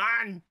so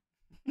fun.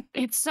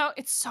 It's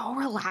so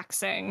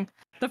relaxing.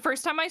 The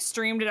first time I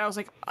streamed it, I was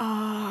like,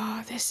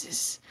 oh,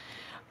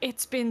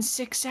 it's been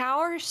 6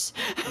 hours.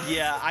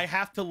 Yeah, I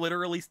have to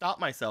literally stop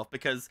myself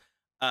because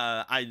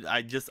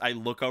I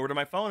look over to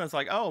my phone and it's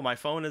like, oh, my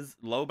phone is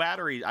low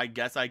battery. I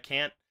guess I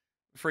can't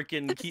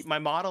freaking keep my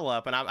model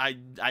up, and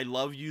I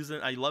love using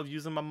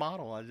my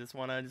model. I just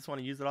want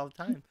to use it all the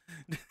time.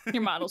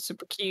 Your model's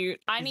super cute.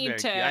 I need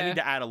to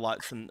add a lot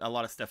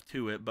of stuff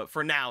to it, but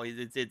for now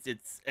it's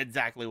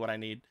exactly what I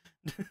need.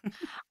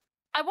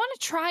 I want to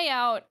try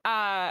out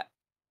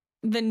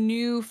the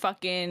new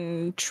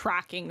fucking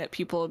tracking that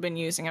people have been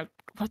using.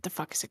 What the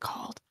fuck is it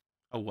called?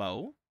 Oh,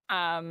 whoa.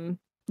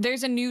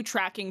 There's a new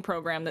tracking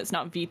program that's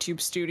not VTube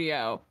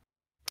Studio,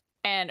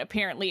 and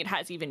apparently it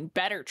has even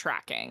better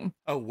tracking.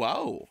 Oh,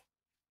 whoa.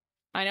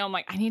 I know. I'm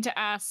like, I need to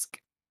ask.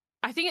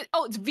 I think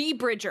it's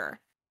VBridger.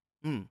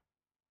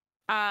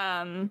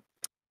 I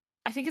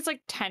think it's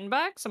like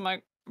 $10. I'm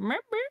like,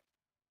 maybe.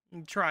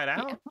 Try it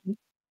out. Yeah.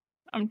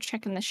 I'm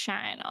checking the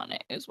shine on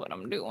it is what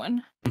I'm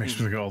doing. Makes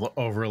me all the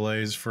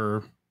overlays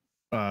for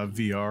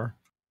VR.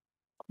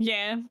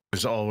 Yeah.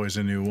 There's always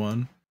a new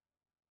one.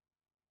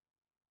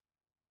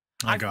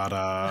 I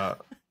got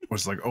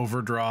was like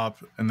Overdrop,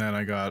 and then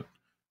I got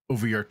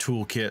OVR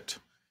Toolkit,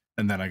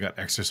 and then I got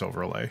Excess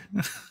Overlay.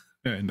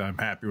 And I'm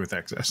happy with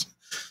Excess.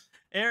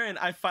 Aaron,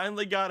 I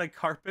finally got a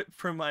carpet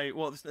for my,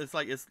 well,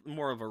 it's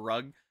more of a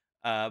rug.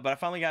 But I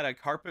finally got a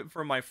carpet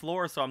for my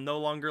floor, so I'm no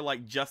longer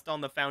like just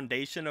on the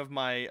foundation of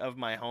my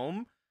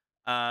home.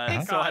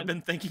 So I've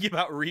been thinking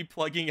about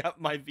replugging up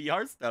my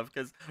VR stuff,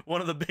 because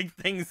one of the big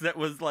things that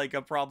was like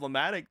a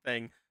problematic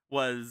thing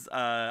was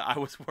I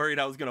was worried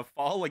I was gonna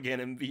fall again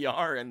in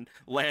VR and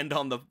land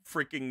on the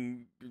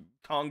freaking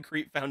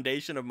concrete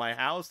foundation of my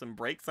house and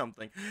break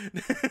something.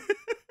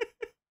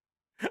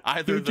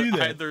 either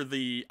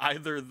the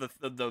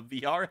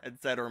VR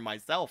headset or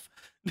myself.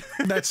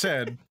 That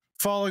said,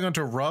 falling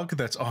onto rug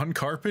that's on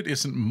carpet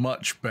isn't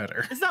much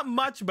better. It's not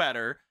much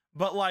better,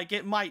 but like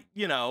it might,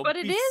 but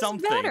it be is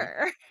something.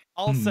 Better.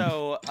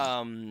 Also,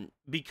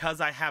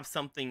 because I have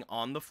something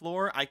on the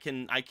floor, I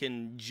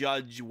can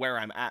judge where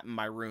I'm at in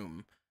my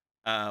room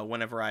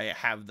whenever I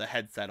have the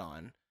headset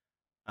on.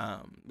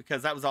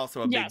 Because that was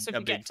also a big so if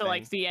you get to thing.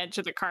 like the edge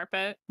of the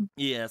carpet.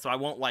 Yeah, so I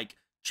won't like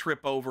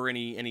trip over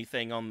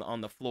anything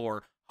on the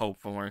floor,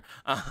 hopefully.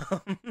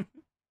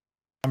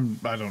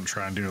 I don't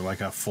try and do like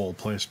a full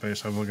play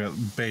space. I've got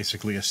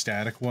basically a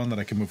static one that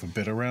I can move a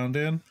bit around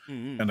in,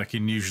 and I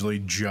can usually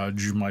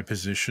judge my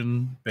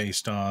position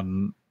based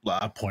on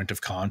a point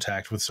of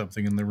contact with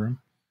something in the room.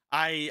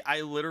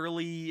 I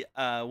literally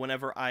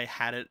whenever I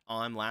had it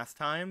on last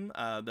time,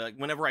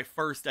 whenever I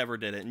first ever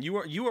did it, and you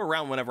were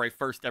around whenever I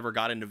first ever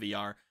got into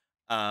VR,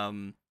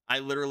 I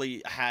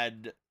literally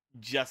had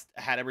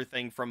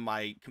everything from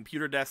my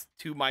computer desk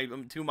to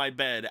my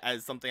bed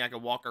as something I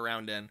could walk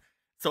around in.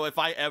 So if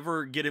I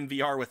ever get in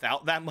VR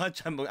without that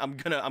much, I'm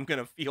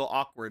gonna feel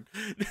awkward.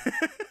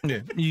 Yeah,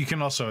 you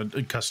can also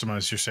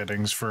customize your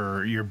settings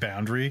for your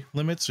boundary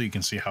limits, so you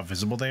can see how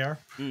visible they are,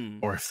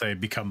 or if they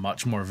become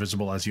much more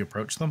visible as you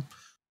approach them.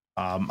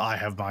 I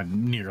have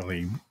mine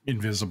nearly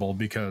invisible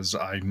because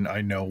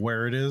I know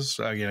where it is.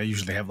 I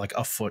usually have like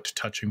a foot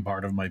touching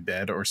part of my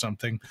bed or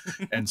something,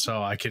 and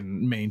so I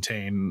can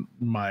maintain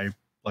my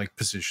like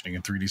positioning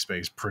in 3D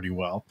space pretty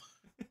well.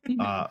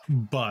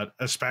 But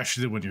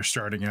especially when you're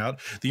starting out,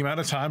 the amount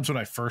of times when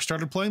I first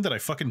started playing that I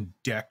fucking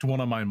decked one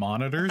of my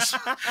monitors.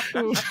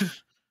 Well,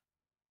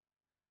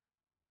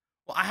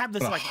 I have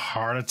this like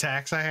heart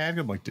attacks I had.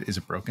 I'm like, is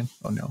it broken?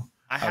 Oh no.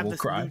 I have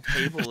this new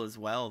table as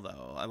well,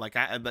 though.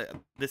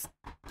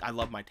 I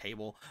love my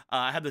table.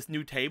 I have this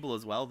new table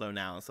as well, though,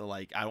 now. So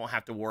like, I don't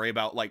have to worry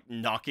about like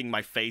knocking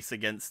my face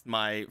against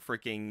my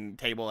freaking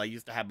table I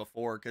used to have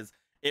before, because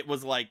it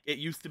was like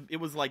it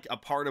was like a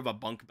part of a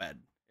bunk bed.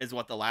 Is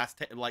what the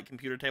last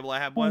computer table I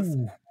had was.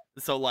 Ooh.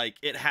 So like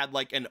it had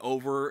like an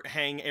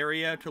overhang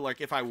area to like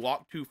if I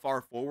walked too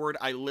far forward,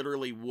 I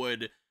literally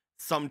would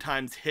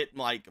sometimes hit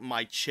like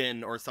my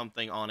chin or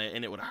something on it,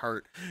 and it would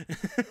hurt.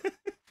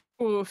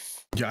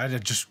 Oof. Yeah, I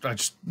just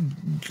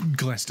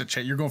glanced at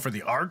chat. You're going for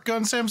the arc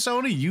gun,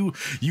 Samsoni?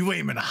 You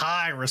aim in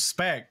high.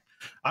 Respect.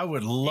 I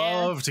would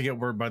love to get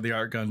word by the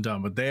arc gun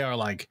done, but they are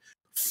like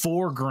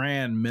 $4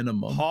 grand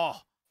minimum. Oh.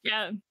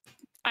 Yeah,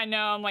 I know.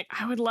 I'm like,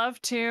 I would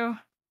love to.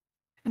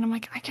 And I'm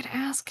like, I could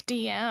ask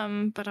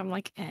DM, but I'm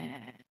like,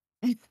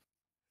 eh.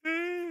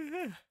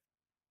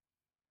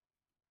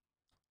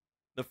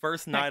 The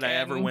first night I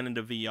ever went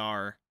into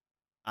VR,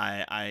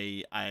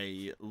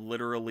 I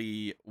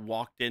literally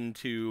walked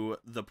into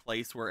the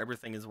place where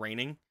everything is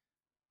raining.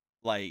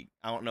 Like,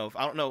 I don't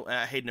know,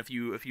 Hayden, if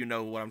you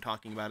know what I'm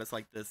talking about. It's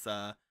like this,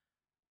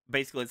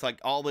 basically it's like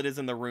all that is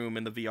in the room,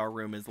 in the VR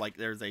room, is like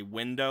there's a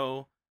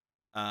window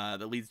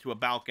that leads to a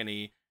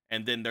balcony,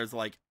 and then there's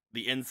like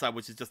the inside,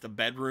 which is just a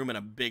bedroom and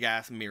a big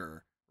ass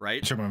mirror,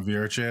 right? Check on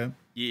VR chat.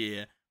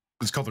 Yeah.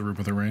 It's called the Room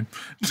of the Rain.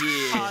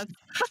 Yeah.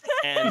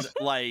 And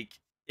like,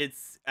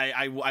 it's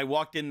I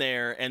walked in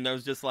there and there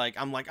was just like,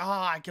 I'm like, oh,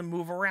 I can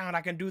move around,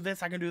 I can do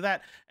this, I can do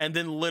that. And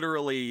then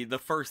literally the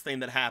first thing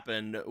that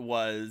happened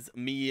was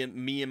me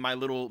and my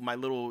little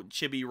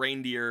chibi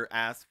reindeer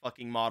ass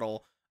fucking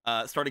model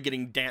started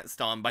getting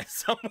danced on by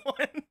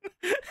someone.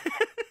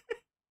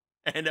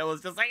 And it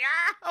was just like,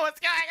 ah, what's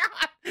going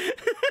on?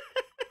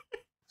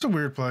 It's a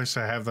weird place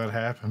to have that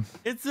happen.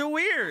 It's so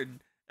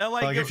weird.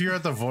 Like if you're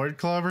at the Void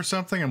Club or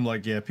something, I'm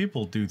like, yeah,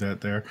 people do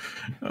that there.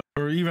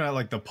 Or even at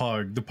like the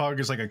Pug. The Pug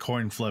is like a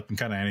coin flip and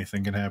kind of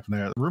anything can happen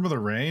there. The Room of the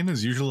Rain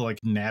is usually like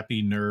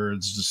nappy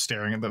nerds just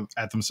staring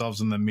at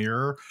themselves in the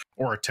mirror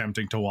or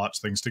attempting to watch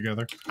things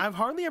together. I've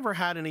hardly ever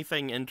had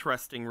anything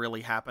interesting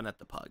really happen at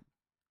the Pug.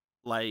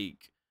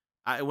 Like,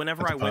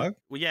 whenever I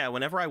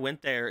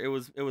went there, it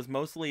was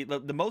mostly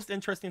the most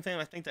interesting thing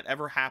I think that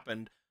ever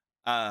happened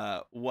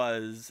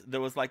was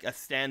there was like a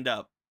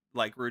stand-up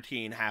like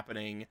routine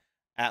happening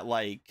at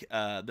like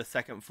the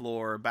second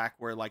floor back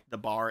where like the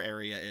bar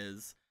area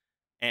is,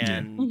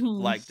 and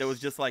like there was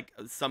just like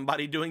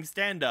somebody doing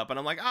stand-up, and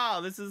I'm like,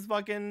 oh, this is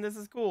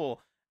cool.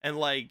 And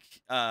like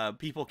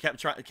people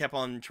kept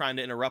on trying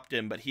to interrupt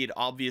him, but he'd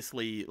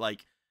obviously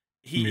like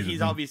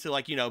he's obviously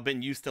like, you know,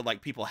 been used to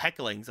like people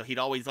heckling, so he'd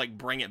always like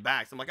bring it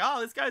back. So I'm like, oh,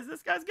 this guy's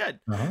good.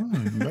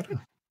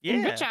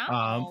 Yeah. Good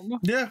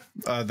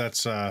job.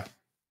 That's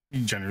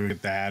you generally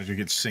get that. You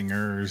get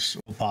singers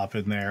will pop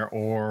in there,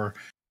 or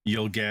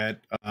you'll get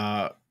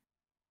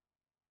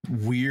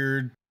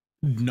weird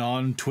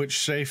non-Twitch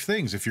safe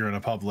things if you're in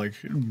a public.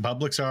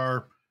 Publics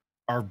are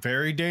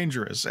very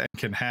dangerous and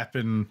can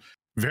happen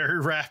very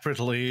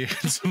rapidly.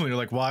 And suddenly you're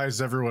like, why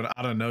is everyone,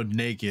 I don't know,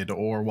 naked?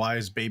 Or why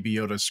is Baby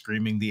Yoda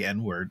screaming the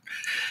N-word?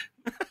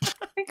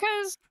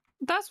 Because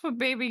that's what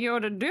Baby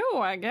Yoda do,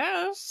 I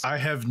guess. I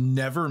have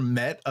never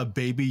met a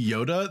Baby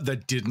Yoda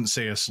that didn't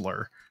say a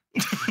slur.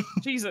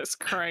 Jesus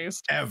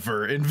Christ.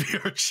 Ever in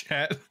VR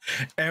chat.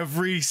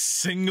 Every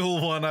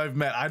single one I've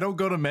met. I don't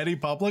go to many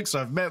publics, so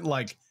I've met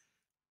like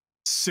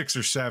 6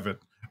 or 7,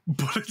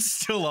 but it's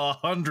still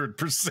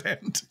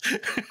 100%.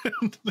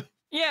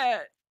 Yeah.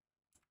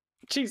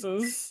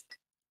 Jesus.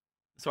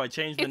 So I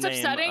changed the name. It's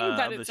upsetting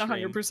that of it's the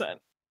 100%.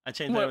 I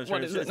changed the name of the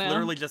stream. What is It's it now?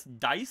 literally just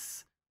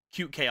Dice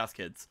Cute Chaos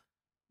Kids.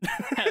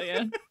 Hell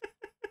yeah.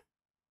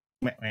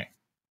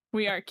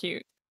 We are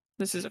cute.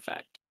 This is a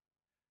fact.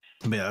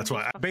 Yeah, that's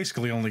why I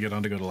basically only get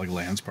on to go to like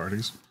LANs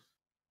parties.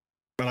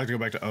 I like to go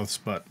back to Oaths,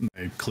 but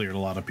they cleared a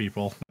lot of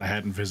people I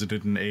hadn't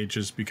visited in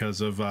ages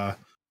because of a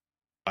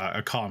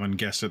common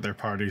guest at their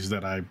parties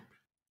that I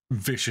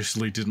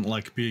viciously didn't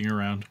like being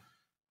around.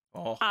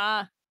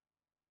 Oh.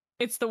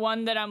 It's the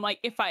one that I'm like,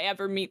 if I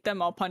ever meet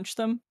them, I'll punch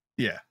them.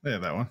 Yeah,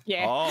 that one.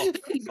 Yeah.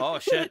 Oh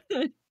shit.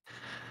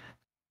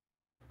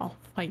 I'll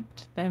fight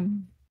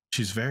them.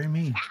 She's very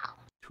mean.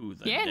 To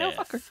the Yeah, death.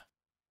 no fucker.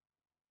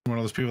 One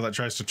of those people that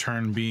tries to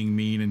turn being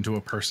mean into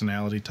a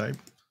personality type.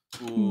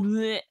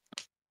 Ooh.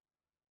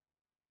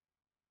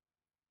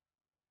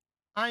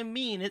 I'm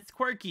mean, it's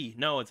quirky.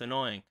 No, it's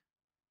annoying.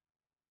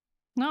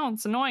 No,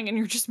 it's annoying and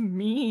you're just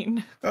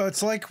mean.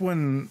 It's like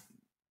when,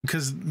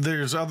 because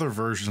there's other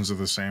versions of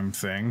the same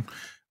thing.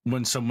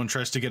 When someone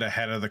tries to get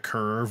ahead of the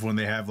curve, when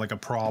they have like a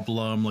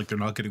problem, like they're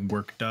not getting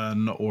work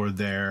done, or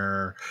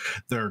they're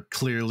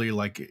clearly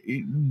like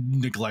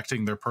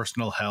neglecting their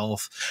personal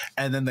health,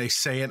 and then they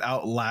say it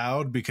out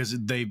loud because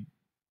they,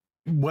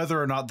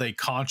 whether or not they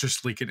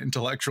consciously can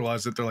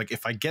intellectualize it, they're like,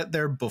 if I get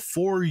there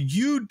before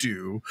you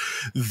do,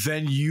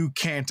 then you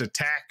can't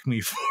attack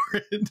me for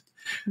it.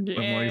 Yeah.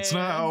 I'm like, it's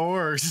not how it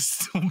works.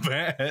 It's still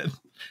bad.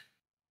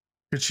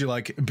 Could she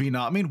like be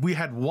not mean? We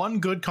had one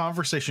good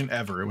conversation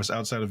ever. It was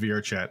outside of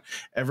VR chat.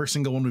 Every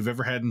single one we've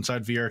ever had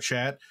inside VR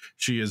chat,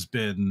 she has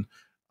been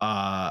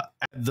at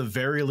the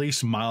very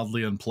least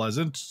mildly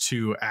unpleasant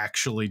to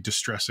actually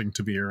distressing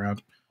to be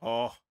around.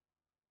 Oh.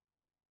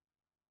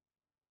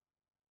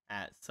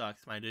 That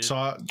sucks, my dude.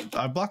 So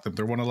I blocked them.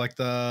 They're one of like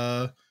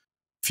the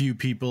few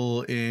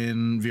people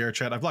in VR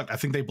chat I blocked. I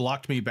think they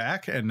blocked me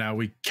back, and now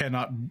we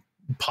cannot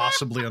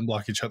possibly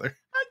unblock each other.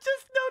 I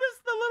just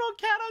noticed the little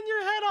cat on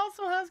your head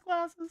also has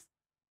glasses.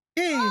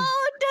 Hey.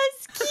 Oh,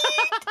 that's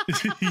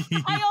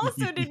cute. I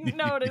also didn't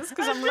notice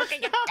because I'm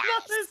looking at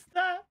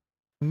that.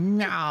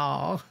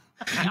 No.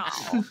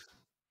 No.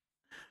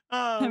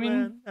 Oh,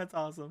 man, that's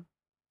awesome.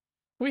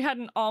 We had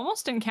an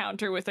almost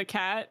encounter with a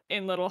cat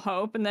in Little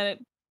Hope, and then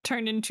it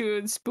turned into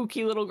a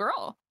spooky little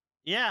girl.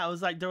 Yeah, I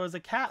was like, there was a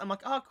cat. I'm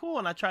like, oh, cool.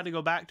 And I tried to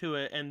go back to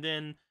it, and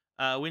then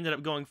we ended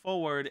up going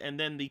forward, and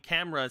then the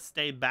camera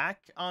stayed back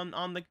on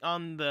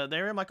the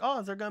there. I'm like, oh,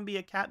 is there gonna be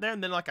a cat there?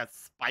 And then like a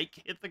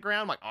spike hit the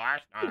ground. I'm like, oh,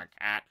 that's not a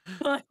cat.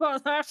 Oh,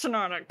 that's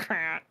not a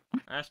cat.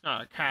 That's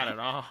not a cat at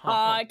all.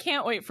 I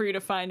can't wait for you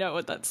to find out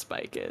what that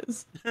spike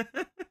is.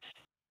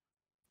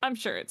 I'm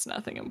sure it's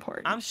nothing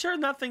important. I'm sure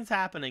nothing's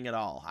happening at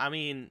all. I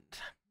mean,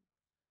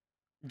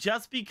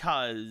 just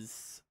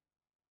because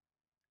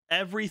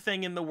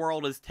everything in the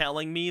world is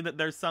telling me that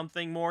there's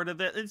something more to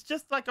this, it's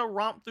just like a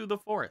romp through the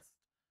forest.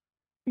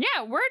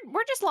 Yeah, we're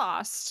just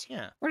lost.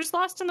 Yeah. We're just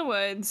lost in the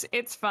woods.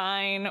 It's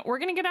fine. We're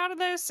gonna get out of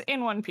this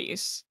in one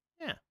piece.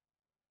 Yeah.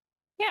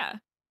 Yeah.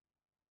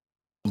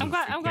 I'm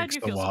glad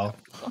you feel so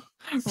comfortable.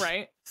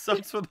 Right.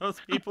 Sucks for those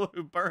people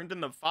who burned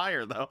in the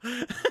fire, though.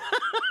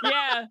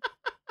 Yeah.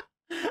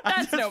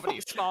 That's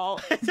nobody's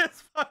fault. I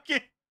just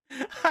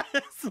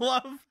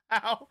love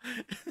how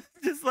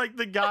just like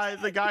the guy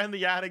in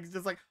the attic is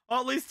just like,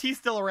 oh, at least he's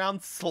still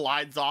around,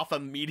 slides off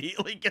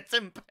immediately, gets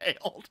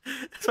impaled.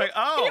 It's like,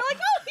 oh. And you're like,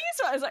 oh,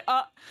 he's fine. I was like,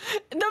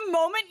 the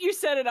moment you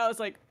said it, I was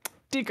like,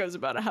 Deco's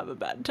about to have a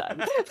bad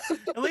time.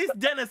 At least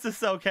Dennis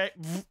is okay.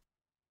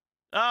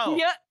 Oh.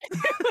 Yeah.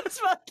 It was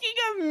fucking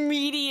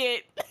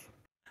immediate.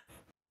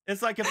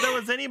 It's like if there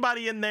was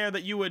anybody in there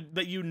that you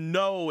would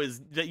know is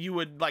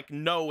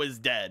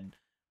dead,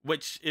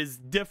 which is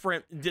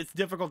different. It's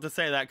difficult to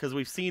say that because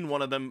we've seen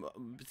one of them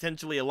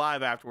potentially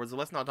alive afterwards. So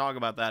let's not talk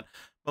about that.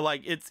 But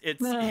like it's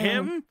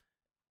him,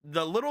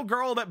 the little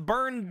girl that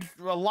burned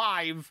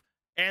alive,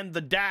 and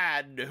the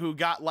dad who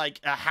got like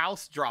a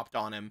house dropped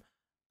on him.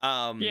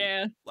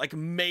 Yeah. Like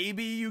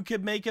maybe you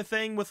could make a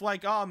thing with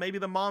like, oh, maybe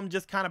the mom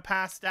just kind of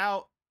passed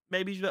out.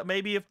 Maybe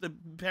if the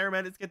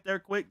paramedics get there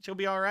quick, she'll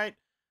be all right.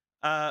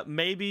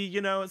 Maybe,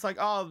 you know, it's like,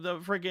 oh, the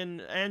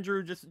friggin'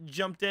 Andrew just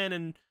jumped in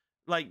and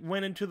like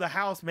went into the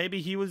house.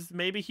 Maybe he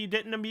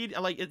didn't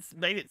immediately, like, it's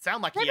made it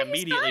sound like he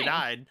immediately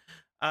died.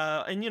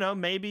 And you know,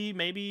 maybe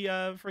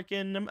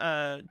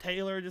freaking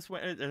Taylor just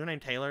went. Is her name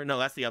Taylor? No,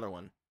 that's the other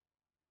one.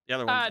 The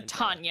other one.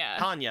 Tanya.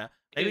 Tanya.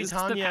 Maybe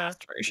Tanya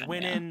version,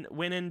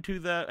 went into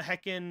the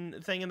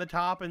heckin' thing in the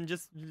top and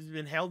just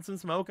inhaled some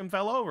smoke and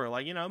fell over.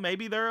 Like, you know,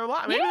 maybe they're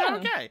alive. Maybe they're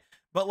okay.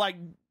 But like,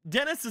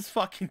 Dennis is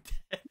fucking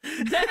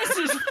dead. Dennis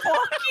is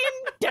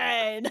fucking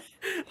dead.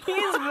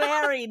 He's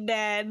very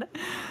dead.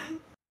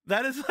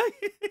 That is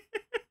like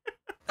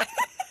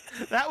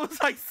that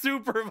was like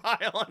super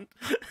violent.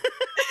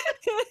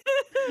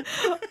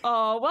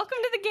 Oh, welcome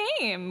to the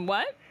game.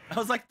 What? That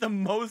was like the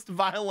most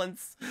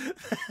violence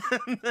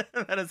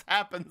that has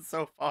happened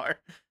so far.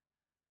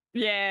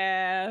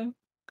 Yeah.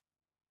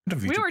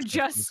 We were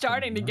just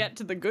starting to get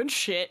to the good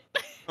shit.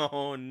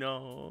 Oh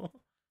no.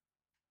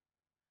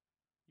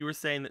 You were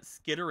saying that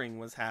skittering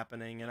was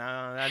happening, and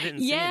I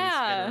didn't see any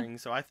skittering,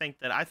 so I think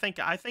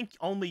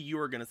only you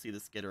are gonna see the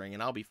skittering,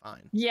 and I'll be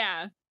fine.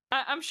 Yeah,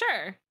 I'm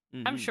sure.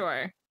 Mm-hmm.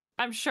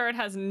 I'm sure it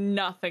has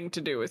nothing to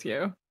do with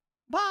you.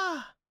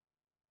 Bah.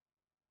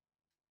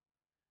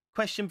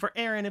 Question for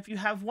Aaron: if you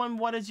have one,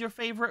 what is your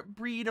favorite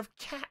breed of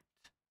cat?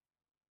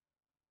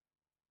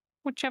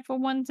 Whichever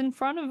one's in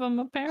front of him,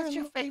 apparently. What's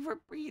your favorite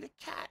breed of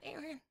cat,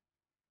 Aaron?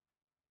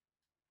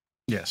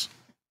 Yes.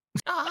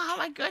 Oh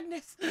my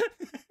goodness.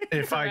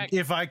 If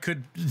I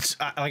could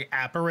like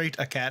apparate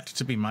a cat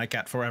to be my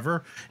cat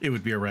forever, it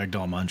would be a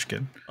ragdoll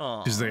munchkin.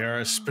 Because they are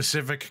a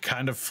specific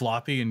kind of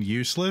floppy and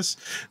useless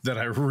that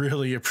I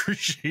really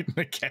appreciate in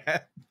a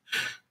cat.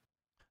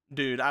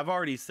 Dude, I've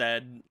already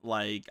said,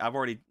 like, I've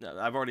already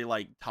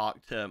like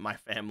talked to my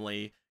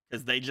family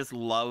because they just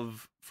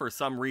love, for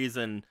some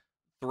reason,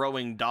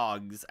 throwing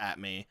dogs at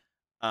me.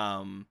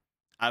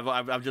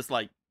 I've just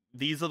like,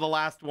 these are the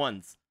last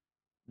ones.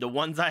 The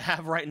ones I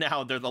have right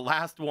now, they're the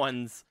last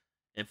ones.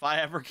 If I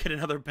ever get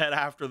another pet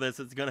after this,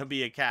 it's gonna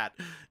be a cat.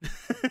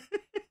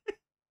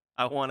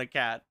 I want a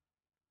cat.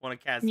 Want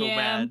a cat so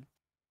bad.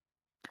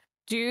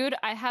 Dude,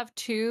 I have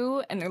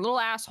two, and they're little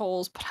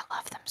assholes, but I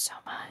love them so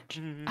much.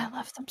 Mm-hmm. I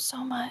love them so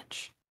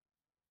much.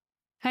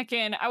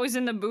 Heckin', I was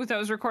in the booth, I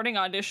was recording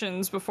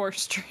auditions before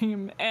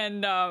stream,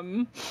 and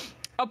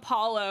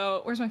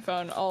Apollo, where's my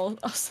phone? I'll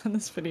send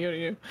this video to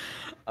you.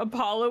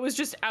 Apollo was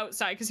just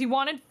outside because he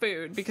wanted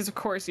food, because of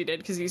course he did,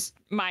 because he's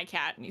my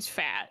cat and he's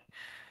fat.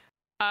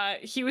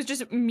 He was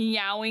just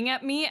meowing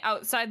at me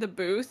outside the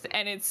booth,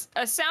 and it's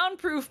a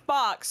soundproof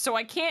box, so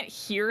I can't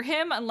hear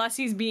him unless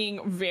he's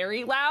being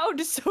very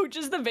loud. So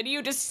just the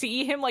video, just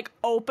see him like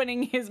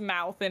opening his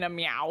mouth in a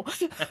meow.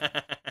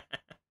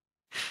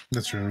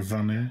 That's really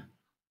funny.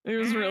 It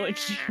was really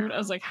cute. I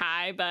was like,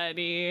 "Hi,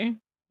 buddy.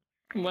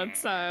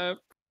 What's up?"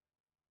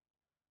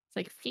 It's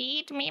like,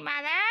 "Feed me,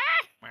 mother."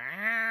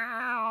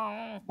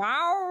 Wow.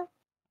 Wow.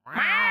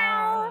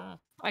 Wow.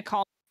 I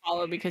call him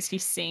Apollo because he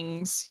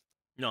sings.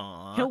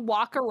 Aww. He'll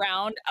walk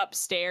around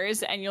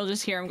upstairs and you'll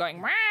just hear him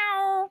going,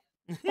 "Wow,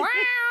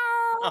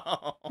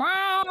 wow,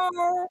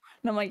 wow."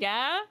 And I'm like,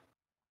 "Yeah?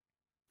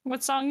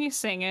 What song you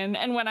singing?"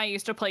 And when I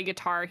used to play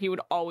guitar, he would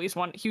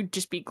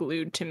just be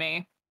glued to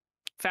me.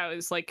 If I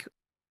was like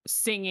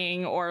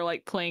singing or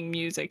like playing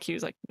music. He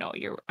was like, "No,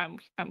 I'm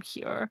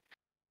here."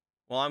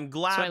 Well, I'm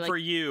glad for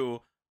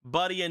you.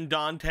 Buddy and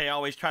Dante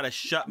always try to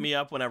shut me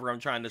up whenever I'm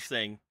trying to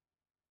sing.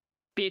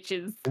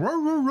 Bitches.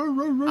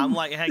 I'm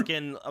like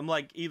heckin'.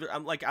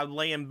 I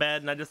lay in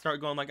bed and I just start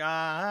going like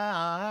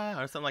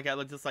or something like that,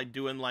 like just like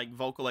doing like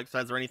vocal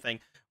exercise or anything.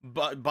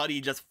 But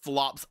Buddy just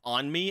flops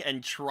on me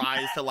and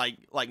tries to like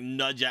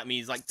nudge at me.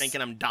 He's like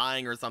thinking I'm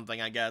dying or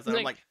something, I guess. And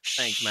I'm like,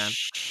 thanks, man.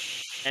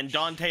 And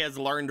Dante has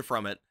learned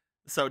from it.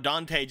 So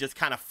Dante just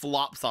kind of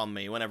flops on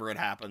me whenever it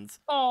happens.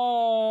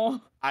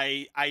 Oh.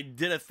 I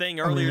did a thing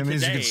earlier today.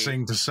 You can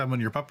sing to summon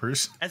your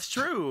puppers. That's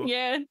true.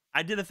 Yeah.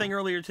 I did a thing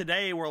earlier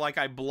today where like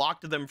I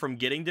blocked them from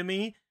getting to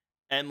me,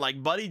 and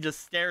like Buddy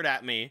just stared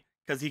at me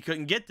because he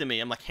couldn't get to me.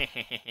 I'm like,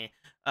 hey.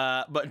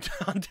 But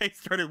Dante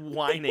started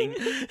whining.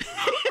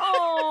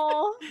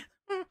 Oh.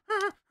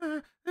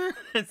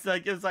 It's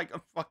like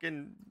a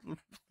fucking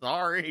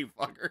sorry,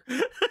 fucker.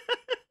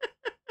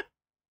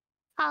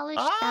 Polish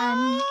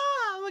done.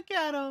 Look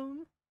at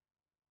him.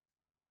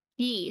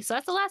 Yeah, so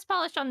that's the last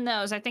polish on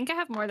those. I think I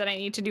have more that I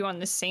need to do on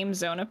the same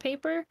Zona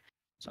paper.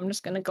 So I'm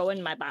just gonna go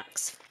in my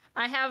box.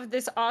 I have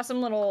this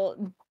awesome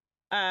little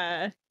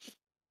they're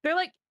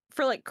like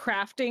for like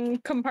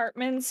crafting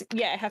compartments.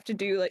 Yeah, I have to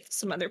do like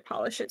some other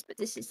polishes, but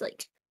this is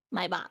like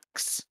my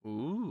box.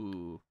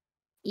 Ooh.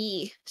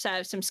 Yeah. So I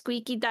have some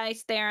squeaky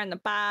dice there on the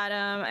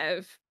bottom. I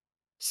have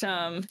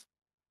some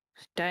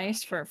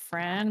dice for a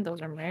friend.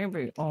 Those are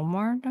maybe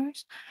Omar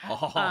dice.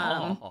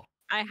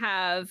 I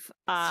have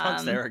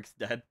Sucks Eric's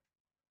dead.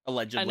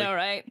 Allegedly. I know,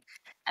 right?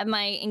 And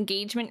my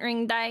engagement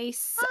ring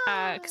dice,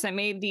 because I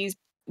made these.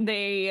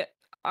 They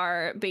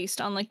are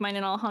based on like mine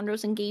and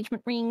Alejandro's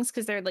engagement rings,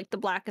 because they're like the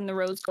black and the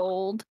rose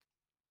gold.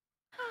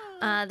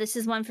 This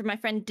is one for my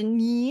friend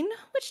Deneen,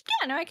 which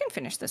I can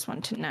finish this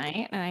one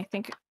tonight. And I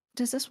think,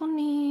 does this one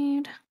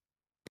need?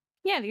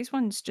 Yeah, these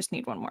ones just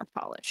need one more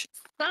polish.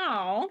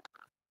 So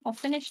I'll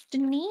finish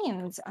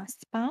Deneen's, I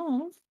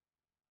suppose.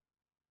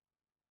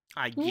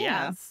 I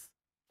guess.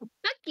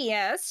 Fuck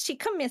yes, she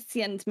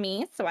commissioned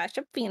me, so I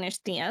should finish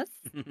this.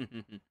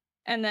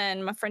 And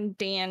then my friend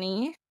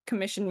Danny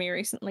commissioned me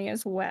recently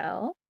as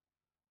well,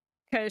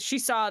 because she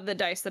saw the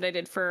dice that I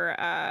did for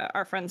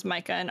our friends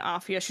Micah and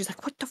Afia. She's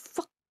like, "What the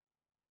fuck?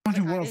 I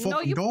didn't want to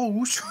fucking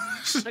those."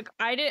 Like,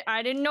 I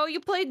didn't know you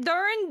played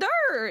Dur and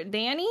Dur,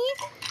 Danny.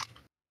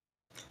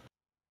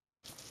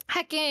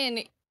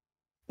 Heckin'.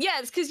 Yeah,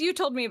 it's because you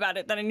told me about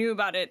it that I knew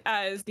about it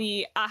as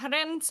the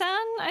Aharen-san,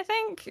 I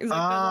think.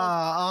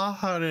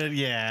 Aharen,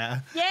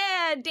 yeah.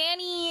 Yeah,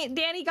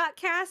 Danny got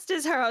cast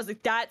as her. I was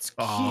like, that's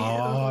cute.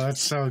 Oh,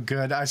 that's so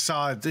good. I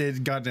saw it.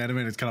 It got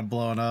animated. It's kind of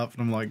blowing up,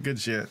 and I'm like, good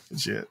shit,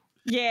 good shit.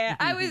 Yeah,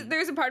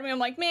 there's a part of me, I'm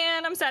like,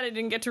 man, I'm sad I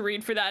didn't get to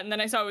read for that. And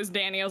then I saw it was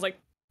Danny. I was like,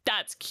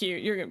 that's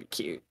cute. You're going to be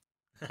cute.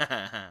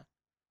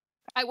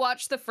 I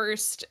watched the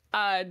first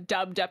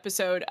dubbed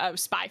episode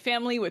of Spy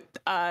Family with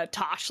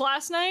Tosh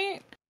last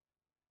night.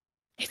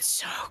 It's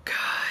so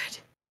good.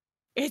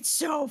 It's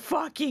so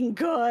fucking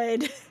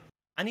good.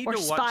 I need or to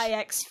watch Spy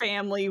X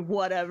Family,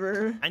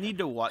 whatever. I need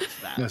to watch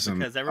that. Listen,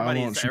 because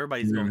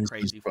everybody's going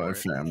crazy for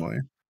Spy Family,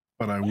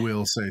 but I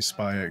will say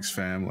Spy X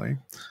Family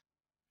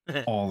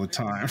all the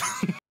time.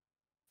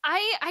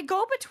 I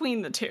go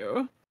between the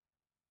two.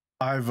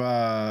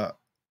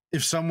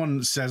 If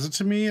someone says it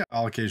to me,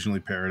 I'll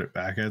occasionally parrot it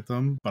back at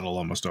them, but I'll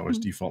almost always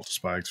default to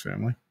Spy X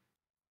Family.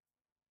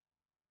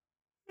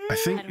 I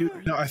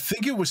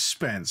think it was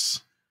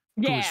Spence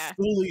who was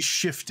fully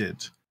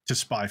shifted to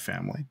Spy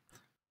Family.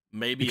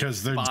 Maybe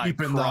because they're deep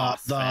in the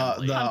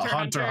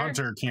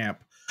Hunter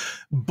camp.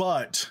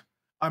 But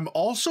I'm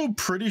also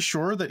pretty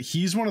sure that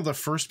he's one of the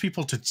first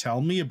people to tell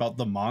me about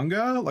the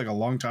manga like a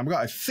long time ago.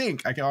 I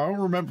don't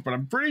remember, but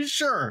I'm pretty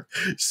sure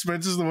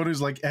Spence is the one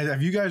who's like,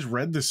 have you guys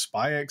read the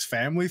Spy X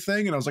Family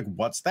thing? And I was like,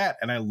 what's that?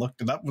 And I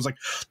looked it up and was like,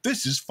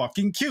 this is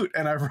fucking cute.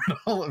 And I read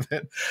all of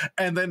it.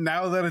 And then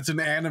now that it's an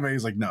anime,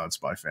 he's like, no, it's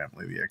Spy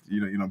Family.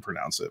 You don't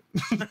pronounce it.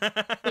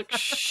 Like,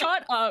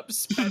 shut up,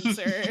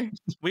 Spencer.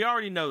 We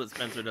already know that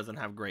Spencer doesn't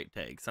have great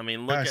takes. I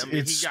mean, look Guys, at him.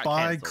 it's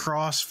Spy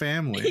Cross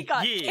Family. He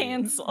got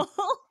canceled.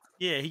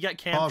 Yeah, he got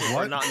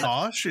canceled. What?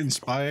 Tosh in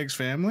Spy X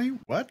Family?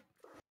 What?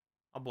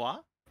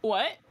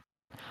 What?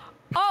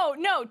 Oh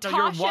no, Tosh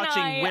you're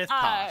watching and I. with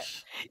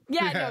Tosh.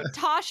 No,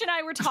 Tosh and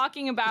I were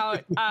talking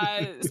about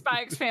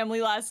Spy X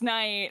Family last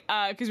night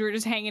because we were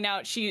just hanging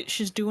out.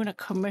 She's doing a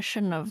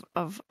commission of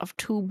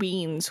two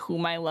beans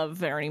whom I love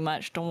very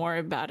much. Don't worry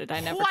about it. I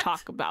never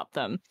talk about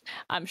them.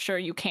 I'm sure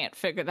you can't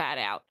figure that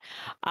out.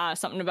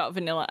 Something about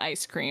vanilla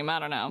ice cream. I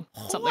don't know.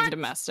 Something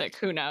domestic.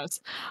 Who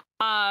knows?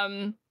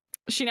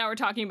 She and I were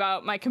talking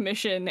about my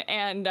commission,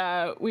 and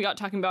we got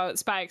talking about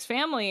Spy X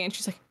Family, and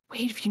she's like,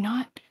 "Wait, have you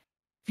not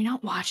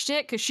watched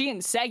it?" Because she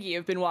and Seggy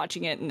have been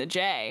watching it in the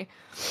J.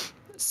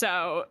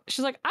 So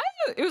she's like,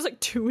 it was like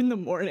 2 a.m,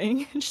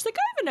 and she's like,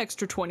 I have an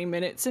extra 20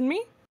 minutes in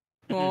me.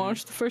 You want to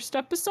watch the first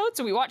episode?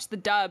 So we watched the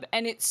dub,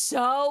 and it's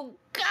so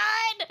good.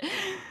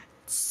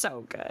 It's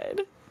so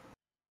good.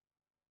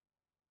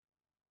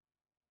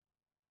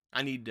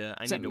 I need to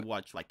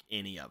watch like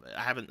any of it.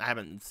 I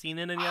haven't seen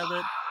any of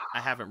it. I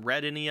haven't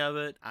read any of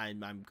it.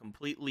 I'm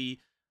completely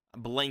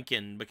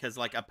blanking because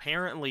like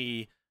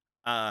apparently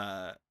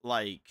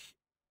like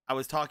I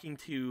was talking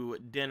to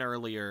Den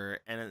earlier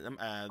and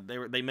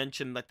they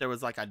mentioned that there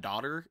was like a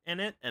daughter in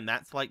it, and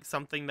that's like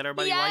something that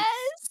everybody likes.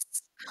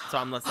 So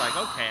I'm just like,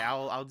 okay,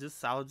 I'll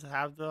just have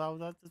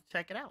to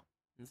check it out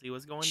and see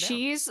what's going down.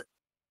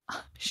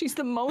 She's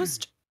the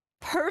most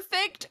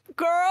perfect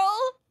girl.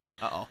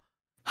 Uh-oh.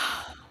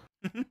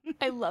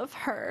 I love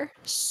her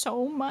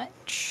so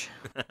much.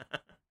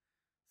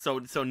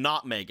 So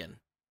not Megan.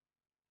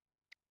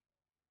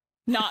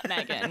 Not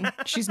Megan.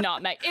 She's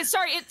not Megan.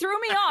 Sorry, it threw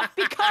me off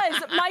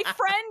because my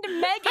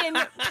friend Megan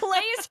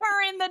plays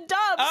her in the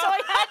dub, so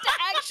I had to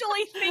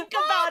actually think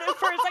about it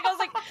first. Like I was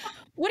like,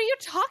 "What are you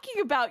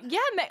talking about?" Yeah,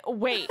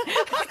 wait.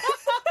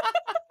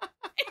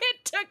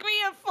 It took me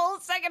a full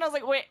second. I was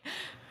like, "Wait,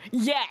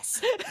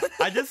 yes."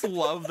 I just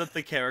love that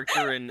the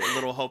character in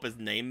Little Hope is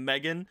named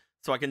Megan,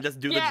 so I can just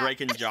do the Drake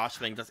and Josh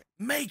thing. Just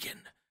Megan.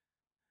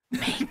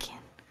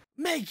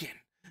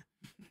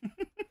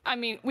 I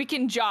mean, we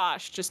can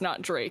Josh, just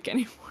not Drake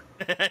anymore.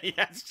 Yeah,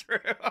 that's true.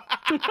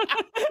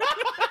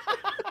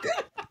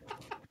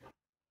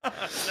 Oh,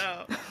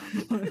 no.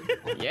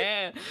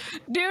 Yeah.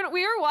 Dude,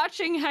 we were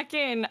watching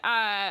heckin'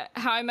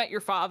 How I Met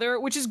Your Father,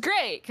 which is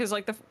great, because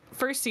like the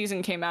first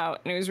season came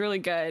out and it was really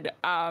good.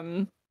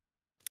 I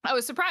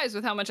was surprised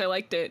with how much I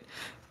liked it.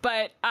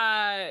 But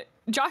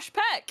Josh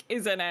Peck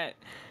is in it.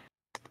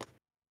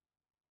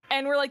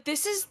 And we're like,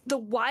 this is the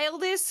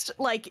wildest,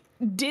 like,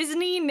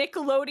 Disney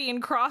Nickelodeon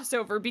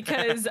crossover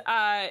because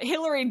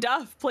Hilary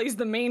Duff plays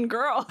the main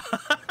girl.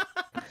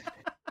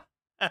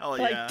 Hell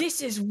yeah. Like,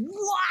 this is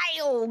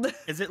wild.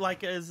 Is it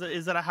like, is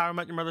it a How I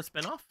Met Your Mother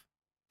spinoff?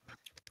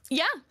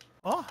 Yeah.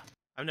 Oh,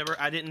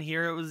 I didn't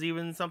hear it was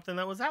even something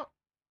that was out.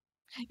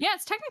 Yeah,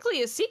 it's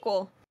technically a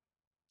sequel.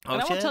 Oh,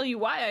 and I won't tell you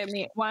why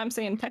I'm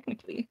saying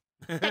technically.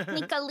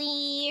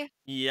 Technically.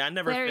 Yeah, I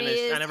never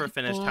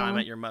finished How I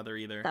Met Your Mother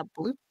either. The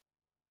blue.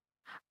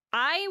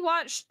 I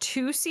watched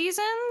 2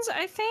 seasons,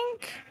 I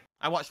think.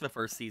 I watched the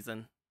first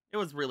season. It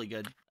was really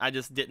good. I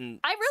just didn't.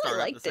 I really start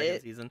liked the second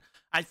it. season.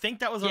 I think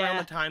that was around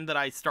the time that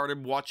I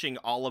started watching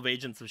all of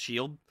Agents of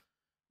S.H.I.E.L.D.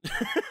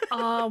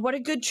 Oh, what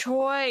a good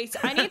choice!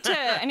 I need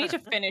to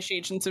finish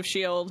Agents of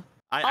S.H.I.E.L.D.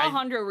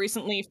 Alejandro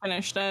recently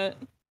finished it.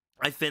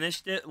 I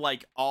finished it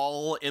like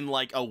all in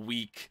like a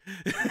week.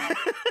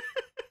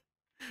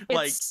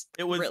 Like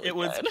it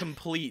was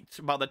complete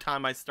by the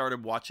time I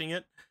started watching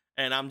it.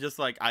 And I'm just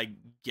like, I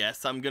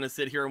guess I'm gonna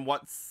sit here and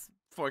watch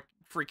for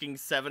freaking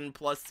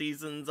 7+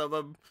 seasons of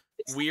a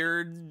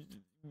weird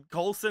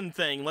Coulson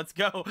thing. Let's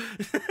go.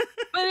 But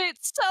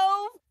it's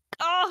so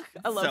I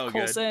love so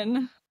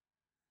Coulson.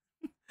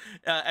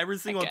 Every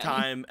single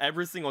time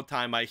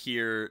I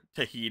hear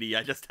Tahiti,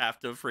 I just have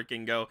to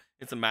freaking go,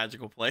 it's a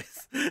magical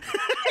place. Dude,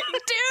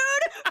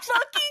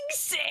 fucking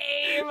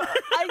same.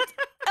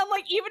 I'm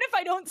like, even if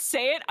I don't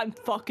say it, I'm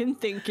fucking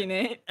thinking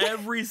it.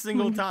 Every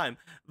single time.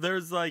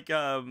 There's like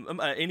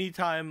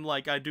anytime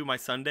like I do my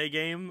Sunday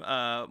game,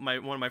 one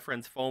of my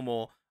friends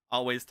Fomel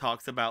always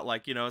talks about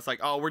like, you know, it's like,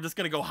 oh, we're just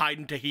gonna go hide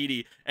in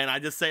Tahiti, and I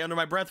just say under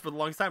my breath for the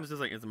longest time, it's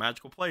just like, it's a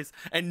magical place,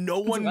 and no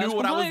one knew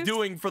what I was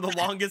doing for the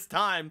longest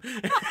time.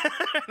 And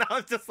I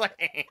was just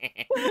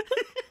like,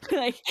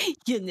 like,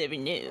 you'll never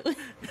know.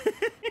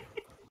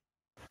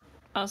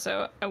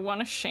 Also, I want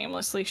to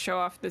shamelessly show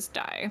off this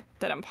dye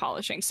that I'm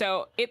polishing.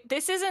 So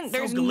this isn't,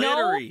 there's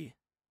glittery.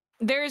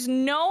 There's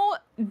no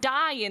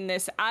dye in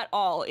this at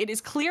all. It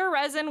is clear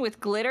resin with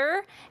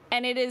glitter,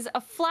 and it is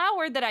a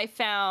flower that I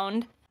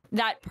found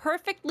that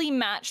perfectly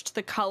matched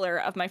the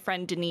color of my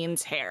friend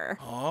Denine's hair.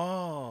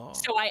 Oh.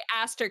 So I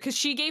asked her, because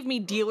she gave me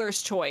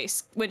dealer's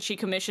choice when she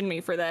commissioned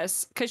me for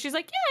this, because she's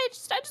like, yeah, I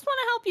just want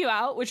to help you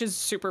out, which is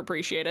super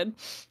appreciated.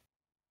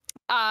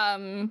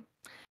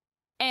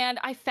 And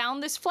I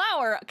found this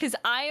flower because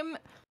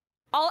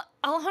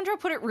Alejandro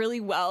put it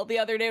really well the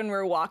other day when we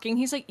were walking.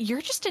 He's like,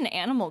 you're just an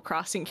Animal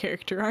Crossing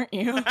character, aren't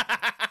you?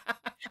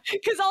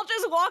 Because I'll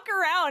just walk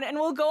around and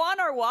we'll go on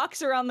our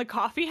walks around the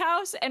coffee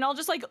house and I'll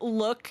just like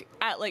look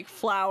at like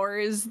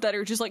flowers that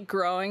are just like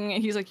growing.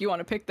 And he's like, you want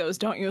to pick those,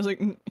 don't you? I was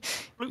like,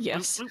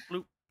 yes.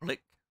 Bloop, bloop,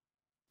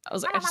 I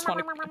was like, I just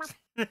want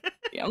to.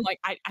 Yeah, I'm like,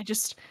 I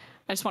just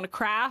want to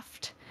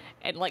craft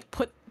and like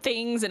put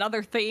things and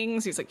other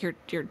things. He's like,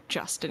 you're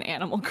just an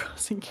Animal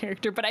Crossing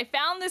character. But I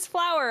found this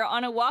flower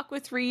on a walk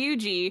with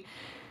Ryuji,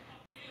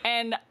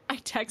 and I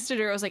texted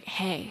her. I was like,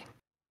 hey,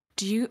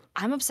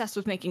 I'm obsessed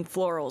with making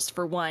florals,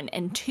 for one,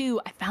 and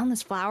two, I found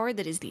this flower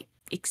that is the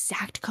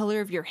exact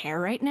color of your hair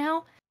right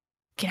now.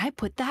 Can I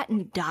put that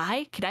in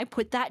dye? Can I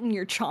put that in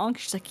your chonk?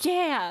 She's like,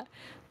 yeah.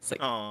 It's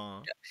like,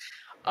 aww.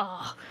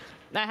 Oh.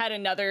 I had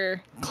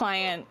another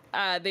client.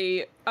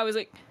 I was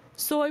like,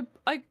 so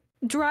I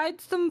dried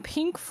some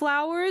pink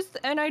flowers,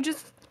 and I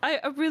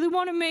really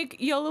want to make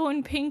yellow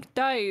and pink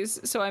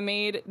dyes. So I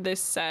made this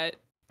set,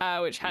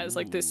 which has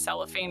like this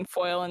cellophane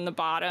foil in the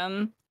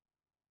bottom,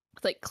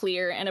 like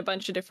clear, and a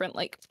bunch of different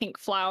like pink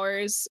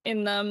flowers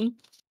in them.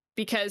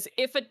 Because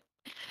if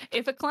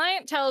If a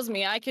client tells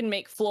me I can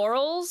make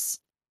florals,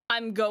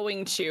 I'm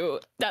going to.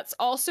 That's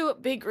also a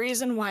big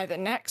reason why the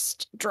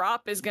next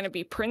drop is going to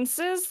be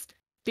princes,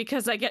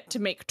 because I get to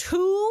make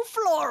 2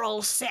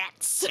 floral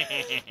sets.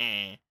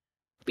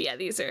 But yeah,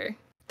 these are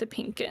the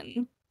pink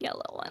and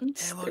yellow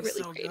ones. They They're look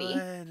really so pretty.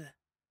 good.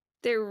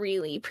 They're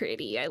really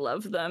pretty. I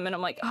love them. And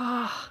I'm like,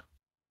 oh,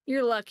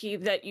 you're lucky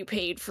that you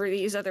paid for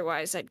these.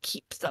 Otherwise, I'd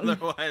keep them.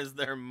 Otherwise,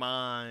 they're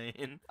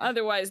mine.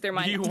 Otherwise, they're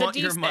mine. Do you want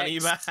your money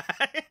back?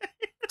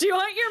 Do you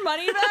want your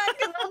money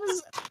back?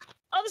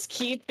 I'll just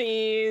keep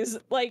these.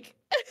 Like,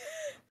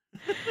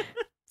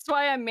 that's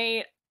why I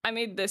made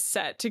this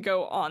set to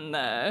go on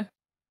the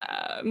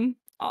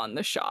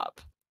shop,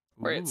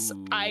 where it's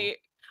I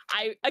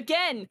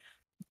again,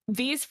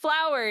 these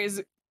flowers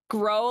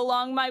grow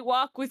along my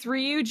walk with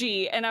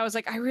Ryuji, and I was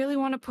like, I really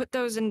want to put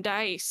those in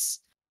dice.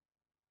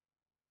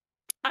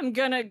 I'm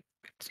gonna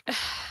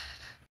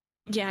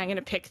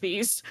pick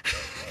these.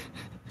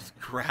 Just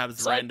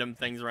grabs random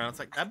things around. It's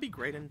like, that'd be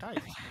great in dice.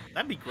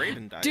 That'd be great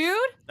in dice. Dude,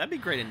 that'd be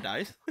great in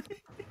dice.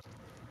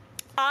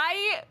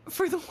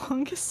 for the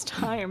longest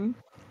time,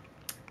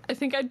 I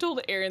think I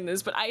told Aaron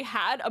this, but I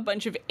had a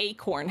bunch of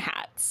acorn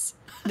hats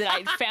that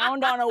I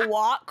found on a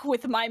walk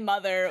with my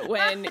mother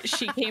when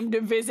she came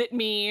to visit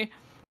me.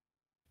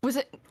 Was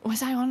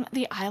I on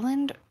the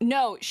island?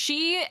 No,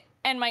 she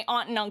and my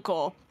aunt and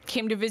uncle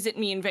came to visit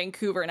me in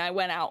Vancouver, and I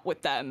went out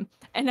with them,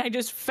 and I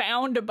just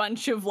found a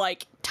bunch of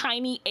like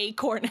tiny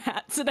acorn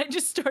hats, and I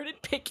just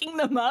started picking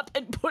them up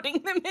and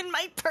putting them in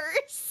my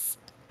purse.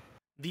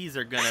 These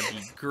are gonna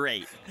be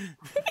great. Yeah.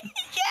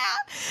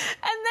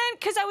 And then,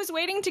 because I was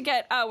waiting to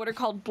get what are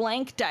called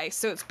blank dice,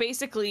 so it's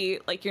basically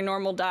like your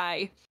normal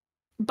die,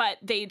 but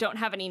they don't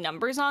have any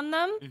numbers on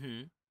them.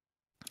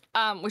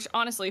 Mm-hmm. Which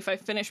honestly, if I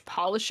finish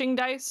polishing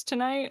dice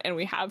tonight and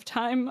we have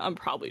time, I'm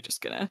probably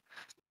just gonna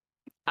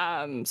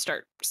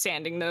start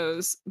sanding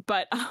those.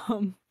 But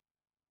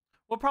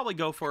we'll probably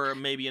go for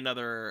maybe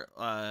another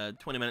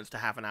 20 minutes to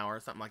half an hour or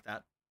something like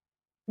that.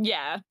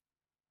 Yeah.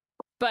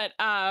 But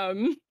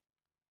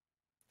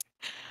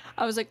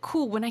I was like,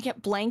 cool, when I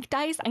get blank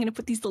dice, I'm gonna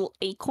put these little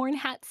acorn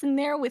hats in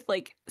there with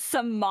like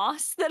some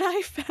moss that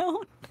I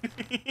found.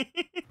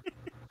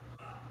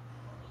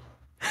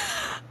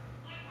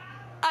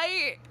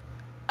 I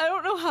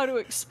don't know how to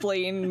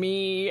explain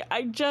me.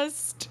 I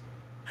just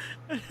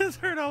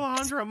heard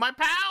Alejandro, my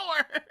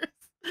powers.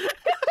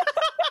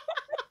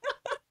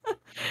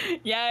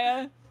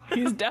 Yeah,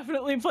 he's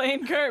definitely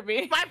playing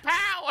Kirby. My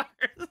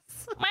powers.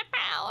 My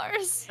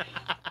powers.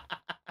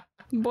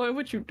 Boy,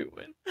 what you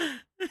doing?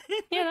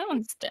 Yeah, that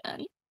one's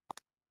done.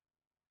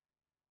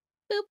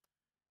 Boop.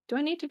 Do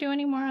I need to do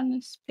any more on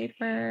this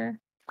paper?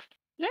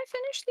 Did I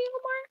finish the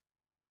Omar?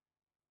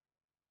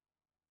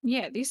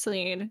 Yeah, these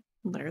need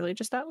literally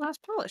just that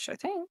last polish, I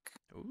think.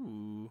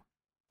 Ooh.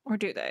 Or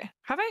do they?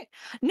 Have I?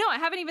 No, I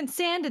haven't even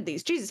sanded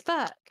these. Jesus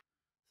fuck.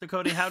 So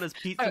Cody, how does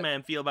Pizza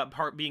Man feel about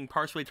being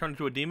partially turned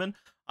into a demon?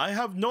 I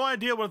have no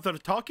idea what they're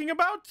talking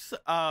about.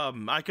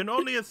 I can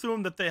only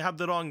assume that they have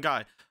the wrong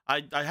guy.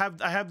 I have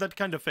that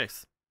kind of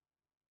face.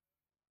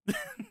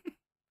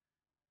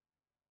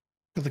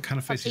 The kind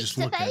of face you just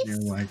look at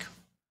and you're like,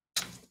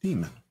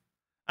 demon.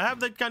 I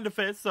have that kind of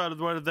face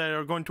where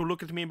they're going to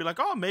look at me and be like,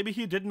 oh, maybe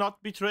he did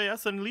not betray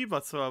us and leave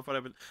us or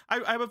whatever.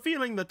 I have a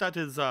feeling that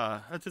is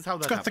how that It's got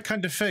happens. the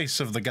kind of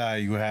face of the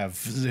guy who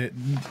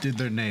did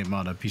their name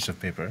on a piece of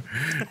paper.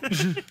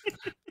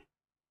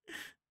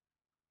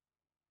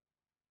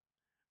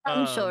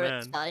 I'm sure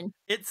it's fine.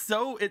 It's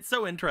so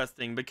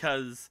interesting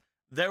because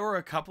there were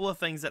a couple of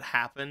things that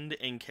happened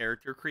in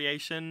character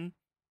creation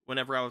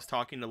whenever I was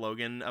talking to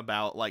Logan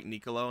about like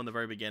Nicolo in the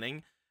very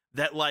beginning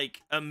that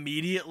like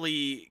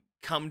immediately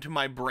come to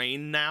my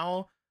brain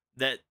now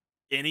that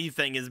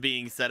anything is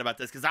being said about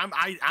this, because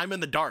I'm in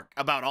the dark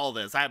about all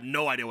this. I have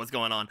no idea what's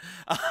going on.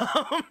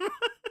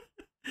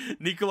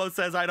 Nicolo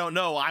says I don't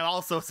know. I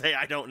also say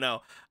I don't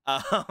know.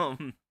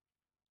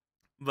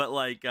 But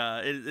like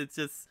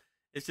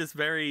it's just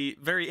very,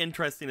 very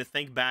interesting to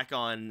think back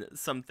on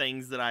some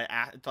things that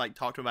I like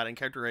talked about in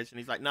character creation.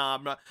 He's like, nah,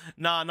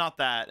 not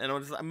that. And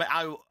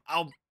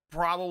I'll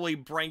probably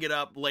bring it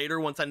up later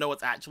once I know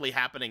what's actually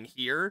happening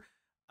here.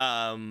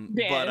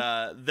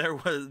 But there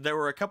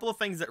were a couple of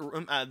things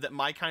that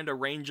my kind of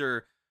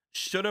ranger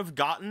should have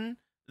gotten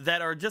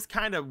that are just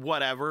kind of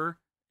whatever.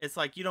 It's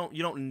like you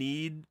don't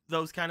need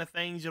those kind of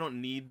things. You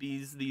don't need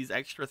these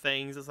extra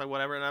things. It's like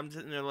whatever. And I'm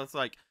just it's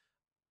like,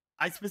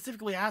 I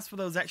specifically asked for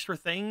those extra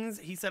things.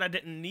 He said I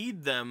didn't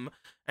need them,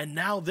 and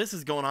now this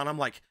is going on. I'm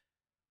like,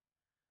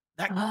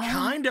 that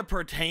kind of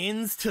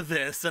pertains to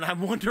this, and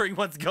I'm wondering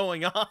what's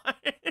going on.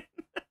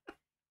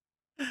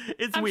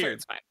 It's I'm weird. Sure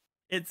it's fine.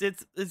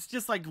 It's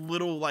just like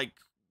little like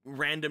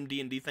random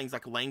D&D things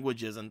like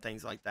languages and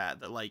things like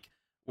that like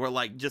where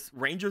like just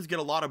rangers get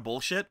a lot of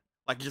bullshit,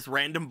 like just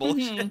random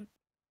bullshit.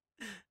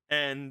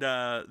 And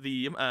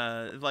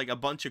like a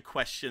bunch of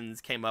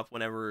questions came up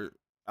whenever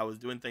I was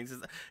doing things.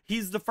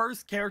 He's the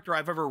first character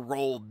I've ever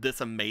rolled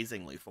this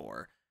amazingly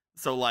for.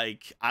 So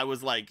like I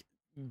was like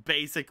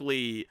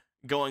basically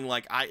going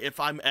like, if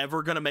I'm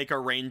ever gonna make a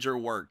ranger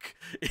work,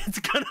 it's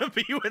gonna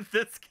be with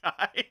this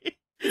guy.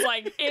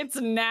 Like, it's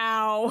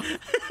now.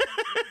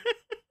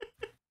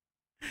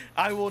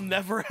 I will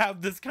never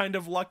have this kind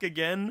of luck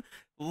again.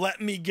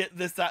 Let me get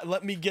this out.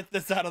 Let me get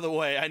this out of the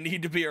way. I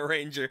need to be a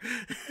ranger.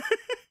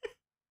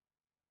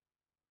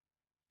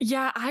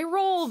 Yeah, I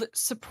rolled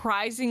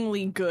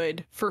surprisingly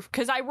good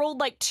because I rolled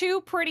like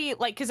two pretty,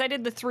 like, because I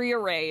did the 3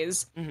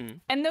 arrays,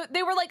 and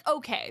they were like,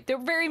 okay, they're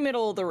very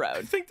middle of the road.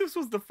 I think this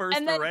was the first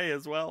array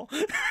as well.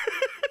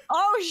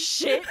 Oh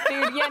shit,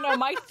 dude. Yeah, no,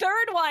 my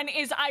third one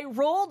is I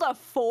rolled a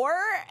 4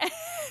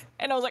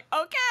 and I was like,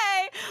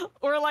 okay,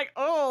 we're like,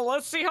 oh,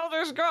 let's see how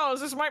this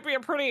goes. This might be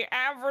a pretty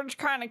average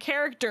kind of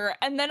character.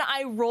 And then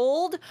I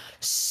rolled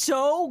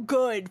so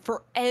good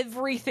for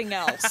everything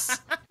else.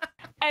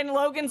 And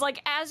Logan's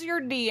like, as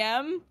your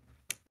DM,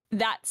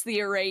 that's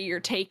the array you're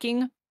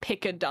taking.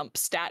 Pick a dump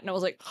stat. And I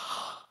was like,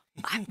 oh,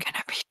 I'm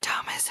gonna be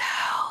dumb as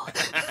hell.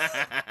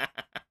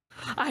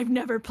 I've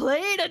never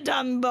played a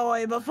dumb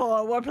boy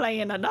before. We're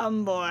playing a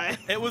dumb boy.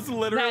 It was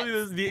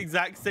literally the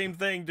exact same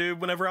thing, dude.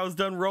 Whenever I was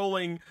done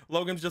rolling,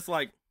 Logan's just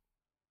like,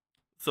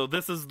 so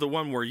this is the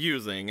one we're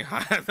using.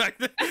 I'm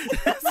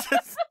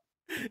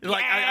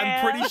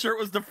pretty sure it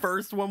was the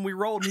first one we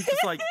rolled. And he's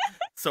just like,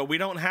 so we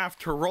don't have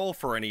to roll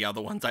for any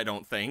other ones, I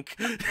don't think.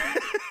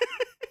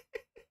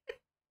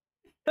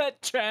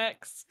 That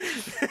tracks.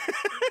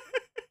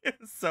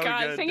 It's so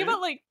God, good. Think about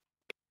like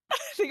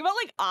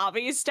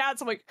Avi's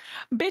stats. I'm like,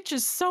 bitch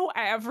is so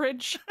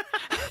average.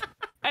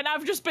 And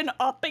I've just been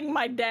upping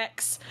my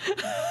decks.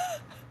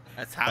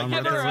 That's how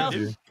you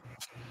do.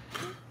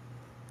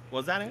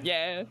 Was that it?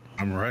 Yeah.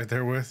 I'm right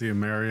there with you.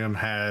 Miriam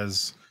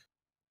has,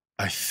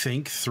 I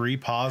think, 3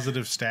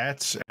 positive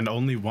stats, and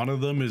only one of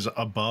them is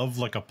above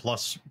like a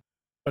plus.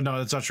 No,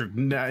 that's not true.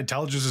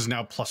 Intelligence is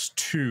now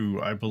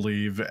 +2, I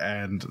believe,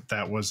 and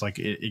that was like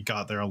it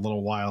got there a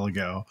little while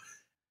ago.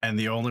 And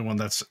the only one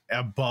that's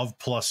above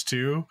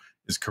 +2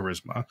 is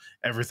charisma.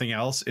 Everything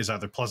else is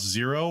either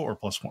 +0 or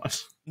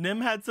 +1.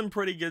 Nim had some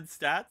pretty good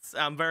stats.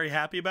 I'm very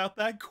happy about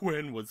that.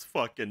 Quinn was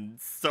fucking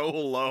so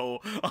low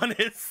on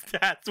his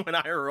stats when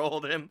I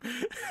rolled him.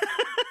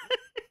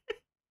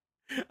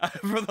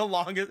 For the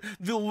longest,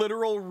 the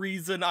literal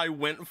reason I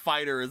went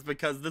fighter is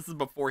because this is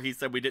before he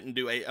said we didn't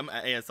do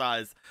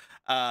ASIs.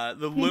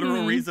 The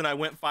literal reason I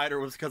went fighter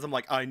was because I'm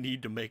like, I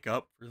need to make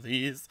up for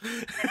these.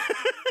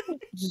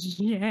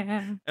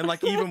 Yeah. And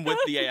like even with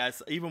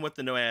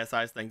the no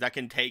ASIs things, I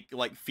can take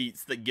like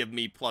feats that give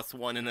me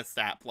 +1 in a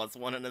stat,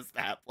 +1 in a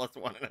stat,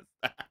 +1 in a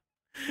stat.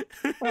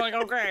 I'm like,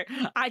 okay,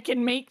 I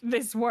can make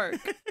this work.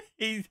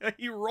 He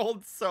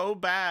rolled so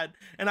bad,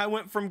 and I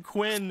went from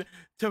Quinn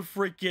to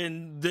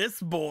freaking this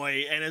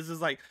boy, and it's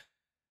just like,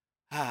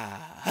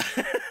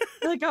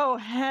 like, oh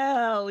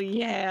hell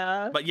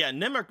yeah. But yeah,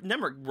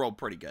 Nemric rolled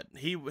pretty good.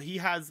 He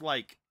has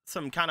like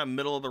some kind of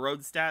middle of the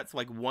road stats,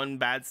 like 1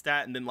 bad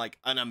stat and then like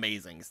an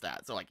amazing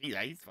stat. So like,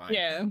 yeah, he's fine.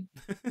 Yeah.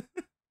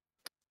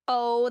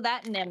 Oh,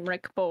 that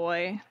Nemric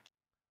boy.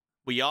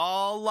 We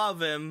all love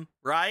him,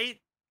 right?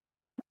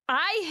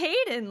 I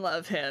hate and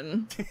love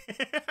him.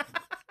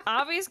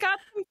 Avi's got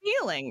some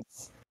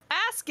feelings.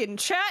 Ask in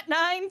chat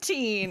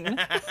 19.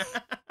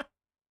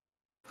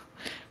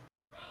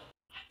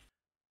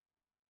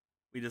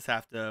 We just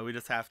have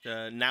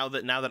to now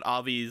that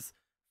Avi's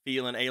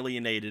feeling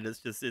alienated, it's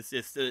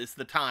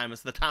the time.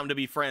 It's the time to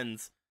be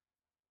friends.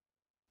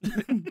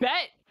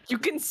 Bet you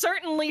can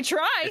certainly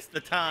try. It's the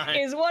time.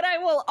 Is what I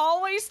will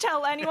always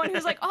tell anyone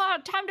who's like, oh,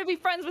 time to be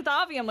friends with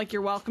Avi. I'm like,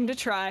 you're welcome to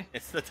try.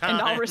 It's the time.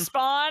 And I'll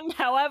respond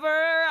however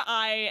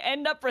I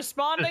end up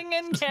responding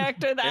in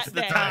character that day. It's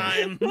the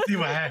time. See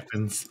what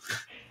happens.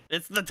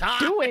 It's the time.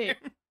 Do it.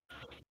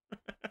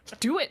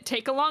 Do it.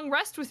 Take a long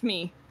rest with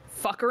me.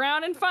 Fuck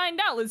around and find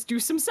out. Let's do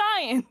some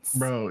science.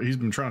 Bro, he's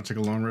been trying to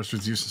take a long rest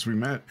with you since we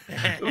met.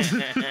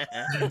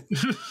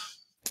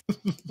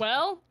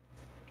 Well,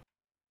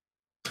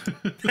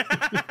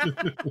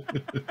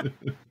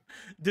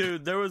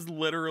 dude, there was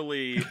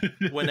literally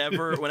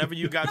whenever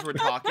you guys were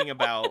talking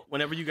about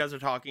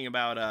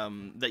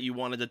that you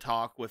wanted to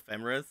talk with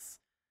Fenris,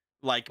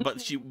 like, but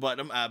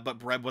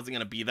Breb wasn't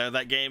gonna be there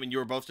that game, and you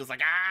were both just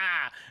like,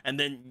 and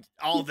then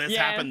all this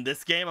happened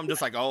this game. I'm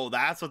just like, oh,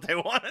 that's what they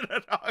wanted to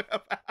talk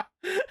about.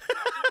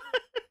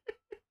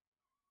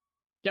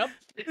 Yep.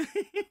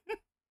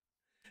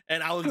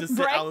 And I was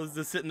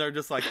just sitting there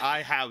just like,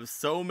 I have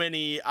so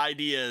many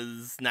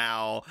ideas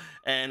now,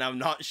 and I'm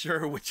not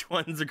sure which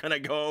ones are gonna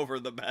go over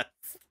the best.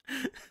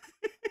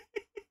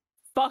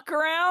 Fuck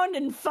around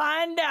and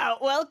find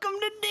out. Welcome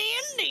to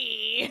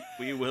D&d.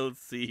 We will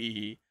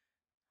see.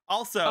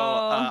 Also,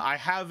 I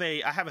have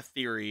a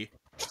theory.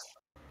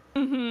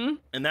 Mm-hmm.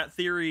 And that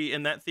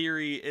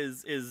theory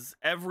is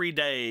every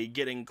day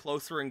getting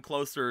closer and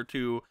closer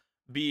to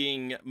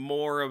being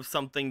more of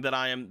something that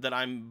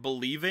I'm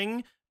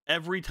believing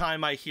every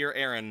time I hear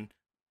Aaron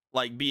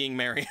like being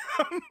Miriam.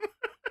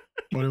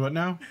 What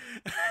now?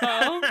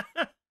 Oh.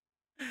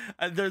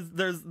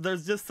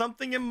 There's just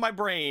something in my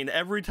brain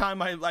every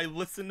time I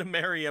listen to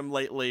Miriam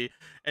lately,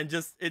 and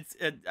just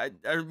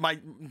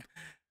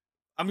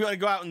I'm gonna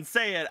go out and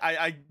say it.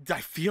 I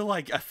feel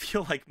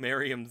like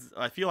Miriam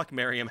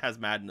has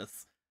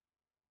madness,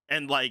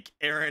 and like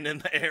Aaron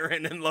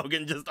and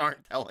Logan just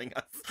aren't telling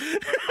us.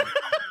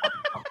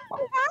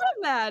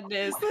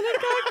 Madness. Then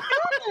it got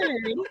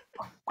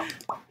covered.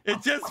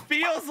 It just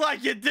feels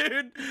like it,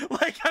 dude.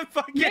 Like I'm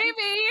fucking.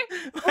 Maybe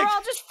we're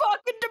all just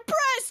fucking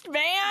depressed,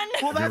 man.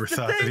 Well, You ever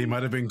thought that he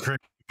might have been crazy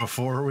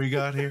before we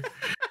got here?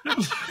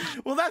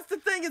 Well, that's the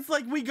thing. It's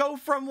like we go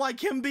from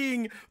like him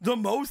being the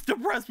most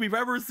depressed we've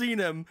ever seen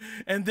him,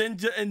 and then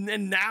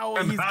and now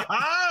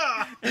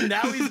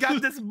he's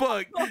got this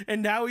book,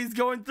 and now he's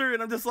going through,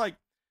 and I'm just like,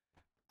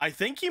 I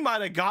think he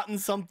might have gotten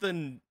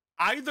something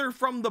either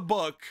from the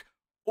book,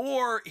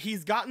 or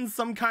he's gotten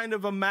some kind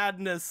of a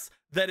madness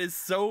that is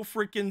so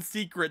freaking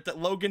secret that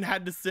Logan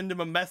had to send him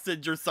a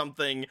message or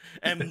something,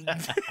 and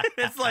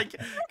it's like,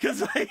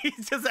 because like,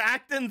 he's just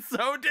acting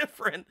so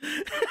different.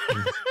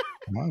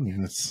 I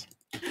mean, it's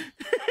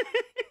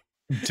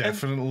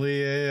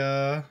definitely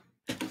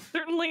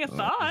certainly a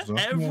thought.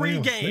 Every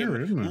game,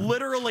 there,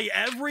 literally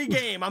every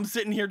game, I'm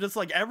sitting here just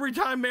like every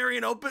time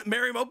Miriam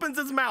opens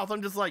his mouth,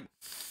 I'm just like,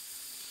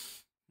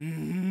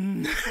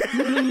 Bitch,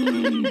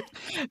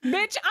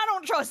 I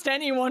don't trust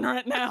anyone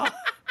right now.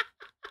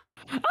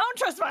 I don't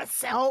trust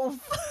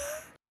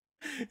myself.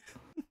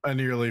 I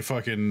nearly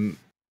fucking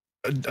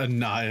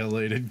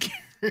annihilated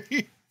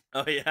Gary.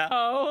 Oh yeah.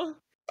 Oh.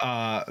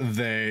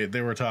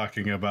 They were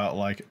talking about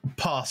like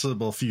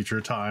possible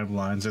future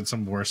timelines and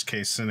some worst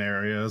case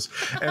scenarios,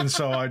 and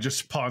so I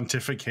just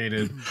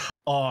pontificated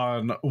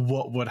on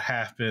what would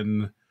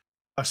happen,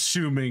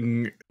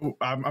 assuming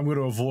I'm going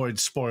to avoid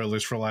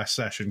spoilers for last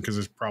session because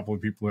there's probably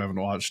people who haven't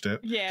watched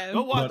it. Yeah,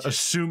 go watch but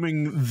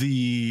assuming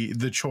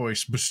the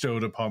choice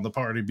bestowed upon the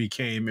party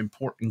became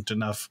important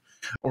enough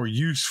or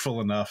useful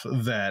enough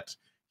that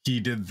he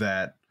did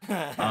that,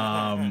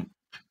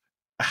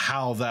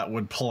 how that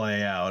would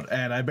play out.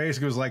 And I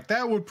basically was like,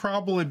 that would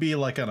probably be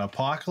like an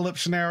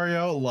apocalypse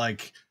scenario,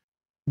 like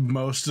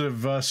most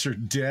of us are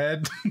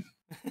dead.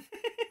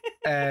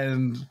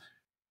 and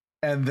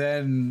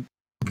then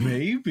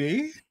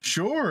maybe,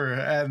 sure.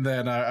 And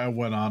then I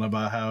went on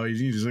about how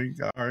he's like,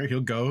 all right, he'll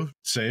go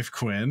save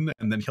Quinn,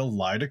 and then he'll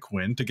lie to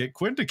Quinn to get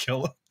Quinn to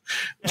kill him.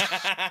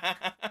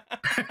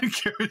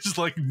 Gary's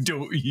like,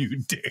 don't you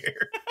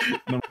dare.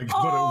 And I'm like,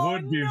 but it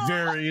would be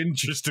very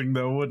interesting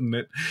though, wouldn't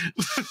it?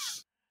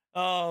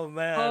 Oh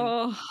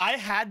man. I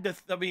had to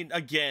I mean,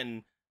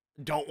 again,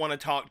 don't want to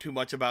talk too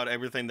much about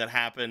everything that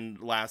happened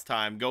last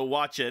time. Go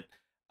watch it.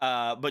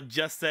 But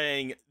just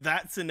saying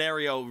that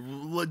scenario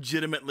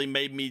legitimately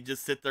made me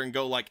just sit there and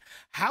go like,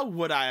 how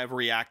would I have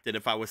reacted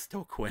if I was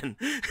still Quinn?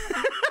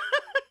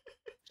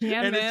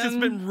 Yeah, and man. It's just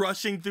been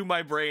rushing through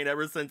my brain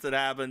ever since it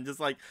happened. Just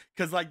like,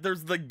 cause like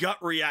there's the gut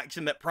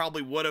reaction that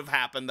probably would have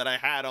happened that I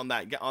had on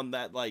that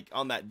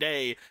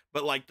day.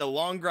 But like the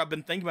longer I've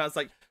been thinking about it, it's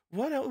like,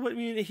 what else? What I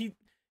mean,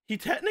 he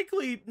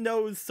technically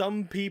knows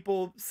some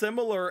people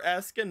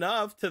similar-esque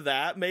enough to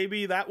that.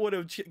 Maybe that would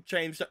have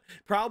changed.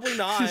 Probably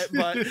not,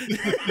 but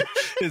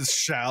it's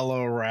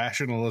shallow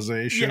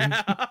rationalization.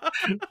 Yeah.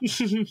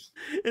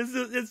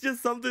 It's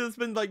just something that's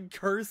been like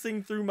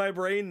cursing through my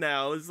brain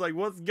now. It's like,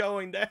 what's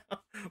going down?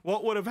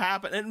 What would have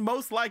happened? And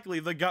most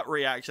likely the gut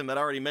reaction that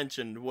I already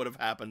mentioned would have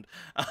happened.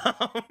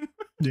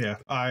 Yeah,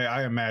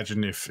 I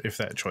imagine if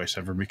that choice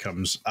ever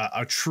becomes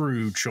a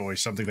true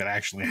choice, something that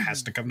actually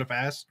has to come to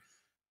pass,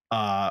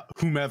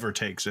 whomever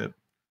takes it,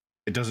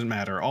 it doesn't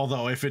matter.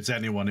 Although if it's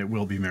anyone, it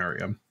will be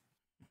Miriam.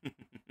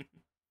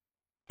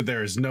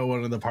 There is no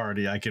one in the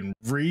party I can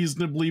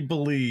reasonably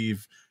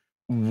believe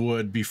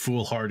would be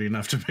foolhardy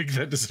enough to make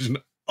that decision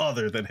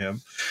other than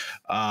him.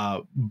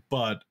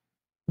 But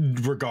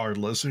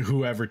regardless,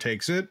 whoever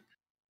takes it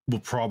will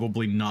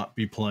probably not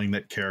be playing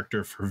that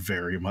character for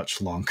very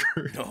much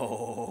longer.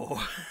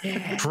 No.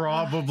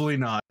 Probably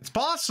not. It's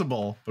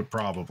possible, but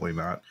probably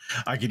not.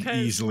 I can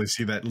easily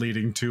see that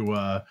leading to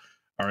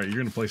all right, you're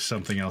gonna play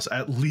something else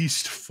at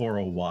least for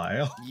a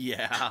while.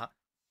 Yeah.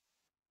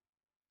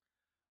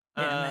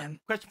 Question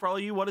for all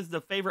of you: what is the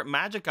favorite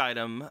magic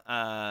item?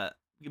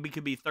 It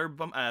could be third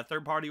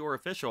party or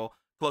official.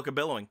 Cloak of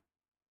Billowing.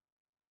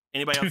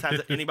 Anybody else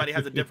has anybody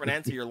has a different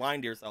answer? You're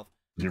lying to yourself.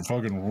 You're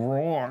fucking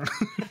wrong.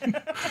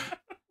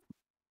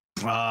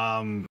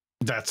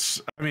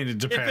 That's, I mean, it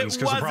depends,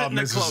 because the problem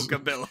is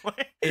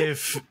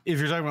if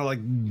you're talking about like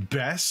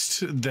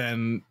best,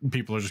 then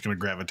people are just going to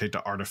gravitate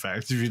to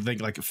artifacts. If you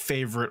think like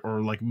favorite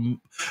or like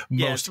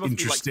most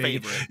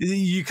interesting, like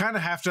you kind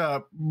of have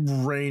to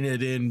rein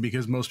it in,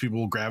 because most people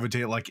will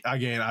gravitate. Like,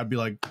 again, I'd be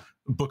like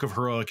Book of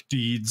Heroic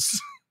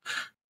Deeds,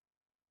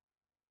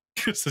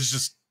 because it's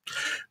just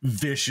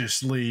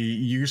viciously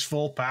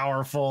useful,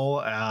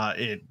 powerful.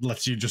 It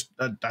lets you just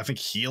I think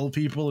heal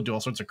people, do all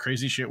sorts of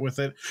crazy shit with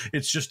it.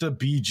 It's just a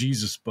be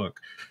Jesus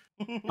book.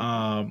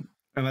 And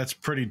that's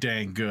pretty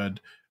dang good.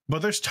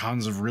 But there's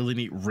tons of really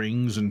neat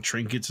rings and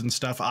trinkets and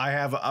stuff. I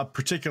have a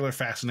particular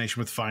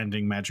fascination with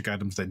finding magic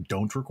items that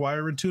don't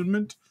require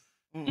attunement,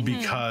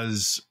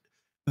 because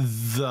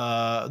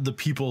the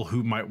people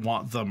who might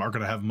want them are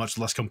going to have much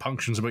less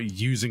compunctions about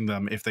using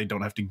them if they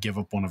don't have to give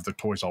up one of their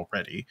toys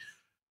already.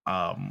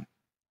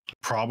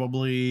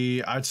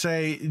 Probably, I'd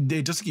say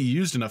it doesn't get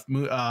used enough.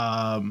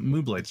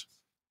 Moon blades.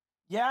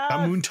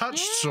 Yeah. Moon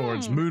touched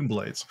swords, moon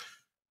blades.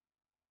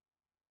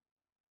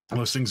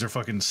 Those things are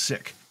fucking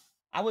sick.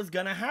 I was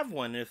gonna have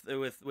one if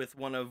with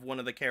one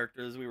of the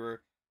characters we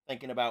were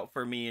thinking about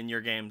for me in your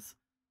games.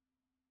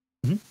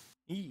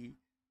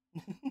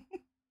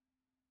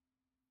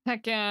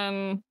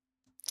 Heckin'.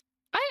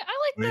 I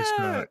like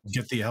the...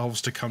 Get the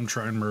elves to come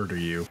try and murder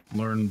you.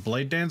 Learn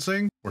blade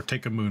dancing or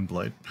take a moon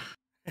blade.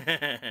 What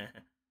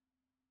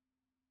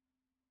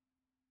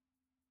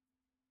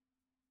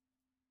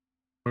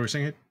were we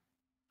saying?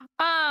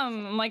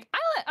 Like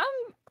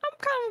I'm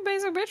kind of a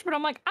basic bitch, but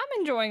I'm like I'm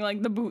enjoying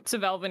like the boots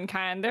of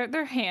Elvenkind.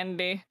 They're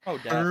handy. Oh,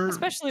 damn.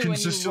 Especially when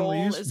you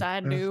roll as I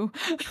do.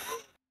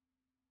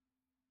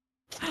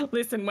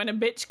 Listen, when a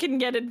bitch can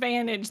get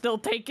advantage, they'll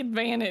take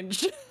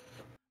advantage.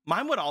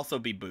 Mine would also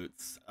be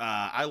boots.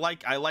 I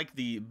like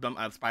the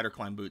spider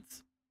climb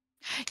boots.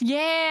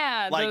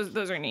 Yeah, like,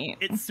 those are neat.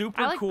 It's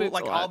super cool.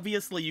 Like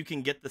obviously you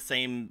can get the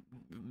same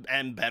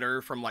and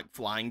better from like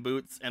flying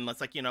boots, and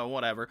that's like, you know,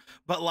 whatever.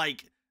 But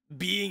like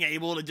being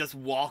able to just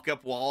walk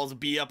up walls,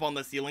 be up on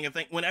the ceiling and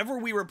thing. Whenever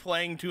we were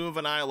playing Tomb of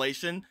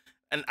Annihilation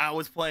and I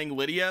was playing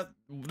Lydia,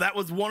 that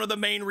was one of the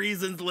main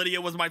reasons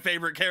Lydia was my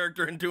favorite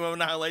character in Tomb of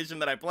Annihilation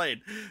that I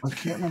played. I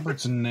can't remember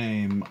its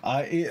name.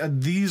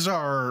 These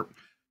are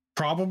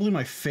probably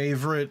my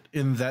favorite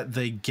in that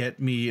they get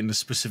me in a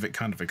specific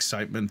kind of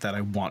excitement that I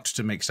want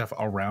to make stuff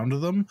around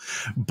them,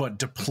 but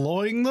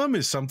deploying them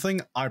is something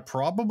I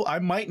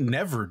might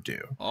never do.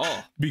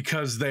 Oh,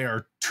 because they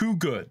are too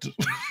good.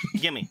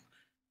 Gimme.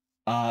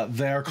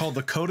 They are called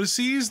the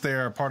Codices. They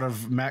are part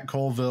of Matt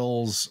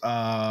Colville's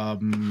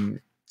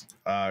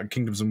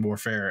Kingdoms and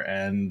Warfare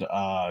and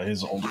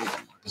his older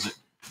one. Is it?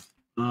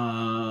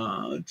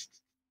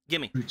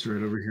 Gimme. It's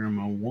right over here on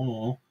my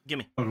wall.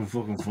 Gimme. I can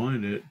fucking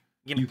find it.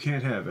 Gimme. You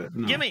can't have it.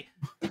 No. Gimme.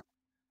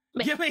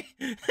 Gimme.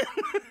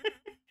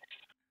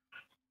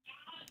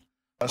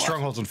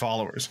 Strongholds and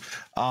Followers.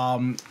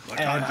 And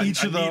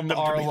each of them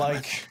are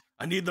like...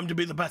 I need them to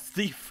be the best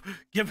thief.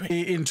 Give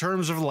me. In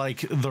terms of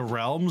like the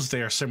realms,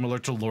 they are similar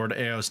to Lord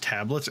Ao's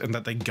tablets in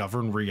that they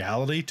govern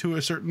reality to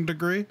a certain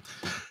degree.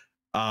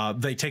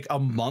 They take a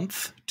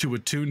month to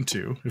attune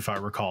to, if I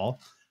recall.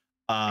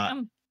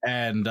 And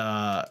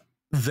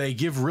they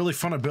give really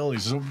fun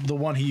abilities. The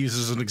one he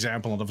uses as an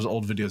example of his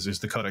old videos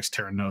is the Codex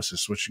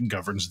Terranosis, which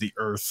governs the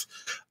earth,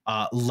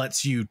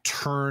 lets you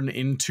turn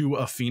into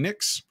a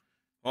phoenix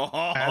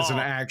as an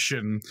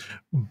action,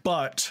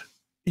 but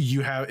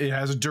it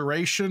has a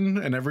duration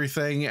and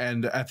everything,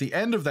 and at the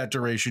end of that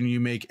duration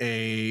you make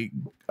a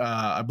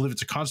I believe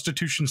it's a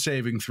Constitution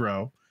saving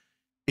throw.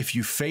 If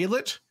you fail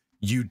it,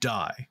 you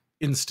die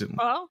instantly.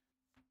 Oh.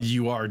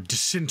 You are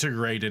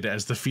disintegrated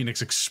as the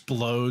phoenix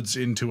explodes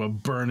into a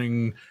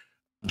burning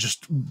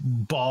just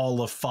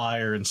ball of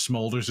fire and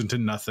smolders into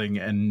nothing,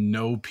 and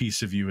no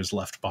piece of you is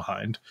left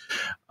behind.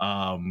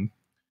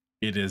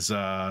 It is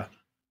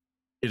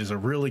a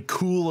really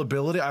cool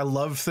ability. I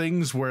love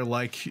things where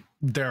like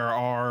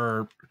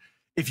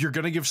if you're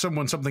going to give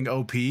someone something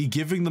OP,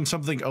 giving them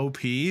something OP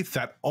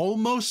that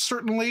almost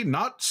certainly,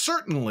 not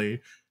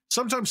certainly,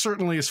 sometimes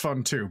certainly is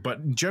fun too,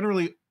 but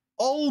generally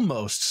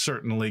almost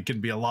certainly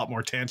can be a lot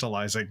more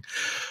tantalizing,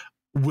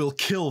 will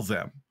kill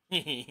them.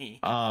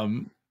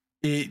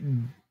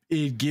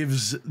 It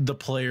gives the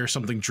player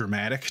something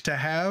dramatic to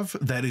have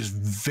that is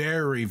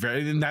very,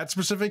 very, in that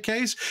specific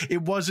case,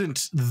 it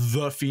wasn't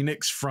the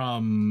Phoenix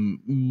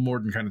from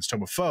Mordenkainen's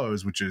Tome of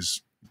Foes, which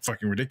is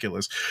fucking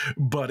ridiculous,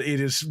 but it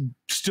is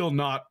still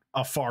not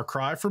a far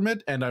cry from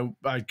it, and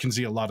I can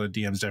see a lot of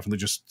DMs definitely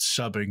just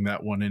subbing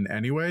that one in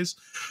anyways.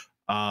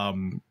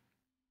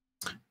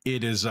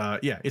 It is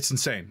it's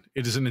insane.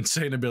 It is an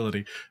insane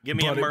ability. Give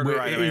me a murder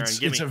item, Aaron.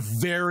 It's a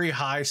very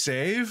high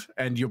save,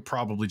 and you'll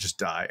probably just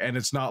die. And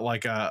it's not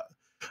like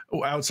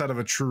outside of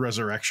a true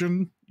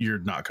resurrection, you're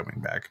not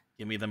coming back.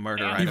 Give me the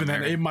murder item. Even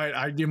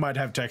then, you might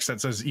have text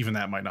that says even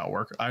that might not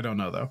work. I don't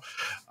know though.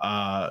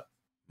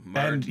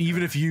 And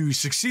even if you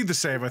succeed the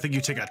save, I think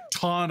you take a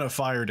ton of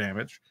fire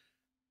damage.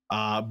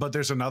 But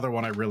there's another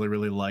one I really,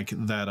 really like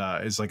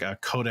that is like a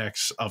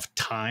Codex of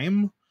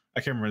Time. I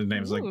can't remember the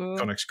name. It's like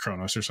Codex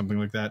Chronos or something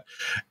like that.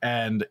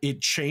 And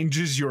it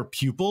changes your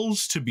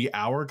pupils to be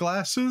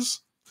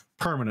hourglasses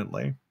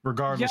permanently,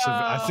 regardless of,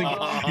 I think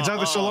it's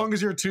either so long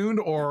as you're attuned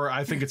or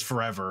I think it's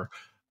forever.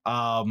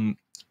 And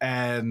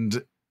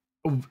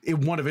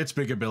one of its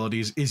big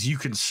abilities is you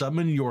can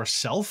summon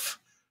yourself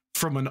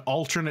from an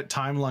alternate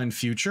timeline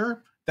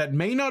future that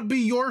may not be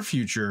your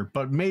future,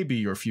 but may be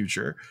your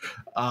future.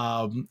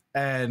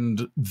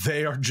 And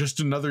they are just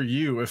another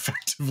you,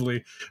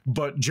 effectively,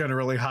 but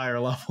generally higher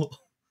level.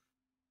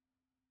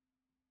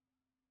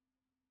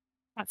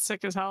 That's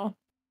sick as hell.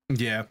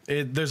 Yeah,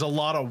 there's a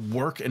lot of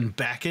work and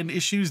back-end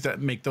issues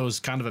that make those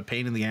kind of a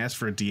pain in the ass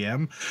for a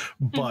DM,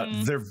 but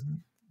they're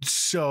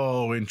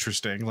so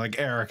interesting. Like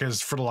Eric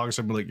has for the longest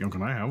time been like, yo,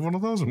 can I have one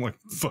of those? I'm like,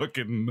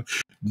 fucking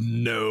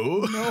no.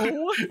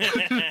 No.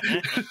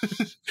 You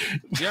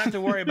don't have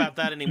to worry about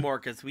that anymore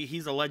because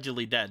he's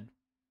allegedly dead.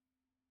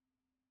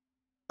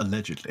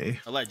 Allegedly.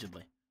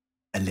 Allegedly.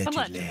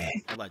 Allegedly.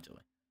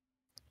 Allegedly.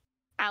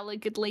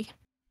 Allegedly.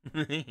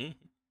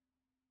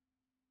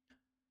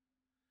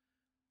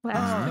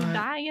 Let's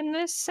die in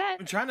this set.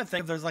 I'm trying to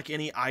think if there's like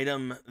any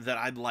item that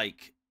I'd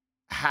like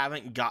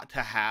haven't got to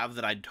have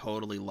that I'd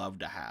totally love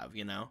to have,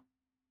 you know?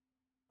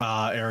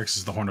 Eric's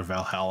is the Horn of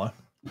Valhalla.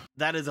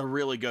 That is a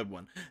really good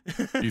one.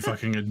 He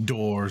fucking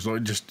adores.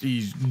 Like, just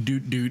he's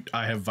doot.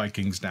 I have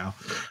Vikings now.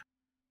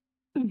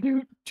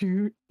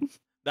 Doot.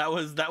 That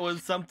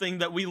was something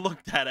that we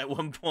looked at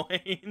one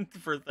point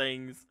for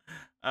things,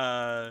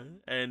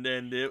 and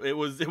it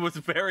was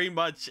very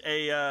much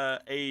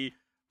I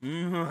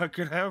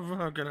could have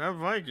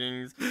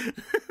Vikings.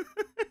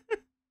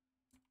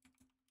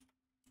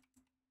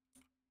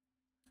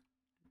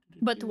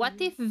 But what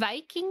if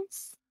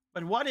Vikings?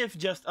 But what if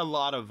just a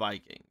lot of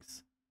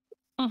Vikings?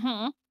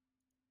 Mm-hmm.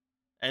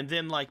 And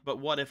then but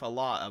what if a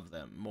lot of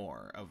them,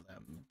 more of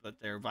them,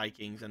 but they're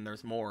Vikings and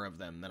there's more of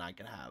them than I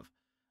can have?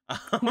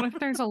 What if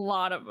there's a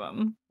lot of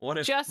them? What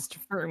if just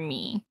for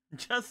me?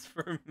 Just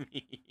for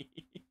me.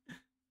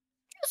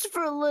 Just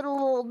for a little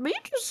old me,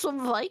 just some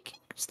Vikings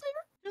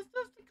there. Just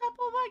a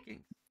couple of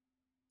Vikings.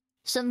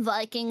 Some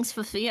Vikings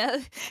for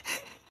Theo.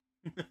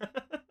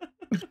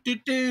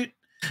 Doot doot.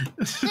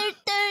 Doot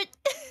doot.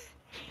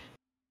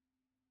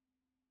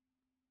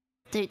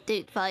 Doot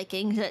doot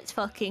Vikings, let's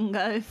fucking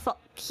go. Fuck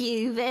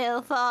you,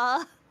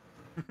 Velfar.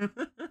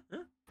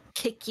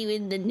 Kick you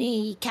in the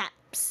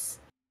kneecaps.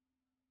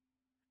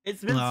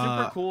 It's been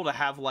super cool to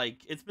have a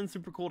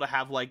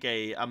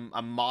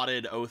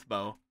modded oath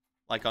bow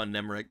like on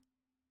Nemric.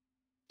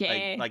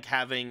 Yeah. Like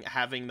having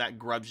that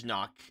grudge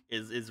knock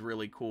is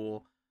really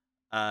cool.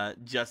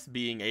 Just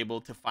being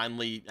able to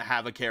finally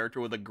have a character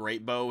with a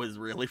great bow is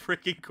really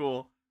freaking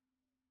cool.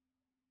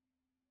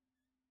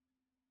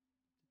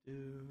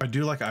 I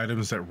do like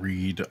items that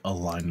read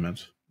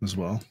alignment as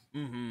well.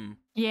 Mm-hmm.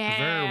 Yeah.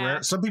 Very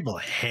rare. Some people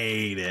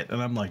hate it,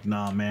 and I'm like,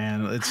 nah,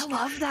 man. I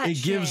love that.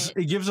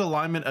 It gives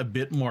alignment a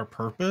bit more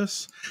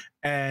purpose,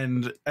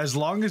 and as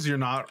long as you're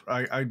not,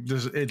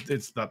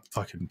 it's that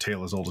fucking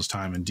tale as old as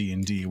time in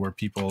D&d where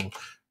people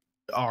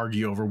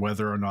argue over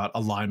whether or not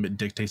alignment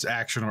dictates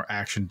action or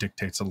action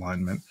dictates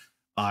alignment.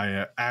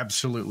 I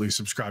absolutely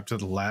subscribe to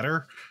the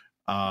latter.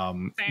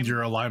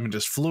 Your alignment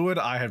is fluid.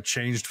 I have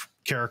changed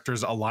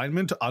characters'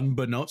 alignment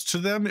unbeknownst to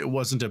them. It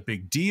wasn't a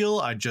big deal.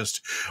 I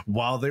just,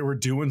 while they were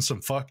doing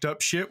some fucked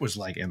up shit, was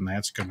like, and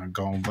that's gonna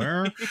go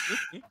there.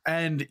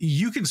 And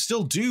you can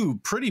still do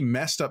pretty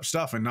messed up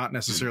stuff and not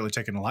necessarily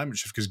take an alignment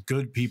shift, because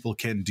good people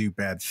can do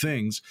bad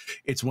things.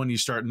 It's when you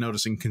start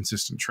noticing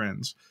consistent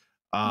trends.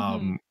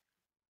 I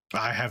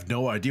have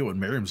no idea what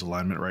Miriam's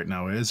alignment right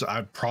now is.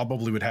 I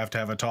probably would have to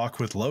have a talk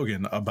with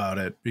Logan about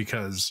it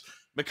because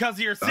of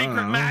your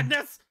secret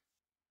madness.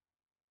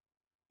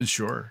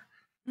 Sure.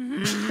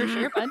 For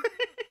sure, bud.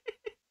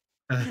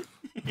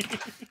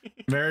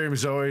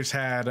 Miriam's always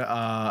had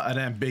an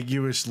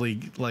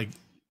ambiguously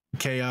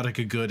chaotic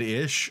a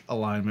good-ish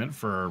alignment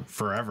for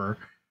forever.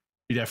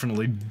 He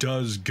definitely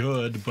does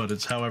good, but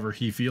it's however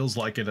he feels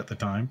like it at the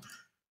time.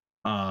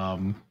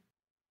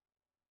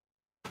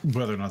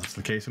 Whether or not that's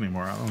the case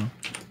anymore, I don't know.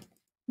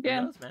 Yeah.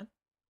 Who knows, man?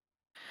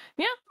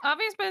 Yeah,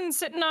 Avi's been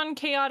sitting on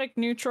chaotic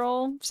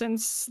neutral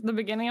since the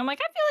beginning. I'm like,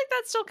 I feel like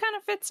that still kind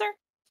of fits her.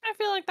 I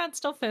feel like that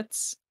still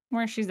fits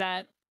where she's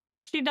at.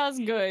 She does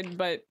good,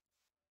 but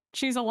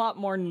she's a lot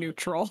more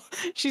neutral.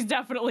 She's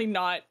definitely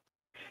not.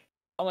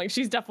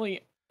 She's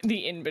definitely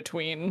the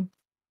in-between.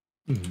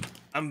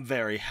 I'm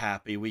very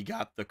happy we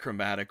got the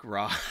chromatic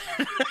rod.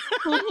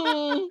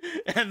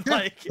 And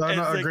a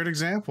great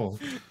example.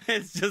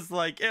 It's just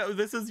like,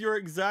 this is your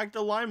exact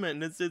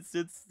alignment, and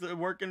it's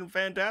working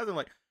fantastic. I'm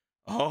like,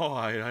 oh,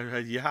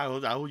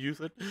 I will use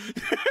it.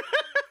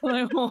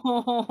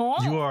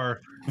 You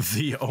are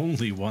the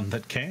only one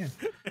that can.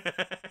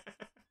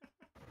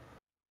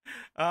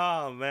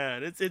 Oh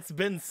man, it's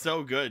been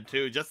so good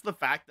too. Just the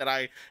fact that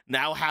I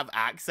now have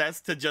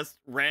access to just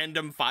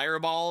random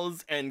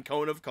fireballs and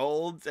cone of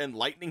colds and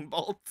lightning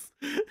bolts.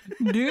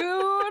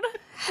 Dude,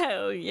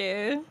 hell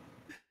yeah.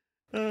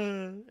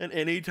 And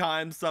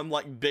anytime some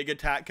big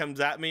attack comes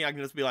at me, I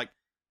can just be like,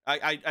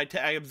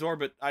 I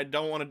absorb it. I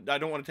don't want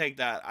to take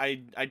that.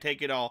 I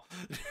take it all.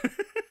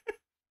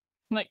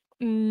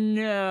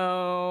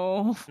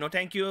 No,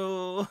 thank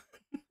you.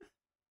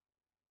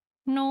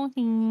 No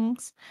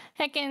thanks.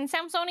 Heckin'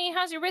 Samsoni,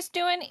 how's your wrist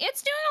doing?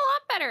 It's doing a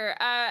lot better.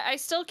 I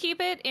still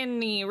keep it in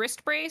the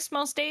wrist brace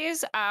most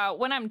days.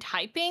 When I'm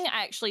typing,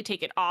 I actually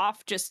take it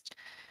off just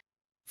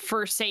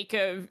for sake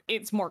of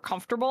it's more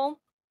comfortable.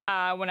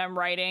 When I'm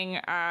writing,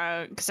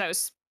 because I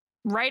was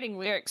writing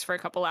lyrics for a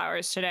couple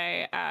hours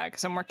today,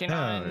 because I'm working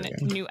on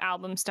new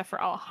album stuff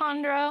for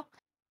Alejandro.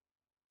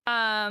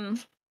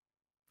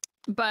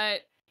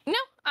 But No,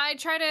 I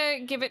try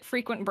to give it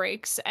frequent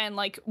breaks, and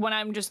like when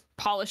I'm just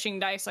polishing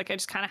dice, like I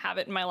just kind of have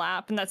it in my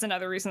lap, and that's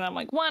another reason that I'm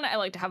like, one, I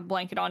like to have a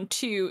blanket on.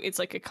 Two, it's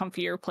like a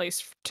comfier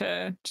place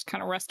to just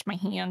kind of rest my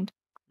hand.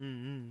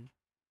 Mm-hmm.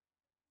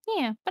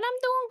 Yeah, but I'm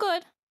doing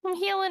good. I'm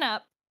healing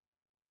up.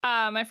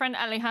 My friend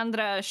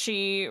Alejandra,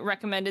 she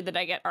recommended that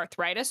I get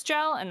arthritis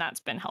gel, and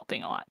that's been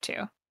helping a lot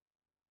too.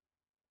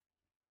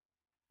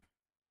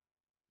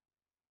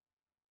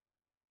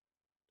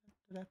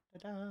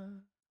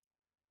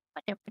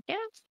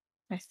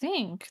 I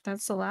think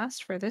that's the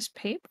last for this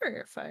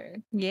paper.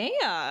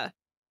 Yeah.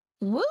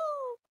 Woo!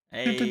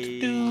 Did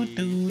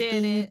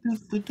it.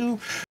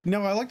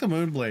 No, I like the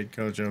Moonblade,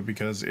 Kojo,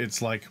 because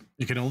it's like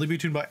you can only be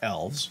tuned by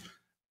elves,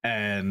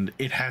 and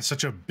it has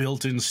such a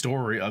built-in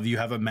story of you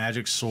have a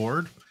magic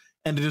sword,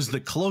 and it is the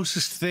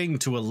closest thing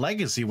to a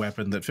legacy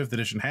weapon that 5th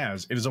edition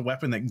has. It is a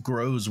weapon that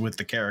grows with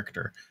the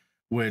character,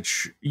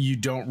 which you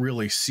don't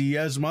really see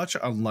as much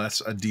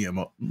unless a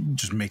DM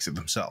just makes it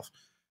themselves.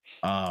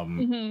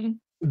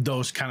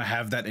 Those kind of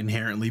have that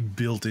inherently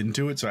built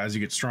into it. So as you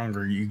get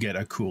stronger, you get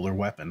a cooler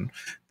weapon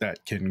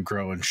that can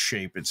grow and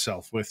shape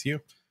itself with you.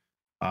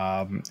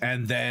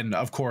 And then,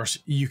 of course,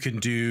 you can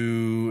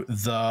do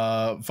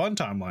the fun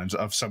timelines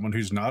of someone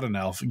who's not an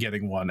elf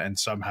getting one and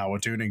somehow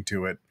attuning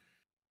to it.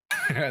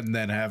 And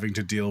then having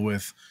to deal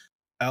with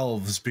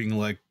elves being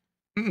like,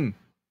 none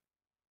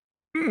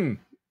of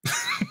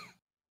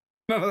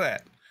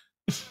that.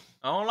 I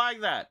don't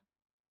like that.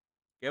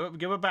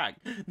 Give it back.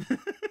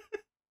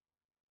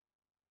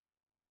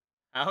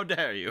 How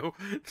dare you?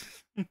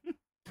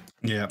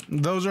 Yeah,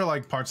 those are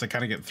like parts that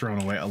kind of get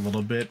thrown away a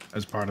little bit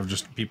as part of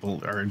just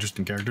people are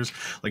interesting characters.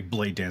 Like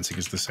blade dancing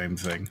is the same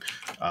thing.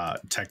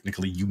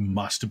 Technically, you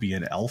must be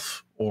an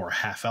elf or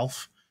half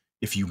elf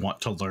if you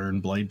want to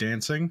learn blade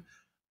dancing.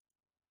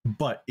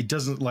 But it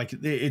doesn't, like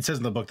it says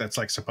in the book, that's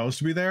like supposed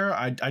to be there.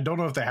 I don't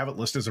know if they have it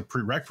listed as a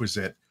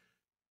prerequisite,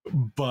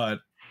 but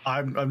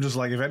I'm just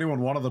like, if anyone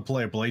wanted to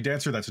play a blade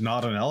dancer that's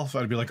not an elf,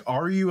 I'd be like,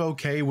 are you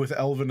okay with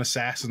elven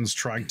assassins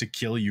trying to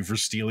kill you for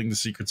stealing the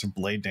secrets of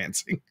blade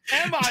dancing?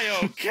 Am I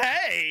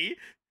okay?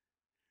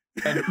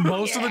 And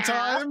most of the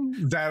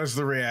time, that is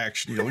the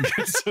reaction you'll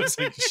get. So it's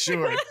like,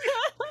 sure.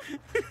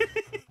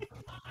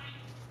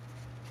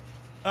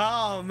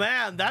 Oh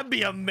man, that'd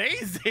be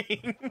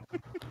amazing.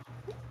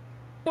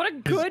 What a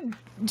good,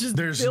 just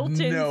there's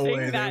built-in no way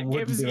thing that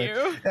gives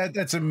you.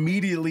 That's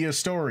immediately a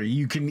story.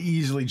 You can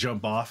easily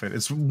jump off it.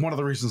 It's one of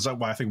the reasons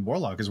why I think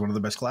Warlock is one of the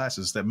best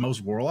classes, that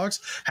most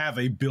Warlocks have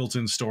a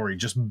built-in story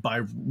just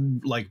by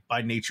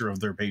nature of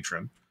their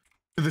patron.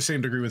 To the same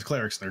degree with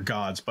Clerics and their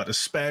gods, but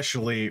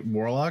especially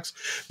Warlocks,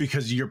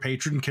 because your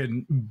patron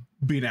can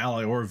be an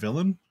ally or a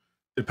villain,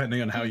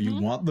 depending on how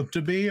you want them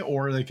to be,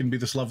 or they can be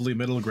this lovely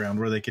middle ground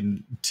where they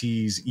can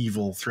tease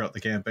evil throughout the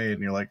campaign.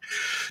 And you're like,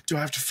 do I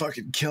have to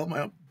fucking kill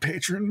my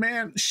patron?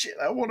 Man, shit,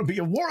 I want to be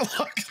a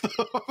warlock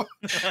though.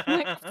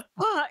 Like,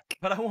 fuck.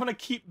 But I want to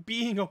keep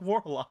being a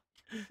warlock.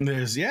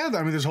 There's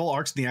whole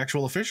arcs in the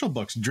actual official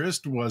books.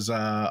 Drist was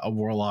a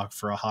warlock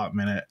for a hot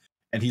minute,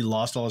 and he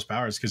lost all his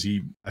powers because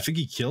I think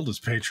he killed his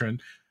patron.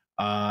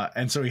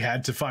 And so he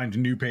had to find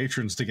new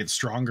patrons to get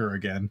stronger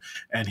again,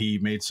 and he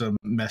made some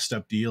messed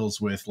up deals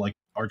with like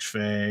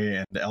Archfey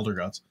and the Elder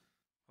Gods.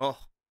 Oh,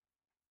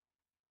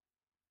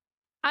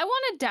 I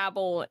want to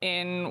dabble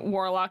in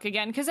Warlock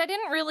again because I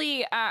didn't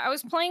really. I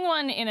was playing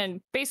one in a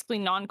basically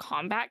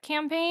non-combat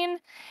campaign,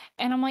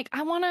 and I'm like,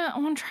 I want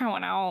to try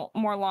one out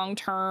more long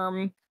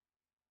term.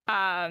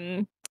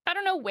 I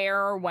don't know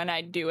where or when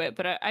I'd do it,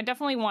 but I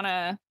definitely want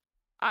to.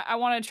 I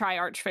want to try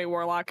Archfey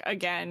Warlock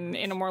again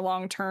in a more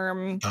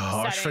long-term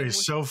Archfey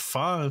is so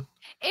fun.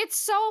 It's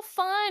so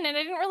fun, and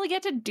I didn't really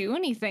get to do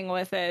anything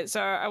with it,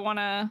 so I want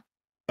to...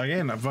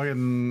 Again, a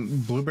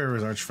fucking Blueberry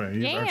was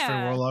Archfey. Yeah.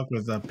 Archfey Warlock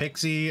with a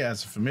Pixie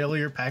as a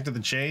familiar, Pact of the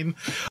Chain.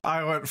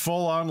 I went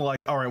full on like,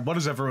 all right, what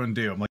does everyone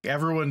do? I'm like,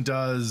 everyone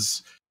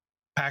does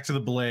Pact of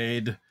the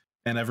Blade,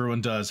 and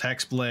everyone does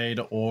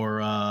Hexblade,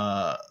 or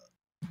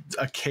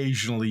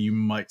occasionally you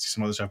might see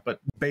some other stuff,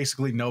 but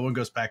basically no one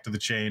goes back to the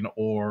Chain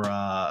or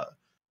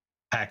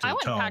Pact of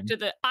the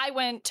Tome. I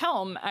went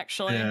Tome,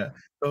 actually. Yeah,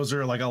 those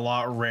are like a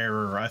lot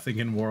rarer, I think,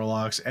 in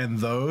Warlocks, and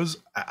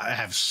those I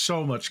have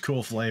so much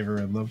cool flavor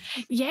in them.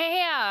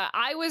 Yeah,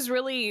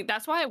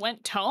 that's why I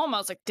went Tome. I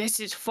was like,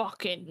 this is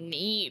fucking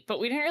neat, but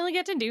we didn't really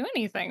get to do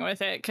anything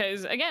with it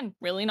because, again,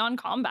 really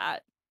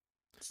non-combat.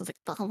 So it's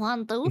like, I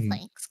want to do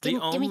things.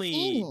 Give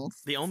me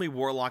things. The only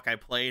Warlock I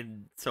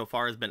played so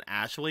far has been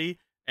Ashley,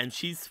 and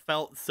she's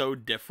felt so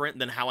different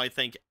than how I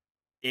think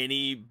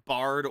any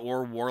Bard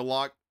or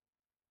Warlock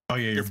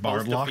your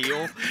Bard lock.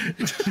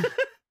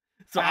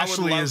 So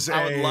Ashley is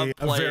a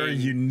very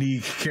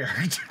unique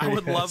character. I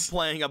would love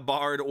playing a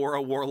Bard or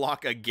a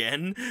Warlock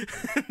again,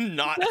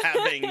 not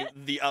having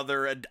the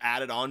other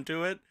added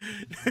onto it.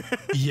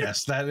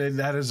 Yes, that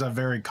is a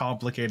very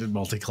complicated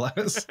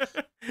multi-class.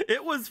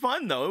 It was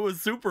fun though. It was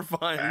super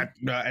fun.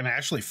 And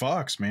Ashley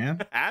Fox,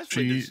 man.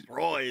 Ashley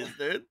destroys,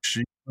 dude.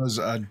 She was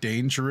a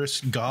dangerous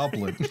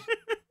goblin.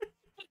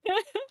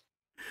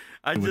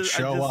 She would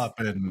show up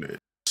and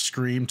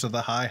scream to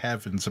the high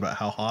heavens about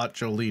how hot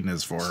Jolene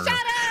is for her.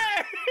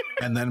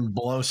 And then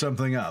blow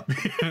something up.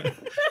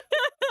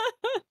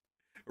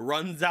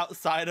 Runs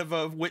outside of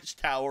a witch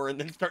tower and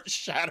then starts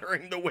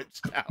shattering the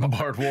witch tower.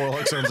 Bard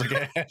Warlock sounds like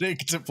a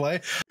headache to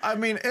play. I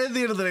mean, at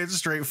the end of the day, it's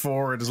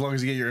straightforward as long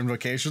as you get your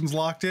invocations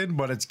locked in,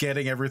 but it's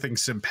getting everything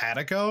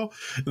simpatico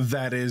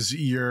that is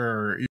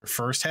your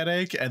first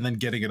headache, and then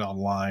getting it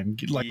online,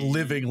 like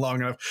living long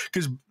enough,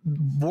 because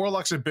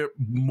Warlock's a bit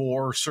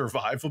more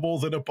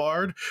survivable than a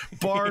Bard.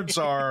 Bards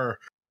are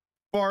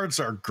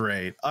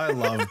great. I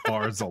love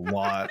Bards a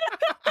lot.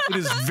 It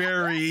is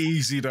very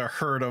easy to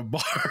hurt a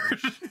Bard.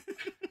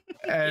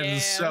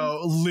 And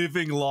so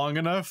living long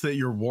enough that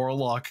your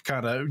Warlock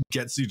kind of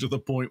gets you to the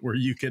point where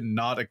you can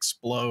not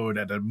explode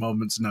at a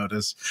moment's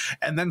notice.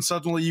 And then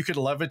suddenly you can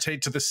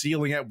levitate to the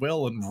ceiling at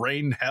will and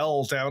rain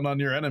hell down on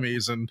your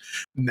enemies. And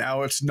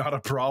now it's not a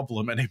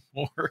problem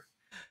anymore.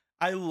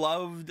 I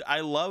loved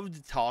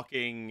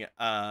talking,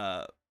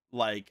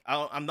 like,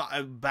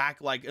 I'm back,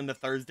 like, in the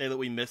Thursday that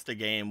we missed a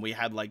game, we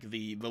had, like,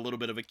 the little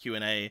bit of a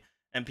Q&A,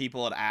 and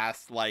people had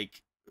asked,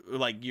 like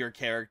your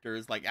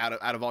characters, like, out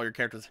of all your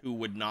characters, who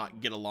would not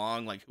get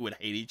along, like, who would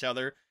hate each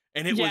other.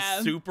 And it was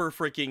super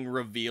freaking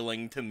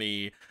revealing to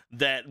me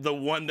that the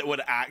one that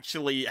would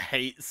actually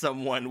hate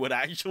someone would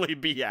actually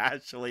be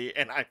Ashley.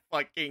 And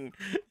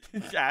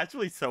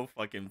Ashley's so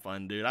fucking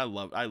fun, dude. I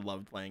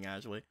loved playing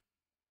Ashley.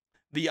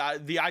 The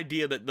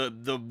idea that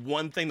the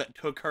one thing that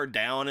took her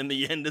down in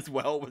the end as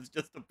well was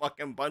just a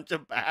fucking bunch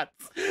of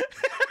bats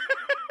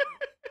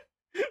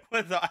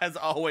has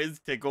always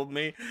tickled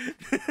me.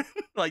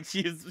 Like,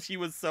 she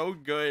was so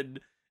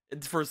good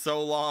for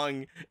so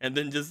long, and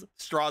then just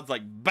Strahd's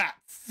like,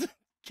 bats,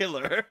 kill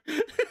her.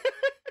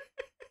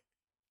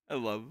 I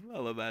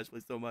love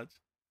Ashley so much.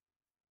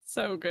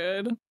 So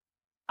good.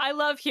 I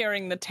love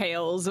hearing the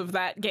tales of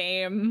that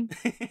game.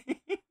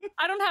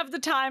 I don't have the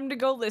time to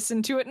go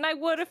listen to it, and I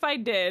would if I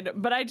did,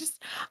 but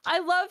I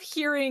love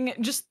hearing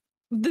just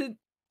the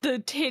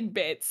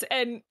tidbits,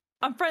 and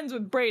I'm friends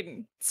with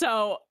Brayden,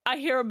 so I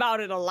hear about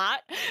it a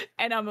lot,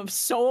 and I'm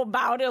so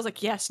about it. I was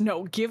like, yes,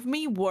 no, give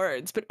me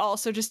words, but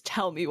also just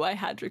tell me why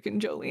Hadrick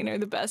and Jolene are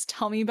the best.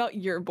 Tell me about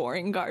your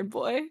boring guard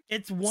boy.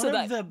 It's one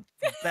of the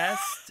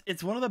best.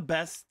 It's one of the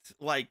best,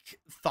 like,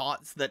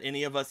 thoughts that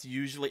any of us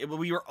usually.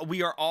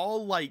 We are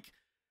all, like,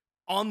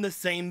 on the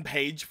same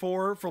page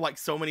for like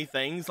so many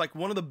things. Like,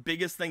 one of the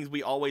biggest things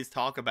we always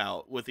talk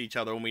about with each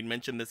other when we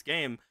mention this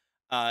game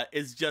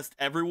is just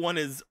everyone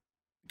is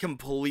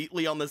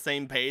completely on the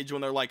same page when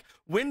they're like,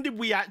 when did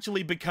we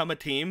actually become a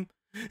team?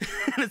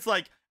 And it's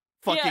like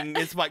fucking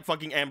it's like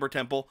fucking Amber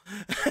Temple.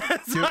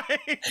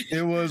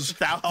 It was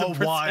a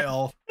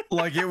while.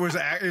 Like, it was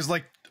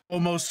like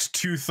almost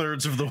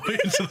 2/3 of the way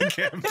into the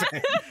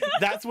campaign.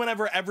 That's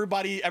whenever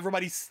everybody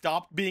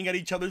stopped being at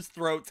each other's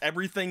throats,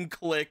 everything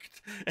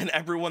clicked, and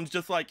everyone's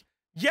just like,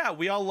 yeah,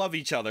 we all love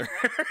each other.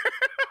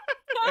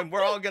 And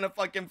we're all gonna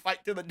fucking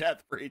fight to the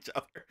death for each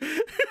other.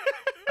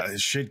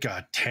 Shit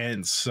got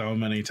tense so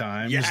many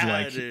times. Yeah,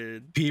 like,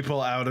 dude.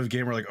 People out of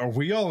game were like, are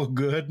we all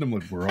good? And I'm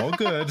like, we're all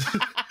good.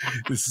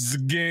 This is a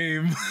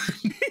game.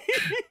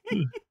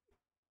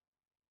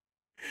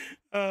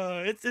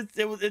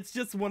 It's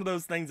just one of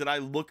those things that I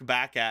look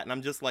back at and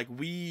I'm just like,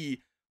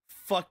 we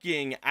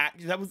fucking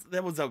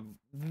that was a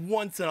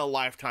once in a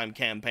lifetime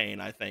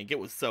campaign. I think it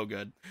was so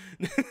good.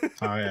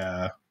 Oh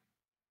yeah,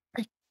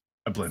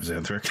 I blame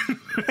Xanthric.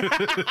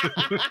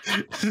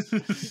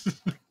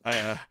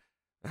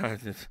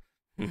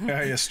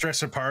 You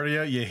stress a party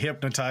out, you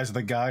hypnotize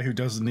the guy who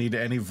doesn't need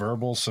any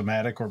verbal,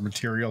 somatic, or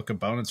material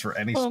components for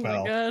any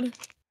spell. Oh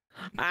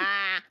my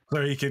god.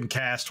 So he can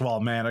cast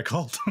while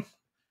manacled.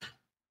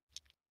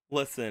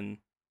 Listen.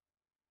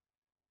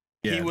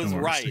 Yeah, he was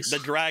right. The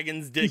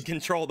dragons did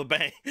control the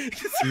bank.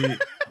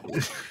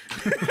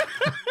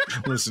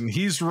 Listen,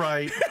 he's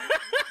right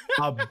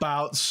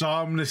about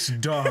Somnus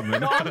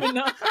Dominus.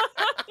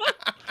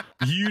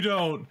 You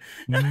don't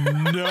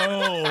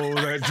know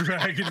that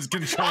dragons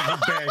control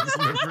the banks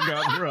in the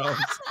Forgotten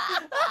Realms.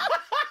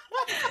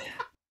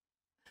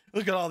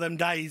 Look at all them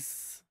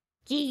dice.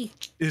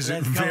 Is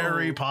it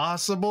very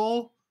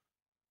possible?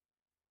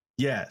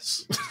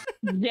 Yes.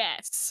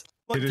 Yes.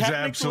 It is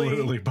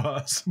absolutely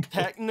possible.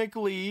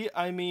 Technically,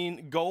 I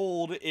mean,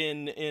 gold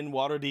in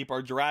Waterdeep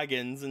are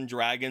dragons, and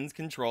dragons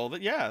control the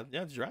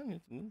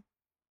dragons.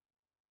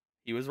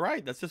 He was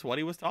right. That's just what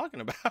he was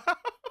talking about.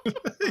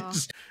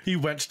 He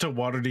went to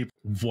Waterdeep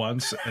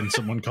once, and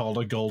someone called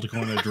a gold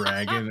coin a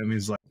dragon, and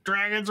he's like,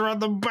 "Dragons run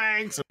the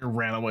banks!" And he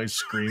ran away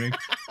screaming.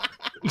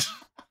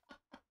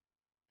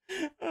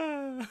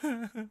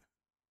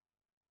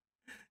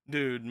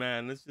 Dude,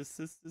 man, it's just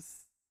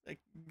like,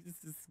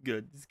 this is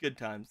good. It's good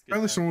times.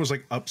 Apparently, someone was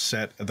like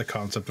upset at the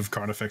concept of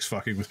Carnifex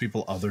fucking with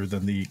people other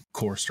than the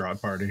core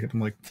Strahd party. And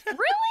I'm like, really?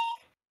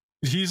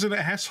 He's an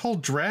asshole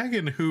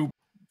dragon who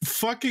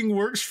fucking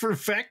works for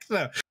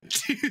Vecna.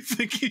 Do you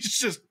think he's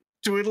just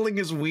twiddling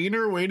his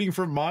wiener waiting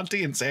for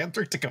Monty and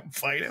Xanthric to come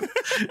fight him?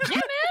 Yeah,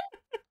 man.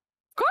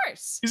 Of course.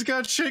 course. He's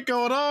got shit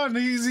going on.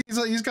 He's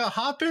got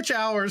hot bitch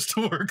hours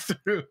to work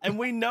through. And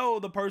we know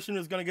the person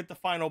who's gonna get the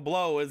final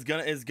blow is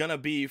gonna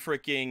be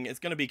freaking. It's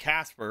gonna be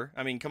Casper.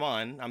 I mean, come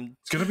on.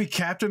 It's gonna be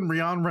Captain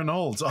Ryan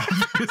Reynolds,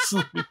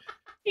 obviously.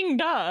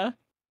 Duh.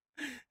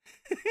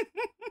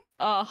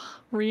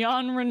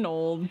 Ryan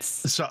Reynolds.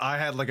 So I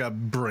had like a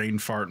brain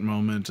fart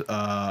moment.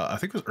 I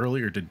think it was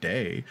earlier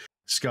today.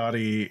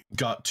 Scotty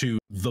got to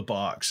the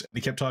box and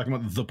he kept talking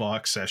about the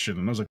box session,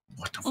 and I was like,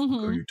 what the fuck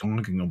are you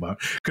talking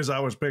about? Because I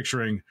was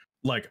picturing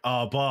like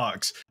a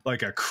box,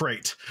 like a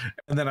crate,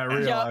 and then I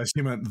realized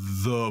he meant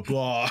the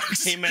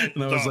box. He meant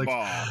and I was like,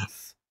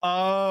 box.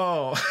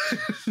 Oh.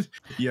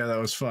 Yeah, that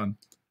was fun.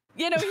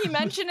 You know, he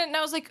mentioned it and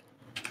I was like,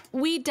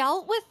 we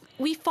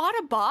fought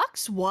a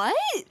box? What?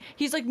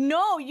 He's like,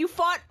 no, you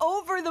fought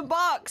over the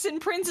box in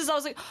Princess. I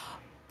was like,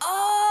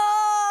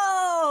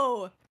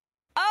 oh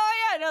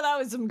yeah, no, that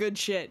was some good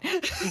shit.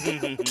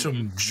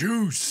 Some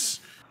juice.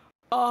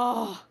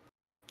 Oh,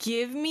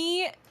 give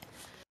me.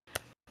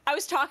 I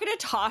was talking to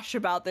Tosh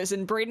about this,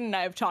 and Brayden and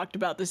I have talked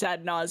about this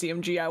ad nauseum.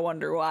 Gee, I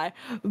wonder why.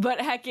 But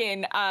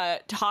heckin',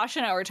 Tosh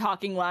and I were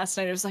talking last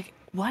night. I was like,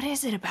 what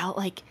is it about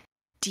like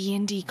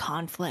D&D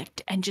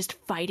conflict and just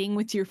fighting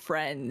with your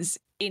friends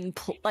in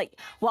like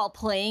while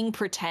playing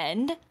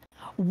pretend?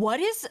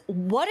 What is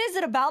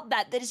it about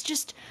that is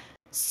just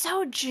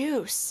so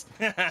juice?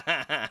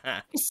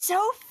 It's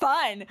so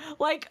fun.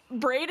 Like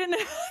Brayden,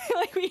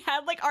 like we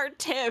had like our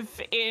tiff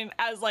in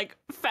as like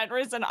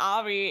Fenris and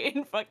Avi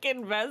in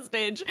fucking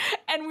Vestige,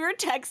 and we were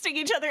texting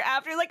each other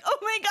after like, oh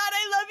my god,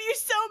 I love you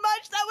so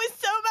much. That was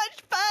so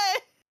much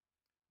fun.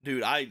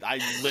 Dude, I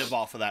live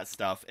off of that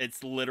stuff.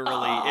 It's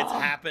literally it's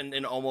happened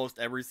in almost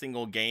every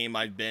single game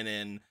I've been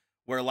in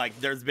where like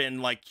there's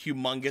been like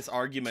humongous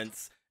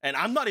arguments, and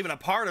I'm not even a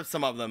part of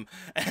some of them.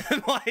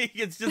 And like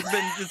it's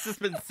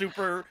just been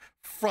super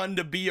fun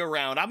to be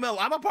around. I'm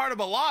a part of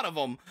a lot of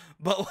them,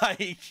 but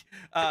like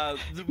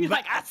you're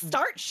like, I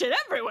start shit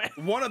everywhere.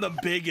 One of the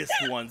biggest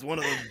ones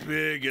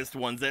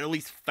that at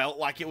least felt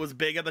like it was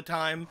big at the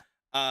time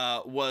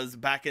was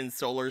back in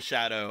Solar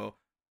Shadow.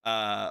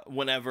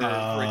 Whenever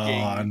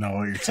freaking I know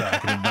what you're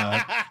talking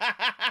about.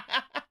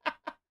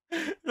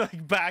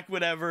 Like back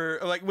whenever,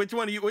 like which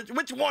one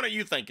are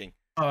you thinking?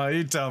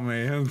 You tell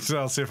me, and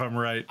I'll see if I'm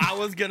right. I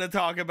was gonna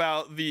talk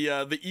about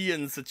the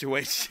Ian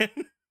situation.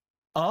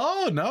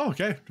 Oh no,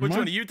 okay. Which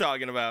one are you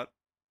talking about?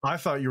 I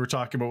thought you were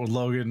talking about with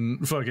Logan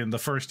fucking the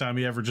first time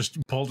he ever just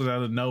pulled it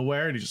out of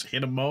nowhere and he just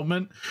hit a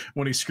moment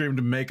when he screamed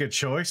to make a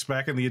choice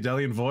back in the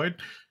Adelian Void.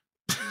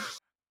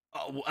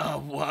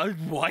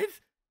 What?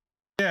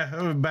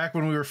 Yeah, back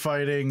when we were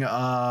fighting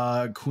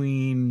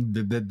Queen.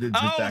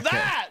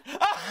 That!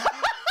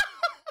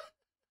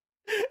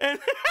 And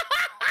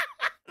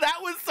that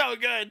was so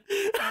good.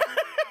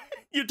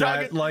 You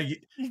talking about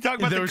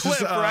the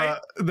clip, right?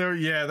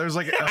 There's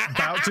like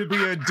about to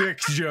be a dick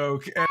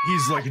joke, and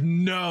he's like,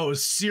 "No,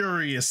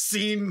 serious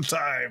scene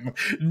time.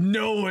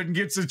 No one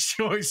gets a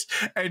choice,"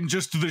 and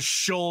just the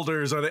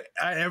shoulders on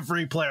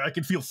every player. I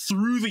can feel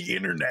through the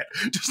internet,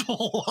 just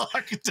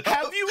locked up.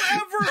 Have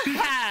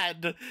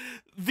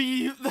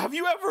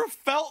you ever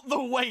felt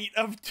the weight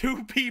of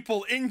two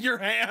people in your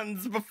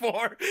hands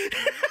before?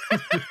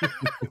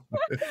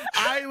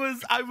 I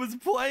was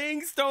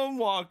playing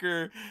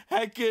Stonewalker.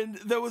 Heckin',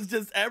 there was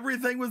just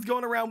everything was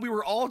going around. We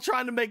were all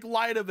trying to make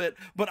light of it,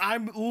 but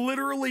I'm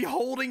literally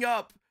holding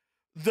up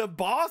the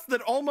boss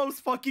that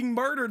almost fucking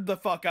murdered the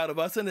fuck out of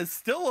us and is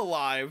still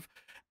alive,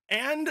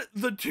 and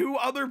the two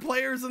other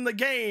players in the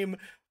game.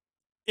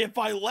 If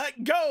I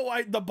let go,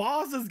 the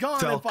boss is gone.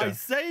 Delta. If I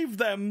save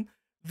them,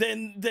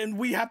 then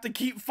we have to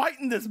keep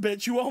fighting this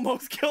bitch who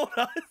almost killed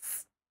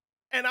us.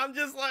 And I'm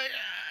just like,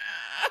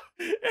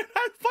 and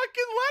I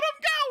fucking let him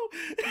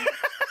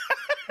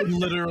go.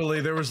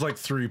 Literally, there was like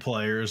 3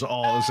 players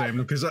all the same,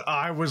 because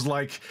I was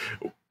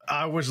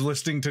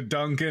listening to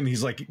Duncan.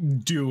 He's like,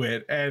 do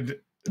it. And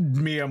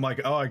me, I'm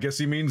like, oh, I guess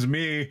he means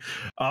me.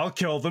 I'll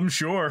kill them,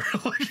 sure.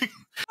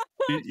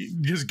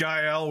 Because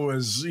Gael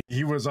was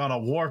on a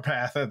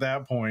warpath at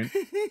that point.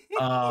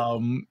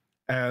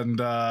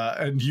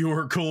 And you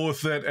were cool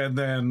with it, and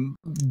then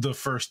the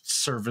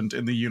first servant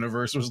in the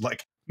universe was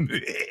like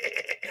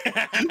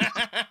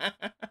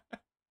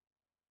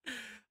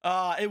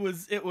it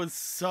was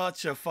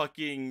such a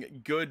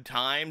fucking good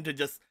time to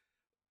just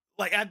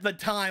like, at the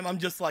time I'm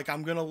just like, I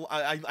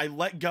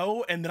let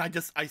go, and then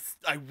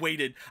I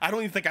waited. I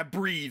don't even think I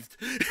breathed.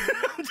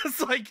 I'm just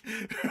like,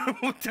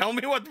 tell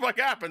me what the fuck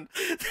happened.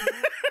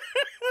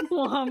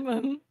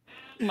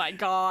 My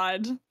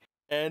god.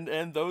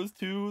 And those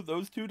two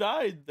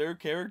died. Their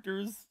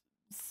characters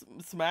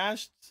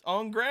smashed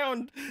on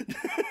ground.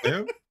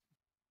 Yep.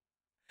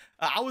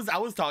 I was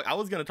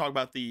gonna talk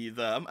about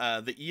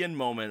the Ian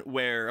moment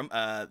where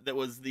that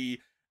was the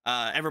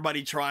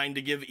everybody trying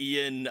to give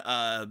Ian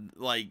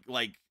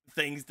like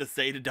things to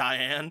say to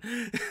Diane.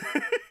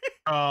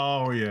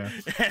 Oh yeah.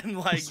 And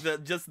like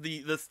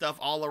the stuff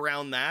all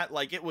around that,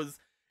 like it was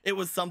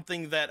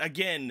something that,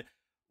 again,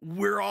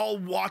 we're all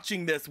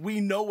watching this. We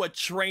know a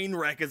train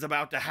wreck is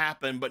about to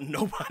happen, but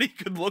nobody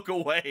could look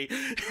away.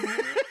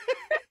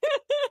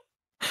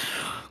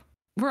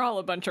 We're all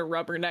a bunch of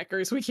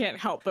rubberneckers. We can't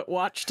help but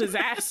watch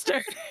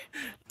disaster.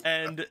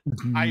 And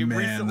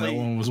that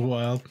one was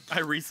wild. I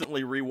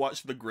recently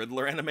rewatched the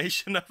Griddler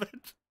animation of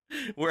it,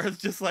 where it's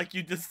just like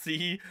you just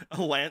see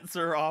a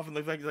Lancer off, and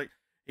the thing's like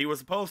he was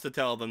supposed to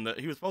tell her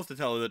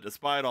that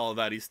despite all of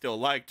that, he still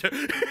liked her.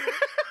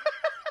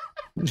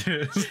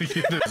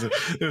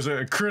 there's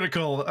a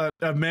critical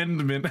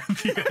amendment at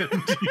the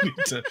end. You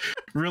need to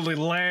really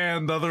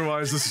land,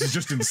 otherwise this is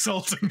just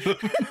insulting them.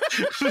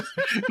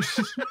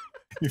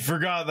 You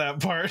forgot that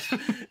part.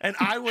 And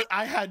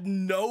I had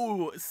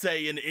no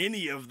say in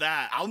any of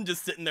that. I'm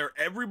just sitting there.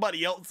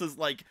 Everybody else is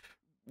like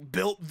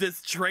built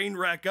this train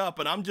wreck up,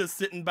 and I'm just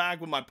sitting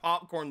back with my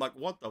popcorn like,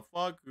 what the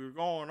fuck is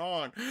going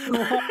on?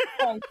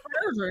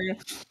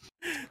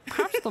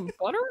 Have some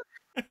butter?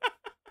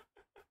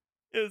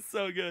 It's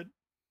so good.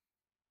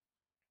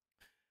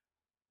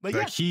 But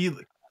like he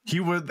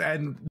would,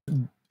 and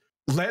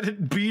let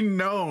it be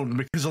known,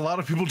 because a lot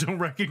of people don't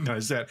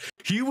recognize that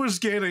he was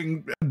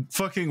getting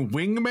fucking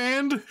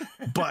wingmaned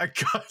by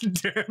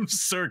goddamn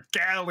Sir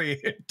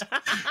Galliot.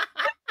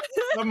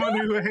 Someone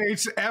who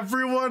hates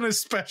everyone,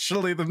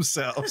 especially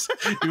themselves.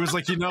 He was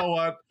like, you know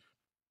what?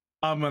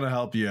 I'm gonna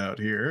help you out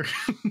here.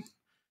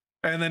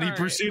 And then he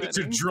proceeded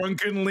to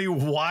drunkenly,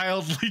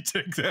 wildly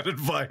take that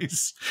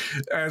advice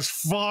as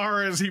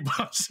far as he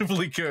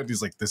possibly could.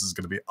 He's like, this is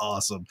going to be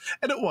awesome.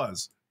 And it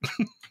was.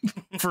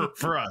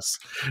 for us.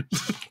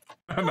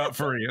 Not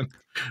for Ian.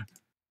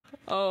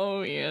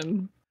 Oh,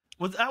 Ian.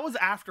 That was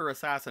after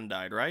Assassin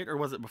died, right? Or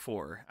was it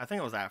before? I think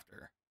it was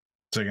after.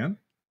 Say again?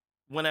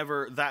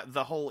 Whenever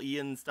the whole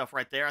Ian stuff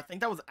right there, I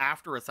think that was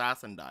after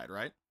Assassin died,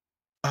 right?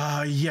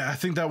 Yeah, I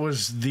think that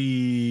was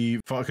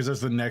because that's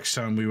the next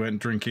time we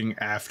went drinking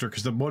after,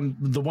 because the one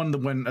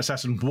that when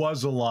Assassin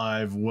was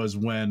alive was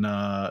when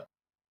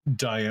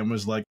Diane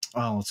was like,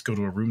 oh, let's go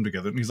to a room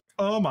together, and he's like,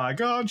 oh my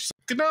god, she's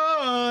like, good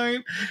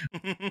night.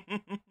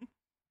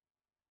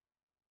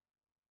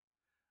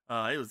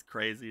 It was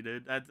crazy,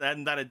 dude.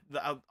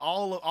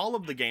 All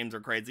of the games are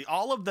crazy.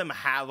 All of them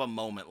have a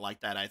moment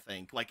like that, I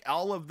think. Like,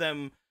 all of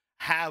them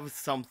have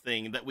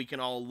something that we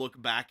can all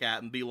look back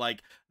at and be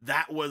like,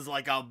 that was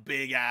like a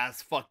big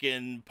ass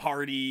fucking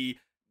party,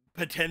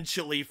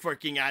 potentially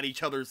freaking at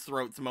each other's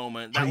throats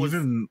moment. That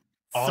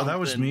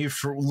was me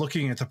for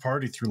looking at the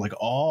party through like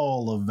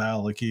all of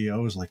Valaki. I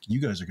was like, you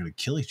guys are gonna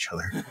kill each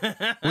other,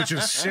 which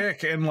is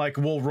sick, and like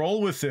we'll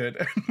roll with it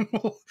and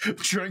we'll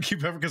try and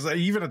keep because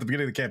even at the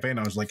beginning of the campaign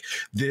I was like,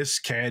 this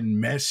can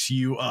mess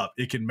you up,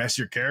 it can mess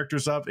your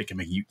characters up, it can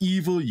make you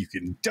evil, you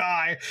can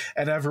die,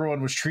 and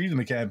everyone was treating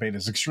the campaign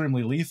as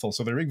extremely lethal,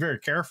 so they're being very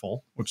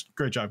careful, which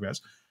great job,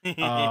 guys.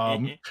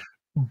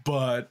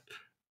 But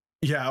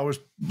yeah, I was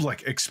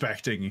like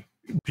expecting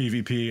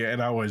PvP,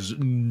 and I was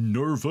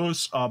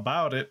nervous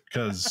about it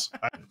because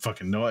I didn't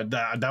fucking know it.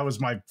 That was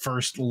my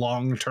first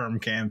long-term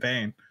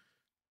campaign.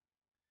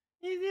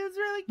 It was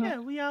really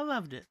good. We all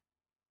loved it.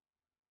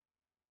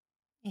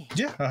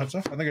 Yeah, I hope so.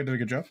 I think I did a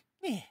good job.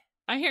 Yeah.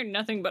 I hear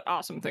nothing but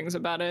awesome things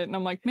about it, and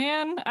I'm like,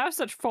 man, I have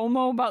such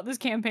FOMO about this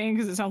campaign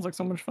because it sounds like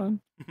so much fun.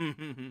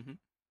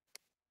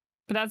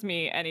 But that's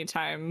me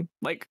anytime,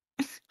 like,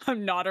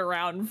 I'm not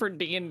around for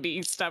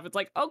D&D stuff. It's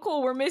like, oh,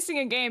 cool, we're missing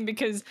a game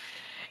because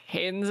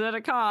Hayden's at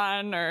a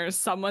con or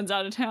someone's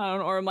out of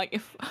town, or I'm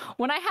like,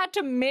 when I had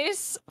to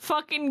miss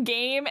fucking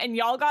game and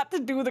y'all got to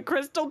do the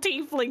Crystal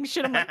Tiefling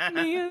shit, I'm like,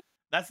 man,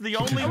 that's the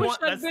only one.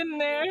 I'd been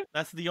there.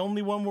 That's the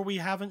only one where we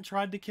haven't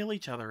tried to kill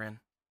each other in.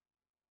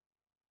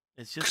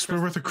 It's just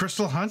we're with the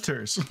Crystal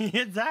Hunters.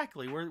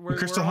 Exactly. The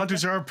Crystal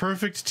Hunters are a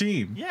perfect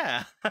team.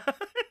 Yeah.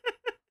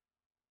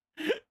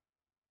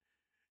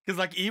 Because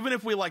like even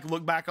if we like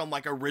look back on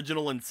like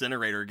original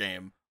Incinerator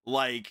game,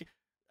 like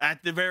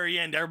at the very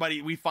end,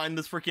 we find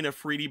this freaking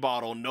Afridi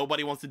bottle.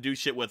 Nobody wants to do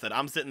shit with it.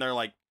 I'm sitting there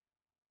like,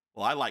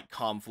 well, I like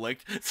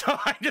conflict. So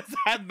I just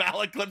had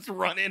Maleklips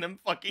run in and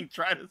fucking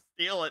try to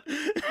steal it.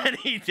 And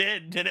he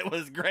did. And it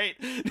was great.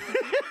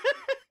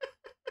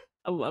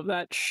 I love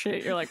that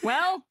shit. You're like,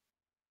 well,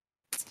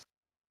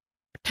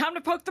 time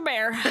to poke the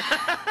bear.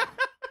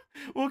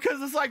 Well,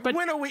 because it's like,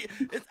 when are we...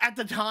 At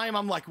the time,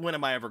 I'm like, when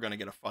am I ever going to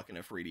get a fucking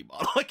Afridi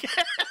bottle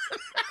again?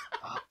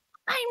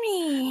 I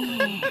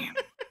mean...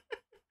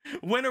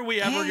 When are we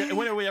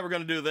ever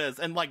going to do this?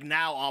 And like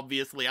now,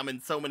 obviously, I'm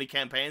in so many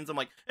campaigns. I'm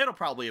like, it'll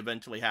probably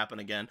eventually happen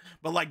again.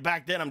 But like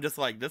back then, I'm just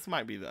like, this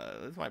might be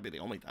the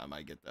only time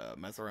I get to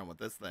mess around with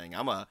this thing.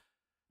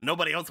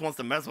 Nobody else wants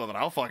to mess with it.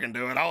 I'll fucking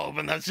do it. I'll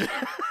open that shit.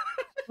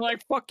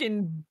 Like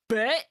fucking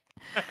bet.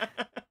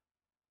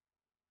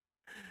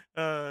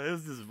 It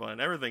was just fun.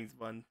 Everything's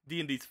fun.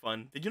 D&D's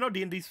fun. Did you know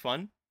D&D's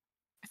fun?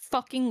 I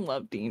fucking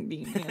love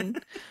D&D,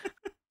 man.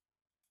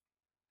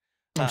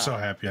 I'm so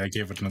happy I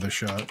gave it another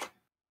shot.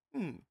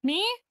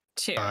 Me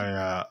too.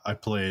 I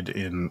played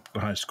in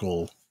high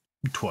school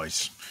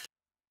twice,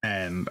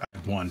 and I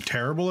had one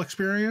terrible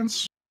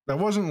experience. That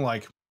wasn't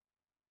like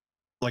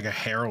a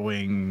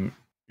harrowing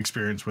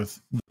experience with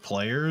the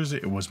players.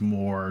 It was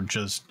more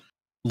just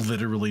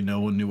literally no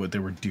one knew what they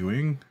were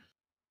doing.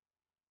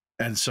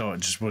 And so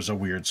it just was a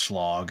weird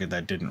slog, and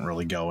that didn't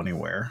really go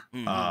anywhere.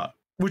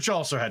 Which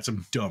also had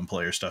some dumb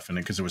player stuff in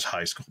it because it was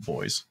high school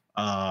boys.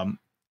 And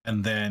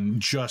then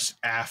just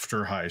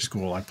after high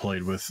school, I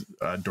played with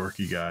a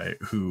dorky guy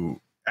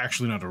who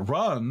actually knew how to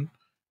run,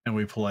 and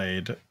we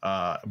played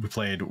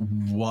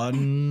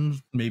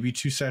one, maybe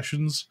 2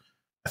 sessions.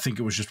 I think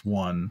it was just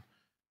one.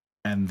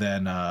 And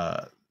then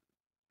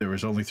there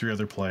was only 3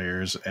 other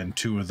players, and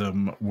 2 of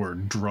them were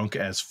drunk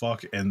as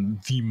fuck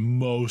and the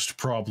most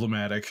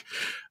problematic.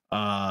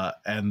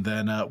 And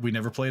then we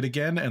never played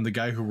again, and the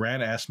guy who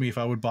ran asked me if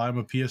I would buy him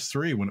a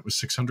PS3 when it was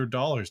 $600,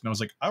 and I was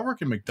like, I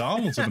work at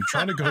McDonald's and I'm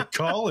trying to go to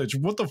college.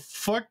 What the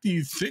fuck do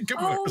you think I'm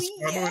gonna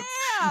spend with?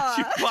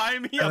 You buy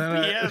me a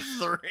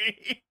PS3.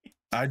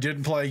 I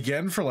didn't play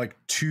again for like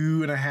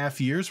 2.5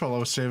 years while I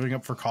was saving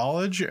up for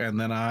college, and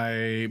then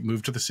I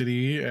moved to the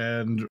city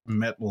and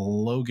met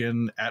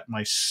Logan at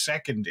my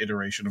 2nd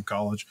iteration of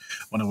college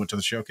when I went to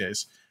the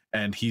showcase.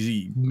 And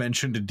he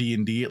mentioned a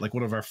D&D at like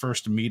one of our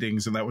first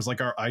meetings, and that was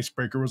like our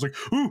icebreaker. Was like,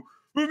 ooh,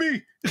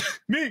 me,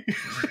 me,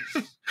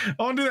 I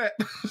want to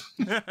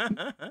do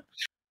that.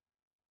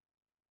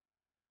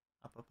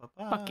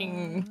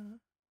 Fucking.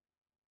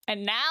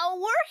 And now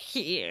we're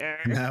here.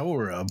 Now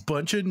we're a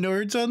bunch of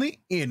nerds on the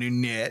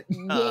internet.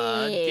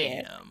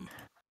 Damn.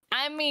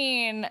 I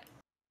mean,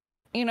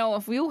 you know,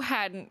 if you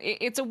hadn't,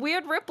 it's a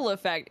weird ripple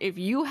effect. If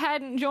you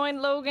hadn't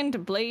joined Logan to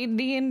play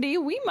D&D,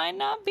 we might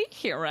not be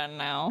here right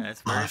now.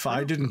 If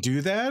I didn't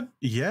do that,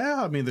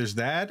 yeah, I mean, there's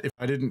that. If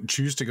I didn't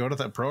choose to go to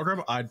that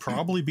program, I'd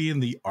probably be in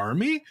the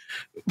army.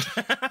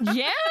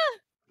 Yeah.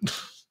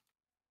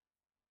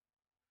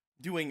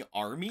 Doing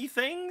army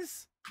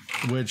things?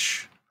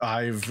 Which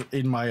I've,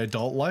 in my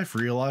adult life,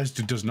 realized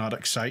it does not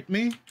excite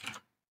me.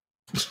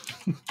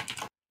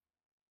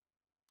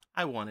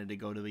 I wanted to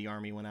go to the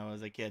army when I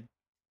was a kid.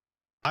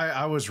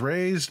 I was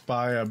raised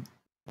by a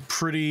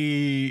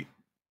pretty...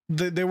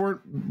 They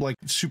weren't like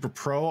super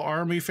pro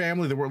army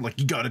family. They weren't like,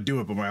 you got to do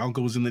it. But my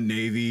uncle was in the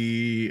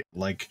Navy.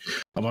 Like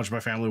a bunch of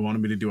my family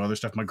wanted me to do other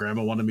stuff. My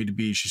grandma wanted me to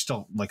be, she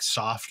still like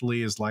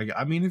softly is like,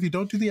 I mean, if you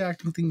don't do the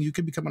acting thing, you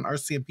could become an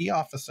RCMP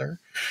officer.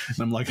 And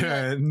I'm like,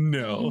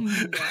 no.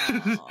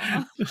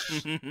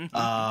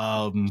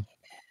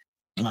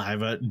 I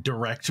have a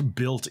direct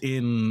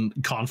built-in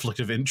conflict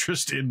of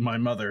interest in my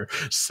mother,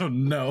 so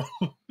no.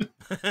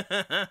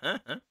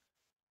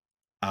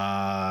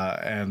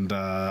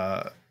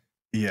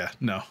 Yeah,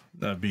 no,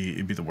 it'd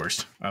be the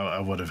worst. I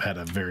would have had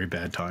a very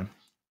bad time.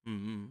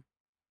 Mm-hmm.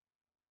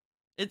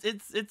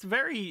 It's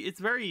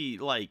very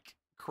like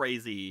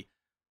crazy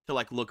to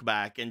like look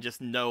back and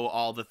just know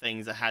all the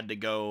things that had to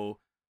go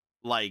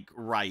like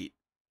right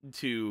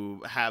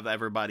to have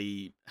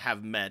everybody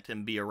have met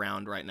and be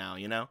around right now,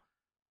 you know?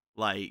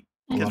 Like,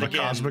 a lot of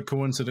cosmic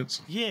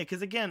coincidence. Yeah,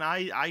 because again,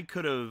 I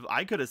could have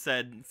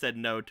said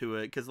no to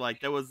it, because like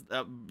there was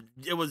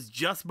it was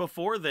just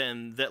before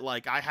then that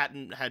like I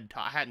hadn't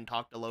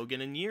talked to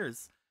Logan in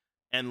years,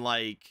 and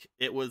like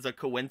it was a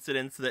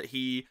coincidence that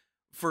he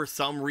for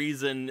some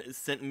reason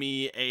sent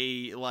me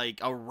a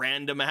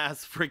random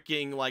ass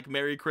freaking like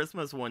Merry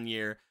Christmas one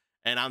year,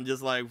 and I'm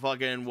just like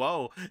fucking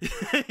whoa,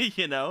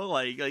 you know,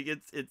 like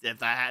it's if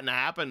that hadn't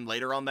happened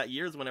later on that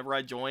year's whenever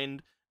I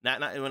joined.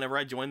 Whenever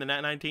I joined the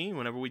Nat19,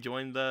 whenever we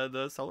joined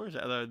the Solar,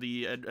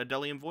 the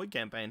Adelium Void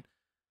campaign,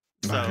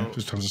 so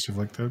just tons of stuff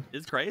like that.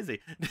 It's crazy.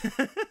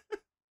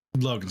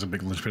 Logan's a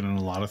big linchpin in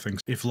a lot of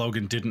things. If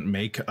Logan didn't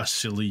make a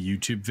silly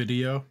YouTube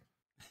video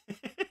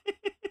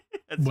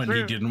when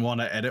he didn't want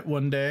to edit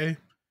one day,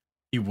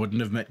 he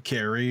wouldn't have met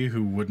Carrie,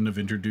 who wouldn't have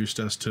introduced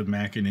us to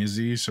Mac and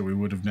Izzy, so we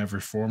would have never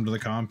formed the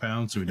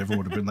compound. So we never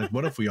would have been like,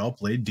 what if we all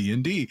played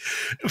D&D?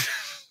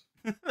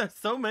 There's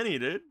so many,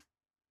 dude.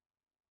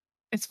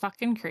 It's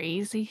fucking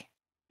crazy.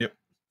 Yep.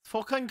 It's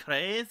fucking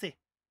crazy.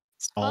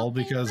 All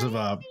because of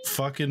a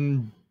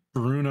fucking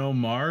Bruno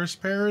Mars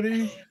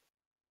parody?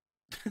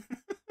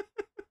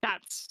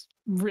 That's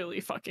really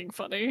fucking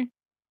funny.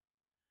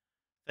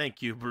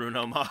 Thank you,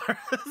 Bruno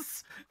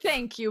Mars.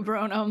 Thank you,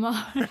 Bruno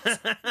Mars.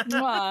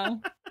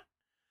 Wow.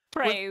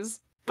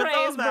 Praise.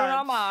 Praise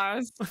Bruno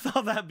Mars. With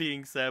all that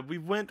being said, we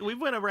went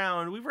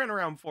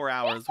around 4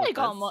 hours. It's like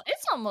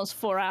it's almost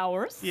 4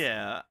 hours.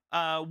 Yeah.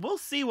 We'll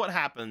see what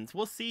happens.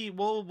 We'll see.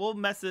 We'll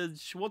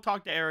message. We'll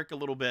talk to Eric a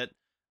little bit.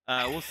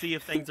 We'll see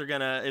if things are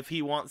if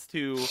he wants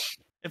to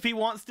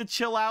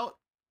chill out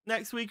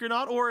next week or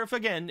not, or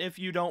if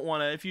you don't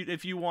want to,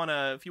 if you want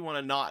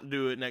to not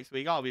do it next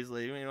week,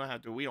 obviously we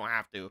don't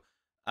have to.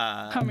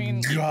 I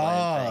mean,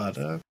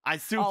 God, I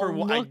super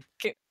wanna,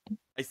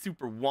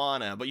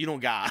 but you don't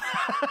got.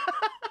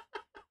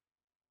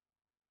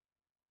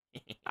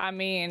 I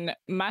mean,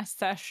 my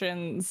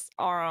sessions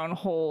are on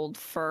hold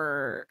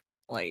for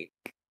like.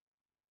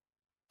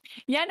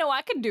 Yeah, no,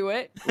 I could do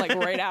it like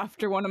right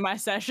after one of my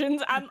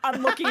sessions.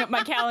 I'm looking at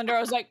my calendar.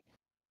 I was like,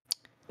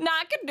 nah,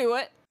 I could do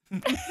it.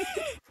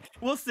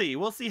 We'll see.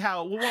 We'll see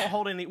how we won't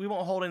hold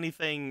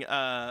anything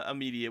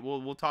immediate.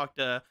 We'll talk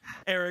to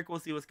Eric. We'll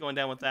see what's going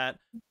down with that.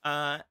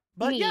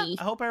 But yeah,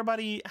 I hope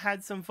everybody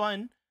had some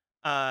fun.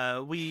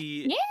 Yeah,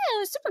 it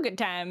was a super good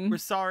time. We're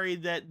sorry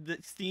that the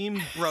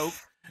Steam broke.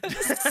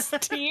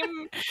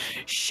 Steam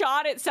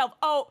shot itself.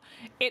 Oh,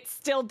 it's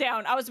still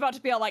down. I was about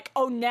to be all like,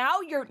 oh, now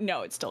you're...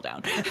 No, it's still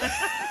down.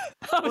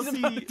 I was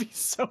about to be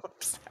so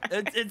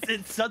upset.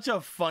 It's such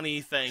a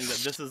funny thing that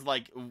this is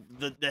like,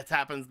 that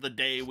happens the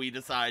day we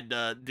decide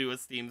to do a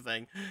Steam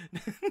thing.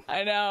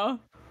 I know.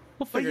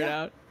 We'll figure it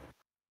out.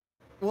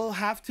 We'll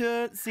have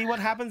to see what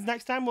happens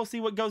next time. We'll see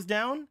what goes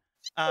down.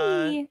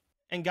 And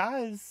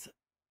guys,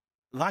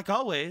 like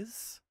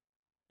always,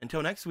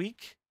 until next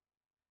week,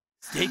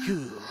 stay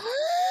cool.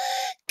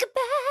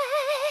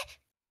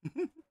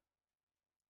 Goodbye.